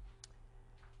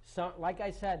 So, like I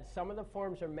said, some of the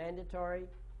forms are mandatory.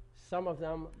 Some of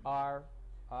them are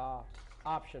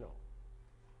optional.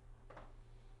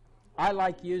 I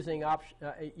like using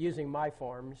my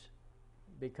forms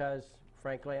because,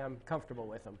 frankly, I'm comfortable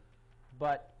with them.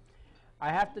 But I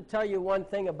have to tell you one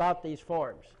thing about these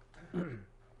forms.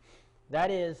 That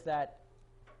is that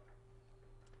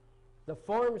the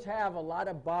forms have a lot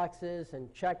of boxes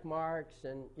and check marks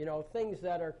and, things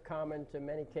that are common to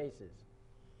many cases.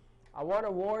 I want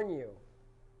to warn you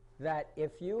that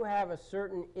if you have a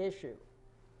certain issue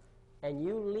and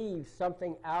you leave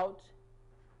something out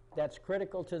that's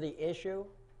critical to the issue,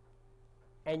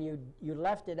 and you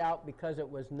left it out because it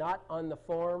was not on the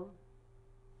form,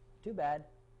 too bad.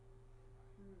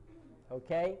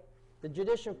 Okay? The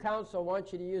Judicial Council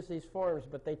wants you to use these forms,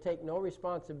 but they take no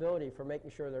responsibility for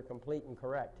making sure they're complete and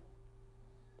correct.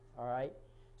 All right?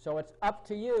 So it's up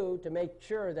to you to make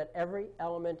sure that every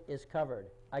element is covered.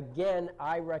 Again,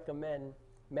 I recommend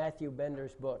Matthew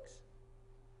Bender's books.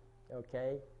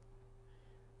 Okay?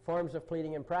 Forms of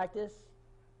Pleading and Practice,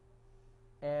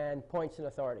 and Points and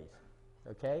Authorities.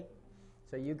 Okay?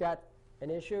 So you got an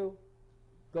issue,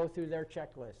 go through their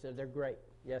checklist. They're great.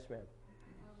 Yes, ma'am.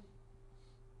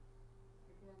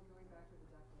 Again, going back to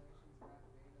the declarations for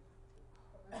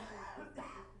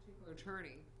affidavits, this particular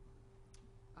attorney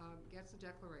gets the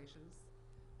declarations,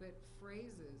 but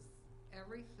phrases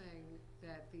everything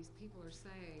that these people are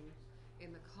saying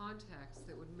in the context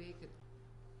that would make it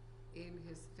in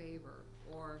his favor,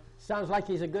 or... Sounds like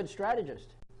he's a good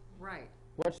strategist. Right.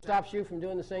 What stops you from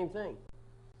doing the same thing?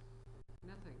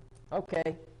 Nothing.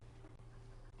 Okay.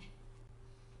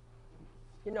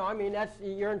 You know, I mean,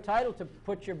 you're entitled to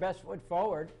put your best foot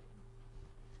forward.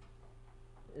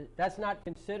 That's not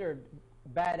considered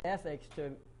bad ethics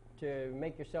to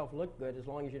make yourself look good as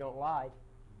long as you don't lie.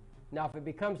 Now, if it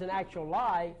becomes an actual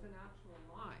lie... It's an actual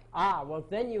lie. Ah, well,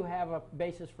 then you have a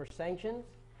basis for sanctions,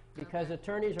 because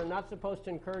attorneys are not supposed to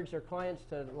encourage their clients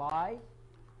to lie.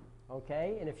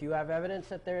 Okay? And if you have evidence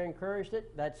that they encouraged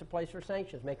it, that's a place for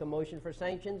sanctions. Make a motion for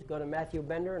sanctions. Go to Matthew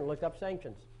Bender and look up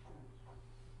sanctions.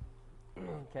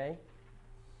 Okay?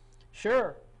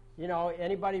 Sure. You know,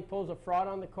 anybody pulls a fraud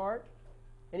on the court,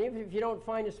 and even if you don't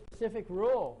find a specific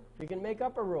rule, you can make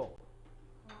up a rule.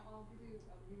 Well, I'll give you a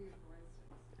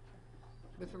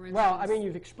for instance. Well, I mean,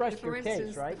 you've expressed your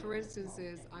case, right? For instance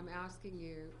is, I'm asking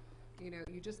you, you know,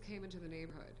 you just came into the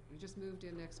neighborhood. You just moved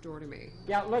in next door to me.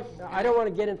 Yeah, look, I don't want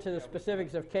to get into the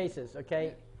specifics of cases, okay?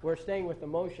 Yeah. We're staying with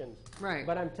emotions. Right.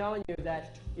 But I'm telling you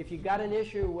that if you got an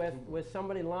issue with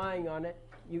somebody lying on it,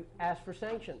 you ask for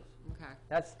sanctions. Okay.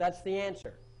 That's the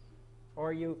answer.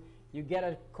 Or you get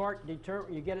a court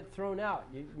you get it thrown out.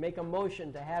 You make a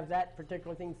motion to have that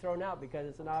particular thing thrown out because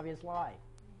it's an obvious lie.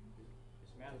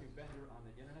 Is Matthew Bender on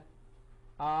the internet?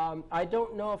 I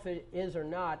don't know if it is or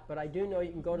not, but I do know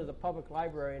you can go to the public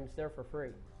library and it's there for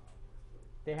free.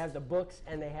 They have the books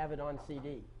and they have it on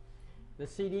CD. The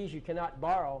CDs you cannot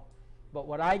borrow, but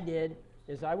what I did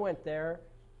is I went there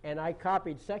and I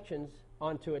copied sections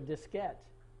onto a diskette.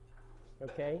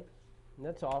 Okay? And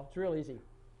that's all. It's real easy.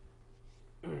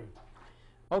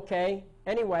 Okay,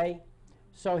 anyway,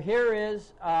 so here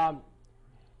is,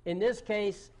 in this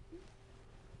case,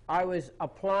 I was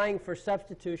applying for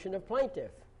substitution of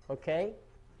plaintiff, okay?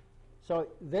 So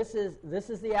this is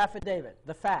the affidavit,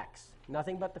 the facts,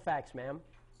 nothing but the facts, ma'am.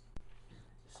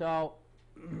 So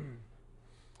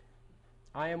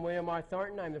I am William R.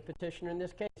 Thornton. I'm the petitioner in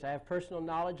this case. I have personal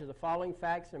knowledge of the following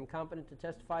facts and am competent to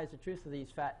testify as the truth of these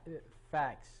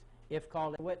facts, if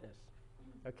called a witness.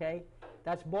 Okay?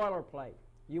 That's boilerplate.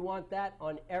 You want that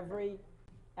on every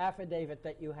affidavit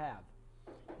that you have.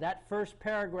 That first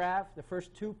paragraph, the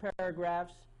first two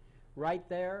paragraphs right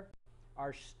there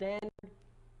are standard.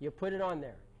 You put it on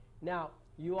there. Now,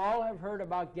 you all have heard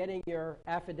about getting your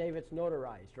affidavits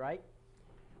notarized, right?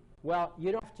 Well,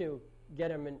 you don't have to get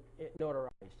them notarized.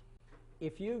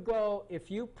 If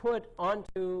you put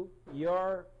onto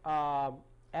your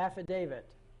affidavit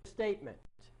statement,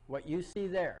 what you see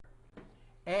there,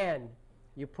 and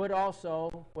you put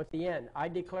also with the end, I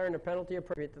declare in the penalty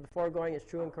appropriate that the foregoing is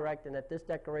true and correct and that this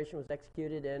declaration was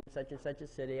executed in such and such a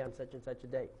city on such and such a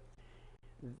date.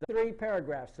 The three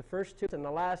paragraphs, the first two and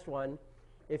the last one,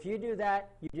 if you do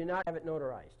that, you do not have it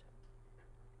notarized.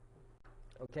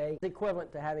 Okay? It's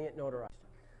equivalent to having it notarized.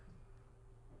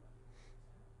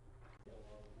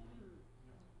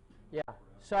 Yeah.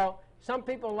 So some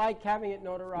people like having it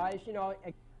notarized. You know,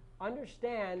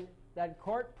 understand that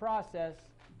court process,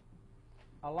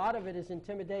 a lot of it is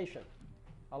intimidation.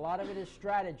 A lot of it is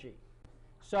strategy.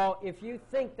 So if you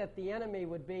think that the enemy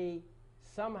would be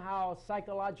somehow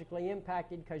psychologically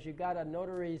impacted because you got a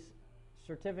notary's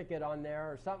certificate on there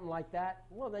or something like that,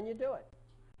 well, then you do it.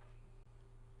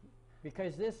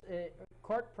 Because this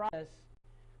court process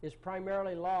is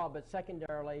primarily law, but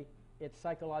secondarily, it's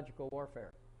psychological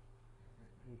warfare.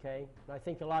 Okay? And I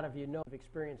think a lot of you know have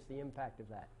experienced the impact of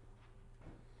that.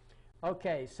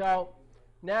 Okay, so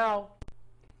now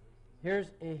here's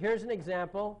an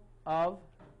example of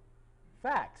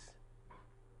facts.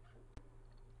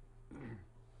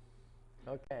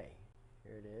 Okay,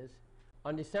 here it is.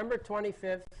 On December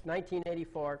 25th,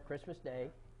 1984, Christmas Day,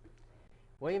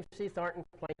 William C. Thornton,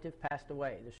 plaintiff, passed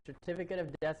away. The certificate of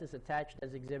death is attached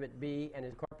as Exhibit B and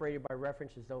is incorporated by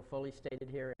reference as though fully stated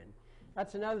herein.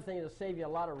 That's another thing that'll save you a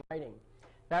lot of writing.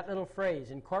 That little phrase,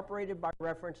 incorporated by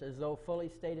reference as though fully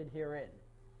stated herein.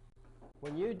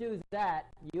 When you do that,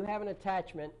 you have an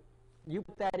attachment, you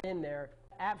put that in there,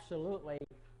 absolutely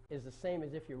is the same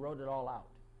as if you wrote it all out.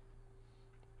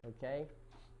 Okay?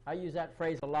 I use that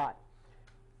phrase a lot.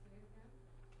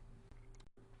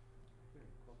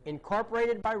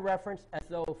 Incorporated by reference as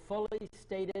though fully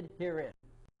stated herein.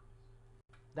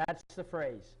 That's the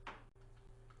phrase.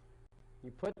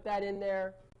 You put that in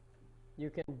there, You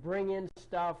can bring in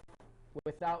stuff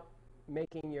without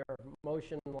making your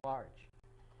motion large.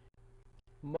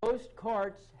 Most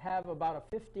courts have about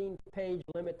a 15-page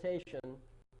limitation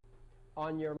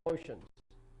on your motions.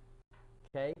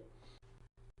 Okay?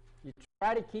 You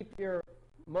try to keep your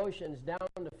motions down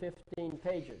to 15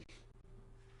 pages.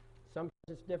 Sometimes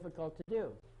it's difficult to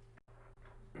do.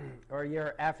 Or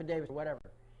your affidavits, or whatever.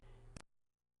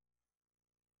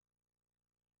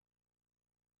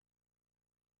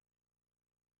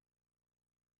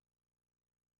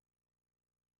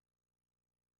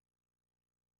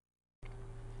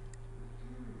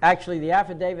 Actually, the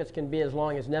affidavits can be as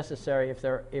long as necessary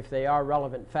if they are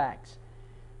relevant facts.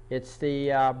 It's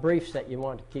the briefs that you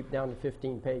want to keep down to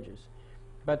 15 pages.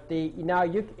 But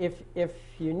if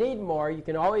you need more, you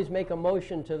can always make a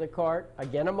motion to the court.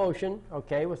 Again, a motion,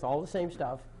 okay, with all the same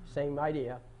stuff, same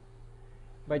idea.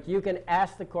 But you can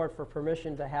ask the court for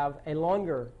permission to have a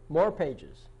longer, more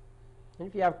pages. And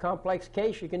if you have a complex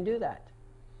case, you can do that.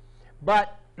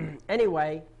 But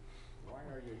anyway. Why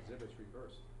are your exhibits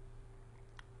reversed?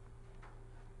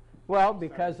 Well,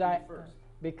 because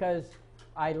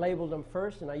I labeled them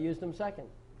first and I used them second.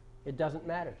 It doesn't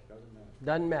matter.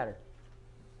 Doesn't matter.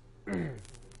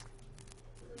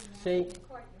 See,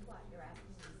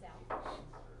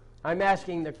 I'm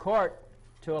asking the court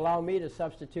to allow me to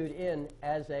substitute in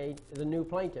as the new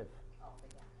plaintiff.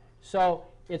 So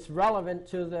it's relevant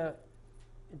to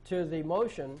the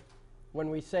motion when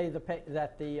we say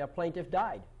that the plaintiff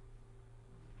died,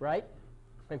 right?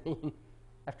 I mean,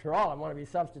 after all, I want to be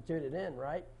substituted in,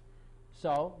 right?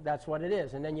 So that's what it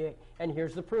is. And then and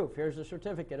here's the proof. Here's the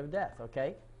certificate of death,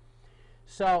 okay?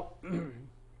 So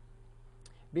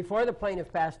before the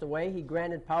plaintiff passed away, he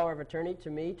granted power of attorney to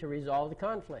me to resolve the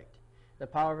conflict. The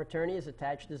power of attorney is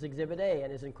attached as Exhibit A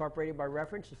and is incorporated by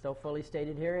reference as though fully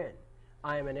stated herein.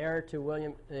 I am an heir to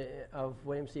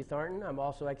William C. Thornton. I'm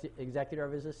also executor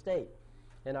of his estate.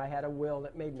 And I had a will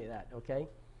that made me that, okay?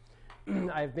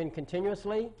 I've been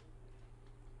continuously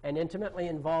and intimately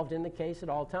involved in the case at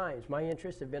all times. My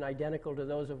interests have been identical to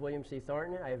those of William C.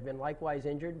 Thornton. I have been likewise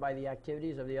injured by the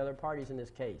activities of the other parties in this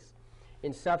case.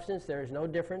 In substance, there is no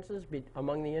differences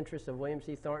among the interests of William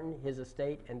C. Thornton, his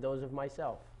estate, and those of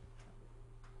myself.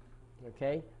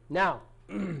 Okay? Now,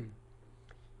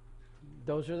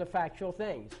 those are the factual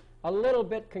things. A little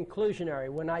bit conclusionary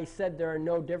when I said there are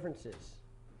no differences.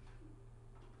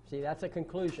 See, that's a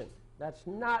conclusion. That's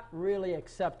not really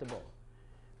acceptable.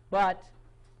 But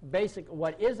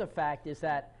what is a fact is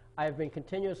that I have been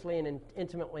continuously and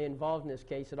intimately involved in this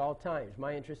case at all times.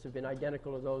 My interests have been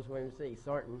identical to those of William C.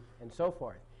 Thornton and so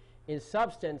forth. In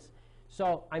substance,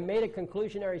 so I made a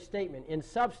conclusionary statement. In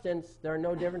substance, there are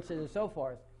no differences and so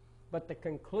forth, but the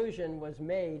conclusion was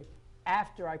made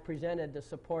after I presented the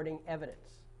supporting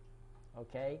evidence.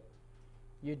 Okay?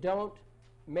 You don't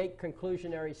make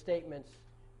conclusionary statements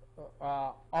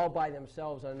all by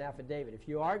themselves on an affidavit. If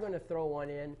you are going to throw one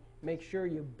in, make sure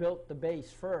you built the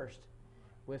base first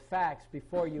with facts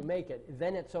before you make it.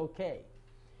 Then it's okay.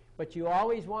 But you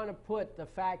always want to put the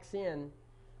facts in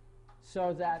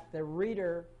so that the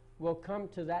reader will come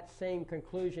to that same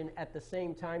conclusion at the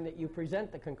same time that you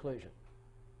present the conclusion.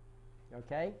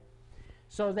 Okay?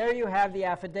 So there you have the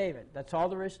affidavit. That's all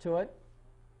there is to it.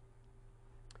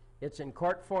 It's in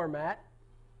court format.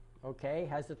 Okay?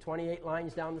 Has the 28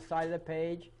 lines down the side of the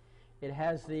page. It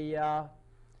has the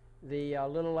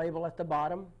little label at the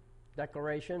bottom,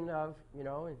 declaration of,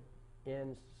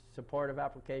 in support of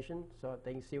application, so that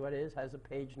they can see what it is, has a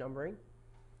page numbering,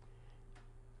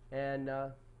 and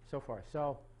so forth.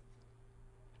 So,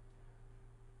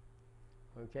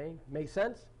 okay, makes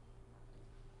sense?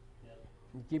 Yes.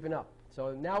 You're keeping up.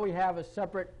 So now we have a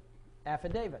separate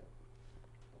affidavit.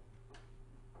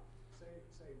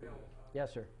 Say, Bill.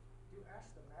 Yes, sir. You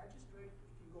asked the magistrate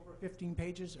if you go over 15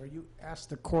 pages, or you asked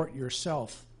the court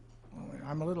yourself?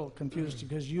 I'm a little confused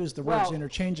because you use the words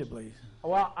interchangeably.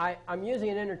 Well, I'm using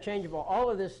it interchangeable. All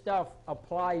of this stuff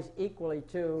applies equally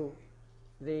to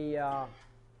the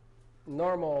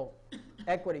normal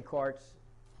equity courts,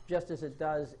 just as it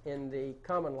does in the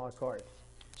common law courts.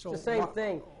 So it's the same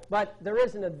thing, but there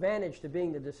is an advantage to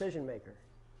being the decision maker.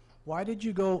 Why did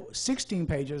you go 16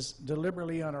 pages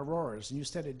deliberately on Aurora's? And you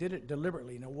said it did it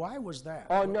deliberately. Now, why was that?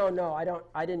 Oh, no,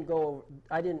 I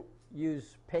didn't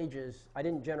use pages. I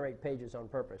didn't generate pages on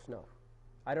purpose, no.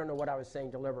 I don't know what I was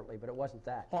saying deliberately, but it wasn't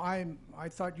that. Oh, I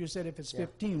thought you said if it's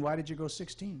 15, why did you go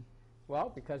 16?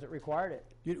 Well, because it required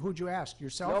it. Who'd you ask,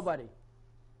 yourself? Nobody.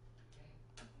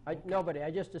 Nobody.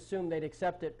 I just assumed they'd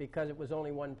accept it because it was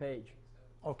only one page.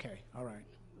 Okay, all right.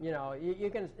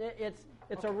 You can.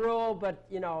 It's a rule, but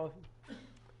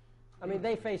I mean,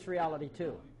 they face reality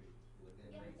too.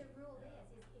 Yeah, but the rule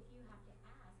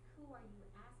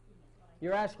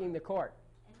You're asking the court.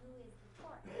 And who is the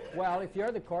court? Well, if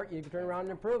you're the court, you can turn around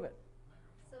and approve it.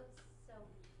 So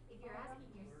if you're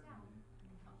asking yourself,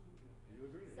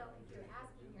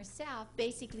 yourself,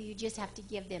 basically you just have to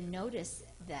give them notice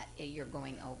that you're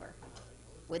going over.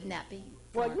 Wouldn't that be?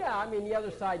 Well, yeah, I mean, the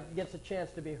other side gets a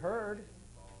chance to be heard.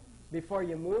 Before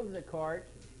you move the court,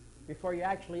 before you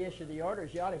actually issue the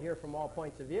orders, you ought to hear from all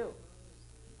points of view.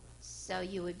 So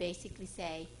you would basically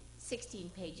say 16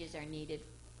 pages are needed.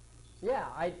 Yeah,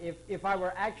 if I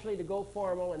were actually to go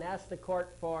formal and ask the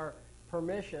court for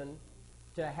permission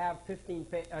to have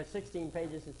 16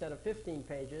 pages instead of 15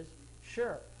 pages,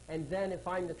 sure. And then if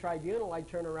I'm the tribunal, I'd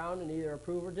turn around and either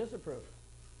approve or disapprove.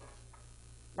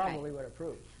 Probably would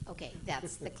approve. Okay,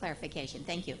 that's the clarification.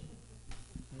 Thank you.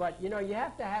 But, you know, you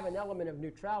have to have an element of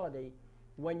neutrality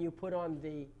when you put on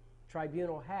the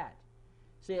tribunal hat.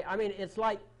 See, I mean, it's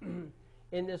like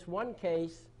in this one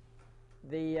case,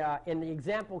 in the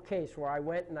example case where I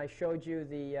went and I showed you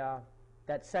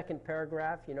that second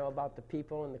paragraph, you know, about the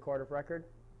people in the court of record.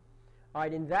 All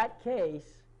right, in that case,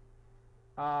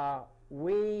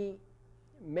 we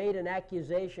made an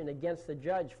accusation against the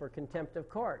judge for contempt of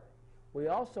court. We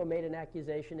also made an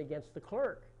accusation against the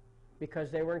clerk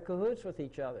because they were in cahoots with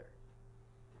each other.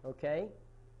 Okay?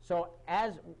 So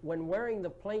when wearing the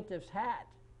plaintiff's hat,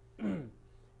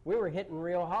 we were hitting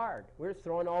real hard. We were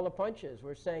throwing all the punches.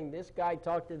 We're saying this guy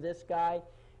talked to this guy,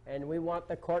 and we want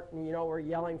the court, and, you know, we're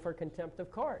yelling for contempt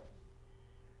of court.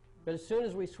 But as soon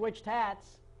as we switched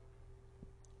hats,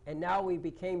 and now we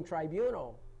became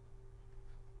tribunal,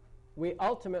 we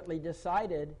ultimately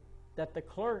decided that the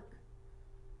clerk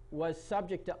was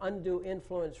subject to undue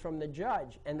influence from the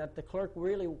judge, and that the clerk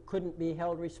really couldn't be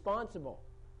held responsible.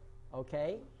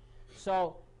 Okay?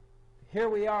 So here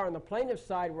we are on the plaintiff's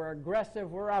side. We're aggressive.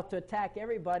 We're out to attack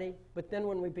everybody. But then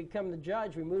when we become the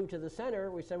judge, we move to the center.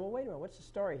 We say, well, wait a minute. What's the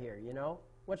story here? You know?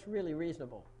 What's really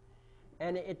reasonable?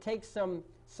 And it takes some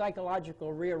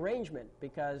psychological rearrangement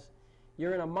because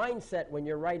you're in a mindset when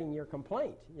you're writing your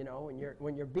complaint, you know,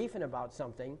 when you're beefing about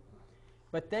something.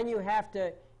 But then you have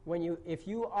to, if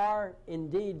you are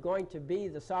indeed going to be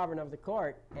the sovereign of the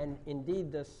court and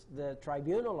indeed the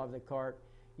tribunal of the court,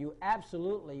 you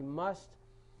absolutely must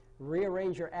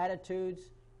rearrange your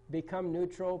attitudes, become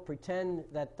neutral, pretend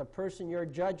that the person you're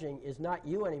judging is not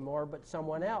you anymore but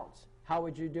someone else. How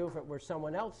would you do if it were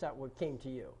someone else that came to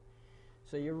you?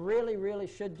 So you really, really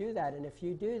should do that. And if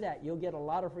you do that, you'll get a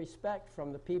lot of respect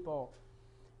from the people.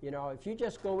 You know, if you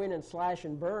just go in and slash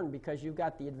and burn because you've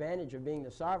got the advantage of being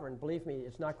the sovereign, believe me,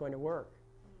 it's not going to work.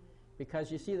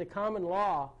 Because you see, the common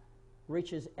law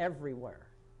reaches everywhere.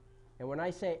 And when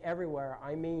I say everywhere,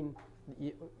 I mean,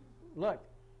 look,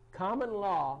 common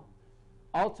law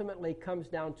ultimately comes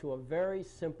down to a very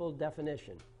simple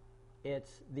definition.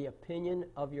 It's the opinion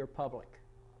of your public.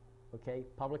 Okay,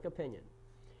 public opinion.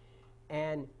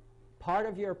 And part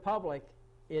of your public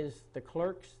is the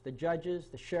clerks, the judges,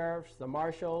 the sheriffs, the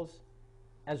marshals,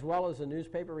 as well as the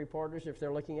newspaper reporters if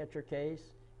they're looking at your case,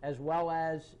 as well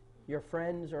as your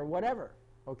friends or whatever,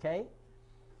 okay?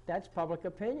 That's public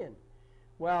opinion.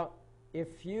 Well,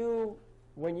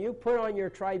 when you put on your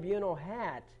tribunal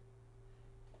hat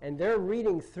and they're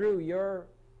reading through your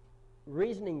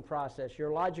reasoning process, your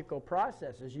logical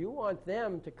processes, you want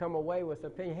them to come away with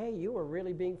opinion, hey, you were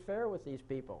really being fair with these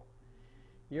people.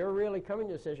 You're really coming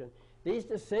to a decision. These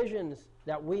decisions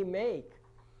that we make,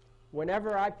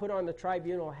 whenever I put on the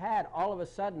tribunal hat, all of a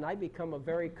sudden I become a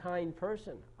very kind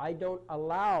person. I don't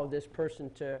allow this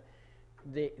person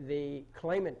the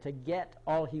claimant to get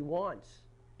all he wants,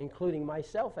 including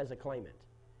myself as a claimant.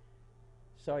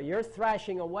 So you're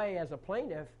thrashing away as a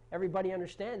plaintiff. Everybody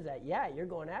understands that. Yeah, you're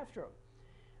going after him.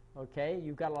 Okay,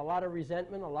 you've got a lot of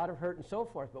resentment, a lot of hurt, and so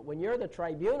forth. But when you're the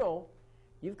tribunal,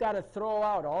 you've got to throw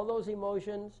out all those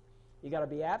emotions. You've got to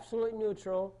be absolutely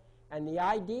neutral. And the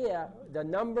idea, the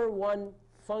number one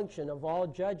function of all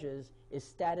judges is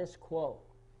status quo.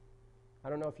 I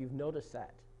don't know if you've noticed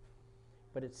that.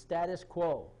 But it's status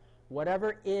quo.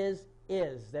 Whatever is,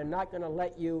 is. They're not going to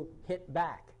let you hit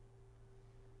back,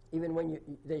 even when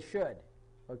they should.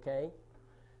 Okay?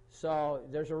 So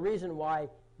there's a reason why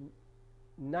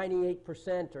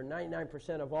 98% or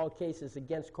 99% of all cases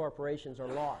against corporations are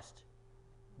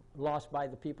lost by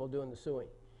the people doing the suing.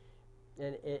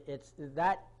 And it's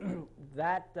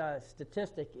that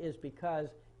statistic is because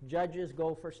judges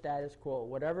go for status quo,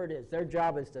 whatever it is. Their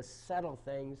job is to settle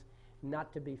things,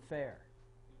 not to be fair.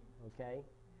 Okay?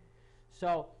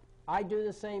 So I do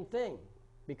the same thing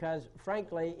because,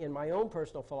 frankly, in my own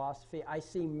personal philosophy, I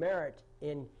see merit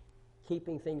in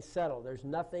keeping things settled. There's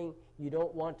nothing you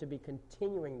don't want to be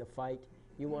continuing the fight.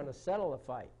 You want to settle the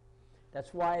fight.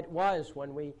 That's why it was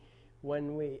when we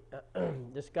when we,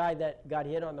 this guy that got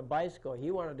hit on the bicycle,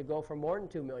 he wanted to go for more than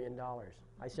 $2 million.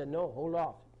 I said, no, hold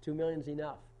off. $2 million's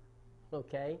enough.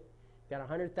 Okay? Got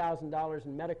 $100,000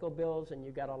 in medical bills, and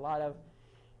you got a lot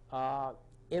of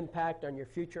impact on your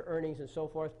future earnings and so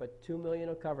forth, but $2 million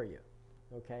will cover you.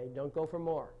 Okay? Don't go for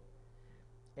more.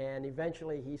 And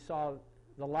eventually he saw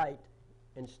the light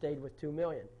and stayed with $2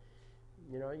 million.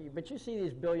 You know, but you see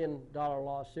these billion-dollar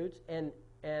lawsuits, and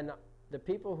the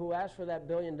people who ask for that $1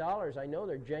 billion, I know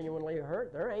they're genuinely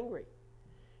hurt. They're angry.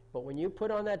 But when you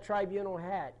put on that tribunal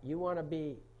hat, you want to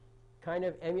be kind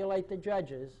of emulate the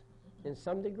judges in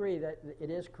some degree that it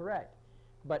is correct.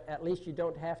 But at least you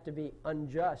don't have to be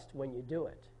unjust when you do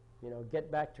it. You know,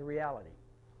 get back to reality.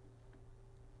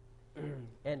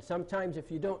 And sometimes if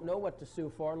you don't know what to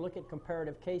sue for, look at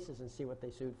comparative cases and see what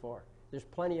they sued for. There's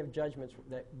plenty of judgments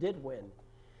that did win.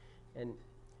 And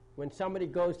when somebody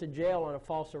goes to jail on a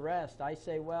false arrest, I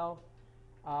say, well,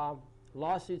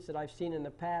 lawsuits that I've seen in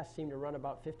the past seem to run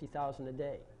about $50,000 a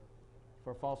day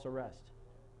for false arrest.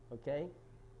 Okay?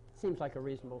 Seems like a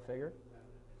reasonable figure.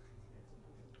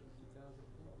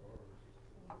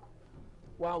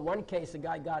 Well, one case, a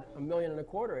guy got $1.25 million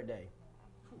a day.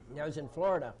 That was in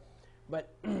Florida.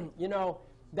 But, you know,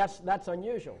 that's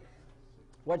unusual.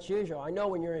 What's usual? I know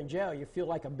when you're in jail, you feel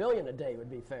like $1 billion a day would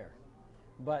be fair.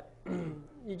 But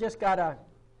you just got to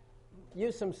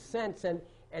use some sense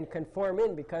and conform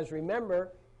in, because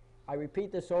remember, I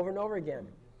repeat this over and over again,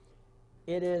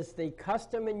 it is the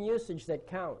custom and usage that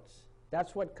counts.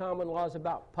 That's what common law is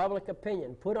about. Public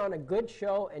opinion. Put on a good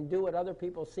show and do what other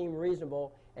people seem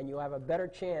reasonable, and you have a better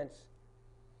chance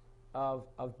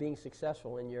of being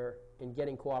successful in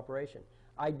getting cooperation.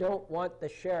 I don't want the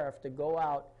sheriff to go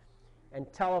out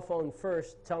and telephone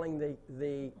first telling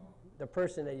the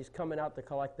person that he's coming out to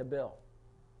collect the bill.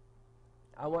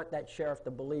 I want that sheriff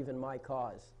to believe in my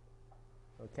cause.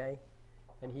 Okay?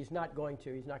 And he's not going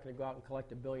to. He's not going to go out and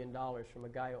collect $1 billion from a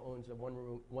guy who owns a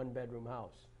one-bedroom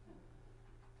house.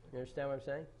 You understand what I'm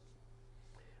saying?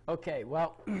 Okay,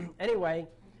 well, anyway,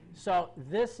 so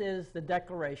this is the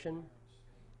declaration.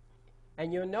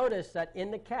 And you'll notice that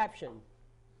in the caption,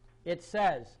 it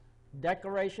says,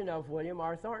 Declaration of William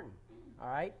R. Thornton. All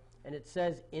right? And it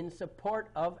says, in support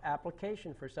of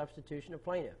application for substitution of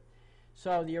plaintiff.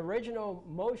 So the original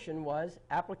motion was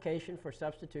application for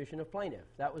substitution of plaintiff.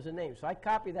 That was the name. So I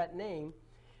copy that name,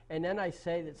 and then I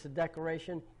say that's a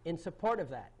declaration in support of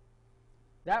that.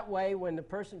 That way, when the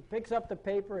person picks up the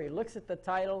paper, he looks at the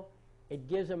title, it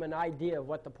gives him an idea of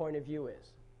what the point of view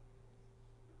is.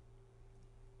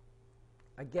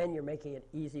 Again, you're making it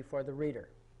easy for the reader.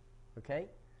 Okay?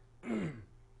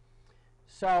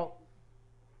 So,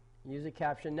 use a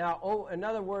caption. Now,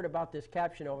 another word about this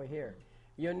caption over here.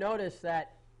 You'll notice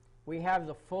that we have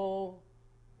the full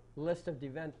list of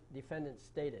defendants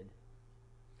stated.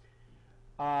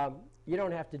 You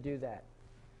don't have to do that.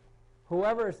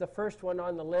 Whoever is the first one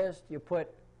on the list, you put,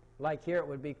 like here, it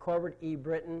would be Corbett E.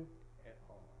 Britton.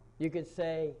 You could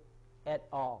say et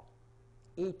al.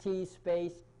 E.T.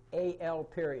 space A.L.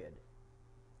 period.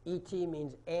 E.T.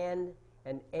 means and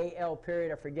A.L.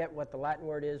 period, I forget what the Latin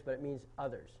word is, but it means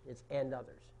others. It's and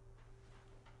others.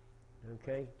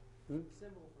 Okay?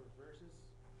 Symbol for versus,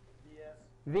 VS?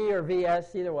 V or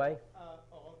VS, either way.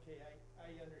 Okay, I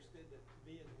understood that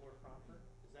V is more proper.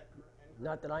 Is that correct?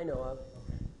 Not that I know of.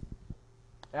 Okay.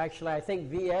 Actually, I think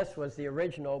VS was the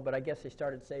original, but I guess they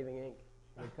started saving ink.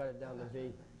 They cut it down to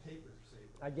V. Papers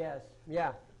saved. I guess,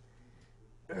 yeah.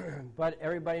 But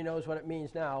everybody knows what it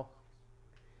means now.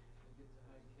 I get to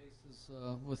hide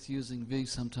cases with using V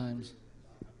sometimes.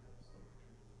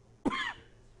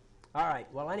 All right.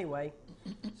 Well, anyway,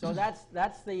 so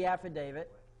that's the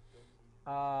affidavit.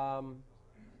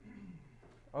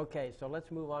 Okay, so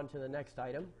let's move on to the next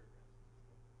item.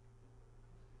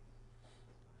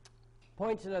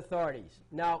 Points and authorities.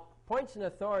 Now, points and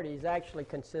authorities actually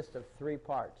consist of three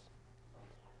parts.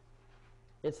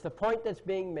 It's the point that's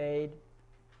being made,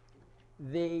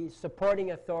 the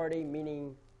supporting authority,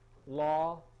 meaning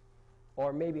law,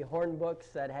 or maybe horn books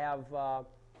that have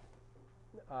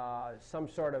some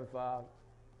sort of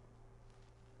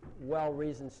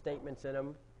well-reasoned statements in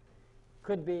them.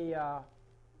 Could be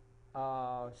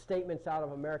statements out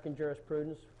of American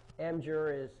jurisprudence.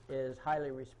 Amjur is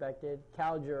highly respected.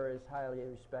 Caljur is highly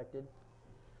respected.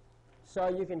 So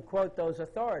you can quote those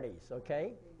authorities,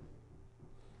 okay?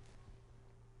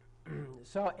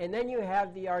 So, and then you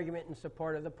have the argument in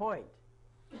support of the point.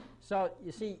 So,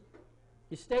 you see,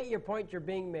 you state your point you're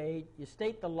being made, you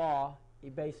state the law,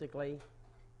 basically,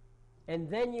 and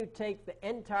then you take the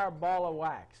entire ball of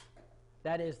wax.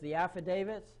 That is the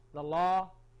affidavits, the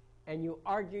law, and you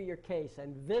argue your case,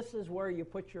 and this is where you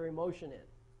put your emotion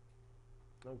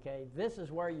in. Okay? This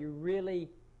is where you really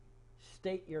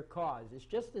state your cause. It's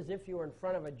just as if you were in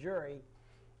front of a jury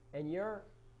and you're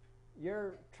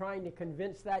trying to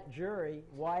convince that jury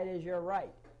why it is you're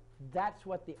right. That's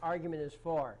what the argument is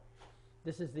for.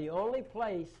 This is the only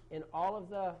place in all of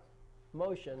the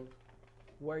motion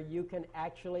where you can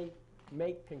actually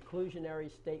make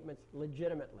conclusionary statements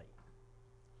legitimately.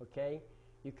 Okay?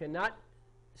 You cannot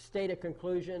state a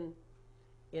conclusion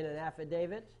in an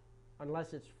affidavit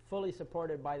unless it's fully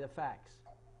supported by the facts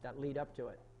that lead up to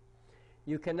it.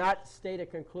 You cannot state a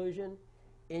conclusion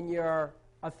in your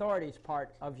authorities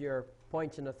part of your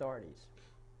points and authorities.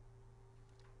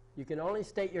 You can only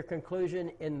state your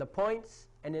conclusion in the points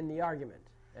and in the argument,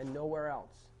 and nowhere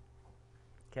else.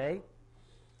 Okay?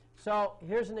 So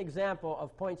here's an example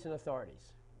of points and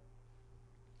authorities.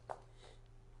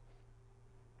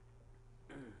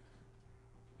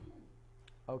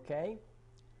 Okay?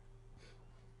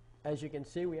 As you can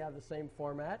see, we have the same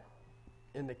format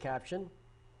in the caption.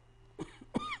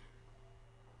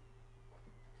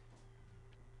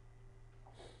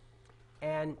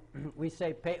 And we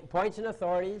say points and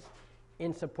authorities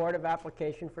in support of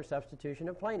application for substitution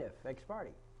of plaintiff, ex parte.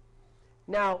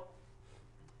 Now,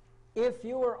 if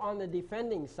you were on the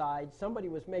defending side, somebody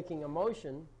was making a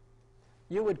motion,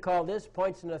 you would call this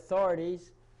points and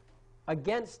authorities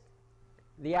against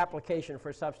the application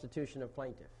for substitution of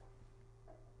plaintiff.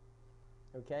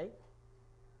 Okay?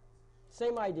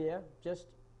 Same idea, just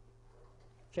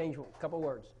change a couple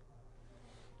words.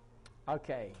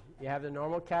 Okay, you have the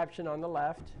normal caption on the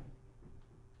left.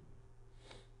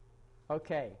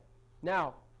 Okay,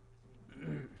 now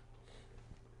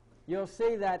you'll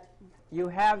see that you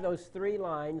have those three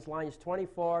lines, lines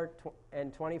 24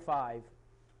 and 25.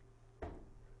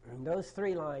 And those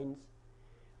three lines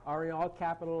are in all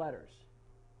capital letters.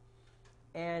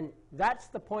 And that's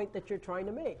the point that you're trying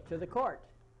to make to the court.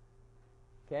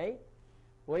 Okay?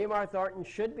 William R. Thornton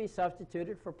should be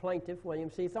substituted for plaintiff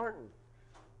William C. Thornton.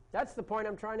 That's the point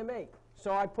I'm trying to make.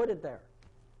 So I put it there.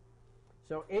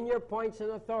 So in your points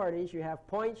and authorities, you have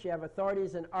points, you have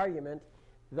authorities and argument.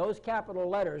 Those capital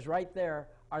letters right there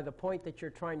are the point that you're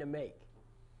trying to make.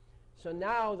 So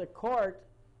now the court,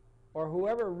 or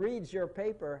whoever reads your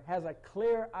paper, has a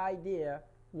clear idea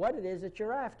what it is that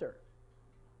you're after.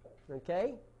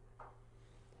 Okay?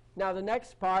 Now the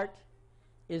next part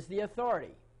is the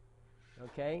authority.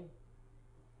 Okay?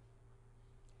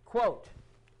 Quote,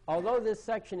 although this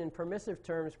section in permissive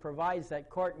terms provides that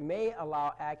court may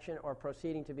allow action or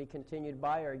proceeding to be continued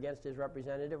by or against his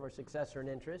representative or successor in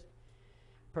interest,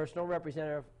 personal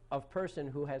representative of person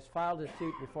who has filed a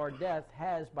suit before death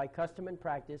has, by custom and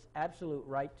practice, absolute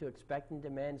right to expect and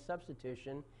demand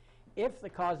substitution if the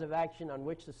cause of action on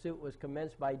which the suit was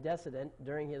commenced by decedent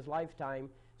during his lifetime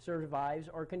survives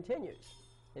or continues.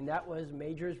 And that was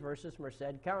Majors versus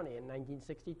Merced County in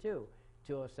 1962.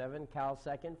 207 Cal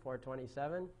 2nd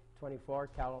 427, 24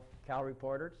 Cal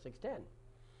Reporter 610.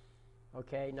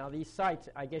 Okay, now these sites,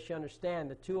 I guess you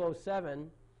understand, the 207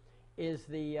 is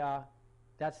the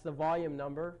that's the volume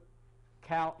number,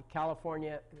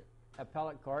 California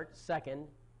Appellate Court, second.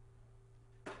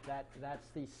 That's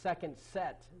the second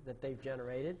set that they've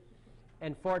generated.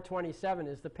 And 427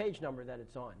 is the page number that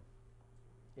it's on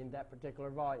in that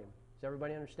particular volume. Does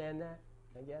everybody understand that,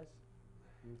 I guess?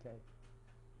 Okay.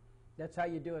 That's how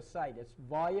you do a cite. It's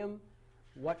volume,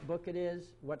 what book it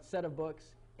is, what set of books,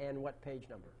 and what page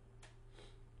number.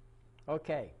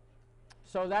 Okay.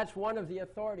 So that's one of the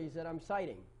authorities that I'm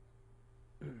citing.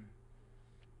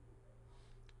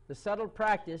 The settled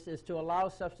practice is to allow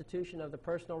substitution of the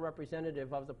personal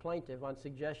representative of the plaintiff on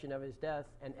suggestion of his death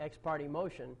and ex parte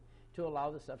motion to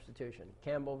allow the substitution.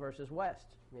 Campbell versus West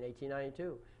in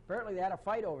 1892. Apparently they had a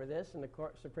fight over this, and the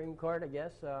Supreme Court, I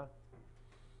guess,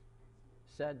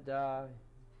 said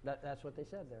that's what they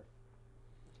said there.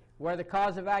 Where the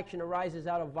cause of action arises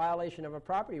out of violation of a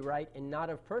property right and not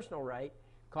of personal right,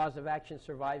 cause of action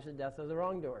survives the death of the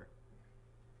wrongdoer.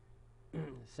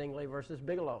 Singley versus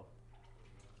Bigelow.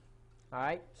 All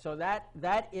right, so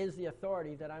that is the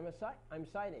authority that I'm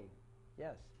citing.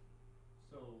 Yes.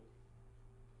 So,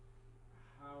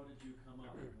 how did you come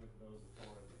up with those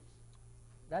authorities?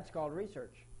 That's called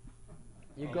research.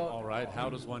 You Oh, go. all right. How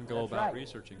does one go That's about right.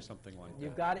 researching something like that?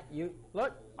 You've got it. You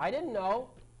look. I didn't know,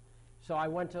 so I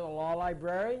went to the law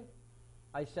library.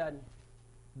 I said,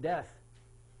 death.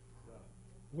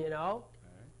 You know.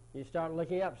 Okay. You start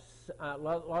looking up.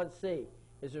 Let's see.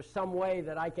 Is there some way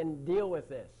that I can deal with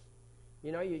this?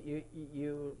 You know,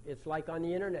 it's like on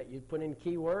the internet. You put in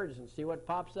keywords and see what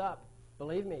pops up.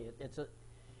 Believe me,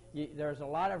 there's a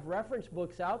lot of reference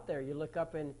books out there. You look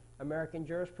up in American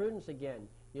jurisprudence again.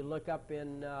 You look up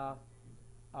in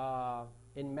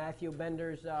Matthew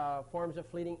Bender's forms of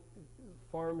pleading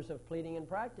in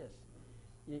practice.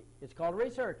 It's called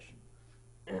research.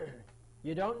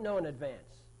 You don't know in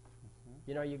advance.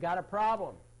 You know, you got a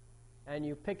problem, and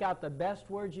you pick out the best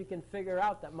words you can figure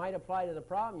out that might apply to the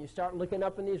problem. You start looking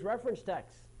up in these reference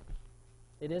texts.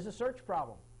 It is a search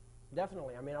problem,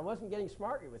 definitely. I mean, I wasn't getting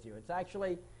smart with you. It's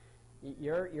actually,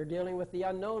 you're dealing with the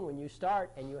unknown when you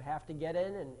start, and you have to get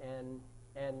in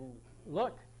and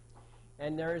look.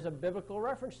 And there is a biblical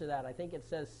reference to that. I think it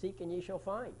says, "Seek and ye shall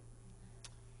find."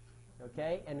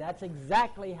 Okay? And that's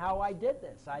exactly how I did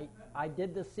this. I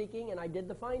did the seeking and I did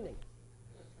the finding.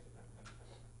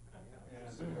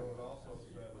 And it also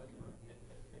says,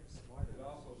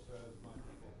 "My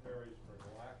people perish for the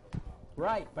lack of knowledge."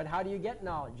 Right, but how do you get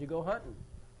knowledge? You go hunting.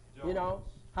 You know,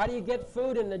 how do you get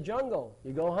food in the jungle?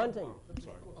 You go hunting.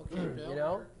 Okay, Bill. You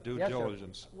know? Due Yes, sir.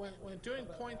 diligence. When doing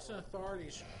points and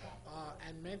authorities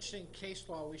and mentioning case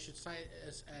law, we should cite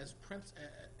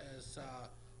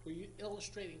we're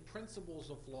illustrating principles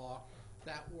of law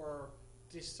that were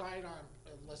decided on,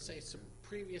 let's say, some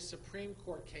previous Supreme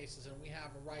Court cases, and we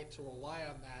have a right to rely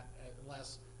on that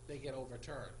unless they get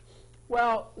overturned.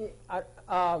 Well,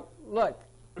 look,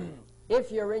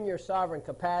 if you're in your sovereign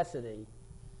capacity,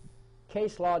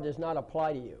 case law does not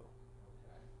apply to you.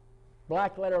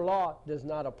 Black letter law does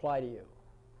not apply to you.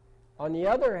 On the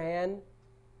other hand,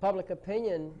 public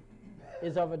opinion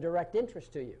is of a direct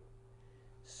interest to you.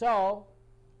 So,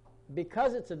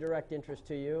 because it's a direct interest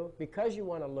to you, because you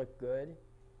want to look good,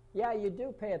 yeah, you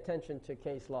do pay attention to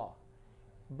case law.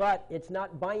 But it's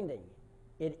not binding.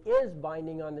 It is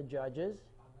binding on the judges.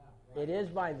 It is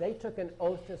binding. They took an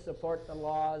oath to support the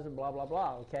laws and blah, blah,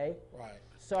 blah, okay? Right.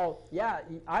 So, yeah,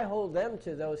 I hold them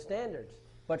to those standards.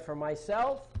 But for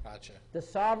myself, Gotcha. the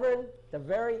sovereign,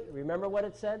 remember what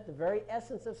it said? The very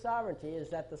essence of sovereignty is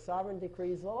that the sovereign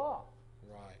decrees the law.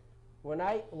 Right.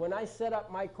 When I set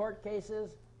up my court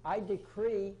cases, I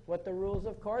decree what the rules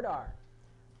of court are.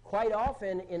 Quite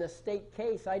often in a state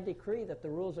case, I decree that the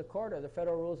rules of court are the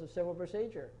federal rules of civil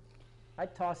procedure. I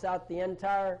toss out the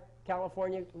entire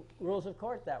California rules of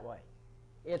court that way.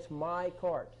 It's my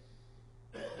court.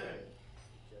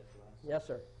 Yes,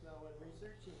 sir. Now, when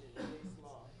researching the case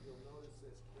law, you'll notice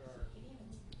that there are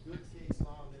good case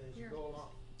law, and then as you go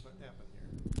along, what happened here?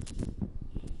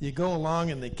 You go along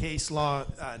in the case law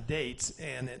dates,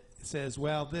 and it says,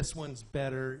 well, this one's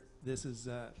better. That's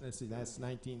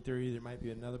 1930. There might be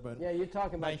another, but yeah, you're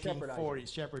talking about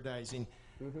 1940s shepherdizing.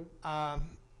 Mm-hmm.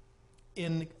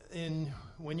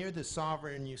 When you're the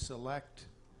sovereign, you select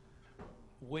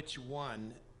which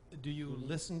one. Do you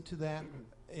listen to that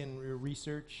in your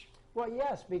research? Well,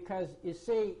 yes, because you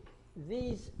see,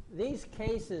 these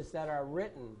cases that are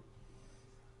written,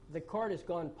 the court has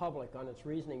gone public on its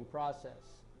reasoning process,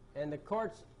 and the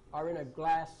courts are in a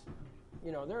glass,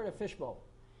 they're in a fishbowl.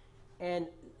 And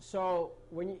so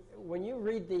when you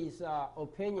read these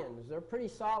opinions, they're pretty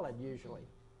solid usually.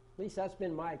 At least that's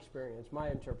been my experience, my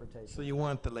interpretation. So you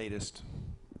want the latest?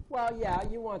 Well, yeah,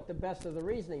 you want the best of the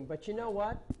reasoning, but you know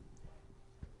what?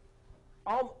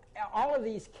 All of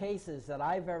these cases that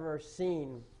I've ever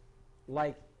seen,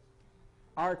 like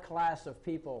our class of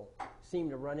people seem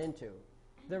to run into,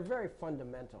 they're very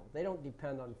fundamental. They don't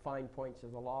depend on fine points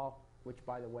of the law, which,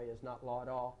 by the way, is not law at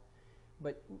all.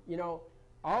 But,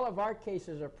 all of our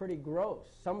cases are pretty gross.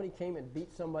 Somebody came and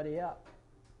beat somebody up.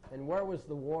 And where was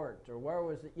the warrant? Or where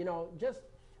was the,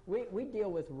 we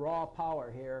deal with raw power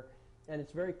here, and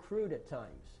it's very crude at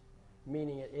times,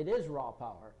 meaning it is raw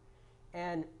power.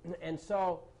 And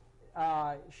so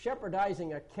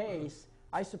shepherdizing a case,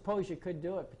 I suppose you could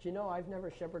do it, but I've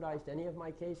never shepherdized any of my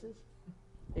cases,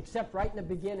 except right in the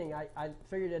beginning. I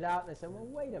figured it out, and I said, well,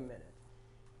 wait a minute.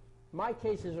 My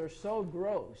cases are so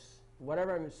gross,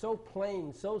 so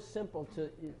plain, so simple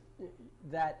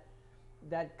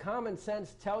that common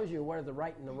sense tells you where the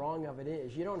right and the wrong of it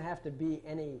is. You don't have to be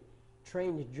any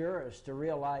trained jurist to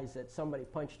realize that somebody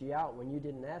punched you out when you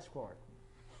didn't ask for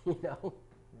it.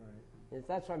 Right.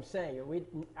 That's what I'm saying.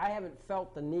 I haven't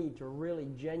felt the need to really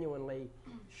genuinely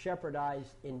shepherdize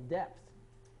in depth.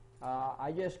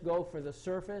 I just go for the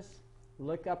surface,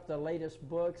 look up the latest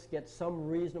books, get some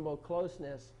reasonable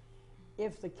closeness.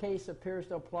 If the case appears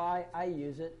to apply, I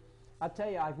use it. I'll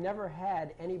tell you, I've never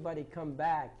had anybody come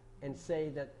back and say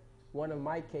that one of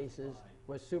my cases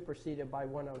was superseded by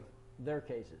one of their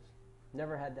cases.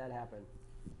 Never had that happen.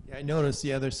 Yeah, I notice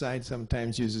the other side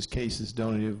sometimes uses cases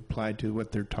don't even apply to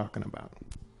what they're talking about.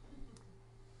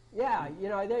 Yeah, you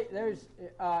know, there's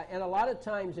and a lot of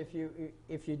times if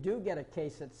you do get a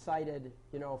case that's cited,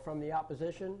 you know, from the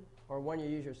opposition or one you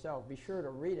use yourself, be sure to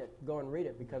read it. Go and read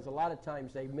it, because a lot of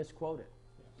times they misquote it.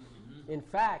 In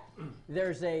fact,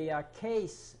 there's a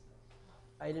case.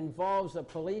 It involves a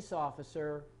police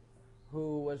officer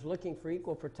who was looking for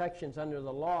equal protections under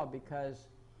the law because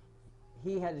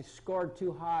he had scored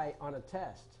too high on a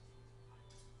test,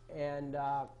 and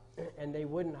they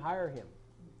wouldn't hire him.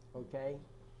 Okay,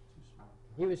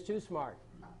 he was too smart.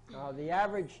 The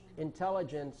average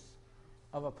intelligence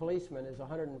of a policeman is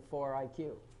 104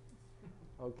 IQ.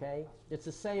 Okay, it's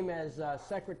the same as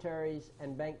secretaries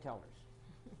and bank tellers.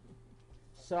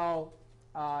 So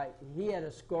he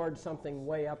had scored something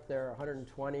way up there,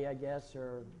 120, I guess,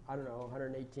 or I don't know,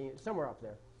 118, somewhere up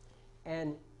there.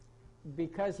 And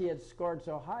because he had scored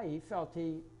so high, he felt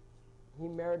he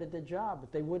merited the job,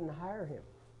 but they wouldn't hire him.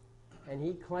 And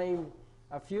he claimed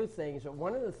a few things, but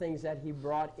one of the things that he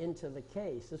brought into the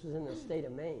case, this was in the state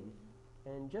of Maine,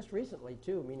 and just recently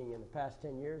too, meaning in the past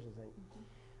 10 years, I think,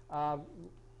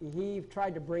 he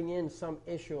tried to bring in some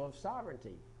issue of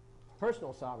sovereignty,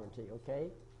 personal sovereignty, okay?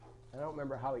 I don't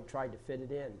remember how he tried to fit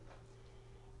it in.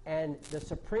 And the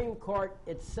Supreme Court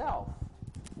itself,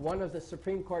 one of the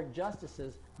Supreme Court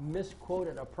justices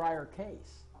misquoted a prior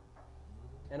case.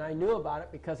 And I knew about it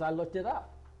because I looked it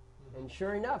up. And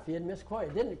sure enough, he had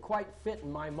misquoted. It didn't quite fit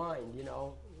in my mind, you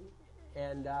know,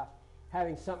 and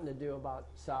having something to do about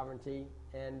sovereignty.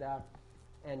 And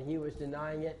he was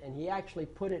denying it, and he actually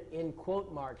put it in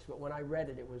quote marks, but when I read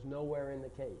it, it was nowhere in the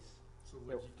case. So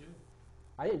what did you do?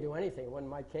 I didn't do anything. It wasn't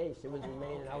my case. It was in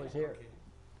Maine, and I was here. Okay.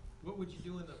 What would you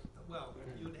do in the, well,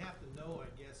 you would have to know,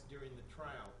 I guess, during the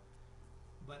trial,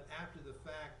 but after the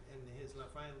fact and his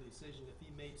final decision, if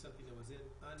he made something that was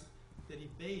that he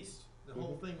based, the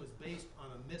whole thing was based on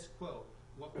a misquote,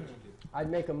 what would you do? I'd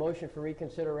make a motion for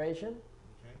reconsideration,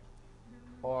 Okay.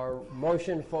 or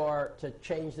motion to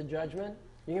change the judgment.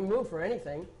 You can move for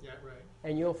anything. Yeah, right.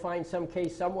 And you'll find some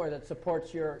case somewhere that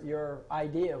supports your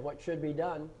idea of what should be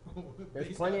done.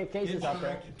 There's plenty of cases out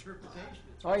there.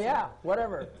 Oh yeah,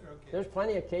 whatever. Okay. There's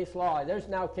plenty of case law. There's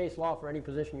now case law for any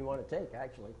position you want to take,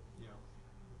 actually.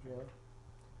 Yeah. Yeah.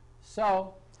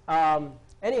 So,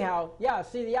 anyhow, yeah,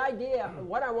 see the idea,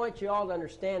 what I want you all to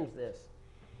understand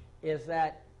is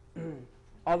that,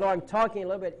 although I'm talking a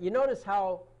little bit, you notice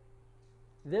how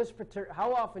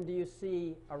how often do you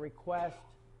see a request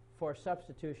for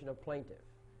substitution of plaintiff?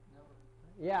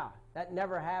 Never. Yeah, that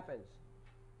never happens.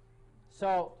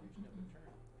 So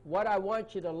what I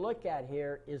want you to look at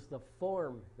here is the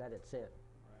form that it's in.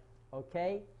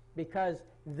 Okay? Because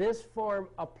this form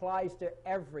applies to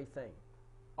everything,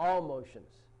 all motions.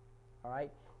 All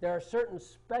right? There are certain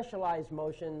specialized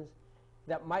motions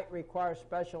that might require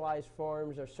specialized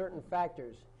forms or certain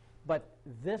factors, but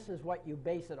this is what you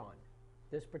base it on,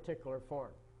 this particular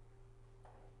form.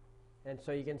 And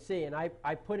so you can see, and I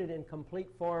put it in complete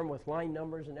form with line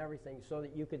numbers and everything so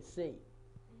that you could see.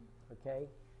 Okay?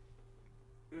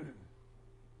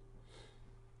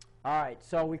 All right,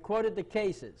 so we quoted the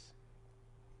cases.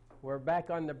 We're back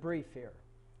on the brief here.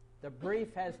 The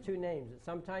brief has two names.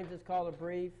 Sometimes it's called a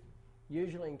brief.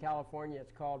 Usually in California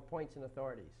it's called points and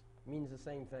authorities. It means the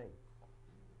same thing.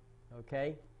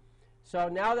 Okay? So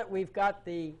now that we've got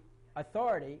the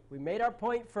authority, we made our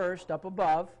point first up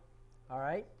above. All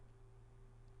right?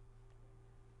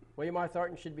 William R.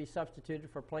 Thornton should be substituted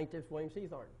for plaintiff William C.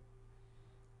 Thornton.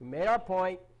 We made our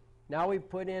point. Now we've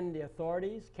put in the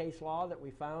authorities, case law that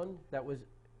we found that was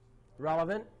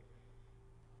relevant.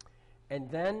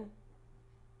 And then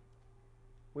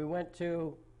we went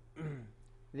to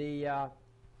the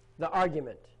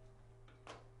argument.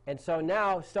 And so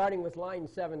now, starting with line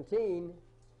 17,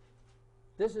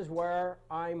 this is where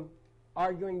I'm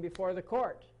arguing before the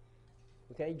court.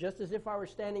 Okay, just as if I were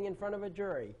standing in front of a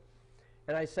jury.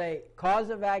 And I say,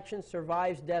 cause of action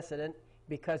survives decedent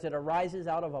because it arises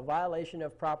out of a violation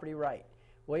of property right.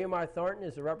 William R. Thornton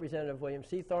is the representative of William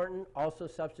C. Thornton. Also,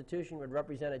 substitution would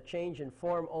represent a change in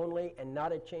form only and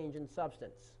not a change in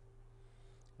substance.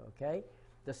 Okay?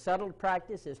 The settled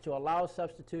practice is to allow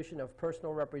substitution of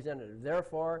personal representative.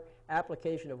 Therefore,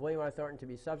 application of William R. Thornton to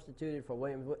be substituted for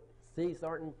William C.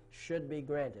 Thornton should be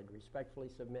granted. Respectfully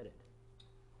submitted.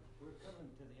 We're coming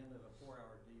to the end of a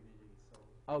 4-hour DVD,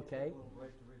 so okay. If you take a little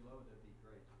break to reload, that'd be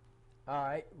great. All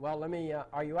right. Well, let me.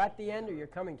 Are you at the end, or you're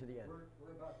coming to the end?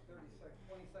 We're about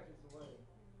 20 seconds away.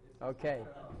 Okay.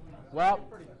 Well,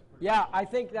 yeah, I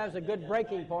think that's a good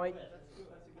breaking point. That's a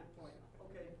good point.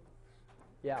 Okay.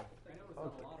 Yeah. I know it's not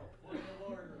a lot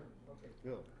of.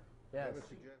 Bill, Yes. I have a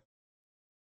suggestion.